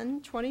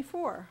 and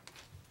 24?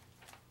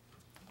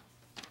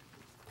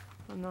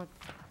 I'm not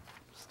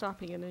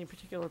stopping at any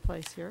particular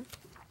place here.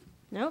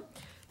 Nope.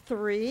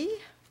 3,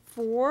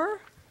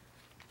 4,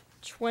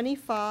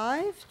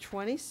 25,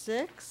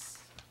 26,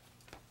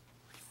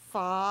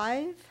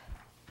 5.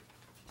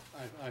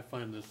 I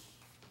find this,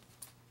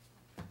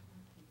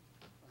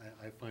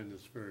 I find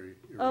this very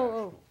Oh,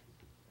 irrational.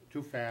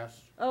 Too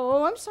fast.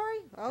 Oh, I'm sorry.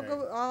 I'll Okay.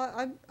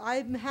 go,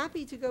 I'm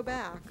happy to go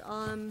back.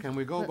 Can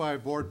we go by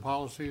board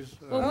policies?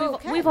 Well,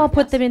 okay. we've all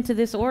put them into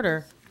this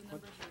order.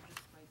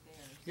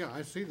 Yeah,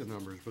 I see the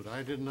numbers, but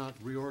I did not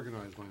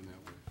reorganize mine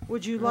that way.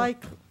 Would you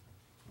like,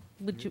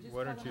 Would you,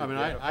 Why don't you I mean,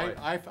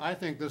 identify? I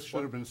think this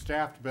should have been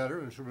staffed better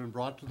and should have been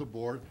brought to the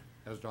board,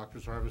 as Dr.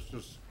 Sarvis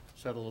just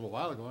said a little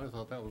while ago. I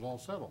thought that was all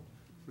settled.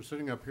 We're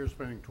sitting up here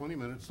spending 20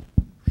 minutes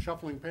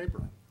shuffling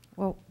paper.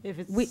 well, if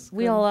it's.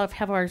 we all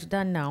have ours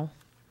done now.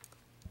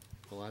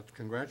 Well, that's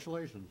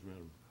congratulations,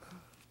 madam.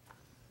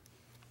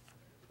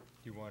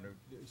 Do you want to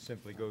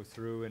simply go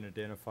through and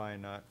identify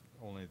not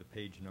only the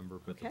page number,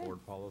 but the Okay.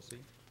 board policy?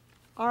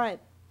 All right.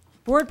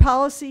 Board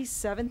policy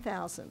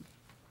 7,000.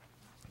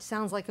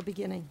 Sounds like a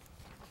beginning.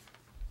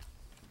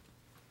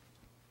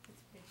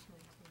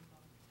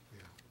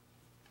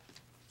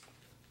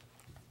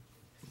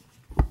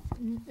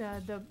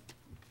 The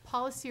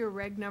policy or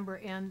reg number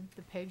and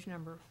the page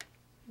number.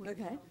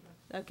 Okay.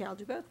 Okay, I'll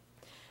do both.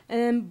 And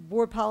then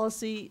board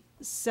policy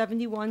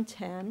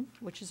 7110,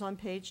 which is on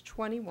page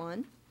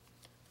 21,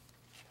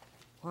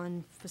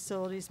 on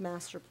facilities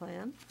master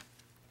plan.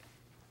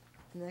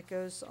 And that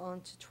goes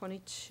on to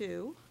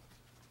 22.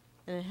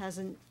 And it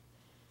has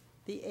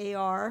the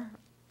AR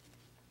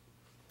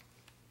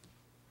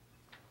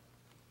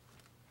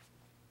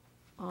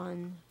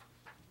on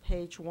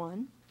page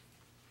 1.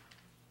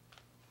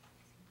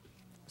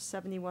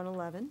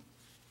 7111.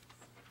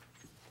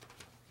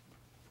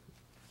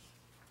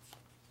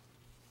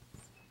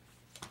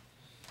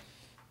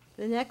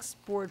 The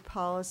next board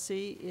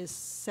policy is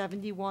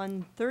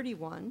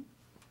 7131,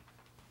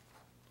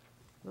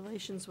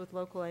 relations with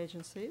local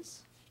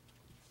agencies,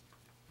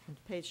 on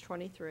page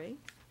 23.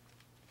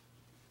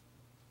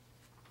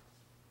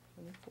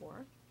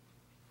 24.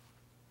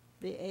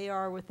 The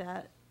AR with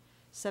that,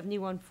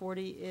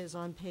 7140, is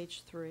on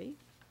page 3,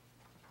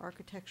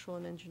 architectural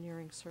and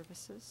engineering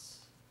services.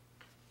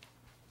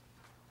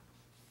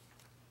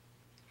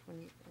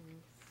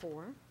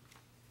 24.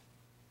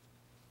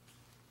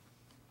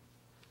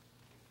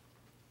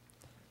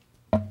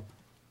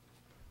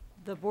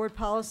 The board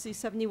policy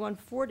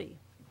 7140,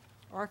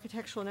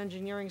 architectural and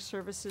engineering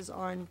services,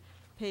 on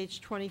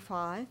page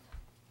 25.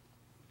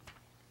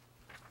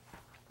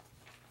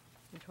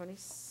 And 20,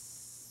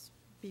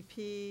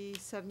 BP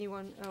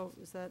 71, oh,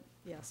 is that,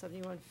 yeah,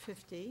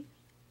 7150.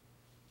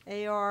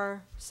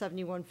 AR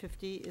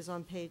 7150 is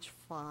on page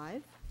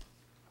 5.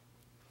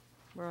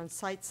 We're on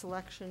site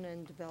selection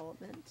and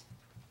development.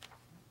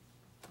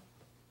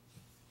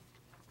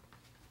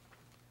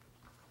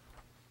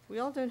 We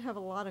all don't have a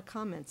lot of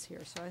comments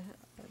here, so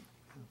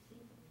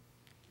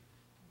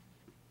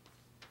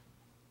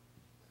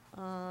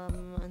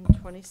on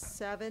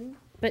 27.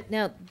 But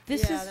now,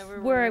 this Yeah, is that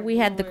we're- where we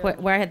had the, we're-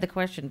 where I had the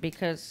question,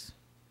 because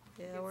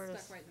Yeah, we're It's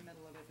just- stuck right in the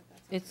middle of it, but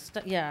that's.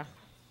 it's, yeah.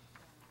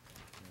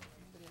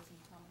 Anybody has any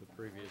comments The on that?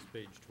 previous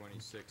page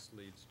 26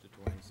 leads to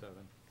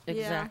 27.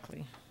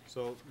 Exactly.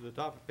 So the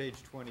top of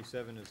page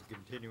 27 is a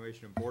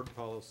continuation of board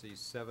policy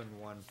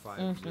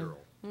 7150.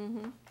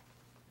 Mm-hmm.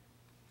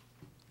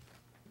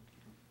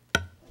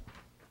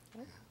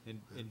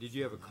 And did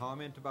you have a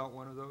comment about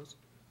one of those?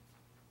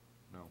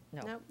 No.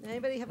 No. No,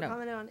 anybody have a No.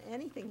 comment on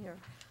anything here?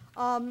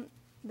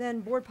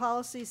 Then board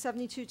policy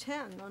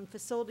 7210 on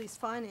facilities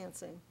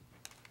financing,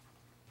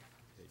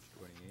 Page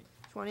 28.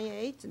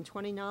 28 and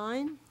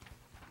 29.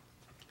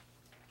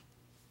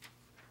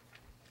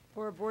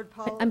 For a board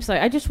policy. I'm sorry,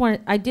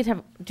 I did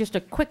have just a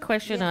quick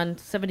question Yeah. on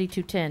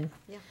 7210.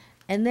 Yeah.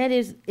 And that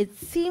is, it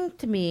seemed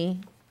to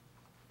me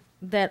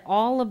that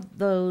all of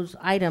those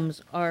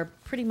items are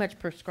pretty much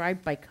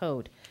prescribed by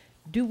code.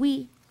 Do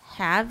we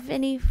have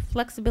any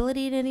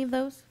flexibility in any of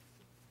those?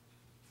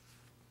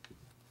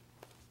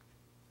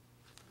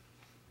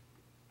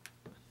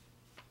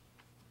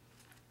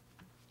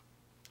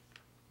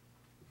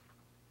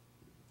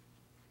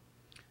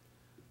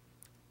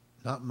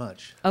 Not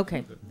much.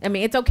 Okay. I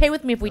mean, it's okay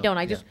with me if we No, don't.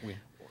 I yeah, just,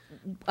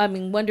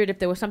 we- wondered if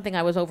there was something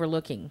I was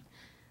overlooking.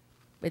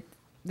 But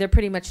they're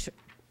pretty much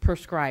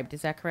prescribed,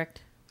 is that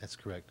correct? That's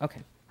correct.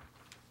 Okay.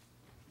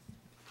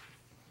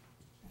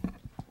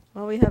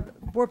 Well, we have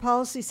board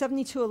policy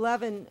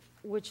 7211,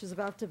 which is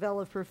about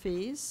developer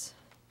fees.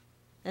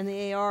 And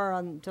the AR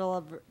on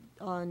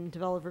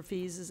developer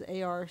fees is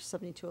AR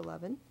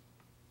 7211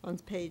 on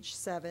page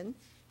 7.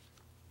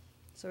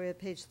 So we have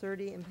page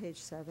 30 and page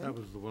 7. That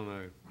was the one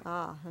I,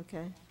 Ah,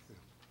 okay.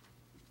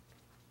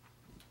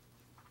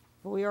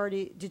 Well, we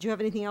already, did you have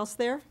anything else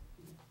there?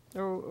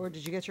 Or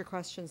did you get your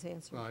questions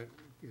answered?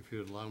 if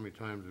you'd allow me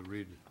time to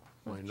read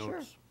my Oh, sure,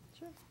 notes.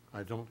 sure.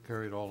 I don't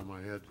carry it all in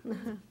my head.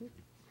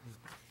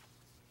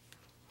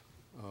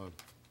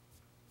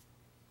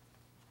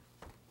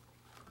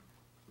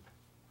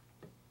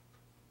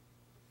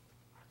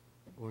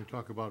 When we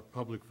talk about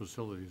public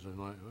facilities,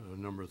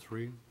 number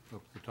 3,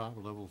 up at the top,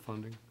 level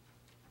funding,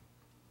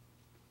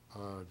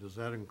 does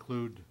that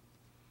include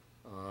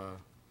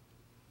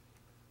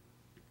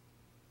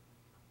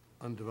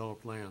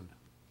undeveloped land?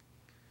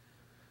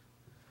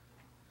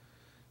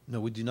 No,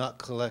 we do not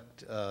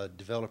collect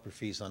developer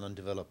fees on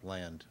undeveloped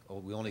land.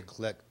 We only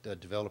collect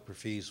developer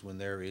fees when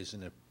there is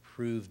an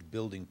approved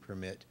building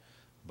permit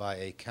by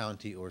a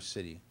county or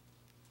city.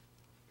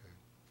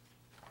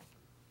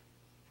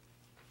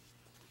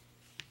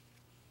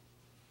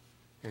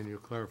 And you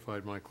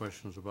clarified my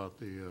questions about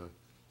the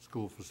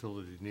school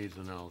facility needs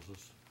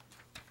analysis.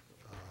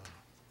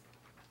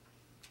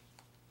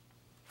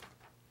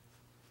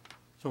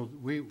 So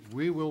we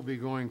will be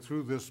going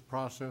through this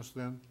process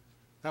then?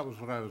 That was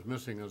what I was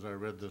missing as I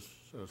read this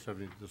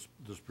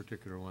this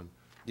particular one.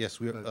 Yes,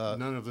 we. But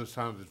none of this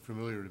sounded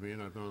familiar to me,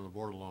 and I've been on the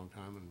board a long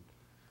time. And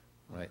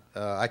Right.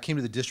 I came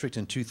to the district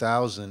in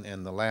 2000,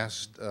 and the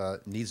last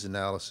needs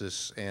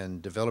analysis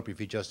and developer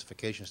fee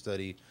justification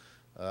study,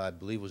 I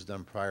believe, was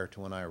done prior to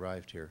when I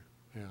arrived here.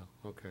 yeah,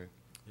 okay.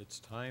 It's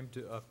time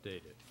to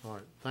update it. All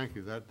right, thank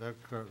you.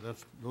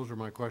 Those are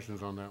my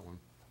questions on that one,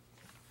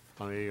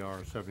 on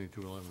AR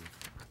 7211.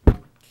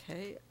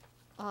 Okay,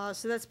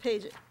 so that's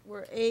page,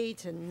 we're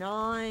 8 and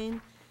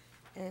 9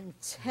 and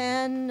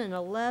 10 and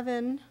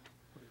 11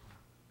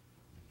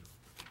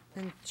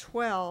 and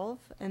 12,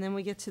 and then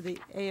we get to the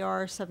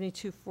AR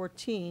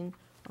 7214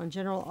 on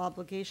general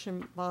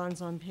obligation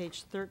bonds on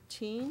page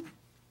 13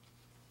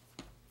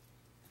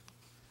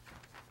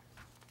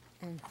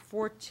 and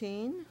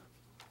 14,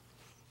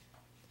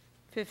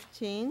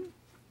 15.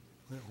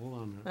 Wait, hold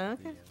on a minute.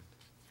 Okay.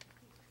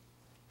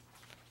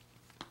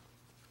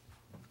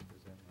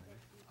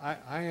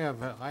 I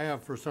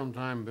have for some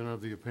time been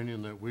of the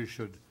opinion that we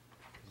should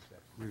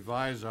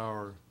revise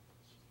our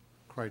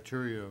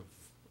criteria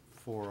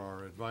for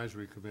our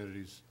advisory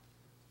committees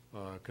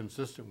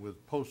consistent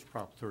with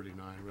post-Prop 39,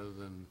 rather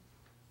than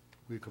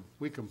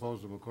we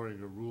compose them according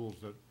to rules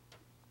that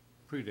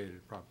predated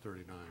Prop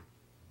 39.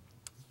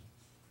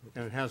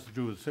 And it has to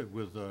do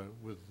with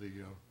the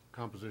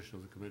composition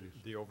of the committees.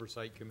 The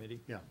Oversight Committee?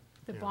 Yeah.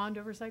 The yeah. Bond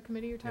Oversight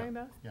Committee you're talking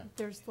about? Yeah.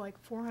 There's like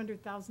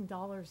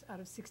 $400,000 out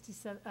of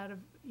 67, out of,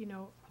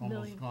 Almost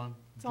million. gone?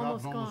 It's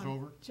Job's almost almost gone.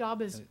 over?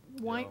 Job is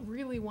Yeah.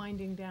 really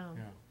winding down.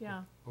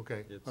 Yeah. Yeah.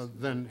 Okay, It's-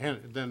 then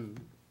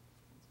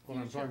what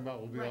I'm Future. talking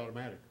about will be Right.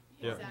 automatic.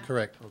 Yeah.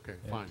 Correct. Okay,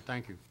 Yeah. fine,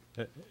 thank you.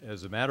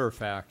 As a matter of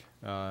fact,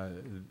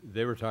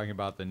 they were talking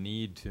about the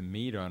need to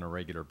meet on a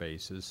regular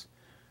basis,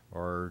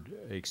 or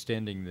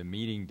extending the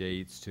meeting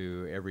dates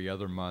to every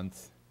other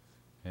month,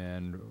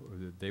 and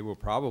they will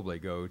probably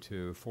go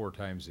to 4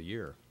 times a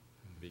year,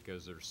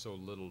 because there's so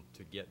little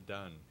to get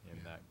done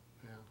in that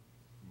Yeah.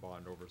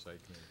 Bond Oversight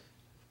Committee.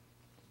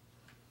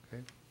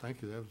 Okay,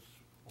 thank you, that was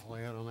all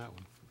I had on that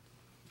one.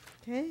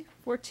 Okay,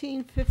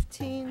 14,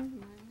 15,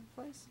 my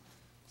place,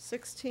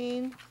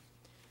 16.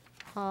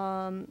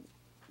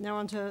 Now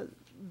on to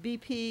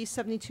BP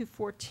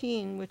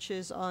 7214, which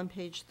is on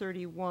page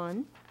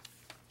 31.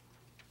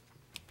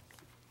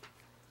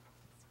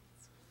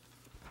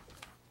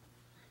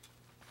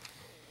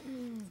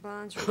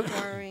 Bonds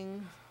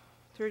requiring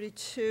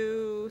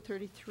 32,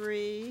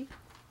 33.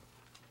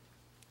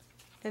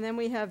 And then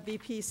we have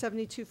BP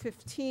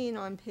 7215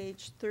 on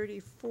page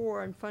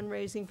 34 on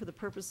fundraising for the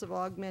purpose of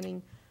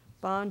augmenting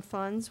bond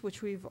funds,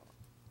 which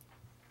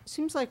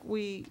seems like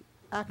we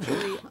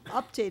actually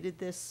updated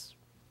this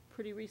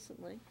pretty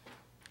recently.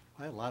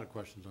 I had a lot of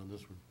questions on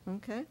this one.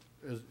 Okay.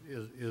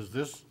 Is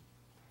this,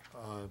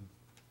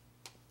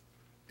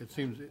 it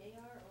seems,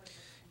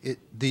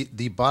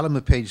 The bottom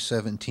of page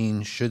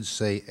 17 should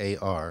say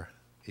AR,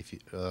 if you,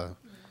 the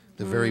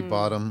very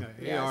bottom.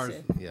 yeah, AR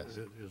Yes.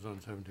 is on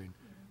 17.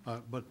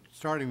 But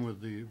starting with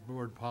the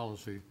board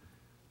policy,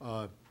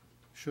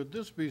 should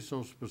this be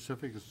so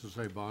specific as to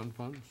say bond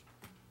funds?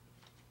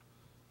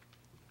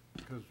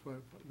 Because,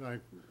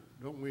 like,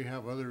 don't we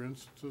have other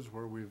instances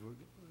where we've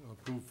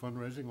approved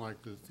fundraising,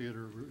 like the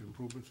theater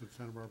improvements at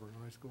Santa Barbara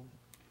High School?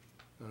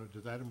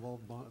 Did that involve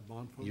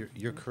bond funds?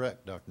 You're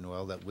correct, Dr.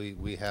 Noel, that we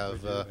have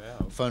We do have.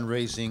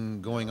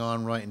 fundraising going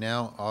on right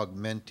now,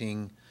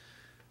 augmenting,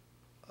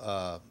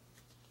 well,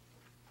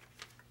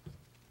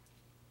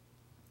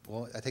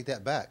 I take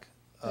that back.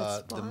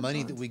 That's The bond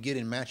money that funds. we get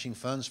in matching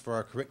funds for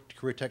our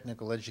career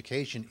technical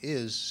education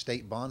is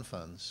state bond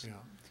funds. Yeah.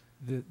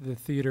 The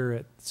theater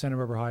at Santa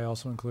Barbara High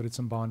also included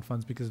some bond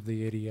funds because of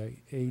the ADA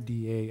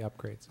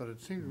upgrades. But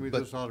it seems to me But-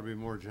 this ought to be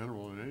more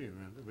general in any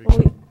event.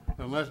 Well,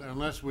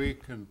 Unless we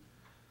can,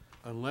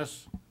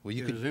 unless Well,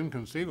 you it could- is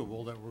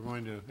inconceivable that we're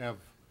going to have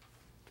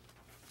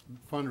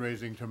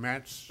fundraising to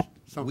match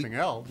something We-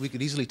 else. We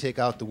could easily take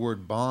out the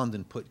word bond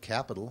and put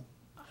capital.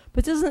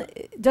 But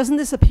doesn't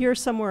this appear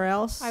somewhere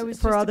else I was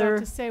for just other?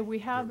 about to say, we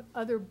have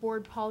other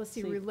board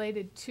policy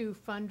related to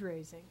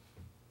fundraising.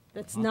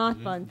 That's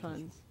not bond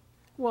funds.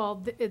 Well,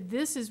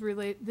 this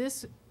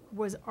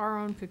was our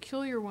own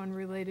peculiar one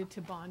related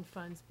to bond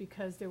funds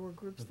because there were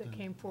groups that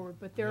came forward,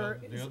 but there are.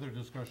 The other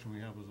discussion we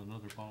have was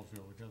another policy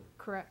altogether.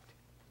 Correct.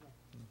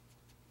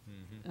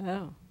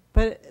 Oh,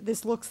 but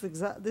this looks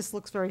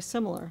very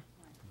similar,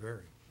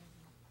 Very.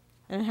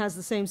 and it has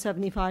the same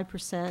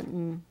 75%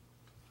 and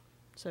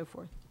so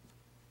forth.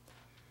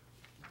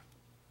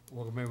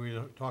 Well, maybe we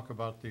talk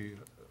about the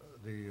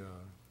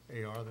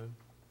AR then?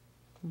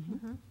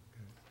 Mhm.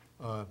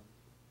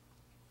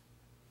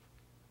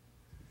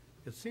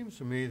 It seems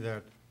to me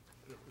that,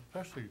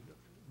 especially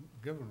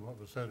given what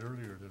was said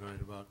earlier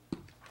tonight about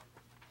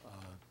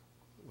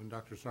when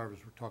Dr. Sarvis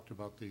talked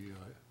about the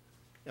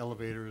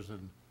elevators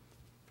and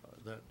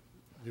that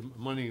the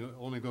money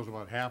only goes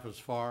about half as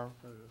far,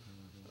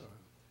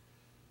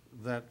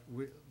 that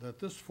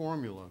this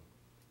formula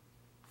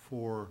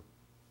for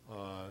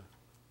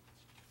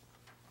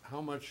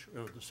how much,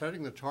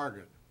 setting the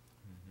target,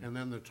 and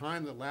then the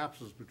time that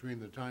lapses between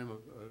the time of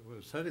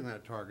setting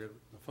that target,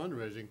 the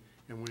fundraising,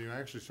 and when you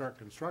actually start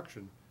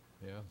construction.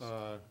 Yes.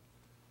 I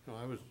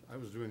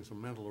was doing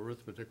some mental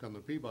arithmetic on the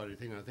Peabody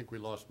thing. I think we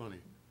lost money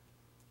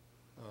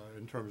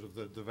in terms of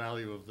the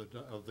value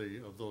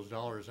of those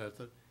dollars at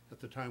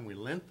the time we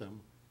lent them.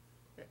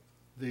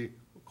 The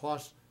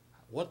cost,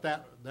 what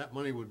that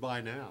money would buy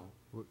now.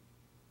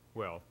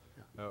 Well,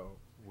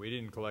 we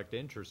didn't collect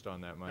interest on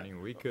that money.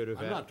 We could have.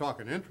 I'm not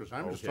talking interest.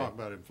 I'm just Okay. talking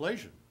about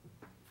inflation.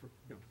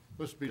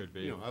 Let's be, Could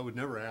be. I would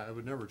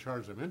never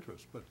charge them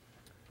interest, but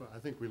I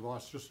think we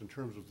lost just in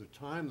terms of the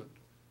time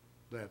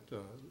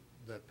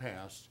that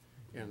passed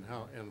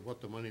and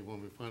what the money,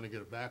 when we finally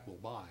get it back, will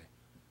buy.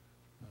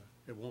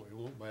 It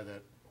won't buy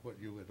that, what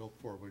you had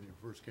hoped for when you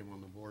first came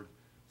on the board,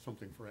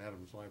 something for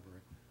Adams Library.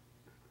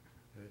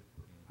 I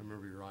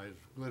remember your eyes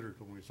glittered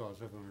when we saw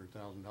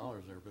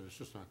 $700,000 there, but it's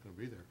just not going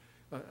to be there.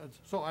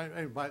 So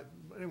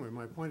anyway,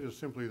 my point is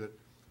simply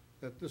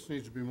that this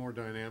needs to be more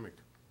dynamic.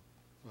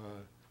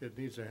 it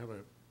needs to have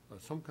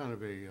some kind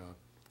of a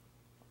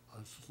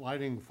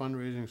sliding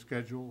fundraising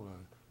schedule,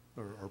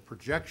 or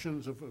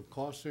projections of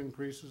cost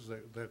increases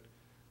that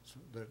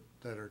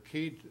are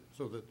key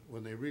so that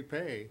when they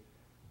repay,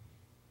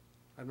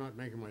 I'm not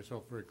making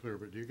myself very clear,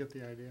 but do you get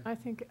the idea? I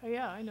think,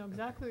 yeah, I know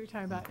exactly what you're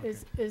talking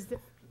about.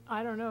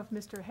 I don't know if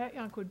Mr.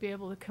 Hetjonk would be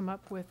able to come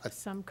up with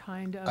some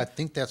kind of. I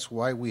think that's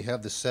why we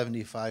have the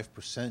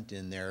 75%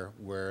 in there,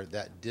 where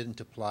that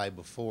didn't apply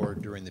before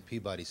during the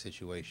Peabody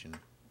situation.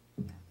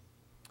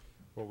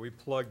 Well, we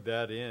plugged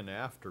that in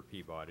after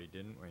Peabody,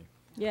 didn't we?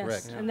 Yes,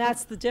 Correct. and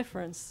that's the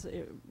difference,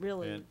 it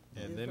really.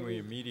 And then we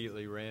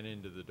immediately ran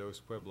into the Dos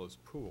Pueblos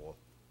pool,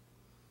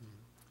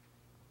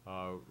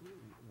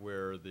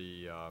 where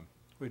the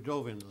we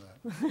dove into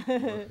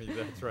that.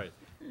 That's right,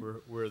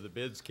 where the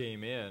bids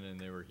came in and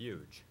they were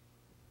huge,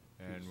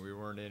 and we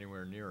weren't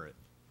anywhere near it.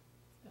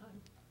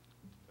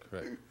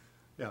 Correct.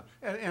 Yeah,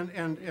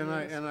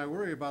 and I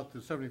worry about the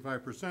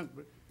 75%,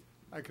 but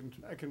I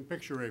can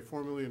picture a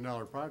 $4 million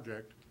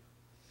project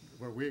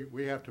where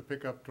we have to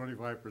pick up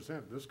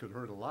 25%. This could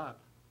hurt a lot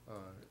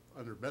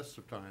under best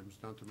of times,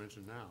 not to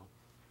mention now.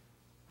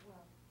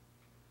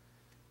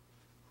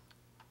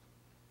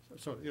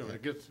 So, you know,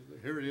 it gets,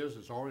 here it is,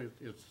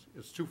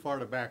 it's too far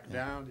to back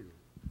down.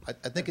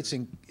 I think it's,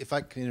 if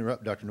I can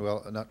interrupt, Dr.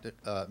 Noel, not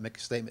to make a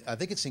statement, I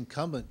think it's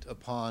incumbent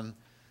upon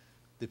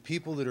the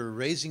people that are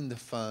raising the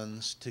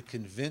funds to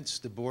convince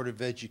the Board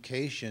of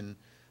Education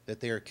that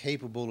they are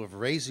capable of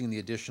raising the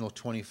additional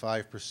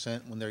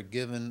 25% when they're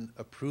given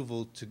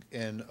approval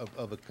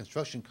of a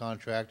construction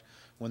contract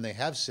when they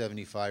have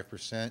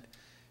 75%.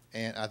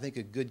 And I think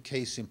a good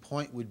case in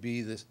point would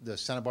be the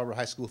Santa Barbara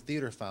High School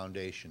Theater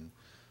Foundation.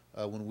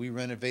 When we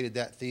renovated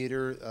that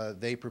theater,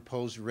 they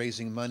proposed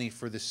raising money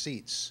for the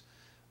seats.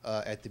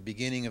 At the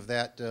beginning of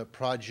that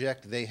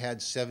project, they had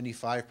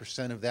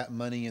 75% of that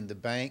money in the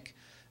bank.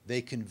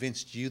 They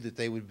convinced you that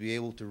they would be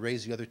able to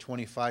raise the other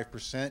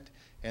 25%,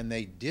 and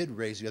they did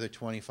raise the other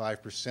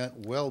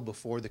 25% well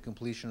before the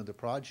completion of the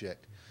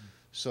project.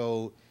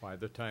 So by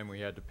the time we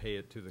had to pay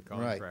it to the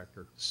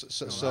contractor. Right.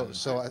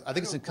 So I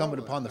think it's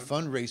incumbent upon the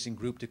fundraising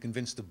group to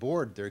convince the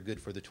board they're good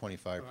for the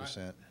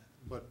 25%.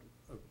 But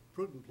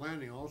prudent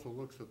planning also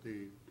looks at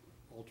the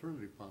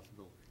alternative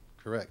possibility.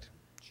 Correct.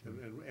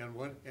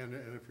 And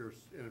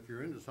if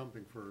you're into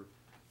something for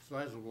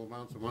sizable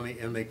amounts of money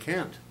and they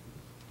can't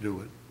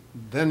do it,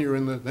 then you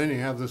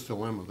have this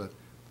dilemma that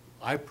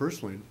I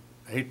personally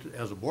hate,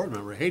 as a board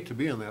member, hate to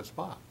be in that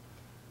spot,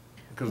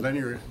 because then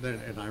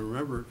and I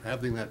remember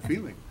having that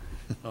feeling,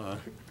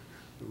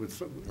 with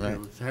some, right. You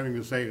know, having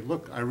to say,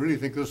 look, I really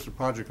think this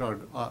project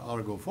ought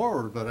to go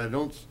forward, but I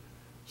don't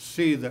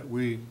see that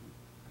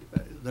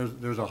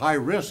there's a high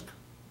risk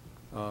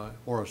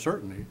or a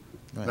certainty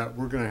right. that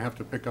we're going to have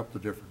to pick up the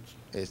difference.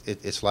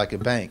 It's like a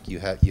bank. You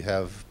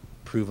have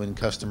proven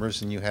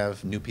customers and you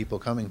have new people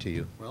coming to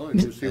you. Well,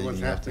 and you see what's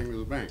happening to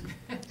the bank.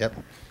 Yep.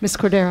 Ms.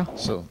 Cordero.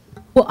 So.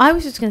 Well, I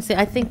was just going to say,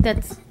 I think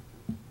that's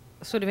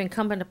sort of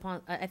incumbent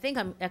upon, I think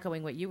I'm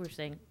echoing what you were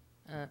saying,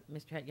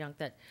 Mr. Hetjonk,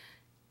 that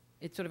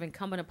it's sort of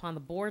incumbent upon the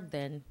board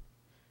then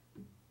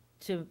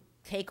to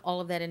take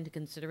all of that into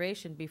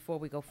consideration before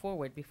we go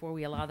forward, before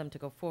we allow them to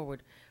go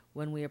forward,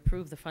 when we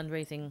approve the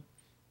fundraising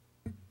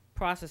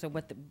process, or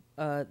what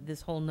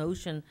this whole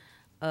notion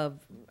of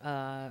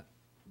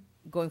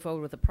going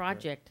forward with a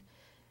project.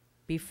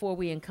 Right. Before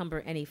we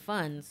encumber any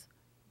funds,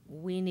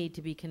 we need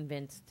to be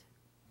convinced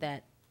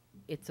that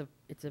it's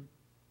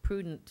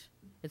prudent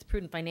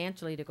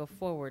financially to go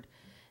forward.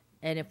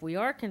 And if we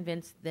are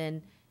convinced,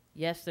 then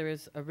yes, there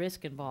is a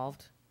risk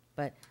involved,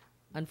 but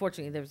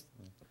unfortunately there's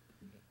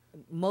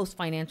most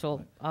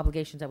financial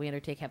obligations that we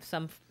undertake have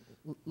some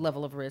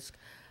level of risk,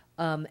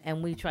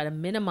 and we try to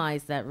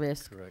minimize that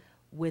risk. Correct.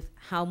 With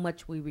how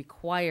much we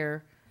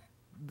require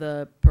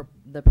the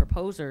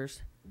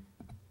proposers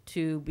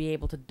to be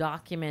able to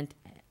document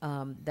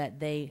that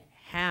they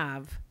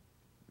have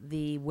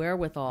the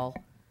wherewithal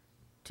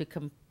to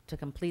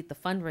complete the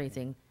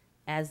fundraising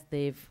as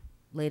they've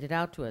laid it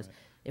out to us.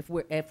 Right.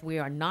 If we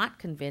are not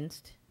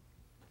convinced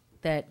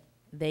that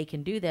they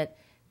can do that,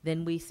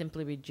 then we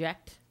simply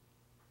reject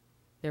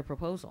their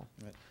proposal.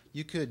 Right.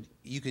 You could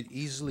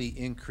easily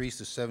increase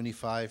the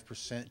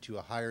 75% to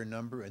a higher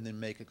number and then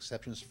make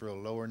exceptions for a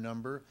lower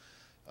number.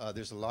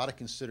 There's a lot of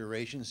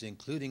considerations,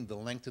 including the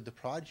length of the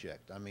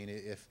project. I mean,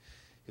 if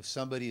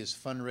somebody is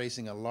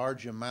fundraising a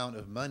large amount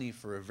of money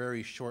for a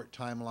very short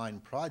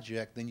timeline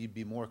project, then you'd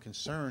be more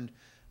concerned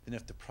than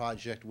if the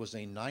project was a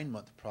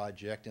 9-month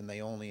project and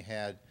they only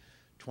had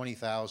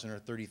 $20,000 or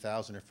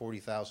 $30,000 or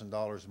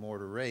 $40,000 more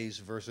to raise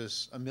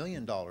versus $1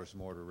 million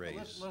more to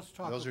raise. Let's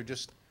talk. Those are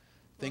just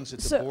things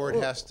that the board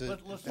has to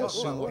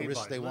assume what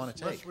risks they want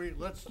to take.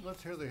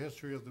 Let's hear the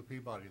history of the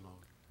Peabody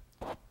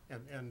loan.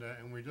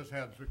 And we just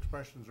had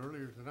expressions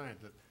earlier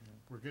tonight that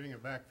we're getting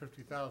it back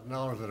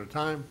 $50,000 at a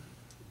time.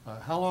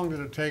 How long did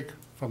it take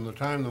from the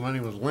time the money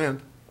was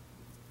lent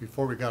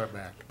before we got it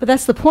back? But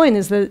that's the point,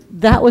 is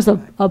that was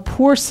a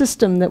poor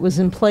system that was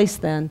in place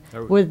then,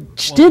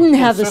 which didn't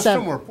have the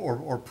system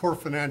or poor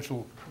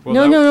financial Well,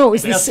 No, that- no, no, it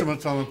was The the,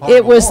 estimates on the part of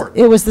it the was, board.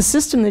 it was the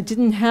system that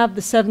didn't have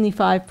the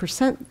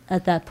 75%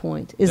 at that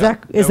point. Is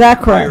that was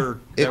correct? prior-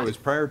 That was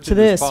prior To to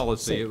this this.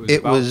 policy. It was It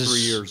about was 3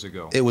 years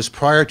ago. It was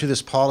prior to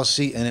this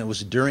policy, and it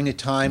was during a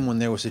time when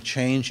there was a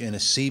change in a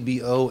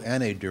CBO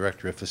and a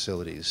director of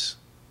facilities.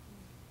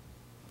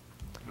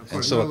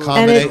 And so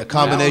And a it-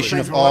 combination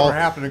Now, of things will never all,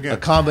 happen again. a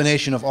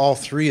combination of all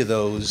three of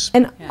those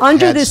And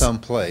under had this, some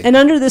play. and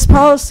under this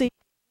policy,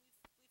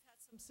 we've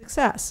had some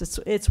success.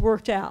 It's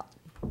worked out.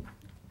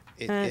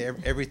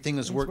 Everything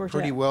has it's worked worked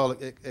pretty out. well,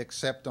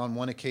 except on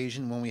one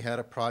occasion when we had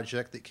a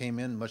project that came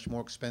in much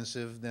more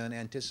expensive than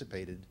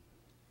anticipated.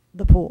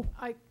 The pool.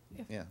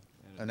 Yeah,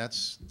 and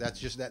that's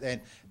just that,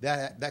 and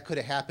that could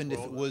have happened if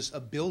it was a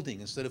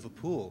building instead of a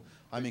pool.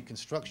 I mean,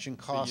 construction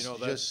costs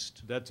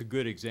just That's a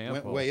good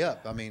example. went way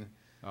up. I mean,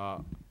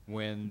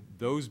 When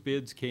those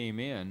bids came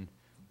in,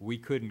 we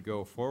couldn't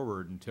go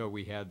forward until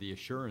we had the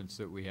assurance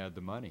that we had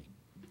the money.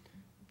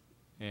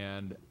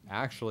 And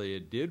actually,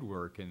 it did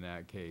work in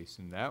that case,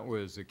 and that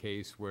was a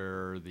case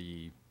where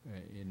the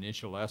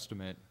initial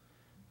estimate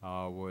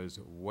was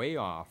way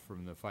off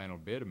from the final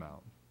bid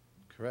amount.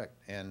 correct,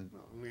 and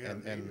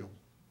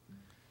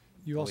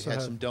You we also had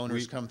have some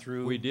donors come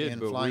through We did, in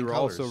but we flying were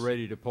colors. also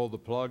ready to pull the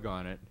plug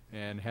on it,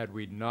 and had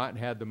we not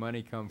had the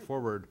money come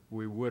forward,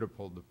 we would have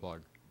pulled the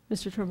plug.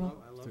 Mr. Trimble.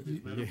 I love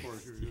these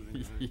metaphors you're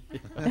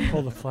using.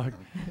 pull the plug.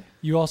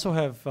 You also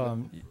have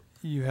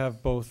you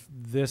have both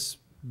this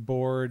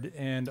board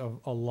and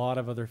a lot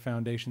of other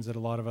foundations at a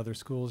lot of other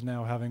schools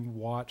now having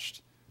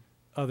watched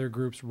other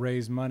groups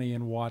raise money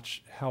and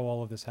watch how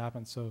all of this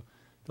happens. So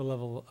the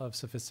level of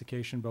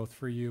sophistication both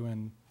for you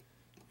and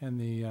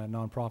the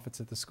nonprofits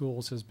at the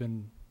schools has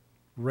been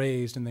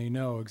raised, and they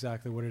know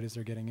exactly what it is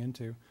they're getting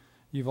into.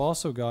 You've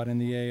also got in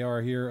the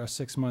AR here a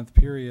 6-month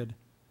period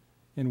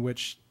in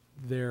which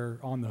they're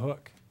on the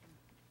hook.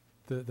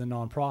 The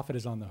nonprofit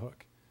is on the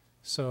hook.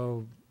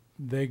 So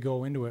they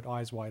go into it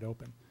eyes wide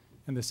open.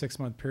 And the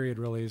 6-month period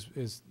really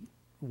is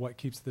what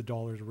keeps the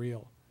dollars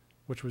real,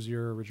 which was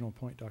your original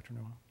point, Dr.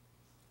 Noah.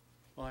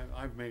 Well,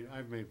 I've made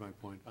my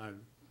point.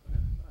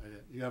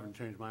 You haven't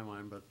changed my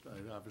mind, but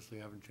I obviously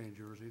haven't changed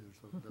yours either,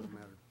 so it doesn't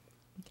matter.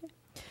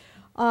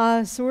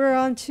 So we're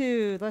on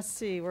to, let's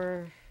see,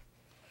 we're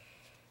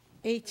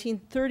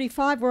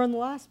 1835. We're on the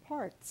last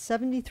part,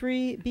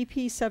 73,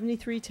 BP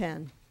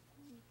 7310.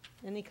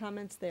 Any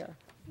comments there?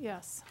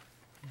 Yes,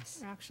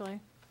 actually.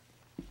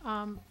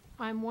 I'm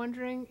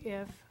wondering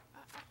if,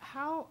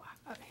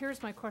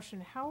 here's my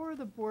question. How are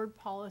the board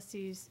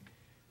policies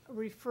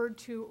referred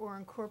to or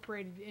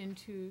incorporated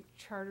into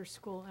charter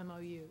school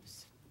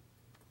MOUs?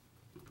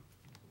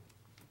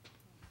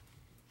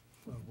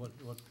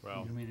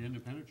 Well, you mean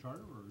independent charter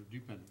or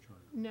dependent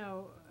charter?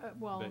 No,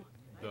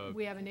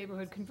 we have a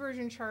neighborhood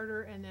conversion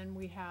charter, and then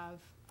we have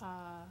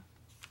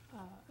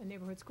a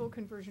neighborhood school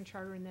conversion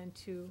charter, and then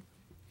two,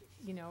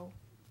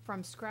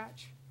 from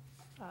scratch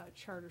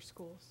charter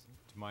schools.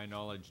 To my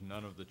knowledge,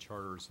 none of the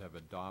charters have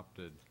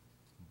adopted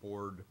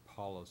board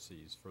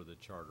policies for the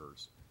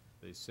charters.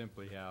 They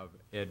simply have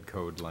ed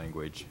code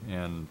language,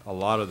 and a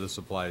lot of this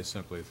applies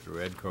simply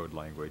through ed code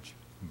language,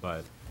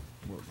 but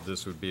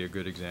this would be a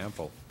good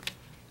example.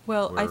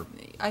 Well, where-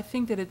 I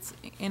think that it's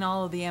in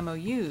all of the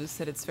MOUs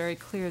that it's very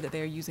clear that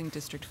they're using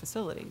district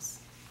facilities,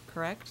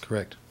 correct?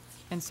 Correct.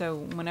 And so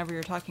whenever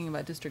you're talking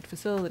about district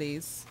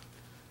facilities,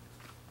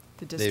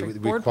 the They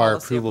district board require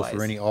policy approval applies.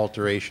 for any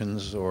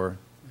alterations or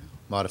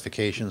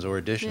modifications or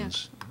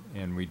additions.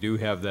 And we do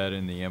have that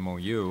in the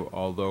MOU,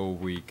 although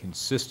we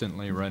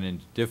consistently run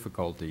into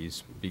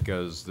difficulties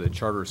because the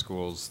charter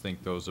schools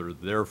think those are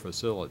their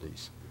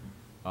facilities.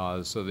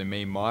 So they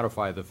may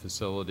modify the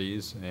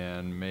facilities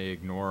and may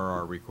ignore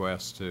our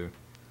request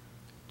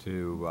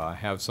to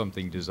have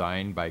something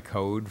designed by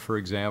code, for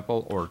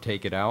example, or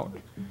take it out.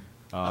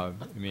 I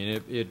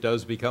mean, it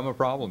does become a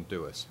problem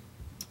to us.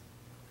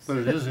 But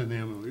it is in the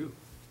MOU.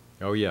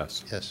 Oh,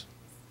 yes. Yes.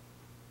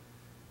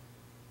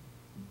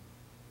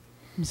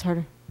 Ms.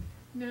 Harder?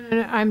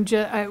 No, I'm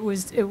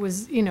just, it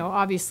was,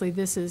 obviously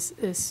this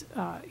is,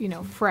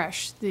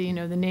 fresh, the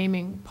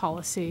naming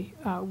policy,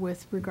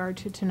 with regard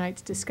to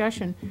tonight's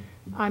discussion.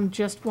 I'm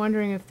just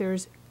wondering if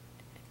there's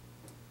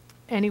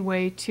any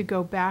way to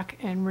go back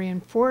and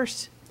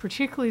reinforce,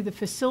 particularly the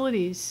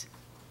facilities,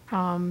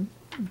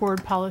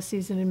 board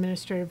policies and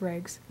administrative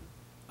regs,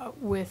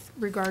 with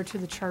regard to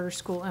the charter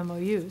school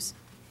MOUs.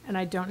 And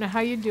I don't know how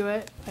you do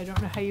it. I don't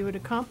know how you would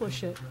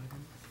accomplish it.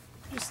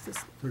 Just this.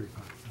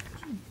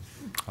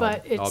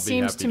 But it I'll be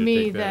seems happy to to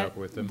me take that that, up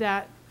with them.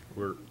 that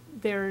We're-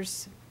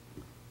 there's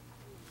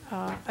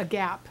a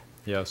gap.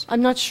 Yes.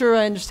 I'm not sure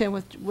I understand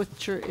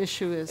what your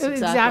issue is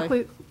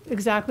exactly.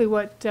 Exactly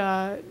what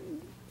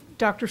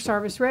Dr.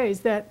 Sarvis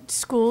raised, that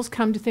schools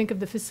come to think of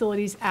the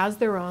facilities as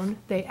their own.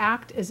 They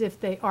act as if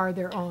they are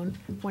their own,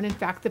 when in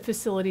fact the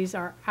facilities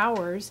are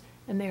ours,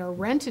 and they are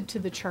rented to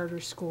the charter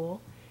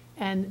school.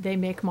 And they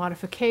make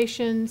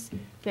modifications,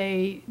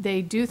 they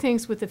do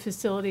things with the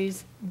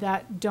facilities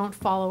that don't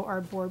follow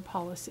our board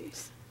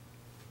policies.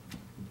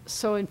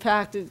 So in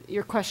fact,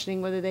 you're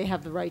questioning whether they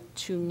have the right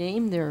to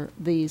name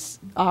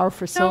our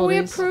facilities? No, we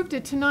approved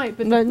it tonight,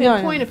 but No, in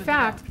no, point no. of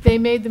fact, they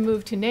made the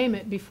move to name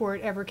it before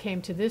it ever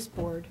came to this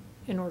board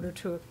in order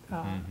to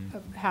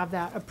have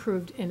that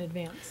approved in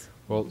advance.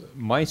 Well,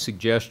 my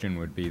suggestion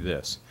would be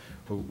this.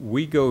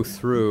 We go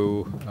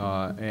through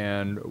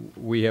and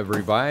we have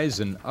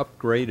revised and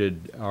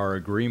upgraded our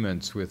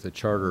agreements with the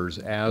charters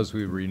as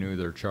we renew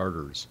their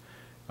charters.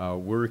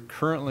 We're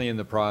currently in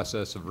the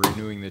process of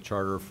renewing the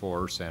charter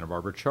for Santa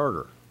Barbara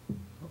Charter,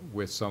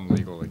 with some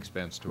legal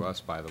expense to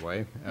us, by the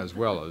way, as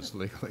well as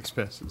legal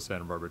expense to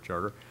Santa Barbara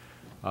Charter.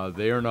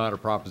 They are not a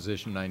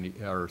Proposition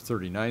 90 or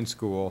 39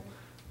 school.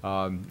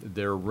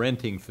 They're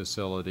renting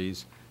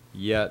facilities.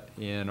 Yet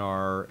in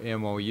our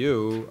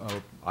MOU,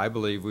 I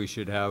believe we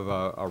should have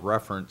a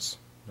reference,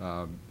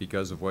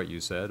 because of what you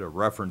said, a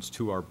reference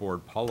to our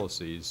board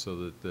policies,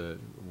 so that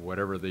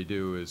whatever they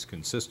do is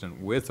consistent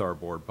with our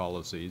board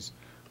policies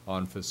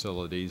on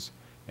facilities.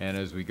 And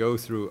as we go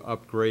through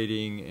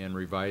upgrading and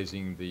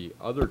revising the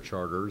other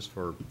charters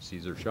for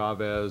Cesar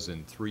Chavez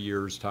in 3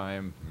 years'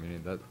 time, I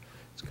mean,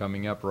 it's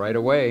coming up right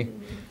away,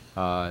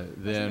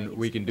 then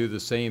we can do the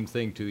same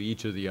thing to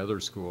each of the other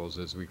schools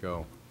as we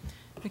go.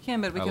 We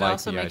can, but we I could like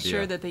also the make idea.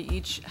 sure that they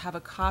each have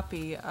a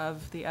copy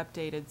of the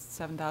updated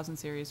 7,000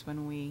 series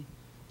when we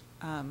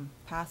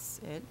pass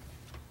it.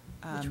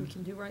 Which we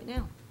can do right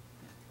now.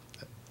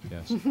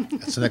 Yes.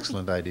 That's an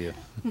excellent idea.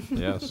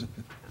 Yes,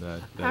 that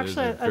is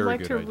Actually, a I'd very like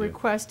good to idea.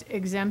 request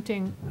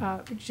exempting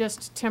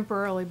just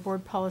temporarily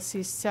Board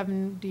Policy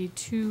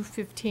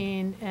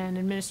 7215 and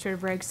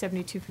Administrative Reg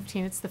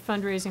 7215. It's the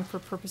fundraising for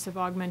purpose of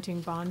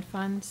augmenting bond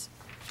funds.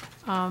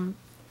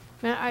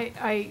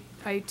 I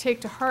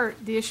take to heart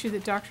the issue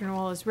that Dr.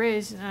 Noel has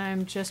raised, and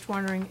I'm just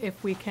wondering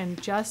if we can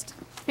just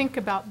think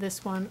about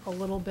this one a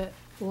little bit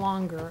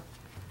longer,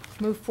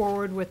 move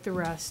forward with the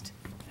rest,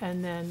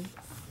 and then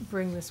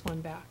bring this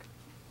one back.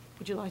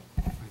 Would you like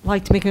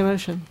to make a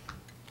motion?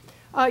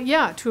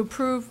 Yeah, to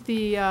approve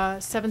the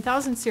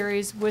 7,000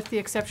 series with the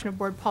exception of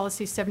Board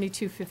Policy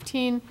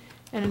 7215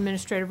 and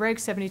Administrative Reg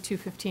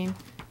 7215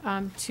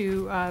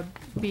 to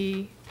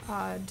be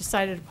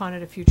decided upon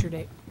at a future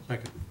date.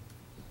 Second.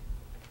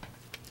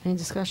 Any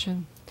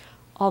discussion?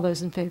 All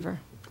those in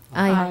favor?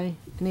 Aye.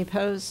 Any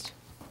opposed?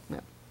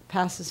 No.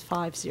 Passes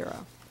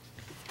 5-0.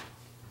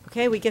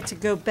 Okay, we get to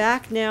go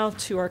back now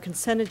to our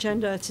consent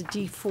agenda to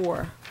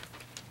D4.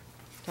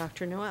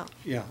 Dr. Noel.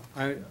 Yeah,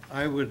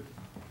 I would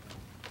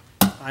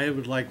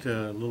like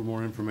a little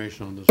more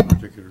information on this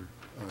particular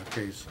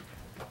case.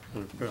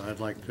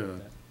 I'd like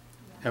to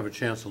have a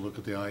chance to look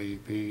at the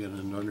IEP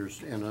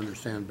and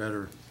understand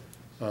better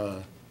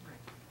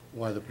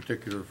why the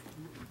particular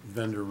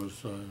vendor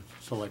was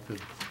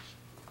selected,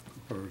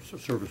 or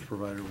service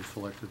provider was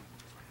selected.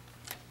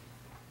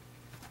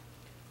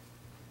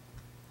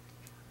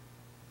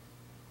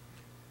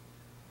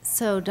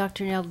 So,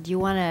 Dr. Neal, do you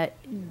want us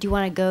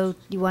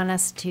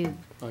to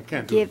I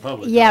can't do it in give?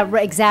 public. Yeah,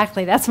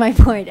 exactly. That's my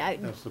point.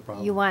 That's the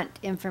problem. You want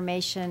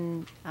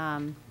information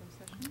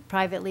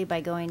privately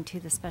by going to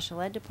the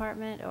special ed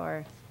department,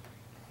 or?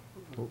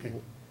 Okay.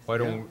 Why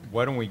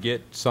don't we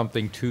get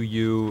something to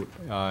you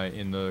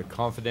in the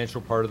confidential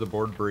part of the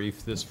board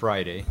brief this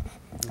Friday?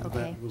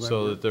 Okay.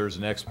 So that there's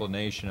an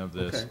explanation of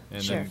this, Okay.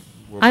 and Sure. then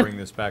we'll bring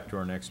this back to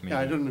our next meeting.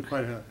 Yeah, I didn't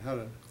quite know how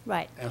to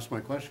Right. ask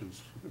my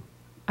questions.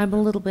 I'm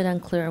a little bit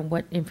unclear on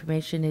what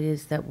information it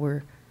is that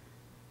we're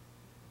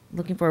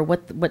looking for,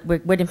 what we're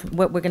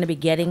going to be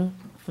getting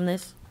from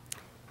this.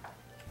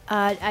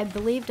 I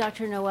believe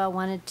Dr. Noel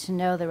wanted to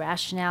know the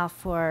rationale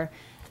for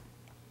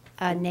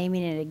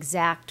naming an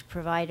exact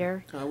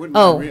provider I wouldn't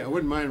Oh. mind I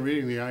wouldn't mind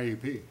reading the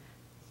IEP.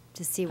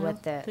 to see I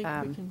what don't the,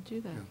 think we can do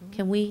that.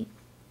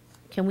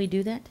 Can we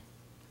do that?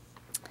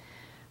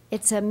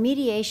 it's a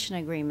mediation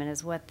agreement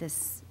is what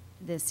this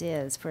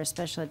is for a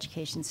special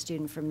education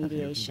student for You can do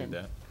mediation.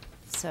 that.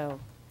 So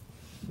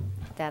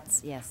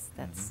that's, yes,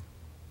 that's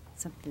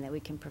something that we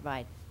can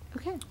provide.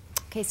 Okay.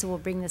 Okay, so we'll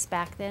bring this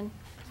back then?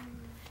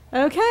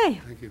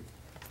 Okay. Thank you.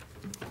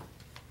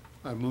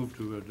 I move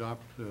to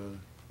adopt,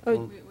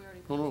 Oh.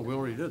 no, we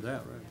already did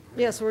that, right?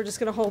 Yeah, so we're just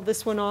going to hold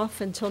this one off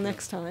until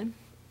next time.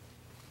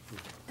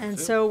 And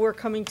That's it. so we're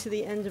coming to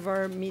the end of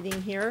our meeting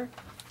here.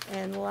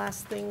 And the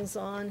last things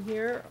on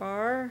here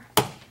are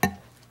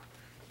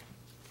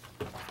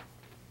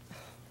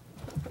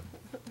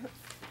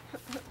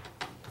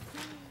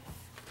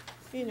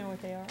you know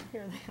what they are.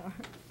 Here they are.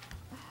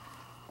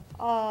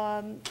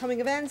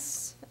 Coming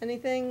events,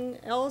 anything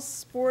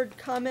else? Board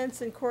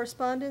comments and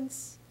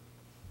correspondence?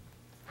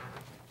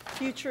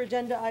 Future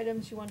agenda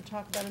items you want to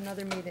talk about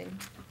another meeting?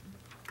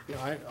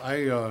 Yeah,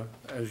 I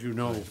as you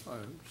know,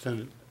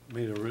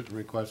 made a written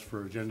request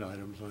for agenda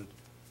items.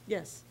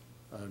 Yes.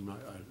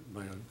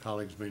 My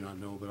colleagues may not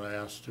know, but I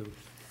asked to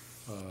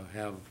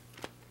have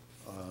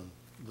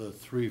the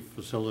three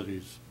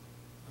facilities,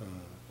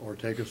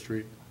 Ortega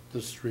Street,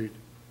 this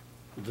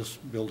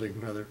building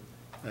rather,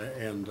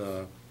 and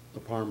the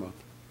Parma,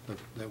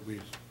 that we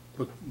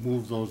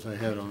move those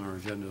ahead on our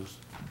agendas.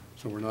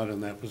 So we're not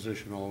in that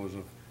position always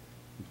of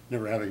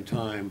never having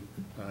time,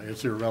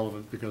 it's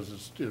irrelevant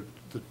because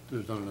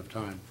there's not enough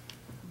time.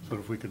 So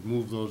if we could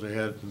move those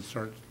ahead and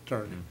start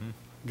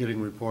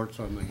getting reports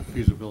on the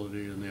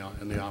feasibility and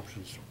the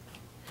options.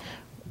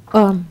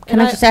 Can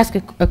I just ask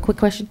a quick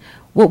question?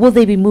 What will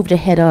they be moved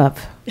ahead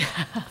of?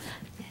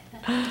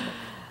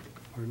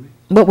 Pardon me?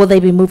 What will they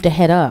be moved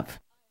ahead of?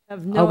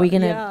 Are we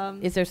gonna? Yeah,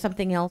 is there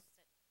something else?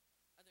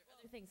 Are there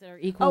other things that are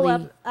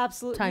equally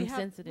absolutely. time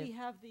sensitive? We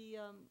have the,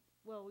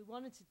 well, we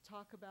wanted to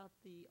talk about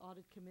the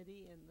audit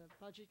committee and the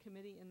budget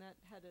committee, and that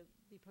had to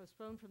be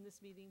postponed from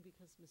this meeting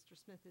because Mr.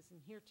 Smith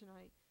isn't here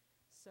tonight.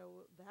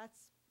 So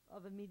that's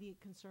of immediate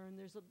concern.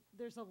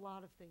 There's a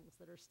lot of things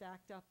that are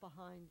stacked up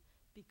behind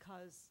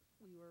because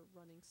we were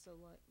running so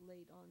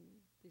late on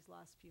these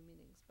last few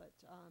meetings. But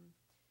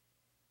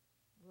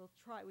we'll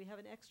try. We have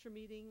an extra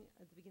meeting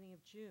at the beginning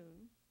of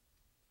June,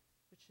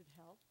 which should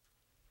help.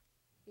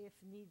 If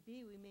need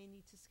be, we may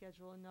need to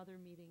schedule another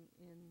meeting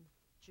in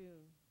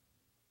June.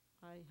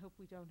 I hope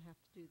we don't have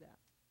to do that.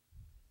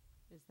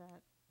 Is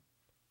that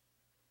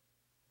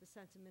the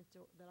sentiment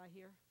that I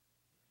hear?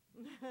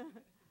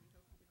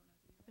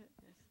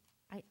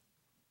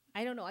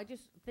 I don't know. I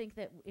just think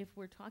that if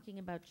we're talking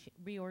about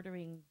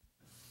reordering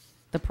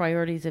the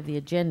priorities of the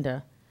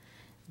agenda,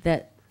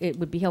 that it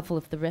would be helpful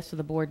if the rest of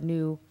the board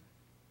knew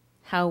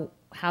how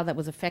that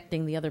was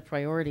affecting the other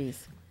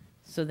priorities,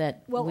 so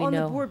that Well, we on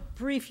know. the board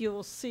brief, you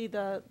will see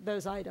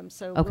those items.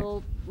 So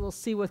Okay. we'll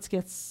see what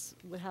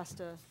has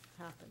to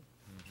happen.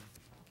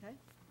 Okay.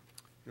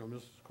 You know,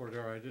 Mrs.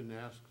 Cordero, I didn't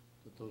ask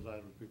that those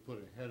items be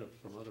put ahead of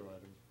some other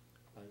items.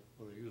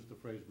 When I use the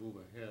phrase move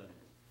ahead,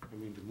 I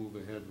mean to move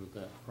ahead with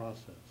that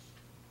process.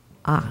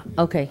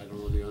 Okay. I don't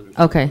know whether you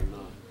understand Okay. or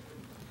not.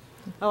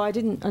 Oh, I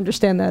didn't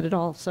understand that at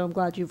all, so I'm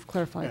glad you've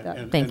clarified that.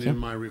 And in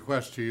my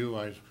request to you,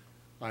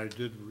 I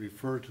did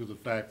refer to the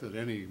fact that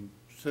any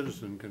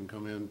citizen can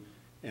come in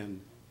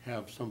and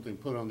have something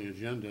put on the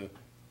agenda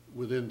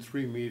within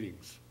 3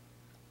 meetings.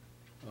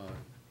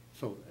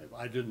 So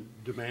I didn't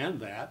demand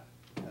that,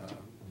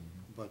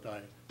 but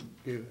I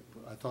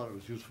thought it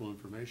was useful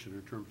information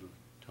in terms of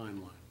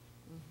timeline.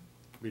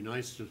 It'd be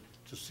nice to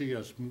see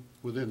us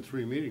within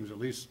 3 meetings, at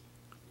least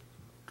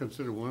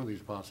consider one of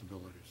these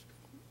possibilities.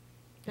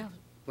 Yeah.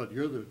 But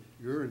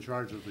you're in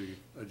charge of the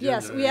agenda.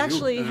 Yes, we and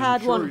actually and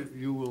had I'm sure one.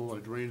 you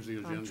will arrange the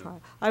agenda.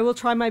 I will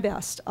try my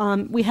best.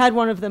 We had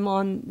one of them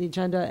on the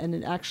agenda, and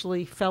it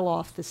actually fell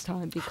off this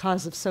time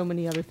because of so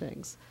many other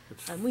things.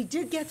 And we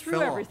did get through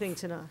fell off. everything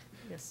tonight.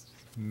 Yes.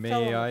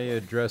 May I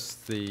address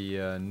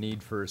the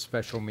need for a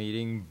special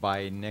meeting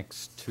by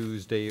next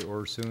Tuesday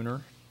or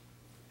sooner?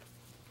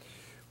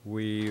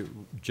 We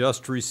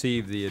just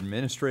received the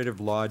administrative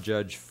law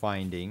judge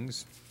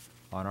findings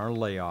on our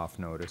layoff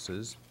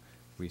notices.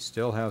 We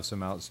still have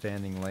some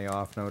outstanding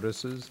layoff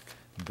notices.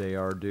 They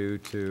are due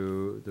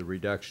to the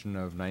reduction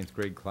of 9th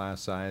grade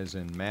class size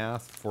in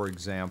math, for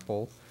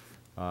example,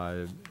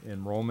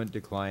 enrollment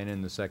decline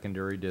in the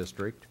secondary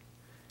district,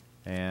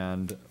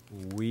 and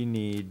we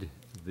need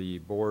the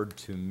board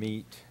to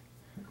meet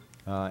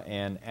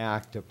and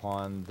act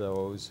upon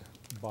those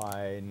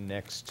by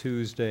next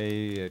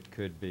Tuesday. It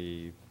could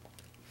be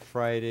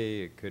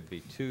Friday, it could be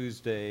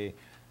Tuesday.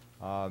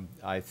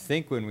 I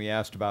think when we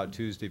asked about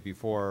Tuesday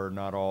before,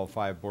 not all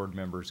 5 board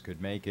members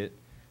could make it.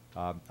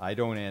 I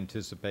don't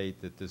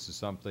anticipate that this is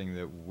something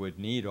that would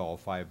need all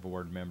 5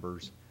 board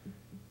members,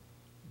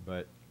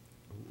 but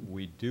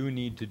we do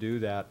need to do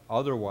that.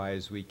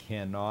 Otherwise, we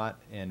cannot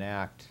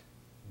enact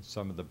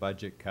some of the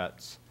budget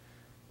cuts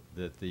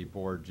that the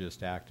board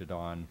just acted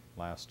on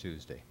last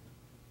Tuesday.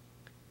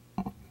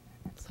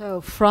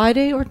 So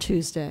Friday or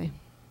Tuesday?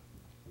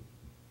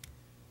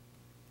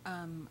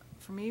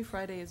 For me,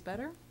 Friday is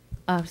better.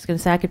 I was going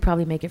to say I could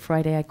probably make it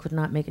Friday. I could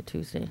not make it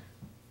Tuesday.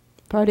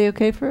 Friday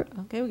okay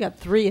okay, we got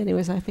 3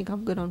 anyways. I think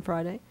I'm good on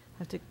Friday.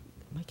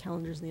 My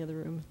calendar's in the other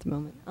room at the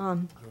moment. I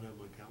don't have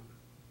my calendar.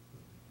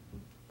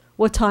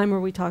 What time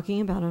are we talking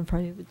about on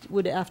Friday?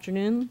 Would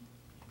afternoon?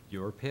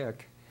 Your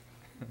pick.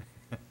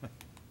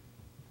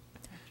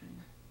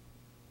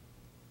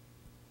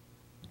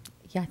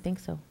 Yeah, I think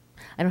so.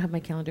 I don't have my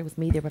calendar with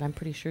me there, but I'm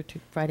pretty sure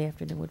Friday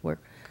afternoon would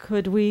work.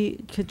 Could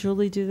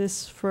Julie do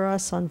this for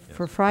us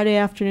for Friday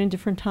afternoon,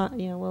 different time?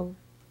 You know, we'll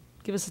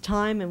give us a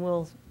time and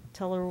we'll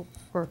tell her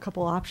or a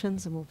couple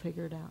options and we'll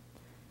figure it out.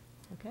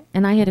 Okay.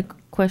 And I had a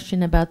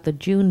question about the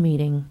June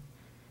meeting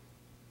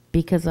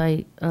because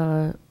I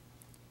I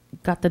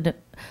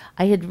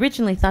had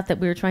originally thought that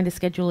we were trying to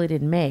schedule it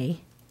in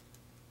May.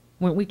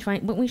 Weren't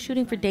we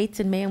shooting for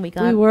dates in May and we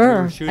got We were.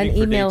 We were shooting an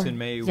for email? dates in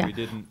May. Yeah. We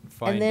didn't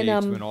find then,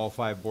 dates when all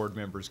 5 board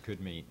members could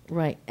meet.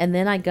 Right. And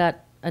then I got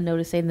a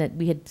notice saying that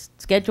we had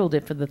scheduled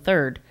it for the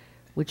 3rd,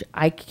 which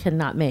I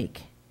cannot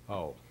make.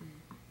 Oh,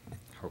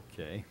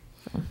 okay.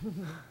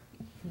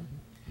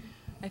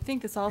 I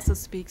think this also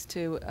speaks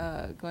to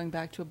going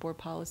back to a board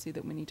policy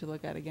that we need to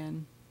look at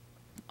again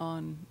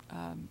on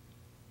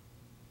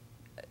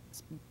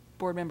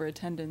board member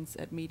attendance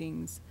at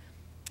meetings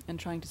and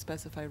trying to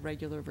specify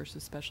regular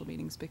versus special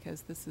meetings,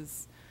 because this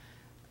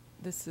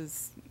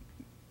is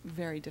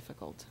very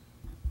difficult.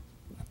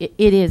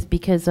 It is,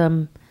 because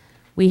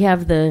we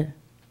have the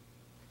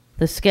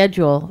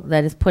schedule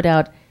that is put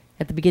out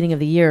at the beginning of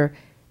the year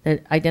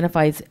that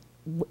identifies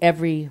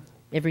every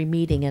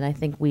meeting, and I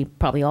think we,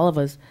 probably all of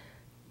us,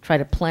 try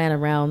to plan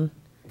around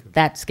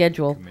that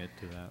schedule. Commit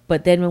to that.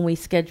 But then when we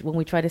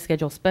try to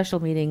schedule special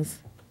meetings,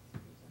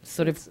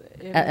 sort of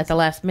at the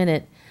last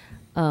minute,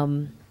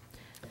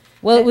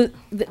 well, it was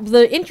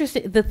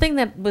the thing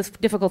that was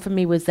difficult for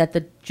me was that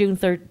the June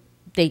 3rd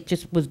date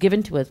just was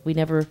given to us.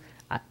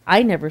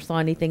 I never saw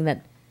anything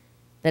that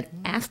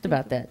asked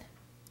about that.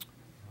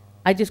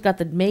 I just got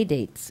the May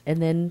dates,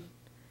 and then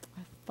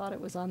I thought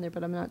it was on there,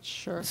 but I'm not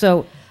sure.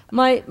 So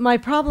my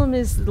problem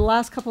is the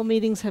last couple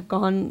meetings have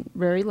gone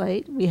very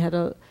late.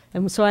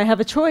 And so I have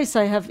a choice.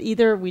 I have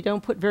either we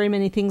don't put very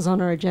many things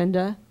on our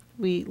agenda,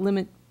 we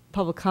limit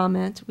public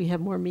comment, we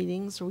have more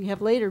meetings, or we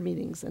have later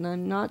meetings, and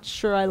I'm not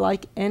sure I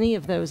like any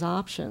of those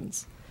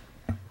options.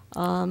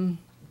 Well,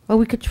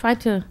 we could try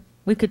to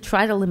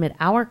limit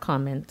our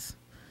comments,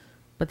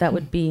 but that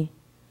would be.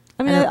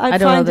 I mean, I I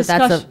don't know find that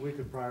that's We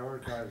could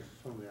prioritize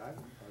some of the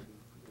items.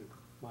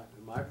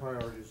 My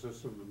priority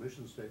system, the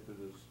mission statement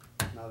is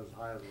not as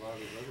high as a lot of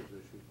those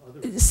other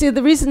issues. See,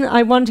 the reason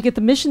I wanted to get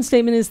the mission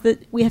statement is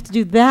that we have to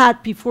do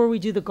that before we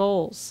do the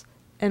goals.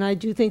 And I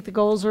do think the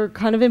goals are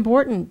kind of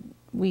important.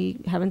 We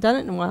haven't done it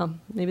in a while.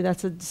 Maybe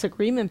that's a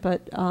disagreement,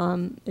 but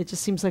it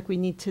just seems like we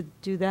need to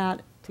do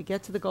that to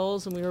get to the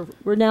goals, and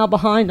we're now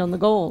behind on the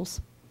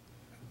goals.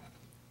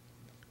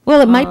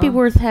 Well, it might be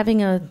worth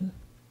having a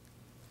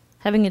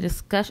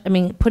discussion. I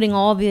mean, putting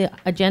all the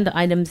agenda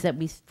items that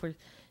we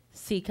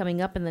see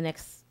coming up in the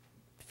next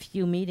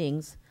few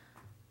meetings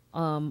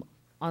on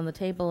the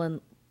table,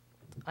 and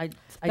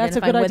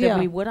identify good whether idea.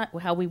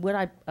 how we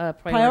would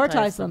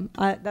Prioritize them.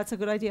 That's a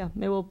good idea.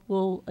 Maybe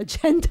we'll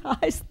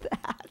agendize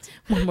that.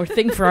 One more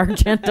thing for our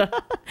agenda.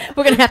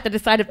 We're going to have to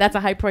decide if that's a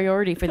high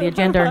priority for the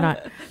agenda or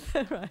not.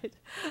 Right.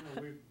 I've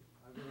been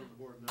on the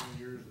board 9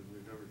 years, and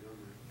we've never done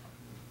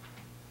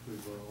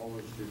that. We've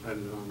always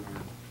depended on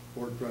our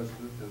board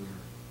president and our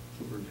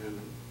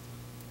superintendent.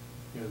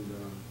 And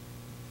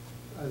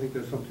I think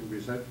there's something to be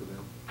said for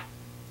them.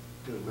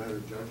 There's a matter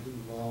of judgment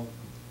involved.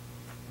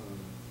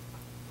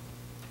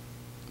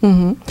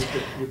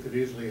 You could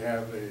easily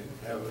have it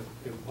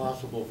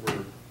impossible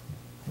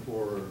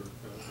for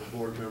a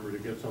board member to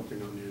get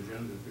something on the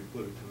agenda if you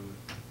put it to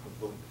a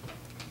vote.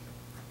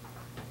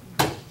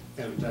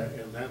 And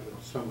that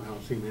would somehow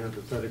seem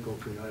antithetical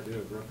to the idea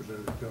of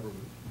representative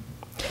government.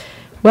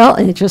 Well,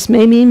 it just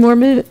may mean more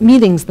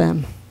meetings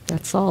then.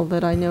 That's all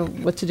that I know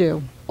what to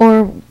do.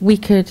 Or we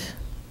could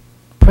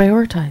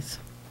prioritize.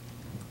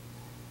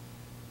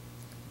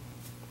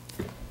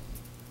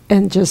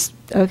 And just,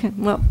 okay,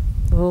 well,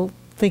 we'll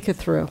think it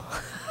through.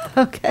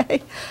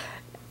 Okay.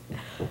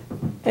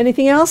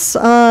 Anything else?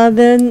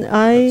 Then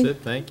That's it.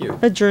 Thank you.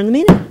 adjourn the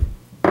meeting.